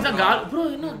வெப்பன் வச்சா ப்ரோ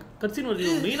என்ன கட்சின்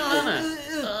வருது மீனானே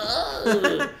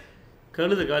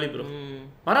கழுது காலி ப்ரோ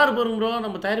வராரு பாருங்க ப்ரோ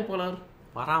நம்ம தயாரிப்பாளர்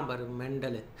வரான் பாரு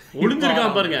மெண்டல்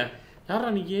ஒளிஞ்சிருக்கான் பாருங்க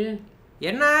யாரா நீங்க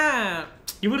என்ன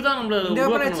இவர்தான் நம்மள இந்த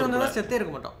வெப்பன் வச்சு வந்தா செத்தே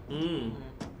இருக்க மாட்டோம்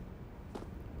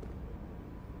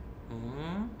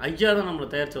ஐயா தான் நம்மள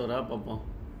தயாரிச்சவரா பாப்போம்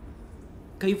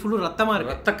கை ஃபுல்லு ரத்தமா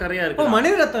இருக்கு ரத்த கரையா இருக்கு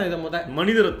மனித ரத்தம் இது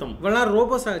மனித ரத்தம் இவெல்லாம்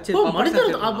ரோபோஸ் ஆச்சு மனித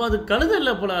ரத்தம் அப்ப அது கழுதை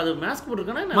இல்ல போல அது மாஸ்க்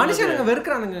போட்டுருக்கானே மனுஷனுங்க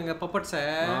வெறுக்கறானுங்க பப்பட்ஸ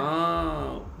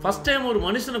ஃபர்ஸ்ட் டைம் ஒரு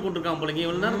மனுஷனை கொண்டிருக்கான் போலங்க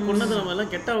இவ்வளவு நேரம் கொன்னது நம்ம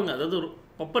எல்லாம் கெட்டவங்க அதாவது ஒரு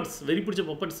பப்பட்ஸ் வெறி பிடிச்ச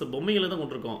பப்பட்ஸ் பொம்மைகளை தான்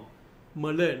கொண்டிருக்கோம்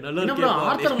மலே நல்லா இருக்கு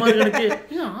ஆர்த்தர் மார்கனுக்கு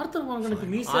ஆர்த்தர் மார்கனுக்கு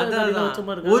மீசை அதெல்லாம் வச்ச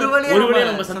மாதிரி இருக்கு ஒரு வழியா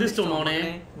நம்ம சந்திச்சிட்டோம் அவனே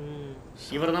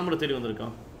இவர தான் நம்ம தேடி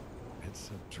வந்திருக்கோம்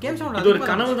இது ஒரு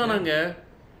கனவு தானாங்க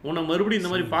உன்னை மறுபடியும் இந்த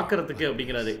மாதிரி பார்க்கறதுக்கு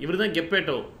அப்படிங்கிறாரு இவர் தான்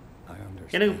கெப்பேட்டோ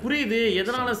எனக்கு புரியுது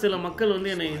எதனால சில மக்கள் வந்து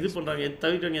என்னை இது பண்ணுறாங்க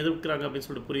தவிர்க்கிறாங்க எதிர்க்கிறாங்க அப்படின்னு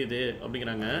சொல்லிட்டு புரியுது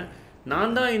அப்படிங்கிறாங்க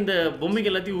நான் தான் இந்த பொம்மைக்கு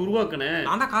எல்லாத்தையும் உருவாக்கினேன்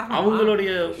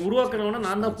அவங்களுடைய உருவாக்குறவனா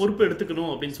நான் தான் பொறுப்பு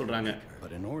எடுத்துக்கணும் அப்படின்னு சொல்கிறாங்க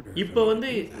இப்போ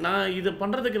வந்து நான் இதை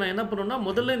பண்ணுறதுக்கு நான் என்ன பண்ணுவேன்னா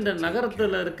முதல்ல இந்த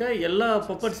நகரத்தில் இருக்க எல்லா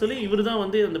பப்பட்ஸ்லையும் இவர் தான்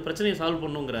வந்து அந்த பிரச்சனையை சால்வ்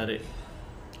பண்ணுங்கிறாரு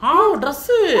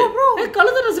ட்ரெஸ்ஸு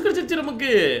கழுத ட்ரெஸ் கிடைச்சிருச்சு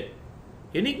நமக்கு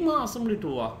எனிக்மா அசம்பிளி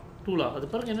டூலா அது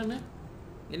பாருங்க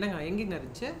என்னங்க எங்கங்க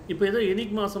இருந்துச்சு இப்போ ஏதோ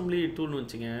எனிக்மா அசம்பிளி டூல்னு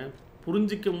வச்சுங்க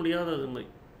புரிஞ்சிக்க முடியாத அது மாதிரி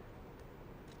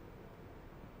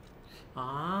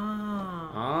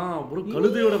ப்ரோ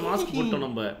கழுதையோட மாஸ்க் போட்டோம்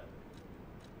நம்ம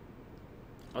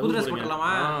அது ட்ரெஸ்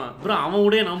போடலாமா ப்ரோ அவன்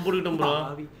உடைய நம்ம போட்டுட்டோம் ப்ரோ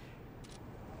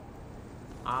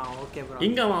ஓகே ப்ரோ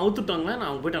எங்க அவன் அவுத்துட்டாங்களா நான்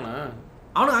அவன் போயிட்டானா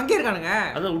அவனுக்கு அங்கே இருக்கானுங்க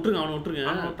அதான் விட்டுருங்க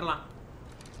அவனை விட்டுறலாம்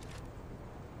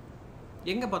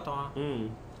எங்க பார்த்தோம்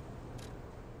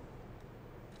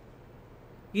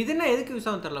இது என்ன எதுக்கு யூஸ்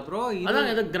ஆகும் தெரியல ப்ரோ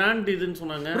அதான் ஏதோ கிராண்ட் இதுன்னு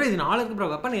சொன்னாங்க ப்ரோ இது 4 இருக்கு ப்ரோ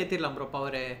வெப்பன் ஏத்திரலாம் ப்ரோ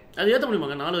பவர் அது ஏத்த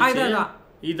முடியுமாங்க 4 வச்சு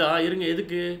இதா இருங்க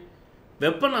எதுக்கு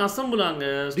வெப்பன் அசெம்பிள் அங்க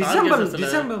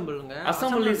டிசம்பிள்ங்க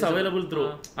அசெம்பிள் இஸ் அவைலபிள் த்ரூ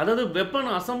அதாவது வெப்பன்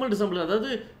அசெம்பிள் டிசம்பிள் அதாவது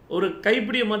ஒரு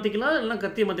கைப்பிடியை மாத்திக்கலாம் இல்ல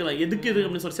கத்தியை மாத்திக்கலாம் எதுக்கு இது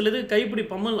அப்படி சொல்லி சில இது கைப்பிடி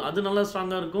பம்மல் அது நல்லா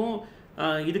ஸ்ட்ராங்கா இருக்கும்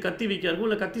இது கத்தி வீக்கா இருக்கும்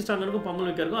இல்ல கத்தி ஸ்ட்ராங்கா இருக்கும் பம்மல்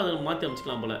வீக்கா இருக்கும் அதை மாத்தி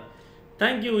அமைச்சிக்கலாம் போல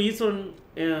தேங்க்யூ ஈஸ்வரன்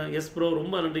எஸ் ப்ரோ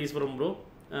ரொம்ப நன்றி ஈஸ்வரன் ப்ரோ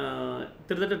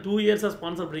கிட்டத்தட்ட 2 இயர்ஸாக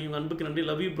ஸ்பான்சர் பண்ணிங்க அன்புக்கு நன்றி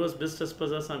love you pros best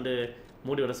எஸ்பர்ஸ் and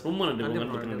motivators ரொம்ப நன்றி உங்கள்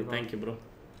அன்புக்கு நன்றி தேங்க்யூ ப்ரோ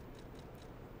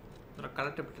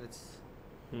கரெக்டாக பிடிச்சிருச்சு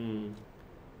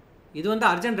இது வந்து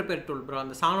அர்ஜென்ட் ரிப்பேர் டூல் ப்ரோ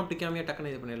அந்த சாணம் பிடிக்காமையே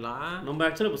டக்குன்னு இது பண்ணிடலாம் நம்ம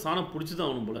ஆக்சுவலாக இப்போ சாணம் பிடிச்சி தான்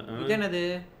ஆகணும் போல இது என்னது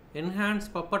என்ஹான்ஸ்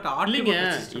பப்பட் இல்லைங்க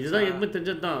இதுதான் எதுவுமே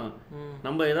தெரிஞ்சது தான்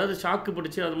நம்ம ஏதாவது ஷாக்கு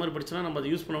பிடிச்சி அது மாதிரி பிடிச்சினா நம்ம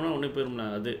அதை யூஸ் பண்ணோம்னா ஒன்றே போயிரும்னா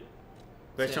அது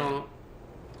விஷம்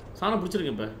சாணம்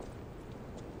பிடிச்சிருங்க இப்போ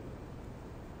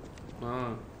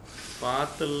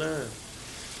பார்த்தல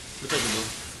பிடிச்சது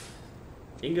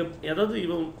இங்கே ஏதாவது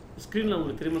இவன் ஸ்க்ரீனில்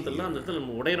உங்களுக்கு தெரியுமா தெரியல அந்த இடத்துல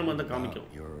நம்ம உடையிற மாதிரி தான் காமிக்கும்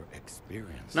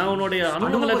நான் உன்னுடைய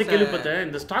அனுபவம் எல்லாத்தையும் கேள்விப்பட்டேன்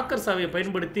இந்த ஸ்டாக்கர் சாவையை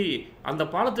பயன்படுத்தி அந்த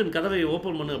பாலத்தின் கதவை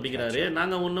ஓப்பன் பண்ணு அப்படிங்கிறாரு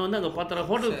நாங்கள் ஒன்று வந்து அங்கே பார்த்துறோம்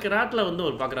ஹோட்டல் கிராட்டில் வந்து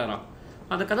அவர் பார்க்குறாராம்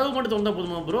அந்த கதவை மட்டும் திறந்தா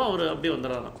போதுமா ப்ரோ அவர் அப்படியே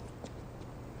வந்துடுறாராம்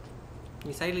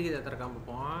நீ சைடுக்கு இதை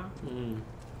காமிப்போம்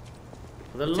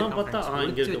அதெல்லாம் பார்த்தா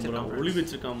இங்கே இருக்க ப்ரோ ஒளி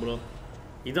வச்சிருக்கான் ப்ரோ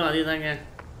இதுவும் அதே தாங்க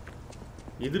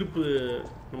எதிர்ப்பு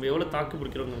நம்ம எவ்வளோ தாக்கு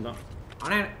பிடிக்கிறோங்க தான்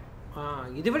ஆனால்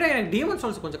இதை விட எனக்கு டீமன்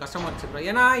சோல்ஸ் கொஞ்சம் கஷ்டமா இருந்துச்சு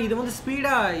ஏன்னா இது வந்து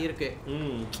ஸ்பீடா இருக்கு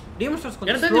டீமன் சோல்ஸ்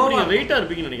கொஞ்சம் ஸ்லோவா வெயிட்டா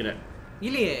இருப்பீங்கன்னு நினைக்கிறேன்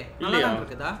இல்லையே நல்லா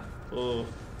இருக்குதா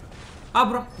ஓ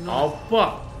ப்ரோ அப்பா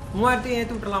 3000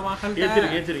 ஏற்றி விட்டுலாமா?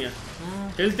 ஏற்றிருங்க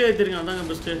ஹெல்த்தே ஏற்றிருங்க, அதாங்க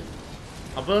பெஸ்ட்டு.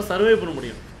 அப்போ தான் சர்வை பண்ண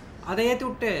முடியும். அதை ஏற்றி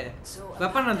விட்டு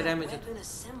வெப்பன் அந்த டேமேஜ்.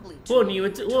 நீ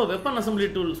வச்சு வெப்பன் அசம்பிளி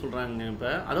டூல் சொல்கிறாங்க. இப்போ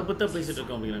அதை பற்றி தான் பேசிகிட்டு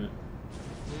இருக்கோம் அப்படிங்கிறாங்க.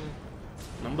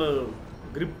 நம்ம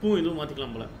கிரிப்பும் இதுவும்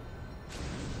மாற்றிக்கலாம் போல.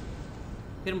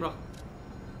 ப்ரோ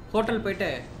ஹோட்டல் போயிட்டு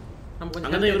நம்ம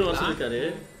கொஞ்சம் அங்கே இவர் வசூலிருக்காரு.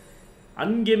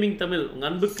 அன்கேமிங் தமிழ் உங்கள்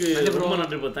அன்புக்கு ரொம்ப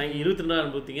நன்றி ப்ரோ. தேங்க்யூ. 22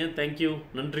 அனுபவித்தீங்க. தேங்க்யூ,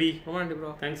 நன்றி. ரொம்ப நன்றி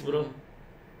ப்ரோ. Thanks bro.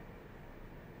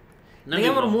 நிறைய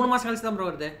ஒரு 3 மாதம் கழிச்சு தான் ப்ரோ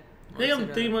வருது.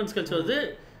 3 months கழிச்சு வருது.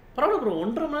 பரவாயில்ல ப்ரோ.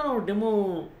 1.5 மணி நேரம் ஒரு டெமோ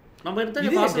நம்ம எடுத்தாங்க.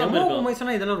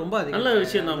 இதெல்லாம் ரொம்ப அதிகம். நல்ல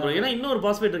விஷயம் தான் ப்ரோ. ஏன்னா இன்னொரு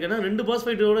பாஸ் ஃபைட் இருக்கு. ஏன்னா 2 பாஸ்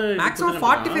ஃபைட்டோட மேக்ஸிமம்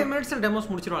 45 மினிட்ஸ்ல டெமோஸ்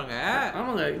முடிச்சிருவாங்க.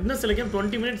 ஆமாங்க. இன்னும் சில game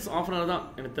 20 minutes of an hour தான்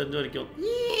எனக்கு தெரிஞ்ச வரைக்கும்.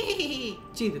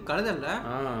 இது கழுதல்ல.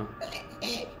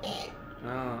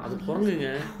 அது குரங்குங்க.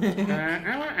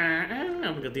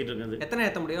 அப்படி கத்திட்டு இருக்காது. எத்தனை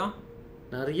ஏற்ற முடியும்?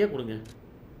 நிறைய கொடுங்க.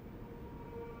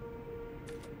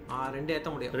 2 ஏற்ற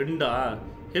முடியும். 2ஆ?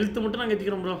 ஹெல்த் மட்டும் நாங்கள்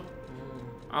ஏற்றிக்கிறோம் ப்ரோ.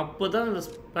 அப்போ தான் இந்த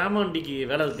ஸ்பேம் ஆண்டிக்கு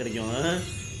வேலை கிடைக்கும்.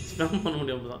 ஸ்பேம் பண்ண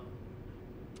முடியும். அப்போ தான்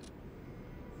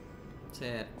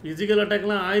சரி. ஃபிசிக்கல்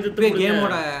அட்டாக்லாம் ஆயுதத்துக்கு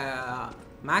கேமோட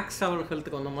மேக்ஸ் லெவல்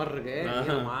ஹெல்த்துக்கு வந்த மாதிரி இருக்கு.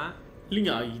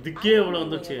 இல்லைங்க, இதுக்கே எவ்வளோ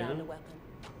வந்துச்சு.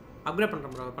 அப்கிரேட்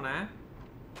பண்ணுறோம் ப்ரோ வெப்பனை.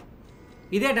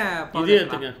 இதே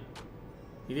ஏற்றுங்க.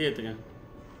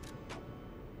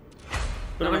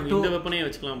 இந்த வெப்பனையே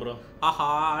வச்சுக்கலாம் ப்ரோ. ஆஹா,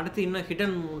 அடுத்து இன்னும்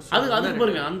ஹிடன் அதுக்கு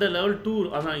பாருங்க. அந்த லெவல் 2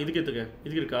 அதான் இதுக்கு ஏற்றுங்க.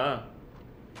 இதுக்கு இருக்கா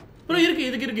ப்ரோ? இருக்கு,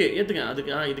 இதுக்கு இருக்கு. ஏற்றுங்க.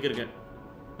 அதுக்கு இதுக்கு இருக்கு.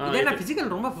 இதே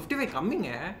ஃபிசிக்கல் ரொம்ப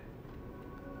 55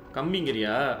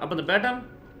 கம்மிங்கிறியா? அப்போ அந்த பேட்டர்ன்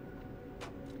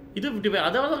இது 55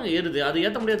 அதாவது தான் ஏறுது. அது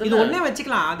ஏற்ற முடியாது. இது ஒன்றே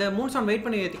வச்சுக்கலாம். அதை 3 செகண்ட் வெயிட்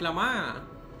பண்ணி ஏற்றிக்கலாமா?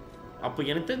 அப்போ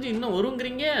எனக்கு தெரிஞ்சு இன்னும்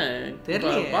வருங்கிறீங்க.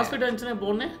 தெரியல. பாஸ்பேட் ஆச்சுன்னா இப்போ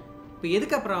ஒன்று. இப்போ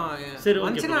எதுக்கு அப்புறம்? சரி,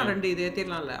 வந்துச்சுன்னா 2 இது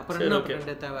ஏற்றிடலாம்ல. அப்புறம்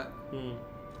 2 தேவை.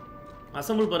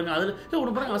 அசம்பிள் பாருங்க. அதில்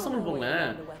ஒன்று பாருங்க. அசம்பிள் போங்களேன்.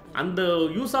 அந்த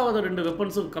யூஸ் ஆகாத 2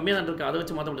 வெப்பன்ஸும் கம்மியாக தான் இருக்குது. அதை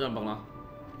வச்சு மாற்ற முடியாது பார்க்கலாம்.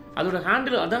 அதோட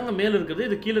ஹேண்டில் அதாங்க மேலே இருக்கிறது,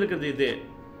 இது கீழே இருக்கிறது. இது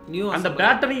அந்த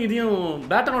பேட்டனையும் இதையும்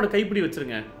பேட்டனோட கைப்பிடி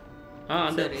வச்சிருங்க.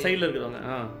 அந்த சைடில் இருக்குதுங்க.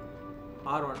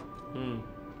 R1.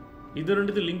 இது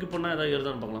 2 லிங்க் பண்ணால் ஏதாவது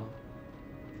எழுதான்னு பார்க்கலாம்.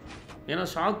 ஏன்னா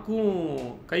ஷாக்கும்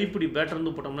கைப்பிடி பேட்டர்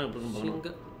வந்து போட்டோம்னா எப்படி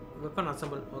பார்க்கலாம். Weapon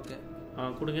assemble. ஓகே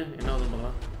கொடுங்க. என்ன ஆகுது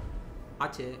பார்க்கலாம்.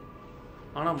 ஆச்சு.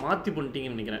 ஆனால் மாற்றி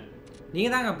பண்ணிட்டீங்கன்னு நினைக்கிறேன்.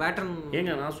 நீங்கள் தாங்க பேட்டன்.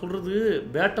 ஏங்க நான் சொல்கிறது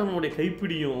பேட்டனோடைய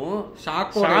கைப்பிடியும்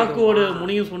ஷாக்கோட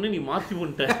முனையும் சொன்னேன். நீ மாற்றி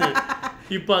பண்ணிட்ட.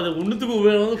 இப்போ அது ஒன்றுத்துக்கு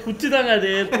உபயோகம் குச்சி தாங்க. அது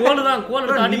கோல் தான்.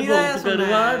 கோல் தாண்டி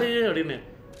கருவாடு அப்படின்னு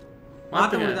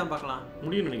மாற்ற முடியுதான் பார்க்கலாம்.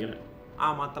 முடியும்னு நினைக்கிறேன்.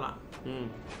 மாற்றலாம்.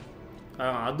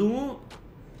 அதுவும்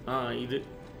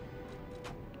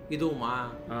இதுவுமா?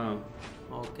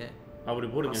 ஓகே அப்படி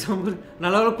போடுங்க.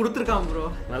 நல்ல வேலை கொடுத்துருக்கான் ப்ரோ.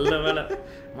 நல்ல வேலை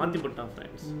மாற்றி போட்டான்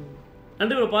ஃப்ரெண்ட்ஸ்.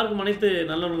 நன்றி ப்ரோ. பார்க்கும் அனைத்து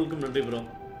நல்லவர்களுக்கும் நன்றி ப்ரோ.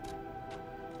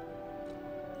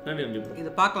 நன்றி ப்ரோ.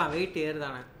 இது பார்க்கலாம். வெயிட்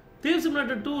ஏறுதானே. தீவ்ஸ்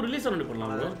சிமுலேட்டர் 2 ரிலீஸ் ஆனது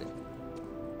பண்ணலாம் ப்ரோ.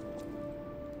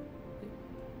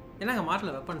 என்னங்க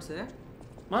மாறல? வெப்பன்ஸ்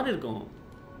மாறி இருக்கும்.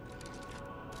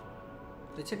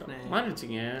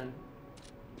 மாறிடுச்சிங்க.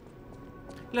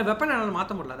 இல்லை வெப்பன் என்னால்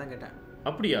மாற்ற முடியல. அதான் கேட்டேன்.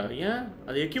 அப்படியா? ஏன்?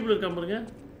 அது எக்யூப்ல இருக்கா பாருங்க.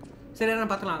 சரி, என்ன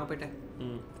பார்த்துக்கலாம். அங்கே போயிட்டேன்.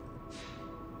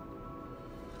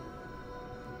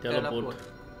 டெலபோர்ட்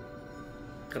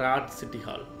கிராட் சிட்டி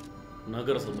ஹால்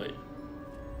நகர சபை.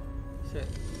 சரி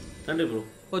நன்றி ப்ரோ.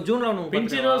 ஜூன்ல ஒன்று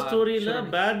பின்சிரோ ஸ்டோரியில்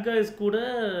பேட் கைஸ் கூட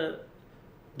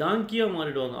டாங்கியாக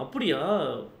மாறிடுவாங்க. அப்படியா?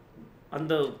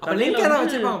 அந்த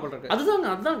அதுதாங்க,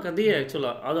 அதுதான் கதையே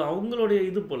ஆக்சுவலாக. அது அவங்களுடைய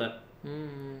இது போல.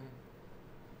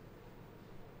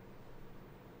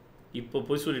 இப்போ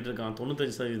போய் சொல்லிட்டு இருக்கான்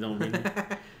 95%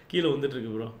 கீழே வந்துட்டு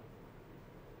இருக்கு ப்ரோ.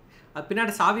 அது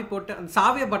பின்னாடி சாவி போட்டு அந்த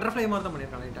சாவியை பட்டர்ஃப்ளை மாதிரி தான்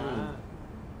பண்ணியிருக்காங்க.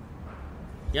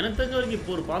 எனக்கு தெரிஞ்ச வரைக்கும்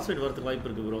இப்போ ஒரு பாஸ்வேர்ட் வரதுக்கு வாய்ப்பு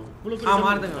இருக்கு ப்ரோ.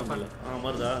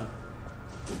 மாறுதா?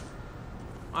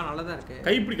 நல்லா தான் இருக்கு.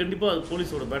 கைப்பிடி கண்டிப்பாக அது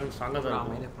போலீஸோட பேட்டர்ன் ஸ்ட்ராங்காக தான்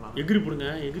இருக்கும். எகிரி போடுங்க.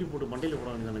 எகிரி போட்டு மண்டையில் போட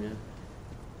வேண்டியதானுங்க.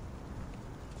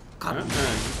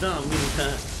 இதுதான் அமீர்.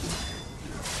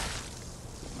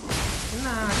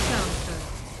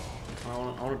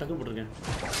 அவனை டக்கு போட்டிருக்கேன்.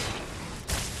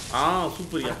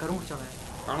 சூப்பரியா கரும்புச்சானே.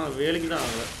 ஆனால் வேலைக்கு தான்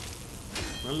ஆகல.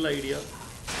 நல்ல ஐடியா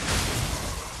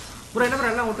ப்ரோ. என்ன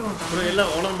ப்ரோ எல்லாம் ஒட்டுங்க ப்ரோ.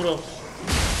 எல்லாம் அவ்வளோ ப்ரோ.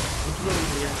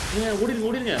 ஓடிடுங்க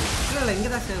ஓடிடுங்க. இல்லை இங்கே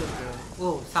தான் சேவ் இருக்கு.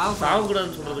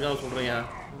 சாகக்கூடாதுன்னு சொல்கிறதுக்காக சொல்கிறேன்.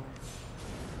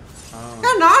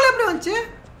 4 எப்படி வந்துச்சு?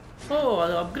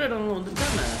 அது அப்கிரேட் ஆனாலும் வந்துச்சா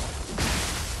என்ன?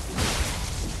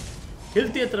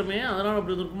 ஹெல்த் ஏற்றுறமே அதனால்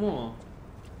அப்படி இருக்குமோ?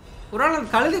 ஒரு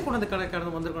நாள் கழுதி கொண்டு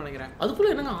கடந்து வந்திருக்கோம் நினைக்கிறேன். அதுக்குள்ளே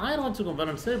என்னங்க 1000 வச்சுருக்கோம்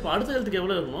பேலன்ஸ். இப்போ அடுத்த ஹெல்த்துக்கு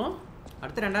எவ்வளோ இருக்கணும்?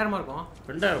 அடுத்து 2000 இருக்கும்.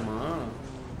 2000?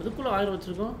 அதுக்குள்ளே 1000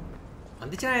 வச்சுருக்கோம்.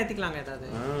 வந்துச்சுன்னா ஏற்றிக்கலாங்க ஏதாவது.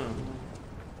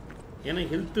 ஏன்னா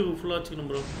ஹெல்த்து ஃபுல்லாக வச்சுக்கணும்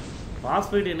ப்ரோ. பாஸ்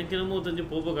ஃபைட் எனக்கு என்னமோ தெரிஞ்சு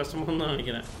போக கஷ்டமாக தான்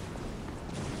நினைக்கிறேன்.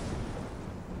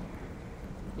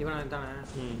 இவன் தானே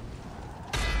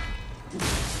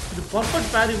இது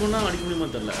பர்ஃபெக்ட் பேரி பண்ணால் அடிக்க முடியுமா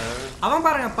தெரியல. அவன்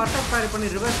பாருங்க பர்ஃபெக்ட் பேரி பண்ணி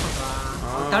ரிவர்ஸ் பண்ணுறான்.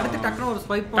 தடுத்து டக்குன்னு ஒரு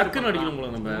ஸ்வைப் டக்குன்னு அடிக்கணும் போல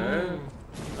நம்ம.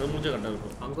 அது முடிஞ்ச கரெக்டாக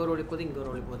இருக்கும். அங்கே ஒரு ஒளி போகுது, இங்கே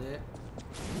ஒரு ஒளி போகுது.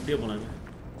 இப்படியே போனாங்க.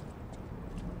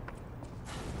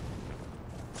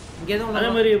 இங்கே எதுவும் அதே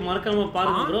மாதிரி மறக்காம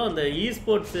பாருங்க ப்ரோ, அந்த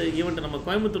ஸ்போர்ட்ஸ் ஈவெண்ட் நம்ம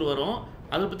கோயம்புத்தூர் வரும்,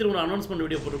 அதை பற்றி ஒரு அனௌன்ஸ்மெண்ட்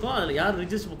வீடியோ போட்டிருக்கோம். அதில் யார்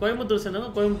ரிஜிஸ்டர் கோயம்புத்தூர்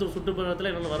சேர்ந்தாங்க, கோயம்புத்தூர் சுற்றுப்புறத்தில்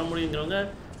என்னால் வர முடியுங்கிறவங்க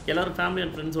எல்லாரும் ஃபேமிலி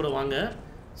அண்ட் ஃப்ரெண்ட்ஸோட வாங்க.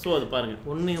 ஸோ அது பாருங்க.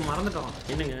 ஒன்று மறந்துட்டோம்.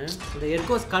 என்னங்க இந்த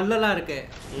எர்கோஸ் கல்லெல்லாம் இருக்கு,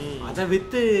 அதை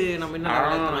விற்று நம்ம என்ன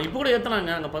இப்போ கூட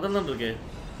ஏற்றினாங்க. அங்கே பதம் தான் இருக்கு.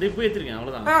 இதை இப்போ ஏற்றிருக்கேன்,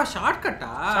 அவ்வளோதான். ஷார்ட்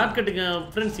கட்டா? ஷார்ட் கட்டுங்க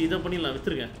ஃப்ரெண்ட்ஸ், இதை பண்ணிடலாம்,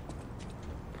 விற்றுருக்கேன்.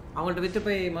 அவங்கள்ட்ட விற்று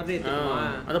போய்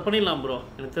மறுபடியும் அதை பண்ணிடலாம் ப்ரோ.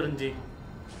 எனக்கு தெரிஞ்சு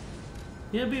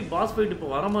மேபி பாஸ் ஃபைட் இப்போ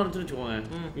வர மாதிரி இருந்துச்சுன்னு வச்சுக்கோங்க,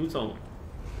 யூஸ் ஆகும்.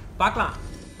 பார்க்கலாம்.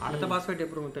 அடுத்த பாஸ் ஃபைட்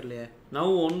எப்படி தெரியலையே.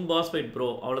 Now one pass fight bro,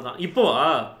 அவ்வளோதான். இப்போவா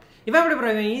இவன் எப்படி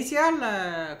ப்ரோ? இவன் ஈஸியா இல்லை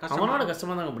கஷ்டமா? அவனோட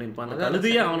கஷ்டமாக தாங்க பண்ணியிருப்பான். அந்த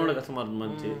கழுதையே அவனோட கஷ்டமாக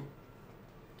இருந்துச்சு.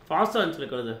 ஃபாஸ்ட்டாக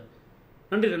இருந்துச்சு கழுதை.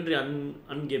 நன்றி நன்றி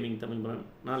அன்கேமிங் தமிழ் ப்ரோ.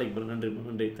 நாளைக்கு ப்ரோ. நன்றி ப்ரோ,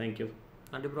 நன்றி, தேங்க்யூ.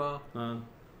 நன்றி ப்ரோ.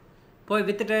 போய்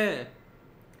வித்துட்டு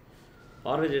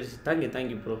ஆர்வேஜ்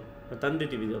தேங்க்யூ ப்ரோ. தந்தி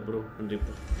டிவி தான் ப்ரோ. நன்றி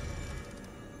ப்ரோ.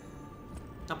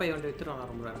 அப்போ இவன் வித்துட்டு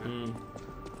வர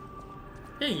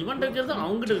இவன்ட்டு வைக்கிறது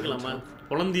அவங்ககிட்ட இருக்கலாமா?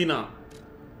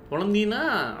 குழந்தீனா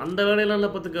அந்த வேலையெல்லாம் இல்லை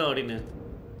பார்த்துக்கா அப்படின்னு.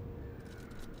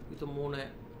 இது 3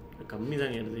 கம்மி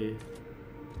தாங்க ஏறுது.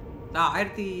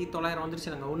 1900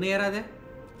 வந்துருச்சு. நாங்கள் ஒன்று ஏறாது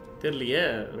தெரியலையே.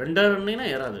 2000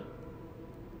 ஏறாது.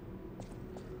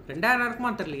 2000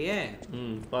 இருக்குமா தெரியலையே.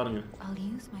 பாருங்க.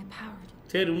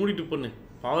 சரி மூடிட்டு பண்ணு.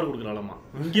 பவர் கொடுக்குறாளாமா.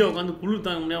 இங்கேயே உட்காந்து குளிர்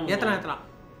தாங்க முடியாமல் ஏற்றலாம்.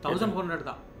 1400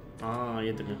 தான்.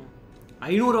 ஏற்றுங்க.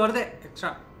 500 வருது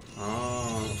எக்ஸ்ட்ரா.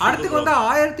 அடுத்துக்கு வந்து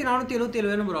 1477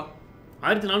 வேணும் ப்ரோ.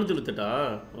 1478.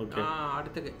 ஓகே.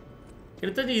 அடுத்துக்கு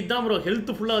எனக்கு தெரிஞ்சு இதுதான் ப்ரோ.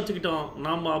 ஹெல்த் ஃபுல்லாக வச்சுக்கிட்டோம்.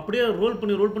 நம்ம அப்படியே ரோல்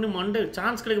பண்ணி மண்டே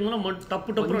சான்ஸ் கிடைக்கும் போது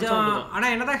டப்பு.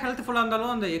 ஆனால் என்னதான் ஹெல்த் ஃபுல்லாக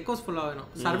இருந்தாலும் அந்த எக்கோஸ் ஃபுல்லாக வேணும்.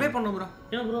 சர்வே பண்ணும் ப்ரோ.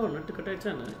 ஏன் ப்ரோ நெட்டு கட்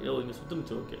ஆயிடுச்சா என்ன? இங்கே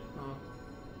சுற்றுனுச்சு. ஓகே.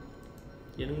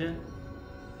 என்னங்க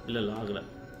இல்லை ஆகலை.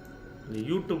 இந்த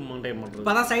யூடியூப் மண்டே பண்ணுறது.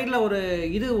 இப்போ தான் சைடில் ஒரு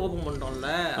இது ஓப்பன்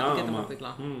பண்ணிட்டோம்ல, அதுக்கேற்ற மாதிரி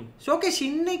போய்க்கலாம். ஷோகேஷ்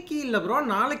இன்னைக்கு இல்லை ப்ரோ,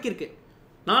 நாளைக்கு இருக்கு.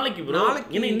 நாளைக்கு ப்ரோ.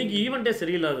 ஏன்னா இன்னைக்கு ஈவெண்ட்டே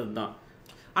சரியில்லாதது தான்.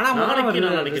 ஆனா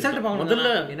முதல்ல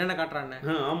என்னென்ன காட்டுறாங்க.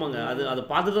 ஆமாங்க, அதை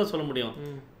பார்த்து தான் சொல்ல முடியும்.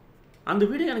 அந்த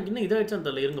வீடியோ எனக்கு இன்னும் இதாயிடுச்சான்னு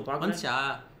தெரியல. இருங்க பார்க்கறேன்.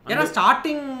 ஏன்னா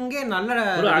ஸ்டார்டிங்கே நல்ல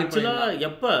ஆக்சுவலா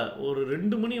எப்ப ஒரு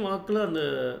 2 மணி வாக்குல அந்த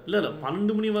இல்ல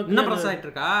 12 மணி வாக்குல என்ன ப்ராசஸ் ஆயிட்டு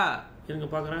இருக்கா? இருங்க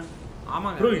பார்க்கறேன்.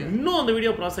 ஆமாங்க ப்ரோ, இன்னும் அந்த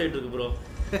வீடியோ ப்ராசஸ் ஆயிட்டு இருக்கு ப்ரோ.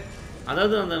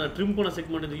 அதாவது அந்த ட்ரிம் பண்ண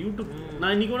செக்மெண்ட் இந்த யூடியூப்.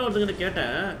 நான் இன்னைக்கு கூட ஒருத்தங்கிட்ட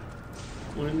கேட்டேன்.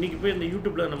 இன்னைக்கு போய் இந்த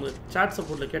யூடியூப்ல நம்ம சாட்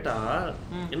சப்போர்ட்ல கேட்டா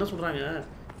என்ன சொல்றாங்க,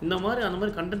 இந்த மாதிரி அந்த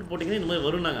மாதிரி கண்டென்ட் போட்டிங்கன்னா இந்த மாதிரி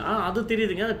வரும்னாங்க. அது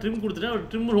தெரியுதுங்க. அதை ட்ரிம் கொடுத்துட்டேன்.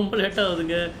 ட்ரிம் ரொம்ப லேட்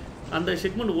ஆகுதுங்க. அந்த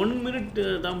செக்மெண்ட் 1 மினிட்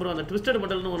தான் ப்ரோ. அந்த ட்விஸ்டட்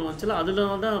மெட்டல்னு ஒன்று வந்துச்சுல, அதில்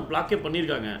தான் பிளாக்கே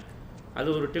பண்ணியிருக்காங்க. அது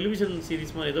ஒரு டெலிவிஷன்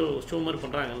சீரிஸ் மாதிரி ஏதோ ஷோ மாதிரி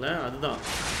பண்ணுறாங்கல்ல, அதுதான்.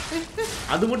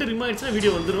 அது மட்டும் ரிமூவ் ஆகிடுச்சுன்னா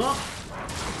வீடியோ வந்துடும்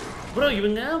ப்ரோ.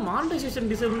 இவங்க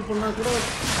மானிட்டைசேஷன் டிசேபிள் பண்ணால் கூட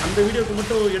அந்த வீடியோக்கு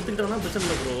மட்டும் எடுத்துக்கிட்டாங்கன்னா பிரச்சனை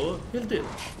இல்லை ப்ரோ. ஹெல்த்து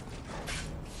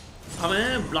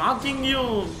அவன்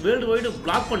பிளாக்கிங்கையும் வேர்ல்டு வைடு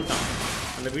பிளாக் பண்ணிட்டான்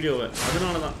அந்த வீடியோவை.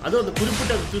 அதனால தான் அதுவும் அந்த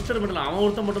குறிப்பிட்ட ட்விஸ்டட் மெட்டல் அவன்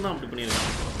ஒருத்தன் மட்டும் தான் அப்படி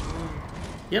பண்ணியிருக்கான்.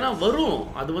 ஏன்னா வரும்,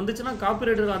 அது வந்துச்சுன்னா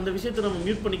காப்பிரைட்டர் அந்த விஷயத்தை நம்ம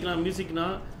மியூட் பண்ணிக்கலாம் மியூசிக்னா,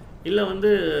 இல்லை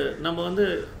வந்து நம்ம வந்து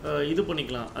இது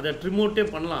பண்ணிக்கலாம், அதை ட்ரிமோட்டே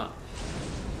பண்ணலாம்.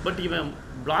 பட் இவன்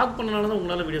பிளாக் பண்ணனால தான்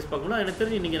உங்களால் வீடியோஸ் பார்க்கணும். எனக்கு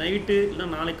தெரிஞ்சு இன்றைக்கி நைட்டு இல்லை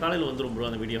நாளைக்கு காலையில் வந்துடும் ப்ரோ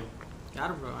அந்த வீடியோ.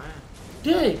 யார் ப்ரோ?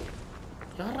 டேய்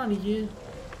யாரா நீ?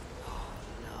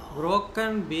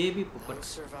 broken baby puppet.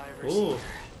 ஓ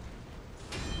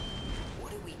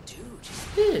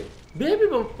ஏய் பேபி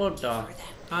பப்பட்டா.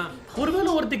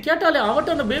 ஒருவேளை ஒருத்தி கேட்டாலே அவட்ட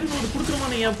அந்த பேபி பப்பட் கொடுக்குறமா?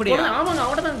 நீ அப்படி? ஆமாங்க,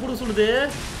 அவட்ட தான் கொடுக்க சொல்லுது.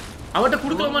 அவட்ட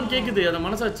கொடுக்கலாமான்னு கேட்குது அந்த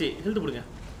மனசாட்சி. ஹெல்த் கொடுங்க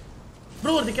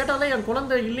ப்ரோ. ஒருத்தி கேட்டாலே என்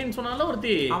குழந்தை இல்லைன்னு சொன்னால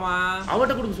ஒருத்தி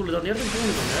அவட்ட கொடுக்க சொல்லுது. அந்த இடத்துக்கு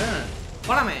போகணுங்க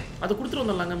போலாமே, அதை கொடுத்துட்டு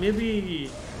வந்துடலாங்க. மேபி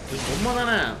பொம்மை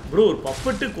தானே ப்ரோ. ஒரு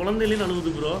பப்பட்டு குழந்தை இல்லைன்னு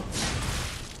அழுகுது ப்ரோ.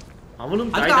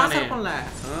 அவளும் தாய் தானே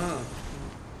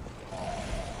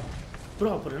ப்ரோ.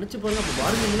 அப்போ நினச்சி பாருங்க, அப்போ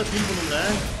பாருங்க ஃபீல் பண்ணுங்க,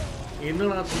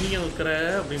 என்னடா துணியை வைக்கிற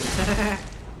அப்படின்னு.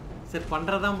 சரி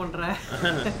பண்ணுறதான் பண்ணுறேன்.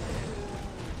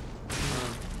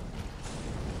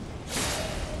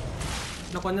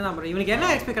 இன்னும் கொஞ்சம் தான் ப்ரோ. இவனுக்கு என்ன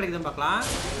எக்ஸ்பெக்ட் கிடைக்குதுன்னு பார்க்கலாம்.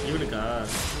 இவனுக்கா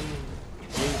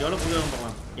இவனுக்கு எவ்வளோ புரியாம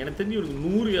பார்க்கலாம். எனக்கு தெரிஞ்சு இவனுக்கு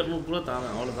 100-200 கூட தாங்க.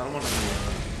 அவ்வளோ தரமாட்டாங்க.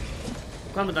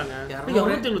 உட்காந்துட்டாங்க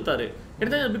 276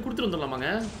 எடுத்தால் அப்படி கொடுத்துட்டு வந்துடலாமாங்க?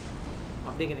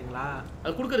 அப்படிங்கிறீங்களா?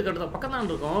 அது கொடுக்கறது கரெக்டு தான். பக்கம் தான்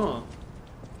இருக்கும்.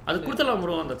 அது கொடுத்துடலாம்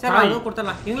ப்ரோ. அந்த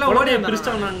கொடுத்துடலாம். குழந்தைய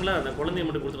பிரிச்சிட்டாங்கங்களா, அந்த குழந்தைய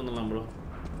மட்டும் கொடுத்துட்டு வந்துடலாம் ப்ரோ.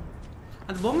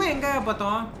 அந்த பொம்மை எங்கே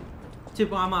பார்த்தோம்?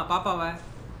 சரி ஆமாம் பாப்பாவை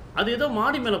அது ஏதோ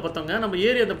மாடி மேலே பார்த்தோங்க நம்ம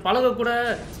ஏறி அந்த பலகை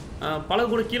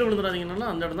கூட கீழே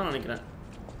விழுந்துடாதீங்கன்னா அந்த இடம் தான் நினைக்கிறேன்.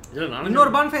 இதில் நான்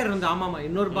இன்னொரு பான்ஃபயர் இருந்து ஆமாமா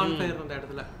இன்னொரு பான்ஃபயர் இருந்த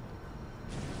இடத்துல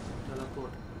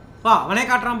வா அவனே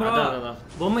காட்டுறான் ப்ரோ.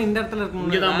 பொம்மை இந்த இடத்துல இருக்கு.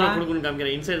 இங்கே தான் ப்ரோ கொடுக்கணும்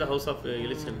காமிக்கிறேன். Inside the house of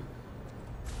Ellison.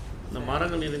 இந்த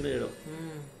மரங்கள் நிறைந்த இடம்.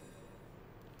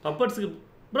 பப்பட்ஸ்க்கு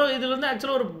ப்ரோ இதுல இருந்து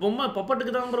ஆக்சுவலா ஒரு பொம்மை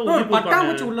பப்பட்டுக்கு தான் ப்ரோ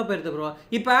பட்டாம்பூச்சி உள்ள போயிருது ப்ரோ.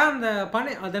 இப்போ அந்த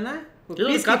அது என்ன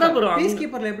பீஸ்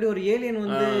கீப்பர்ல எப்படி ஒரு ஏலியன்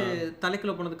வந்து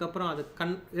தலைக்குள்ள போனதுக்கு அப்புறம் அது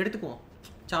எடுத்துக்குவோம்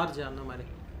சார்ஜ் அந்த மாதிரி.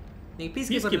 நீங்க பீஸ்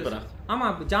கீப்பர் ஆமா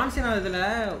ஜான்சன் இதுல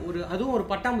ஒரு அதுவும் ஒரு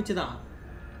பட்டாம்பூச்சி தான்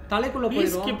தலைக்குள்ள போயிடும்.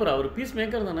 பீஸ் கீப்பர் அவர் பீஸ்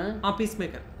மேக்கர் தானே? பீஸ்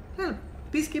மேக்கர்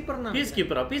பீஸ் கீப்பர் தான். பீஸ்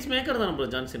கீப்பரா பீஸ் மேக்கர் தானே ப்ரோ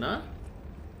ஜான்சனா?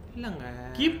 இல்லங்க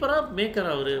கீப்பரா மேக்கரா?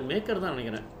 அவரு மேக்கர் தான்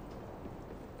நினைக்கிறேன்.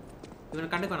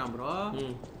 இவன் கண்டுக்கானா ப்ரோ?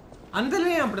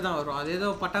 அந்தலயும் அப்படிதான் வரும். அது ஏதோ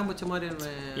பட்டாம்பூச்சி மாதிரி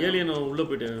ஏலியன் உள்ள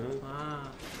போயிட்டு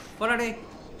போறாடே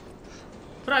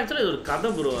ப்ரோ. ஆக்சுவலா இது ஒரு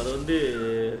கதை ப்ரோ. அது வந்து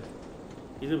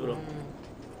இது ப்ரோ.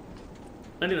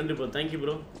 நன்றி ப்ரோ. Thank you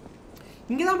bro.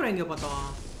 இங்கே தான் ப்ரோ எங்கே பார்த்தோம்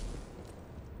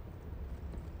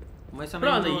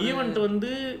ப்ரோ அந்த ஈவெண்ட் வந்து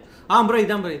ப்ரோ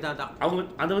இதான் ப்ரோ இதான் அவங்க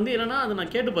அதை வந்து என்னன்னா அதை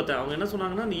நான் கேட்டு பார்த்தேன். அவங்க என்ன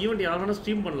சொன்னாங்கன்னா அந்த ஈவெண்ட் யார் வேணா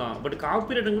ஸ்ட்ரீம் பண்ணலாம், பட்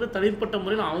காப்பிரைட்டுங்கிறது தனிப்பட்ட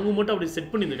முறையில் அவங்க மட்டும் அப்படி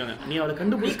செட் பண்ணியிருக்காங்க. நீ அவளை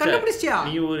கண்டுபிடிச்சியா?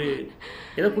 நீ ஒரு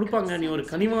எதை கொடுப்பாங்க, நீ ஒரு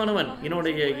கனிமானவன்,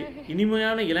 என்னுடைய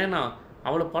இனிமையான இளையனா,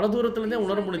 அவளை பல தூரத்துலேருந்தே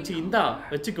உணர முடிஞ்சு இந்தா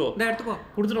வச்சுக்கோ எடுத்துக்கோ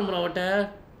கொடுத்துட்டோம் ப்ரோ. அவட்ட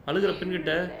அழுகிற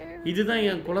பெண்கிட்ட இதுதான்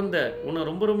என் குழந்தை, உன்னை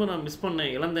ரொம்ப ரொம்ப நான் மிஸ்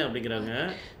பண்ணேன் இழந்தேன் அப்படிங்கிறாங்க.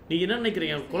 நீ என்ன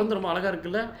நினைக்கிறீங்க? என் குழந்தை ரொம்ப அழகா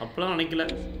இருக்குல்ல? அப்பெல்லாம் நினைக்கல.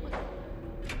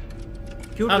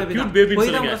 கியூட் பேபி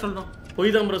சொல்லணும்.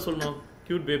 போய் தான் ப்ரோ சொல்லணும்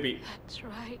கியூட் பேபி.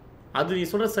 அது நீ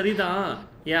சொல்ற சரிதான்,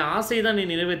 என் ஆசை தான் நீ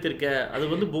நிறைவேற்றிருக்க, அது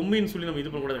வந்து பொம்மைன்னு சொல்லி நம்ம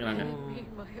இது பண்ணக்கூடாதுங்கிறாங்க.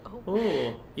 ஓ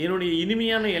என்னுடைய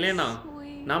இனிமையான இளையனா,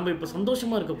 நாம் இப்போ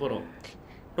சந்தோஷமா இருக்க போறோம்.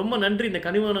 ரொம்ப நன்றி இந்த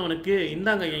கனிவானவனுக்கு,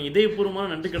 இந்தாங்க என்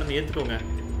இதயபூர்வமான நன்றி கடனை ஏற்றுக்கோங்க.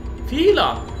 ஃபீலா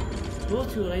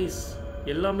க்ளோஸ் யுவர் ஐஸ்,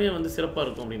 எல்லாமே வந்து சிறப்பாக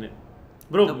இருக்கும் அப்படின்னு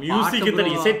ப்ரோ. மியூசிக்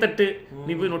தனி இசைத்தட்டு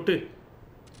நீ போய் நொட்டு.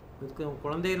 இதுக்கு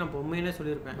குழந்தைய நான் பொம்மையிலே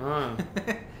சொல்லியிருப்பேன்.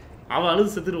 அவள்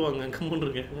அழுது செத்துருவாங்க கம்முன்னு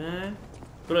இருக்கு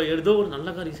ப்ரோ. ஏதோ ஒரு நல்ல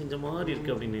காரியம் செஞ்ச மாதிரி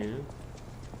இருக்கு அப்படின்னு.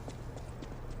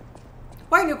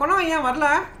 இங்கே கொண்டவன் ஏன் வரல?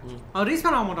 அவன்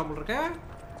ரீஸ்பான் ஆக மாட்டான் போல இருக்க.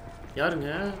 யாருங்க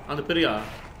அந்த பெரியா?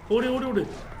 ஓடி ஓடி ஓடு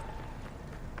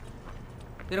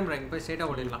திரும்ப இங்கே போய்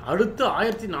ஸ்ட்ரெயிட்டாக ஓடிடலாம். அடுத்து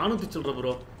 1400 சொல்கிற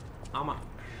ப்ரோ. ஆமாம்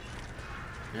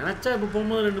நினச்சா இப்போ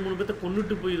போகும்போது 2-3 பேர்த்த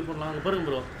கொண்டுட்டு போய் இது பண்ணலாம். அங்கே பாருங்க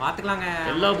ப்ரோ பார்த்துக்கலாங்க.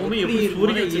 எல்லா பூமியும்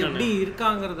எப்படி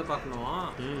இருக்காங்கிறத பார்க்கணும்.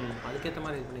 அதுக்கேற்ற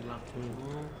மாதிரி இது பண்ணிக்கலாம்.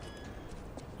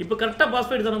 இப்போ கரெக்டாக பாஸ்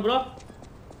ஃபைட் தானே ப்ரோ?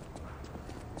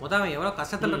 அவன் எவ்வளோ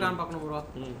கஷ்டத்தில் இருக்கான்னு பார்க்கணும் ப்ரோ.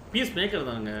 பீஸ் மேக்கர்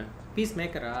தானுங்க. பீஸ்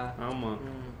மேக்கரா? ஆமாம்.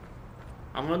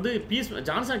 அவன் வந்து பீஸ்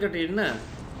ஜான்சன் கிட்ட என்ன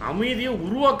அமைதியை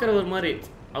உருவாக்குறவர் மாதிரி.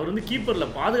 அவர் வந்து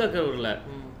கீப்பரில் பாதுகாக்கிறவர்ல,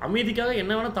 அமைதிக்காக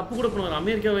என்ன வேணால் தப்பு கூட பண்ணுவார்.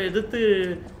 அமெரிக்காவை எதிர்த்து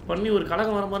பண்ணி ஒரு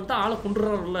கலகம் வர மாதிரி தான் ஆளை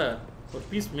கொண்டுறாருல்ல. ஒரு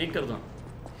பீஸ் மேக்கர் தான்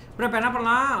ப்ரோ. இப்போ என்ன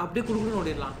பண்ணலாம், அப்படியே குடுக்குன்னு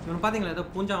ஓடிடலாம். இவன் பார்த்தீங்களா ஏதோ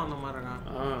பூஞ்சா வந்த மாதிரி இருக்கான்.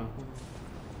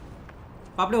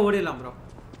 அப்படியே ஓடிடலாம் ப்ரோ.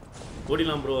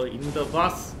 ஓடிடலாம் ப்ரோ. இந்த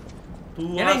பாஸ்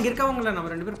ஏன்னா இங்கே இருக்கவங்கள நம்ம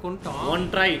 2 பேரும் கொண்டுட்டோம். ஒன்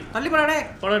ட்ரை தள்ளி போடாடே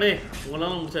போடாடே.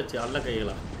 உங்களால முடிச்சாச்சு. அல்ல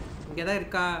கைகளா இங்கே தான்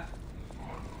இருக்கா?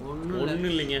 ஒன்றும்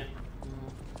இல்லைங்க,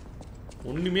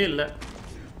 ஒன்றுமே இல்லை,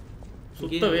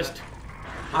 சுத்த வேஸ்ட்.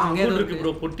 அங்கே இருக்கு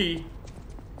ப்ரோ பொட்டி.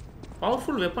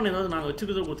 பவர்ஃபுல் வெப்பன் ஏதாவது நாங்கள்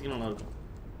வச்சுக்கிறத கொடுத்தீங்கன்னா நல்லா இருக்கும்.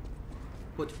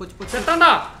 போச்சு போச்சு போச்சு.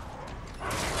 செத்தாண்டா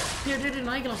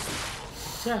நாய்க்கலாம்.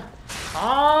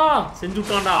 செஞ்சு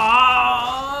விட்டான்டா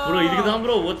ப்ரோ. இதுக்கு தான்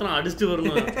ப்ரோ ஒருத்தனை அடிச்சுட்டு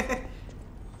வரணும்.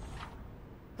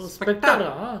 ஸ்பெக்டரா?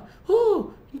 ஓ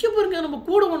இங்க பாருங்க, நம்ம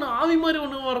கூட ஒண்ணு ஆவி மாதிரி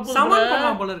ஒண்ணு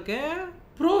வரப்போகுது போல இருக்கு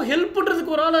ப்ரோ. ஹெல்ப்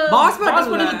பண்றதுக்கு ஒரு ஆளு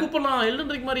பாஸ் பண்ணி கூப்பிடலாம்.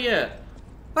 எல்டன் மாதிரியே.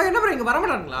 என்ன ப்ரோ இங்க வர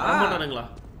மாட்டாங்களா? வர மாட்டானுங்களா?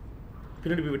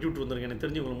 பின்னாடி போய் வெட்டி விட்டு வந்துருங்க. எனக்கு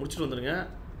தெரிஞ்சு உங்களை முடிச்சுட்டு வந்துருங்க.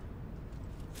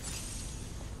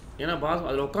 ஏன்னா பாஸ்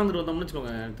அதில் உட்காந்துட்டு வந்தோம்னு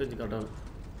வச்சுக்கோங்க, எனக்கு தெரிஞ்சு கரெக்டாக.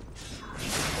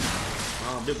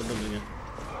 அப்படியே பண்ணிட்டு வந்துருங்க.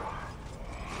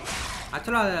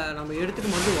 ஆக்சுவலாக அதை நம்ம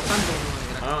எடுத்துட்டு வந்து உட்காந்து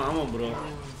நினைக்கிறேன். ஆமாம் ப்ரோ.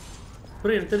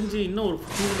 ப்ரோ எனக்கு தெரிஞ்சு இன்னும் ஒரு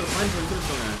 200 பாயிண்ட்ஸ்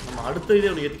வந்துருச்சோங்க. நம்ம அடுத்த இதே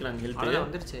அப்படி ஏற்றிக்கலாங்க. ஹெல்த்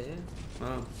வந்துருச்சு.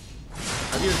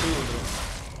 அதே எடுத்து வந்துடும்.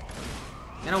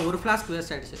 ஏன்னா ஒரு ஃப்ளாஸ்க்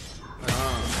வேஸ்ட் ஆகிடுச்சு.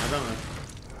 அதாங்க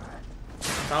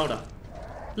சாவுடா.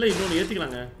 இல்லை இன்னொன்று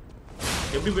ஏற்றிக்கலாங்க.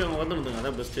 எப்படி போய் அவங்க வந்துடுங்க,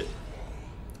 அதான் பெஸ்ட்டு.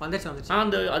 வந்துருச்சு வந்துருச்சு.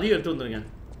 அந்த அதையும் எடுத்து வந்துடுங்க.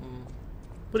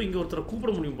 அப்புறம் இங்கே ஒருத்தரை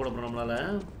கூப்பிட முடியும் போட போகிறோம்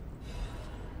நம்மளால்.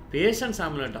 பேஷன்ஸ்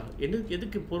ஆம்லெட்டா?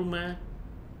 எதுக்கு பொறுமை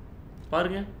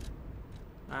பாருங்க.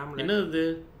 என்னது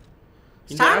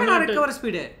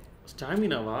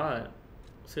ஸ்டாமினாவா?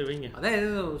 சரி வைங்க. அதான்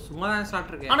ஏதோ சும்மா தான்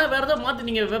ஸ்டார்ட் இருக்கு. ஆனால் வேறு ஏதாவது மாற்றி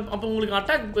நீங்கள் அப்போ உங்களுக்கு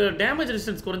அட்டாக் டேமேஜ்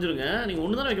ரெசிஸ்டன்ஸ் குறைஞ்சிருங்க. நீங்கள்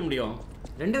ஒன்று தானே வைக்க முடியும்.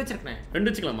 2 வச்சிருக்கேன். 2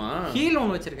 வச்சுக்கலாமா? ஹீல்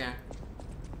 1 வச்சிருக்கேன்.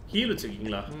 ஹீல்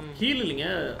வச்சுருக்கீங்களா? ஹீல் இல்லைங்க,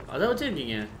 அதை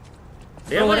வச்சுருக்கீங்க.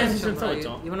 தேவையான ரெசிஸ்டன்ஸா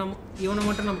வச்சோம். இவனை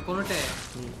மட்டும் நம்ம கொன்னுட்டே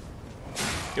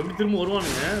எப்படி திரும்ப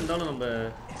வருவானுங்க? இருந்தாலும் நம்ம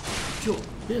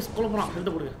போல போறான்.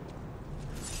 ஹெல்த் போடுங்க.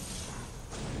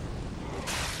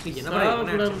 என்ன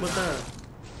பண்ண பார்த்தா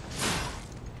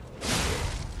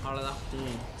அவ்வளவுதான்.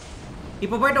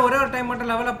 இப்போ போயிட்டு ஒரே ஒரு டைம்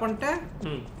மட்டும் லெவல் அப் பண்ணிட்டு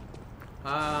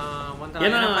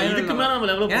ஏன்னா இதுக்கு மேல நம்ம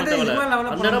லெவல் அப் பண்ணல.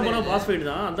 அந்த இடம் போனா பாஸ் ஃபைட்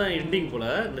தான். அதான் எண்டிங் போல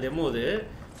இந்த டெமோ இது.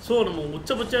 சோ நம்ம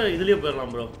உச்சபட்ச இதுலயே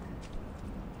போயிடலாம் ப்ரோ.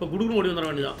 இப்போ குடுகுடு ஓடி வந்துட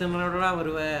வேண்டியதான். தமிழோடா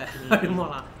வருவே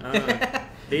அப்படிமோலாம்.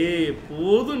 டேய்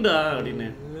போதும்டா அப்படின்னு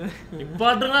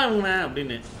நிப்பாட்டுறா இவங்க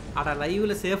அப்படின்னு. அட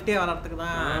லைவ்ல சேஃப்டியா வளர்றதுக்கு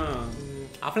தான்.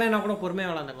 ஆஃப்லைனா கூட பொறுமையா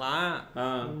விளையாண்டுக்கலாம்.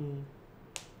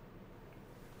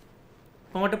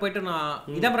 இப்போ மட்டும் போயிட்டு நான்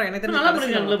இதான் ப்ரோ எனக்கு நல்லா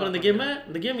பண்ணிருக்காங்களா ப்ரோ இந்த கேம்.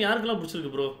 இந்த கேம் யாருக்கெல்லாம்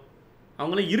பிடிச்சிருக்கு ப்ரோ?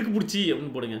 அவங்களே இருக்கு பிடிச்சி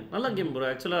அப்படின்னு போடுங்க. நல்ல கேம் ப்ரோ.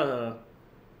 ஆக்சுவலா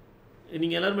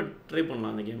நீங்க எல்லாருமே ட்ரை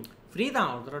பண்ணலாம் அந்த கேம். ஃப்ரீ தான்.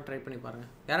 ஒரு தடவை ட்ரை பண்ணி பாருங்க.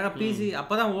 யாரா பிசி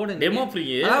அப்பதான் ஓடுது. Demo free.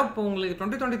 அதான் இப்போ உங்களுக்கு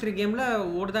 2023 கேம்ல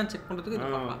ஓடுதான் செக் பண்றதுக்கு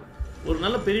இது பண்ணலாம். ஒரு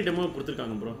நல்ல பெரிய டெமோ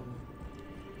கொடுத்திருக்காங்க ப்ரோ.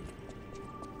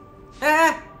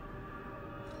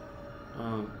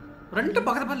 ரெண்டு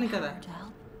பக்கத்து பக்கத்துல நிக்காத.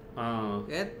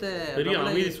 ஏத்த பெரிய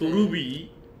அமைதி சுரூபி.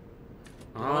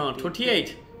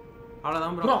 28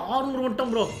 அவ்வளவுதான் ப்ரோ. 600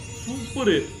 மட்டும் ப்ரோ.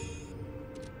 சூப்பர்.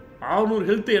 600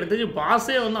 ஹெல்த் எடுத்து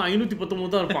பாஸே வந்து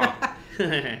 519 தான் இருப்பான்.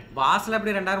 பாஸ்ல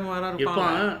அப்படி 2000 3000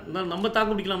 இருப்பான். நம்ம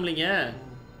தாக்கு பிடிக்கலாம் இல்லைங்க.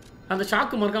 அந்த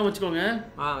ஷாக்கு மறக்காம வச்சுக்கோங்க.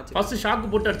 ஃபர்ஸ்ட் ஷாக்கு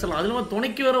போட்டு அடிச்சலாம். அதுல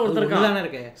துணைக்கு வேற ஒருத்தர்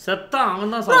இருக்கான். செத்தா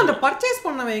அவன் தான் அந்த பர்ச்சேஸ்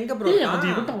பண்ணவன் எங்க ப்ரோ? அது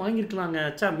இவன்ட்ட வாங்கி இருக்கலாங்க.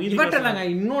 அச்சா மீதி இவட்டலங்க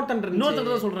இன்னொருத்தன்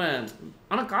தான் சொல்றேன்.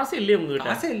 ஆனா காசே இல்லையே உங்ககிட்ட.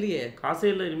 காசே இல்லையே. காசே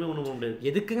இல்ல. இனிமே ஒண்ணும் பண்ண முடியாது.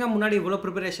 எதுக்குங்க முன்னாடி இவ்வளவு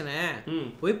ப்ரிபரேஷன்?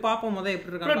 போய் பாப்போம் முத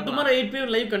எப்படி இருக்காங்க. டுமாரோ 8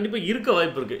 PM லைவ் கண்டிப்பா இருக்க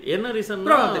வாய்ப்பு இருக்கு. என்ன ரீசன்?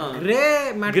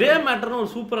 கிரே மேட்டர்னு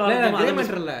ஒரு சூப்பரா இருக்கும். கிரே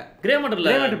மேட்டர்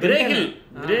இல்ல.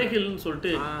 கிரே ஹில்னு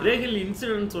சொல்லிட்டு கிரே ஹில்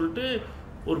இன்சிடென்ட் சொல்லிட்டு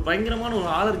ஒரு பயங்கரமான ஒரு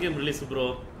ஹாரர் கேம் ரிலீஸ் ப்ரோ.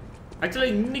 ஆக்சுவலா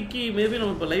இன்னைக்கு மேபி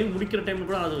நம்ம இப்ப லைவ் முடிக்கிற டைம்ல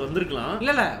கூட அது வந்திருக்கலாம்.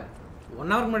 இல்ல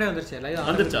 1 hour முன்னாடியே வந்துருச்சு லைவ்.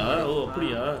 வந்துருச்சா? ஓ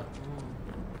அப்படியா?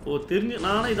 ஓ தெரிஞ்சு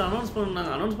நானே இது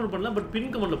அனௌன்ஸ்மென்ட் பண்ணல. பட் பின்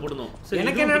கமெண்ட்ல போடுறோம்.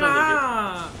 எனக்கு என்னன்னா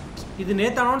இது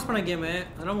நேத்து அனௌன்ஸ் பண்ண கேம்.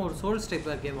 அதனால ஒரு சோல்ஸ் டைப்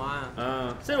கேமா.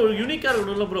 சரி ஒரு யூனிக்கா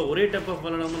இருக்கும்ல ப்ரோ. ஒரே டைப் ஆஃப்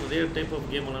விளையாடாம நிறைய டைப் ஆஃப்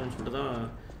கேம் விளையாடணும்னு சொல்லிட்டு தான்.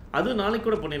 அது நாளைக்கு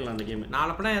கூட பண்ணிடலாம் அந்த கேம்.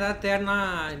 நாளை படம் ஏதாவது தேடினா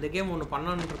இந்த கேம் ஒன்று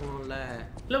பண்ணணும்னு இருக்கணும்ல.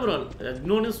 இல்லை ப்ரோ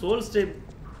இன்னொன்று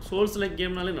சோல்ஸ் லைக்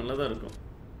கேம்னாலே நல்லா தான் இருக்கும்.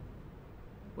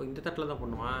 ஓ இந்த தட்டில் தான்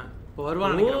பண்ணுவான். இப்போ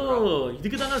வருவான். ஓ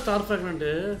இதுக்கு தாங்க ஸ்டார்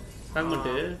ஃப்ராக்மெண்ட்டு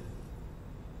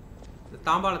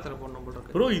தாம்பாளத்தில் போடணும் போல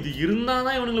இருக்கு ப்ரோ. இது இருந்தால்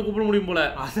தான் இவனுங்களை கூப்பிட முடியும் போல.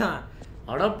 அதான்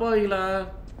அடப்பாங்களா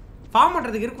ஃபார்ம்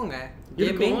பண்ணுறதுக்கு இருக்குங்க.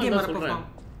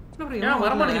 ஏன்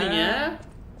வரமாட்டேங்கிறீங்க?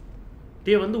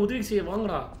 டே வந்து உதவி செய்ய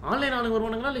வாங்கடா. ஆன்லைன் ஆளுங்க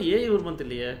வருவானுங்களா இல்லை ஏஐ வருமானு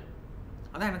தெரியலையே.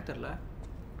 அதான் எனக்கு தெரியல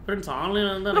ஃப்ரெண்ட்ஸ்.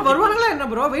 ஆன்லைன் தான் வருவாங்களா என்ன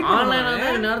ப்ரோ? வெயிட் ஆன்லைனாக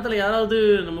தான் இந்த நேரத்தில் யாராவது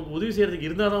நமக்கு உதவி செய்யறதுக்கு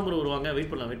இருந்தால் தான் ப்ரோ வருவாங்க.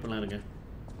 வெயிட் பண்ணலாம் இருங்க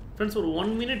ஃப்ரெண்ட்ஸ். ஒரு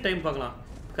 1 minute டைம் பார்க்கலாம்.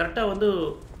 கரெக்டாக வந்து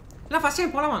இல்லை ஃபர்ஸ்ட்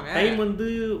டைம் போகலாமாங்க? டைம் வந்து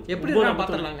எப்படி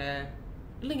பார்த்துடலாங்க?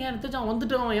 இல்லைங்க எனக்கு தெரிஞ்சு அவன்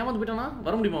வந்துட்டு அவன் ஏமாந்து போயிட்டானா?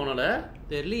 வர முடியுமா அவனால?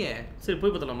 தெரியலையே. சரி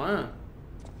போய் பார்த்தலாமா?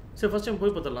 சரி ஃபர்ஸ்ட் டைம்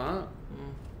போய் பார்த்தலாம்.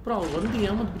 அப்புறம் அவர் வந்து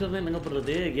ஏமாந்து போயிட்டா என்னங்க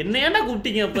பண்ணுறது? என்ன ஏன்னா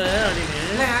கூப்பிட்டீங்க அப்போ அப்படின்னு?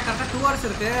 இல்லை கரெக்டாக 2 hours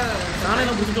இருக்கு.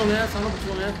 சாலையில்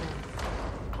பிடிச்சிக்கோங்க.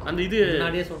 அந்த இது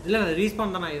இல்லை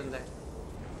ரீஸ்பான் தான் நான் இருந்தேன்.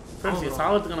 ஃப்ரெண்ட்ஸ்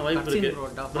சாவத்துக்கான வாய்ப்பு இருக்கு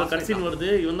ப்ரோ. கட்சின் வருது.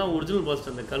 இவன் தான் ஒரிஜினல் பாஸ்.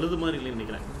 அந்த கழுது மாதிரி இல்லைன்னு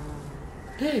நினைக்கிறேன்.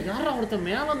 டேய் யாரா ஒருத்தன்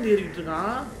மேலே வந்து ஏறிக்கிட்டு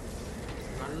இருக்கான்.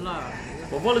 நல்லா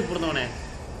ஒவ்வொருக்கு பிறந்தவனே.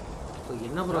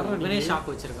 என்ன ப்ரோ இவனே ஷாக்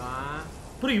வச்சிருக்கான்.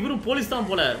 அப்புறம் இவரும் போலீஸ் தான்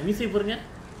போல. மீசை பாருங்க.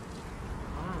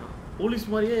 போலீஸ்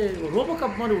மாதிரியே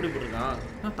ரோபோகாப் மாதிரி ஓடி போட்டுருக்கான்.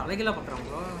 நான் தலைகீழா பார்க்குறேன்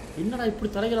ப்ரோ. என்னடா இப்படி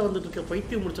தலைகீழா வந்துட்டு இருக்க?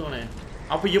 பைத்தியம் முடிச்சவனே.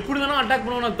 அப்போ எப்படி வேணா அட்டாக்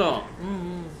பண்ணுவோன்னு அர்த்தம்.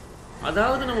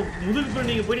 அதாவது நம்ம முதல்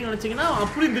நீங்கள் போய் நினச்சிங்கன்னா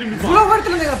அப்படியும் திரும்பி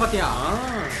பார்த்தியா?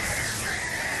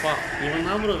 பா இவன்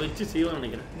தான் ப்ரோ வச்சு செய்வான்னு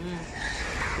நினைக்கிறேன்.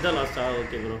 இதான் லாஸ்டா?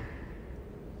 Okay bro.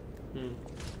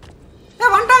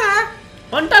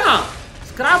 வந்துட்டானா?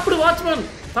 ஸ்கிராப்டு வாட்ச்மேன்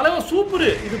தலைவர் சூப்பர்.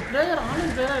 இது பிளேயர்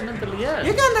ஆன்லைன் பிளேயரா என்னன்னு தெரியலையே.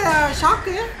 எங்க அந்த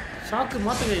ஷாக்கு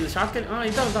மாத்துங்க. இது ஷாக்கு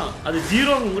இதான் தான். அது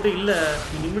 0 உங்ககிட்ட இல்லை.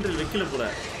 நீங்க இன்வென்டரி வைக்கல போல.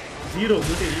 0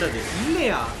 உங்ககிட்ட இல்லை. அது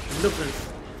இல்லையா? இல்லை ஃப்ரெண்ட்ஸ்.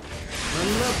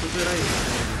 நல்லா ப்ரிப்பேராக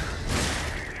இருக்கு.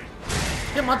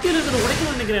 ஏன் மத்தியில் இருக்கிறத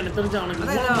உடைக்கணும்னு நினைக்கிறேன். எனக்கு தெரிஞ்சு அவனுக்கு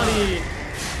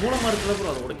மூலமாக இருக்கிற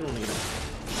அப்புறம் அதை உடைக்கணும்னு நினைக்கிறேன்.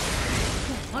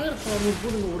 1600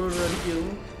 போடுங்க ஒரு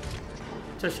அடிக்கையும்.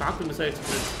 சரி ஷாக்கு மிஸ் ஆகிடுச்சு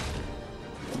ஃப்ரெண்ட்ஸ்.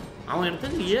 அவன் எனக்கு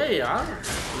தெரிஞ்சு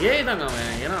ஏஐ தாங்க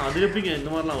அவன். ஏன்னா அது எப்படிங்க இந்த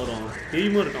மாதிரிலாம் வரும்?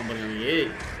 தெரியுமா இருக்கான் பாருங்க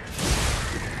அவன்.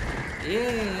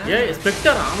 ஏய்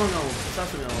ஸ்பெக்டர். ஆமாங்க அவன்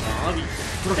பிசாசுங்க. அவன் ஆவி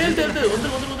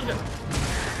வந்துருங்க.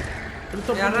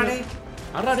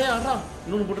 அடா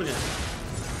இன்னொன்று போட்டிருக்கேன்.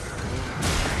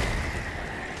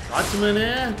 வாட்ச்மேனு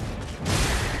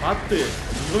பார்த்து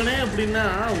இவனே அப்படின்னா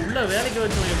உள்ள வேலைக்கு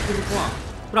வச்சவன் எப்படி இருப்பான்?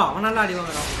 ப்ரோ அவனால அடி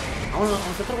வாங்குறான்.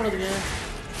 அவன் செத்துற கூடாதுங்க.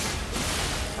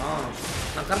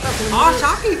 நான் கரெக்டாக சொல்லுவேன்.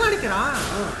 ஷாக்கு இவன் அடிக்கிறான்.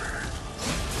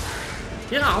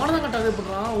 ஏன்னா அவனை தான் கரெக்டாக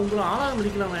பண்ணுறான். உங்களை ஆளாக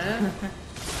முடிக்கலாமே.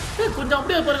 கொஞ்சம்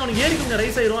அப்படியே பாருங்க, அவனுக்கு ஏறி கொஞ்சம்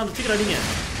ரைஸ் ஆயிரும். அந்த சீக்கிரம் அடிங்க.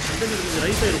 கொஞ்சம்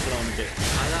ரைஸ் ஆயிருக்கும் அவனுக்கு.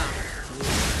 அதான்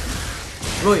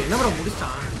ப்ரோ என்ன bro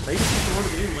முடிச்சான். Rice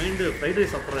mind fried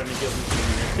rice சாப்பிட்றேன் இன்னைக்கு அப்படின்னு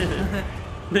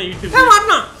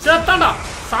செத்தாண்டா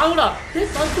சாவுடா.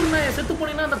 கருத்துண்ணா செத்து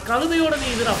போனீங்கன்னா அந்த கழுதையோட நீ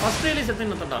இதுடா ஃபர்ஸ்ட் டேலே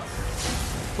செத்துன்னு தண்டா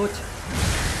போச்சு.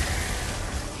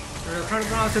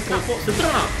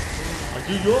 செத்துறானா?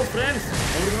 ஐயோ ஃப்ரெண்ட்ஸ்,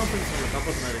 அவரு தான் ஃப்ரெண்ட்ஸ் அவங்களை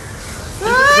காப்பாற்றினாரு.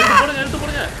 எடுத்து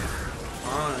போடுங்க.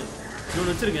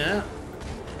 இன்னொன்று வச்சிருங்க.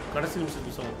 கடைசி நிமிஷம்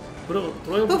பேசுவோம் ப்ரோ.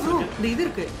 இந்த இது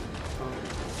இருக்கு.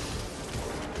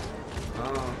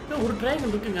 ஒரு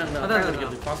ட்ரையாங்கிள் இருக்குங்க. அந்த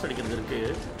அடிக்கிறது ஃபாஸ்ட் அடிக்கிறது இருக்கு.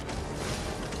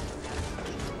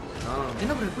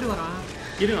 என்ன ப்ரோ இப்படி வரான்?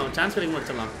 இருங்க அவன் சான்ஸ் கிடைக்கும்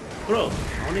வச்சிடலாம் ப்ரோ.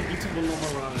 அவனே டீச்சிங் பண்ணுவோமா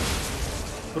வராங்க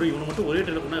ப்ரோ. இவனை மட்டும் ஒரே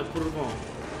டைல பண்ணால் எப்படி இருக்கும்?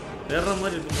 வேற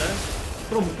மாதிரி இருக்குங்க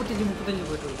ப்ரோ. 35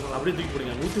 போயிட்டு இருக்கோம். அப்படியே தூக்கி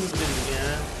போடுங்க. 135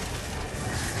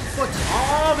 போச்சு.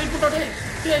 வெயிட் பண்ணாடே.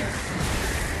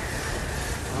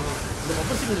 இந்த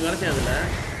பப்பர்ஸி கொஞ்சம் வேலை செய்யாதுல்ல.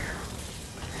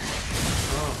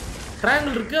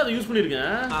 ட்ரையாங்கிள் இருக்கு, அதை யூஸ்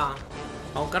பண்ணிருக்கேன்.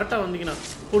 அவன் கரெக்டாக வந்தீங்கன்னா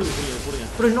போடுங்க போடுங்க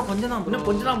ப்ரோ. இன்னும் கொஞ்சம்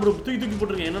தான் ப்ரோ. தூக்கி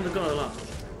போட்டுருங்க. என்ன இருக்கும் அதெல்லாம்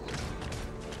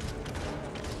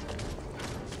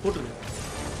போட்டுருங்க.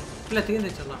 இல்லை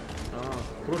தீர்ந்துச்சலாம்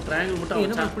ப்ரோ. ட்ரையாங்கிள் மட்டும்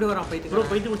என்ன இப்படி வரான் பைத்தியம் ப்ரோ.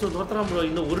 பைத்தியம் முடிச்சு தோத்துறான் ப்ரோ.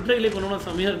 இந்த ஒரு ட்ரைலே கொண்டு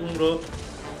செம்மையாக இருக்கும் ப்ரோ.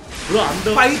 ப்ரோ அந்த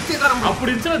பைத்தியக்காரன் அப்படி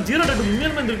இருந்துச்சுன்னா 0 டெட்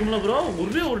உண்மையான இருக்கும்ல ப்ரோ.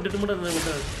 ஒரே ஒரு டெட் மட்டும் இருந்தால்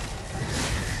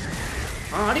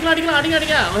அடிக்கலாம்.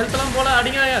 அடிங்க ஹெல்த்லாம் போல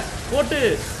அடிங்க போட்டு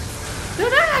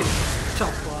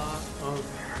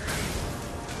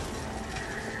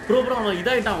ப்ரோ. அவன்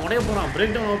இதாகிட்டான், உடைய போகிறான்,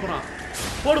 பிரேக் டவுன் ஆக போகிறான்.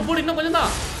 போடு இன்னும் கொஞ்சம்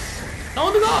தான். நான்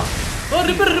வந்துக்கோ.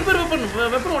 ரிப்பேர்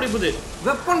வெப்பன் ஓடி போகுது.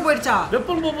 வெப்பன் போயிடுச்சா?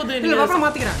 வெப்பன் போகுது. நீ வெப்பன்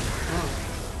மாத்திக்கிறேன்.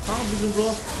 ப்ரோ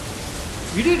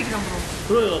இடி அடிக்கிறான்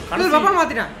ப்ரோ. கடைசி வெப்பன்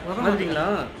மாத்திட்டேன். மாத்திட்டீங்களா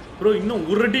ப்ரோ? இன்னும்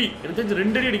ஒரு அடி, எனக்கு தெரிஞ்சு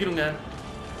 2 அடி அடிக்கணுங்க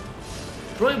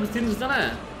ப்ரோ. இப்படி தெரிஞ்சு தானே.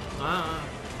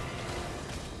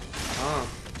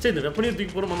 சரி இந்த வெப்பனையும்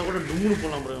தூக்கி போகிறோம். மண்ணை கூட டும்னு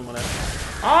போடலாம் ப்ரோ மேலே.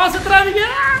 செத்துறாதீங்க.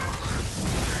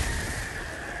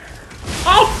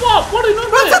 அப்பா போடு.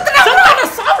 இன்னும்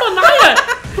சாப்பிட நாய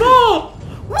ப்ரோ.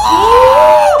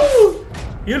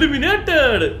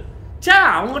 எலிமினேட்டட்.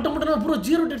 அவங்ககிட்ட மட்டும் ப்ரோ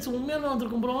 0 டெட்ஸ் உண்மையாக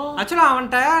வந்திருக்கும் ப்ரோ. ஆக்சுவலா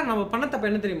அவன்கிட்ட நம்ம பண்ண தப்ப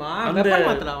என்ன தெரியுமா? வெப்பன்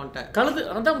மாத்தல அவன்கிட்ட. கழுது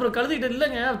அதான் ப்ரோ. கழுதுகிட்ட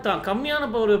இல்லைங்க, கம்மியான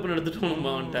பவர் வெப்பன் எடுத்துட்டோம் நம்ம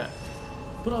அவன்கிட்ட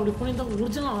ப்ரோ. அப்படி பண்ணியிருந்தா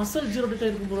ஒரிஜினல் அசல் 0 டெட்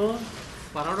இருக்கும் ப்ரோ.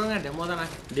 பரவாயில்லைங்க, டெமோ தானே.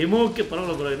 டெமோக்கு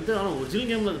பரவாயில்ல ப்ரோ. இருந்து ஆனால் ஒரிஜினல்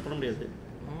கேமில் அது பண்ண முடியாது.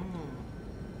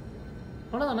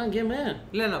 அவ்வளோதானா கேமு?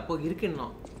 இல்லை அப்போ இருக்கு.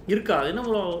 இன்னும் இருக்கா? என்ன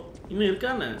ப்ரோ இன்னும்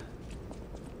இருக்கான்னு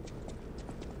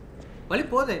வழி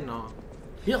போதே இன்னும்.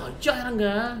 5000ங்க.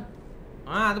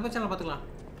 அதை பற்றி நான் பார்த்துக்கலாம்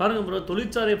பாருங்க ப்ரோ.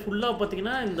 தொழிற்சாலை ஃபுல்லாக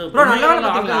பார்த்தீங்கன்னா இந்த ப்ரோ நல்லா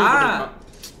பார்த்தீங்களா?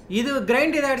 இது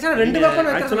கிரைண்ட் இதாயிடுச்சா 2 வெப்பன்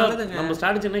வைக்கிறது நல்லதுங்க. நம்ம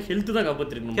ஸ்ட்ராட்டஜினா ஹெல்த் தான்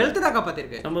காப்பாத்திருக்கு. ஹெல்த் தான்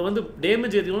காப்பாத்திருக்கு. நம்ம வந்து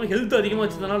டேமேஜ் ஏற்றிக்கணும். ஹெல்த் அதிகமாக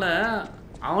வச்சதுனால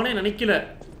அவனே நினைக்கல.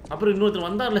 அப்புறம் இன்னொருத்தர்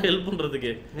வந்தார்ல ஹெல்ப்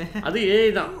பண்ணுறதுக்கு. அது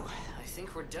ஏஐ தான்.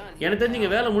 எனக்கு தெரிஞ்சு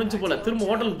இங்கே வேலை முடிஞ்சு போல. திரும்ப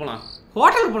ஹோட்டலுக்கு போகலாம்.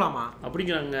 ஹோட்டலுக்கு போகலாமா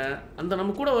அப்படிங்கிறாங்க. அந்த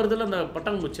நம்ம கூட வருதுல்ல அந்த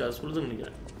பட்டாம்பூச்சி, அது சொல்லுதுன்னு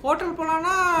நினைக்கிறேன். ஹோட்டல்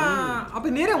போகலான்னா அப்போ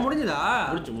நேரா முடிஞ்சுதா?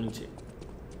 முடிஞ்சு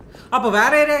அப்போ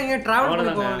வேற ஏரியா எங்கே ட்ராவல்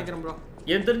பண்ணி போகலாம் நினைக்கிறேன் ப்ரோ.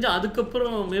 எனக்கு தெரிஞ்சு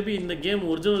அதுக்கப்புறம் மேபி இந்த கேம்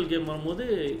ஒரிஜினல் கேம் வரும்போது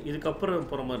இதுக்கப்புறம்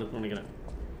போகிற மாதிரி இருக்கும்னு நினைக்கிறேன்.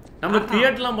 நம்ம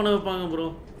கிரியேட்லாம் பண்ண வைப்பாங்க ப்ரோ.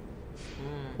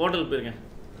 ஹோட்டலுக்கு போயிருங்க.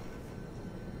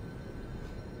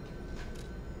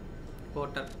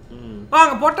 ஹோட்டல்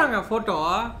அங்கே போட்டாங்க ஃபோட்டோ.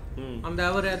 அந்த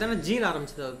அவர் அதானே ஜீல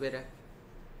ஆரம்பிச்சது அவர் பேர்.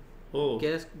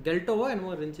 டெல்டோவோ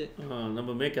என்னமோ இருந்துச்சு. நம்ம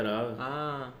மேக்கரா?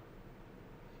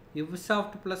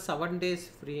 Ubisoft plus 7 days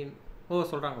free.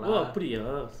 சொல்கிறாங்களா? அப்படியா?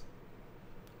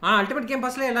 அல்டிமேட் கேம்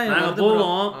பாஸ்ல எல்லாம் நாங்கள்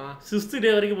போவோம். 6th டே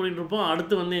வரைக்கும் பண்ணிட்டு இருப்போம்.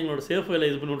 அடுத்து வந்து எங்களோட சேஃப் வேலை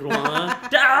இது பண்ணி விட்ருவோம்.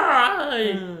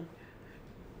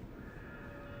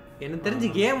 எனக்கு தெரிஞ்சு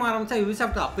கேம் ஆரம்பிச்சா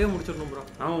யுபிசாஃப்ட் அப்பயே முடிச்சிடணும் ப்ரோ.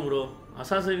 ஆமாம் ப்ரோ.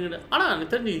 அசாசின் ஆனால்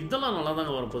எனக்கு தெரிஞ்சு இதெல்லாம் நல்லா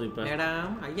தாங்க வரப்போகுது. இப்போ மேடம்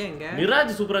ஐயா எங்க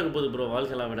மிராஜ் சூப்பராக இருக்க போகுது ப்ரோ.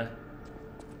 வாழ்க்கையெல்லாம் விட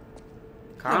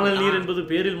காணல் நீர் என்பது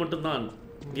பேரில் மட்டும்தான்,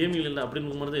 கேமிங் இல்லை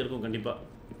அப்படின்னு மாதிரி தான் இருக்கும் கண்டிப்பாக.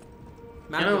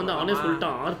 ஏன்னா வந்து அவனே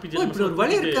சொல்லிட்டான் ஆர்பிஜி ஒரு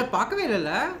வழி இருக்க பார்க்கவே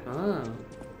இல்லைல்ல.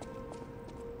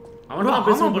 அவன் தான்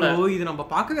பேசணும் போல. இது நம்ம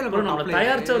பார்க்கவே இல்லை ப்ரோ. நம்ம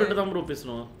தயாரிச்சவர்கிட்ட தான் ப்ரோ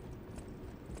பேசணும்.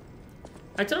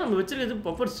 ஆக்சுவலாக நம்ம வச்சிருக்கிறது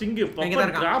buffer string.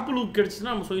 Buffer graph look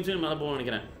கிடைச்சுன்னா நம்ம சொல்லி மேலே போவோம்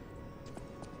நினைக்கிறேன்.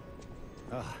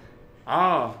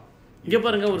 இங்கே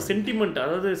பாருங்க ஒரு சென்டிமெண்ட்,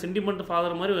 அதாவது சென்டிமெண்ட்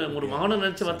ஃபாதர் மாதிரி ஒரு மகனை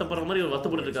நினச்சி வருத்தப்படுற மாதிரி ஒரு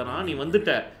வருத்தப்பட்டு இருக்காரா. நீ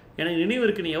வந்துட்ட, எனக்கு நினைவு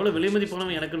இருக்கு நீ எவ்வளோ விலை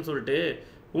மதிப்பானவன் எனக்குன்னு சொல்லிட்டு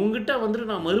உங்ககிட்ட வந்துட்டு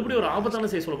நான் மறுபடியும் ஒரு ஆபத்தான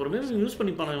செய்ய சொல்ல போகிறேன் யூஸ்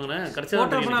பண்ணிப்பான இவங்க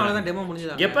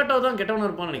கடைசியாக கெப்பேட்டோ தான் கெட்டவனா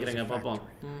இருப்பான்னு நினைக்கிறேங்க பார்ப்போம்.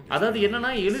 அதாவது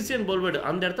என்னன்னா எலிசியன் போல்வேர்டு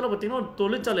அந்த இடத்துல பார்த்தீங்கன்னா ஒரு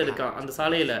தொழிற்சாலை இருக்கா அந்த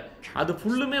சாலையில். அது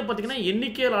ஃபுல்லுமே பார்த்தீங்கன்னா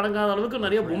எண்ணிக்கையில் அடங்காத அளவுக்கு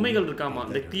நிறைய பொம்மைகள் இருக்காமா,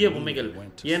 இந்த தீய பொம்மைகள்.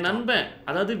 என் நண்பன்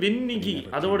அதாவது வெண்ணிகி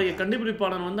அதோடைய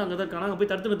கண்டுபிடிப்பாளன் வந்து அங்கே தான் இருக்கானா, அங்கே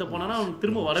போய் தடுத்து நிறுத்த போனானா அவன்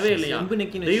திரும்ப வரவே இல்லையா.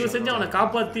 தயவு செஞ்சு அவனை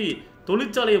காப்பாற்றி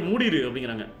தொழிற்சாலையை மூடிடு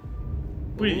அப்படிங்கிறாங்க.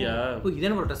 புரியுதியா?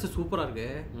 இதே ஒரு ட்ரெஸ் சூப்பராக இருக்கு.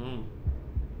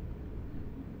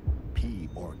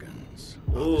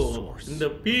 ஓ இந்த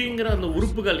பீங்கிற அந்த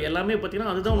உறுப்புகள் எல்லாமே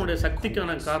பார்த்தீங்கன்னா அதுதான் உன்னுடைய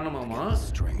சக்திக்கான காரணமாமா.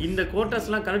 இந்த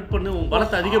கோட்டர்ஸ்லாம் கனெக்ட் பண்ணி உன்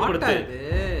பலத்தை அதிகப்படுத்து.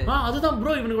 அதுதான்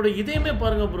ப்ரோ இவனோட இதயமே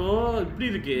பாருங்க ப்ரோ இப்படி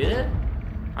இருக்கு.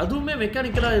 அதுவுமே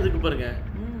மெக்கானிக்கலாக இருக்கு பாருங்க,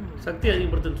 சக்தி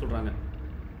அதிகப்படுத்துன்னு சொல்கிறாங்க.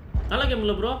 நல்ல கேம்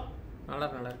இல்லை ப்ரோ? நல்லா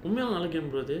நல்லா உண்மையாக நல்ல கேம்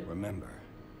ப்ரோ. இது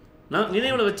நான்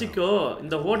நினைவில் வச்சுக்கோ,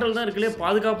 இந்த ஹோட்டல் தான் இருக்குல்லையே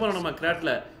பாதுகாப்பாக நம்ம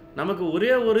கிராட்டில் நமக்கு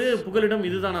ஒரே ஒரு புகலிடம்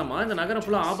இதுதானாமா. இந்த நகரம்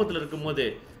ஃபுல்லாக ஆபத்தில் இருக்கும் போது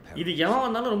இது எவன்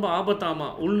வந்தாலும் ரொம்ப ஆபத்தாமா.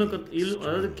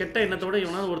 அதாவது கெட்ட எண்ணத்தோட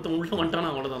இவனால ஒருத்தன் உள்ள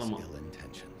வந்துட்டானா அவ்வளோதானம்மா.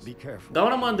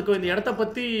 கவனமா இருந்துக்கோ. இந்த இடத்த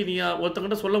பற்றி நீ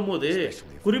ஒருத்தங்கிட்ட சொல்லும் போது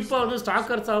குறிப்பா வந்து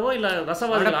ஸ்டாக்கர்ஸாவோ இல்லை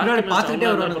ரசவாதிகள்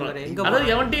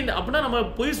அதாவது எவன்ட்டி அப்படின்னா நம்ம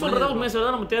பொய் சொல்றதா உண்மையை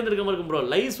சொல்றதா நம்ம தேர்ந்தெடுக்க மாதிரி இருக்கும் ப்ரோ.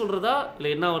 லைவ் சொல்றதா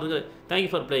இல்லை என்ன வருது.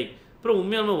 Thank you for playing bro.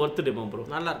 உண்மையான ஒர்த்து டேமா ப்ரோ.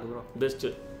 நல்லா இருக்கு ப்ரோ. பெஸ்ட்.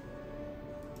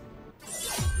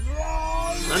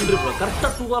 நன்றி ப்ரோ.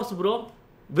 கரெக்டாக 2 hours ப்ரோ.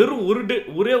 வெறும்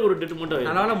ஒரே ஒரு டெட் மட்டும்.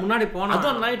 அதனால முன்னாடி போனா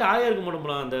அதான் நைட் ஆயிருக்க மாட்டோம்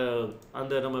ப்ரோ.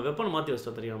 அந்த நம்ம வெப்பன் மாற்றி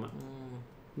வச்சிட்டோம் தெரியாம.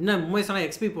 இன்னும் மும்பைஸ்லாம்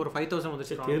எக்ஸ்பி போகிற 5000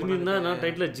 வந்துச்சு. தெரிஞ்சிருந்தா நான்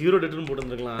டைட்டில் 0 டெட்னு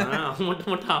போட்டுருந்துருக்கலாம். அவன்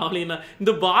மட்டும் ஆகலைன்னா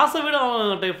இந்த பாஸை விட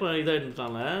அவன் டைப் இதாக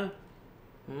இருந்துட்டான்ல.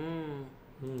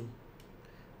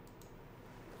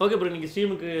 Okay bro. இன்னைக்கு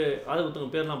ஸ்ட்ரீமுக்கு ஆள்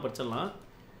ஒருத்தவங்க பேர்லாம் படிச்சிடலாம்.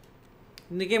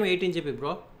 இந்த கேம் 18 GB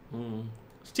ப்ரோ.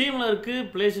 ஸ்டீமில் இருக்குது,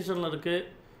 ப்ளே ஸ்டேஷனில் இருக்குது.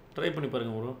 ட்ரை பண்ணி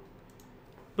பாருங்கள் ப்ரோ.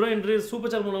 ப்ரோ இன்று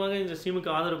சூப்பர் சாட் மூலமாக இந்த ஸ்ட்ரீமுக்கு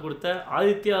ஆதரவு கொடுத்த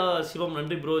ஆதித்யா சிவம்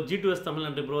நன்றி ப்ரோ. G2S தமிழ்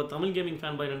நன்றி bro. Tamil gaming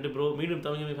fan boy நன்றி ப்ரோ. மீண்டும்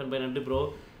தமிழ் கேமிங் ஃபேன் பாய் நன்றி ப்ரோ.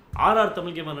 ஆர்ஆர்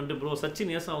தமிழ் கேமர் நன்றி ப்ரோ.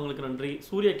 சச்சின் ஏசா அவங்களுக்கு நன்றி.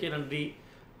 சூர்யா கே நன்றி.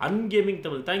 அன்கேமிங்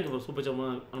Tamil thank you bro super chat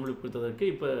அனுமதி கொடுத்ததற்கு.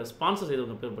 இப்போ ஸ்பான்சர்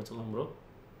செய்தவங்க பேர் படிச்சிடலாம் ப்ரோ.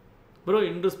 ப்ரோ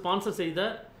இன்று ஸ்பான்சர் செய்த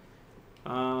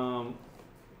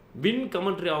வின்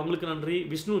கமெண்ட்ரி அவங்களுக்கு நன்றி.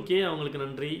 விஷ்ணு கே அவங்களுக்கு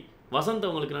நன்றி. வசந்த்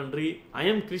அவங்களுக்கு நன்றி.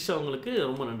 ஐஎம் கிரிஷ் அவங்களுக்கு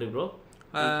ரொம்ப நன்றி ப்ரோ.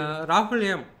 ராகுல்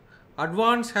M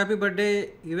advance happy birthday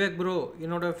Vivek bro.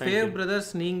 என்னோட ஃபேவ் பிரதர்ஸ்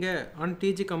நீங்கள் ஆன்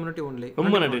டிஜி கம்யூனிட்டி ஒன்லி.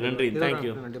 ரொம்ப நன்றி நன்றி.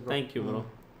 Thank you thank you bro.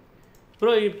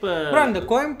 ப்ரோ இப்போ அந்த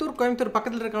கோயம்புத்தூர்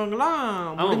பக்கத்தில் இருக்கவங்கலாம்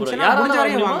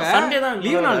சண்டே தான்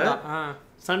லீவ் நாள் தான்.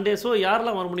 சண்டே ஸோ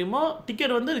யாரெல்லாம் வர முடியுமோ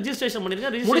டிக்கெட் வந்து ரிஜிஸ்ட்ரேஷன் பண்ணிருங்க.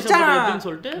 ரிஜிஸ்ட்ரேஷன் அப்படின்னு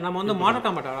சொல்லிட்டு நம்ம வந்து மாடல்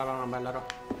காம்பேட் விளையாடலாம் நம்ம எல்லாரும்.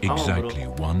 Exactly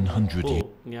 100.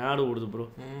 ஞாடு ஓடுது ப்ரோ.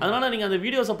 அதனால நீங்க அந்த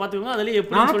வீடியோஸை பார்த்துக்கோங்க. அதிலே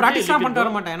எப்படி நான் பிராக்டிஸ்லாம் பண்ணிட்டு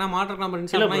வர மாட்டேன். ஏன்னா மாடல் காம்பேட்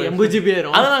இன்ஸ்டால்னா 80 GB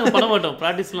ஆயிரும். அதை நாங்கள் பண்ண மாட்டோம்.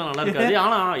 ப்ராக்டிஸ்லாம் நல்லா இருக்காது.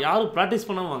 ஆனால் யாரும் ப்ராக்டிஸ்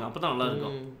பண்ணுவாங்க அப்போ தான் நல்லா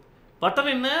இருக்கும்.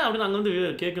 பட்டன் என்ன அப்படின்னு அங்கே வந்து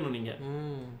கேட்கணும் நீங்கள்.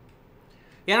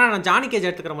 ஏன்னா நான் ஜானி கேஜ்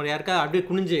எடுத்துக்கிற மாதிரி யாருக்கா அப்படியே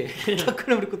குனிஞ்சு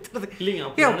அப்படி குத்துறது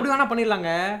இல்லைங்க. அப்படி வேணா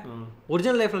பண்ணிடலாங்க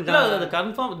ஒரிஜினல் லைஃப்ல. அது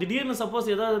கன்ஃபார்ம் திடீர்னு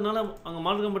சப்போஸ் ஏதாவதுனால அங்கே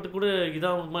மாடல் காம்பேட் கூட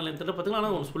இதாகுமா இல்லைன்னு தெரியல பார்த்துக்கலாம்.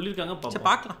 ஆனால் அவங்க சொல்லியிருக்காங்க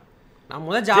பார்க்கலாம். நான்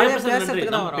முதல்ல ஜாலியாக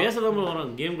பேசதான்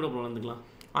வரோம். கேம் கூட வந்துக்கலாம்.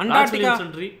 அண்டார்டிகா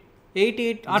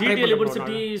 88 GTA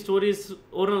லிபர்ட்டி ஸ்டோரிஸ்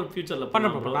ஒரு நாள் ஃபியூச்சர்ல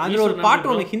பண்ணலாம். அதுல ஒரு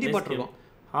பாட்டு ஒன்று ஹிந்தி பாட்டு இருக்கும்.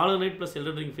 Hollow night plus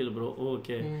Elton ring feel bro.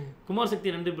 Okay Kumar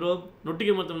சக்தி நன்றி ப்ரோ.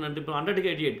 நொட்டிகை மொத்தம் நன்றி ப்ரோ. அண்டார்டிகா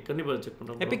 88 கண்டிப்பாக செக்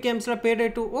பண்ணுறோம். Epic கேம்ஸ்ல birthday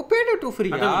 2 free.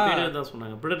 பேடே தான்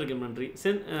சொன்னாங்க. பிரெடர் கேம் நன்றி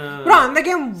ப்ரோ. அந்த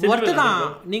கேம் ஒர்த்து தான்.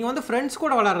 நீங்க வந்து ஃப்ரெண்ட்ஸ்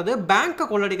கூட விளையாடுறது பேங்கை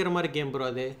கொள்ளடிக்கிற மாதிரி கேம் ப்ரோ.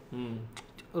 அது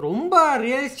ரொம்ப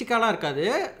ரியலிஸ்டிக்காலாம் இருக்காது.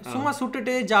 சும்மா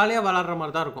சுட்டுட்டு ஜாலியாக விளாட்ற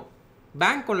மாதிரி தான் இருக்கும்.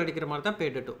 பேங்க் கொள்ளடிக்கிற மாதிரி தான்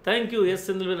பேட் 2. தேங்க்யூ எஸ்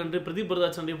செந்தில்வேல் நன்றி. பிரதீப்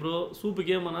பரதாஜ் நன்றி ப்ரோ. Super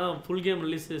game. ஆனால் full game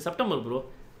release September bro.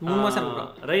 3 மாதம் ப்ரோ.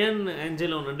 ரயன்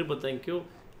ஏஞ்சலோ நன்றி ப்ரோ. தேங்க்யூ.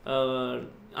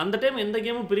 அந்த டைம் எந்த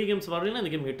கேமும் பெரிய கேம்ஸ் வரலைன்னா இந்த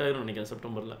கேம் ஹிட் ஆகிரும் நினைக்கிறேன்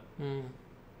செப்டம்பரில்.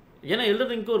 ஏன்னா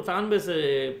எல்டரிங்க்கு ஒரு ஃபேன் பேஸ்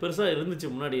பெருசாக இருந்துச்சு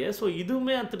முன்னாடியே. ஸோ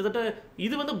இதுவுமே கிட்டத்தட்ட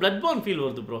இது வந்து பிளட் பார்ன் ஃபீல்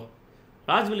வருது ப்ரோ.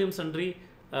 ராஜ் வில்லியம்ஸ் நன்றி.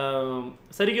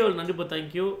 சரிகேவல் நன்றி ப்ரோ.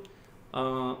 Thank you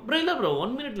bro. இல்லை ப்ரோ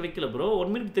 1 minute வைக்கல ப்ரோ.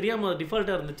 1 minute தெரியாமல்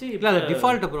டிஃபால்ட்டாக இருந்துச்சு. இல்லை அது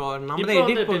டிஃபால்ட் ப்ரோ. நம்ம தான்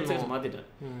எடிட் பண்ணி மாற்றிட்டேன்.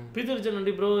 பிரீதர்ஜன்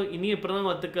நன்றி ப்ரோ. இனிய பிரணாம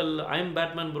வாழ்த்துக்கள். IIM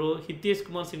Batman bro. Hitesh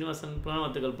Kumar Srinivasan Pranama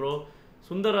வாழ்த்துக்கள் ப்ரோ.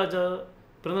 சுந்தரராஜா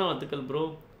பிரணாம வாழ்த்துக்கள் ப்ரோ.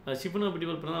 ஷிபுனா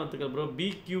பிடிவல் பிரணாம வாழ்த்துக்கள் ப்ரோ. பி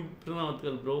கியூப் பிரணாம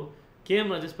வாழ்த்துக்கள் ப்ரோ.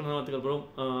 கேஎம் ராஜேஷ் பிரணாம வாழ்த்துக்கள் ப்ரோ.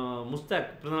 முஸ்தாக்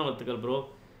பிரணாம வாழ்த்துக்கள் ப்ரோ.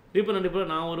 ரீப்பர் நன்றி ப்ரோ.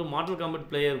 நான் ஒரு மாடல் காம்பேட்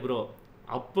பிளேயர் ப்ரோ.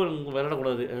 அப்போ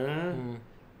விளையாடக்கூடாது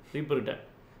ரீப்பர்கிட்ட.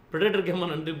 ப்ரெடேட்டர் கேமா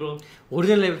நன்றி ப்ரோ.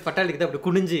 ஒரிஜினல் லைஃப் பட்டாளிக்கு தான் அப்படி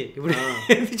குனிஞ்சு இப்படி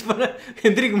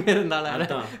எந்திரிக்க முடியாது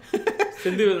இருந்தாலும்.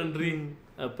 செந்தில் நன்றி.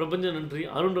 பிரபஞ்சன் நன்றி.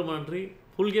 அருண் ரமா நன்றி.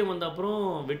 ஃபுல் கேம் வந்த அப்புறம்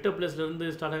விட்ட பிளேஸ்ல இருந்து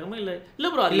ஸ்டார்ட் ஆகாம இல்ல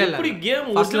ப்ரோ அது எப்படி கேம்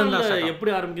ஒரிஜினல்ல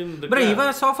எப்படி ஆரம்பிக்குது ப்ரோ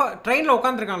இவன் சோஃபா ட்ரெயின்ல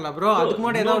உட்கார்ந்திருக்கான்ல ப்ரோ அதுக்கு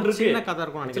முன்னாடி ஏதாவது ஒரு சின்ன கதை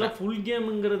இருக்கும் நினைக்கிறேன் ஃபுல்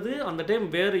கேம்ங்கிறது அந்த டைம்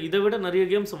வேற இதை விட நிறைய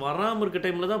கேம்ஸ் வராம இருக்க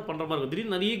டைம்ல தான் பண்ற மாதிரி இருக்கும்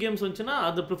திடீர்னு நிறைய கேம்ஸ் வந்துச்சுன்னா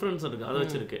அது ப்ரிஃபரன்ஸ் இருக்கு அதை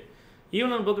வச்சிருக்கு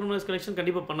ஈவன் அண்ட் போக்கர் கலெக்ஷன்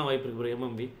கண்டிப்பா பண்ண வாய்ப்பு இருக்கு bro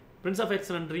MMP Prince of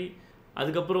X நன்றி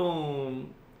அதுக்கப்புறம்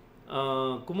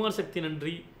குமார் சக்தி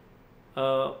நன்றி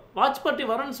வாட்ச் பார்ட்டி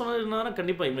வரேன்னு சொன்னதுனால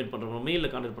கண்டிப்பா இன்வைட் பண்றோம் ப்ரோ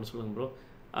மெயிலில் கான்டாக்ட் பண்ண சொல்லுங்க ப்ரோ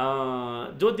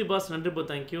ஜோதி பாஸ் நன்றி ப்ரோ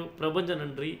தேங்க்யூ பிரபஞ்ச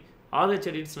நன்றி ஆர்ஹெச்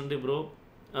எடிட்ஸ் நன்றி ப்ரோ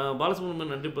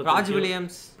பாலசுப்ரமணியன் நன்றி bro Raj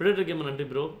Williams predator gamer நன்றி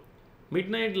ப்ரோ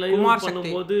மிட் நைட் லைவ்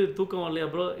பண்ணும்போது தூக்கம் வரலையா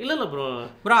ப்ரோ இல்ல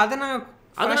ப்ரோ அதை நான்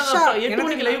 8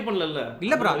 மணிக்கு லைவ் பண்ணல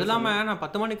இல்ல ப்ரோ அது இல்லாம நான்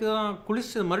 10 மணிக்கு தான்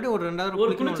குளிச்சு மறுபடியும் ஒரு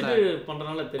 2000 குளிச்சிட்டு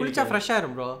பண்றனால தெரியும் குளிச்சா ஃப்ரெஷ்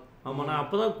ஆயிரும் ப்ரோ ஆமா நான்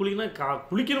அப்பதான்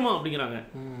குளிக்கணுமா அப்படிங்கறாங்க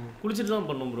குளிச்சிட்டு தான்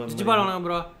பண்ணோம் ப்ரோ டிஜிபால் வாங்க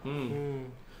ப்ரோ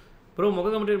ப்ரோ முக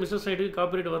கம்ப்யூட்டர் மிஸ்டர் சைட்டுக்கு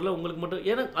காப்பிரைட் வரல உங்களுக்கு மட்டும்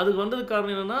ஏன்னா அதுக்கு வந்ததுக்கு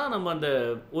காரணம் என்னன்னா நம்ம அந்த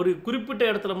ஒரு குறிப்பிட்ட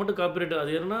இடத்துல மட்டும் காப்பிரைட்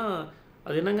அது என்னன்னா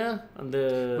அது என்னங்க அந்த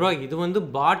ப்ரோ இது வந்து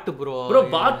பாட் ப்ரோ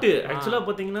பாட் ஆக்சுவலா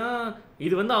பாத்தீங்கன்னா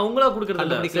இது வந்து அவங்களா கொடுக்கறது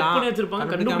இல்ல செட் பண்ணி வச்சிருப்பாங்க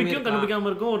கண்டுபிடிக்காம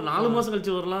இருக்கும் ஒரு 4 மாசம்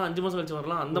கழிச்சு வரலாம் 5 மாசம் கழிச்சு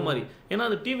வரலாம் அந்த மாதிரி ஏன்னா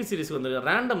அது டிவி சீரிஸ் வந்து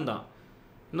ரேண்டம் தான்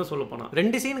என்ன சொல்ல போனா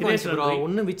 2 சீன் ப்ரோ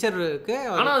ஒன்னு விச்சர் இருக்கு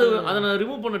ஆனா அது அத நான்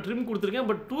ரிமூவ் பண்ண ட்ரிம் கொடுத்திருக்கேன்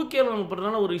பட் 2K நம்ம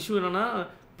பண்றதால ஒரு இஷ்யூ என்னன்னா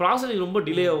ப்ராசஸிங் ரொம்ப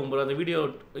டிலே ஆகும் ப்ரோ அந்த வீடியோ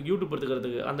யூடியூப்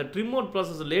எடுத்துக்கிறதுக்கு அந்த ட்ரிம் அவுட்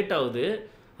ப்ராசஸ் லேட் ஆகுது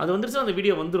அது வந்துருச்சு அந்த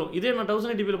வீடியோ வந்துரும் இதே நான்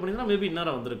 1080p பண்ணினா மேபி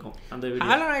இன்னரம் வந்திருக்கும் அந்த வீடியோ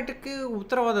ஹாலோ நைட்டுக்கு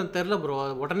உத்தரவாதம் தெரியல ப்ரோ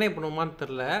உடனே பண்ணுமான்னு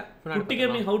தெரியல குட்டி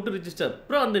gaming have to register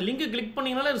bro அந்த link click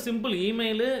பண்ணீங்கனாலே simple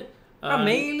email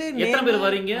mail எத்தனை பேர்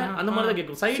வரீங்க அந்த மாதிரி தான்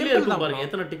கேட்கும் சைடுல இருக்கும் பாருங்க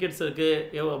எத்தனை டிக்கெட்ஸ் இருக்கு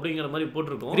அப்படிங்கிற மாதிரி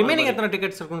போட்டுருக்கோம் ரிமைனிங் எத்தனை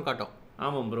டிக்கெட்ஸ் இருக்குன்னு காட்டும்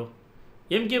ஆமாம் ப்ரோ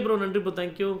எம்கே ப்ரோ நன்றி ப்ரோ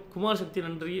தேங்க்யூ குமார் சக்தி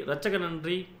நன்றி ரச்சக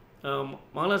நன்றி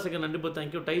மாலாசேகர் நன்றி ப்ரோ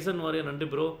தேங்க்யூ டைசன் வாரியர் நன்றி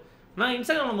ப்ரோ நான்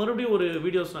இன்ஸ்டாகிராமில் மறுபடியும் ஒரு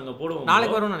வீடியோஸ் நாங்கள் போடுவோம்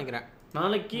நாளைக்கு வரும்னு நினைக்கிறேன்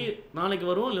நாளைக்கு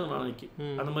வரும் இல்லை நாளைக்கு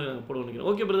அந்த மாதிரி நாங்கள் போடுவோம் நினைக்கிறேன்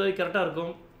ஓகே பிரதர் கரெக்டாக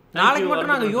இருக்கும் நாளைக்கு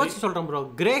மட்டும் நாங்கள் யோசிச்சு சொல்கிறோம் ப்ரோ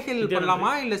கிரே ஹில்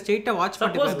பண்ணலாமா இல்லை ஸ்ட்ரெயிட்டாக watch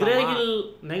suppose grey hill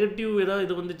negative ஏதாவது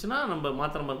இது வந்துச்சுன்னா நம்ம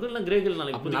மாத்திர மாதிரி இருக்கும் இல்லை கிரே ஹில்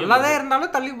நாளைக்கு நல்லா தான்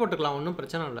இருந்தாலும் தள்ளி போட்டுக்கலாம் ஒன்றும்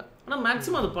பிரச்சனை இல்லை ஆனால்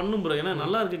மேக்ஸிமம் அது பண்ணும் ப்ரோ ஏன்னா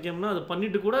நல்லா இருக்க கேம்னா அது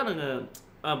பண்ணிட்டு கூட நாங்கள்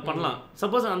பண்ணலாம்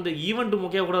சப்போஸ் அந்த ஈவெண்ட்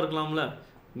முக்கியம் கூட இருக்கலாம்ல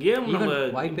கேம் நம்ம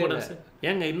இம்பார்ட்டன்ஸ்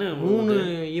ஏங்க இன்னும் 3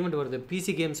 ஈவெண்ட் வருது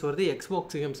பிசி கேம்ஸ் வருது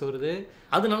எக்ஸ்பாக்ஸ் கேம்ஸ் வருது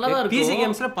அது நல்லா தான் இருக்கு பிசி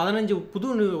கேம்ஸ்ல 15 புது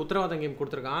உத்தரவாதம் கேம்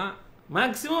கொடுத்துருக்கான்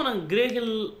மேக்ஸிமம் நான் கிரே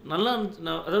ஹில் நல்லா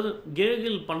அதாவது கிரே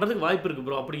ஹில் பண்றதுக்கு வாய்ப்பு இருக்கு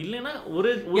ப்ரோ அப்படி இல்லைன்னா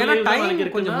ஒரு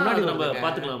டைம் கொஞ்சம் முன்னாடி நம்ம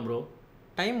பார்த்துக்கலாம் ப்ரோ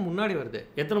டைம் முன்னாடி வருது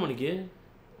எத்தனை மணிக்கு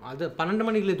அது 12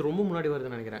 மணிக்கு இது ரொம்ப முன்னாடி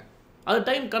வருதுன்னு நினைக்கிறேன் அது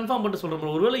டைம் கன்ஃபார்ம் பண்ணிட்டு சொல்கிறேன்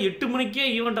ப்ரோ ஒருவேளை 8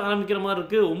 மணிக்கே ஈவெண்ட் ஆரம்பிக்கிற மாதிரி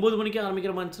இருக்குது 9 மணிக்கே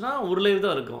ஆரம்பிக்கிற மாதிரி இருந்துச்சுன்னா ஒரு லைவ்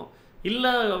தான் இருக்கும் இல்லை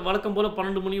வழக்கம் போல்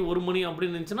 12 மணி 1 மணி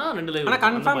அப்படின்னு இருந்துச்சுன்னா 2 லைவ் ஆனால்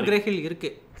கன்ஃபார்ம் கிரே ஹில்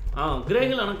இருக்குது கிரே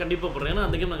ஹில் ஆனால் கண்டிப்பாக போடுறேன் ஏன்னா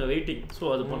அந்த கேம் நாங்கள் வெயிட்டிங் ஸோ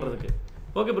அது பண்ணுறதுக்கு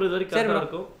ஓகே ப்ரோ இது வரைக்கும் கரெக்டாக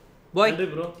இருக்கும் பாய்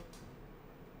ப்ரோ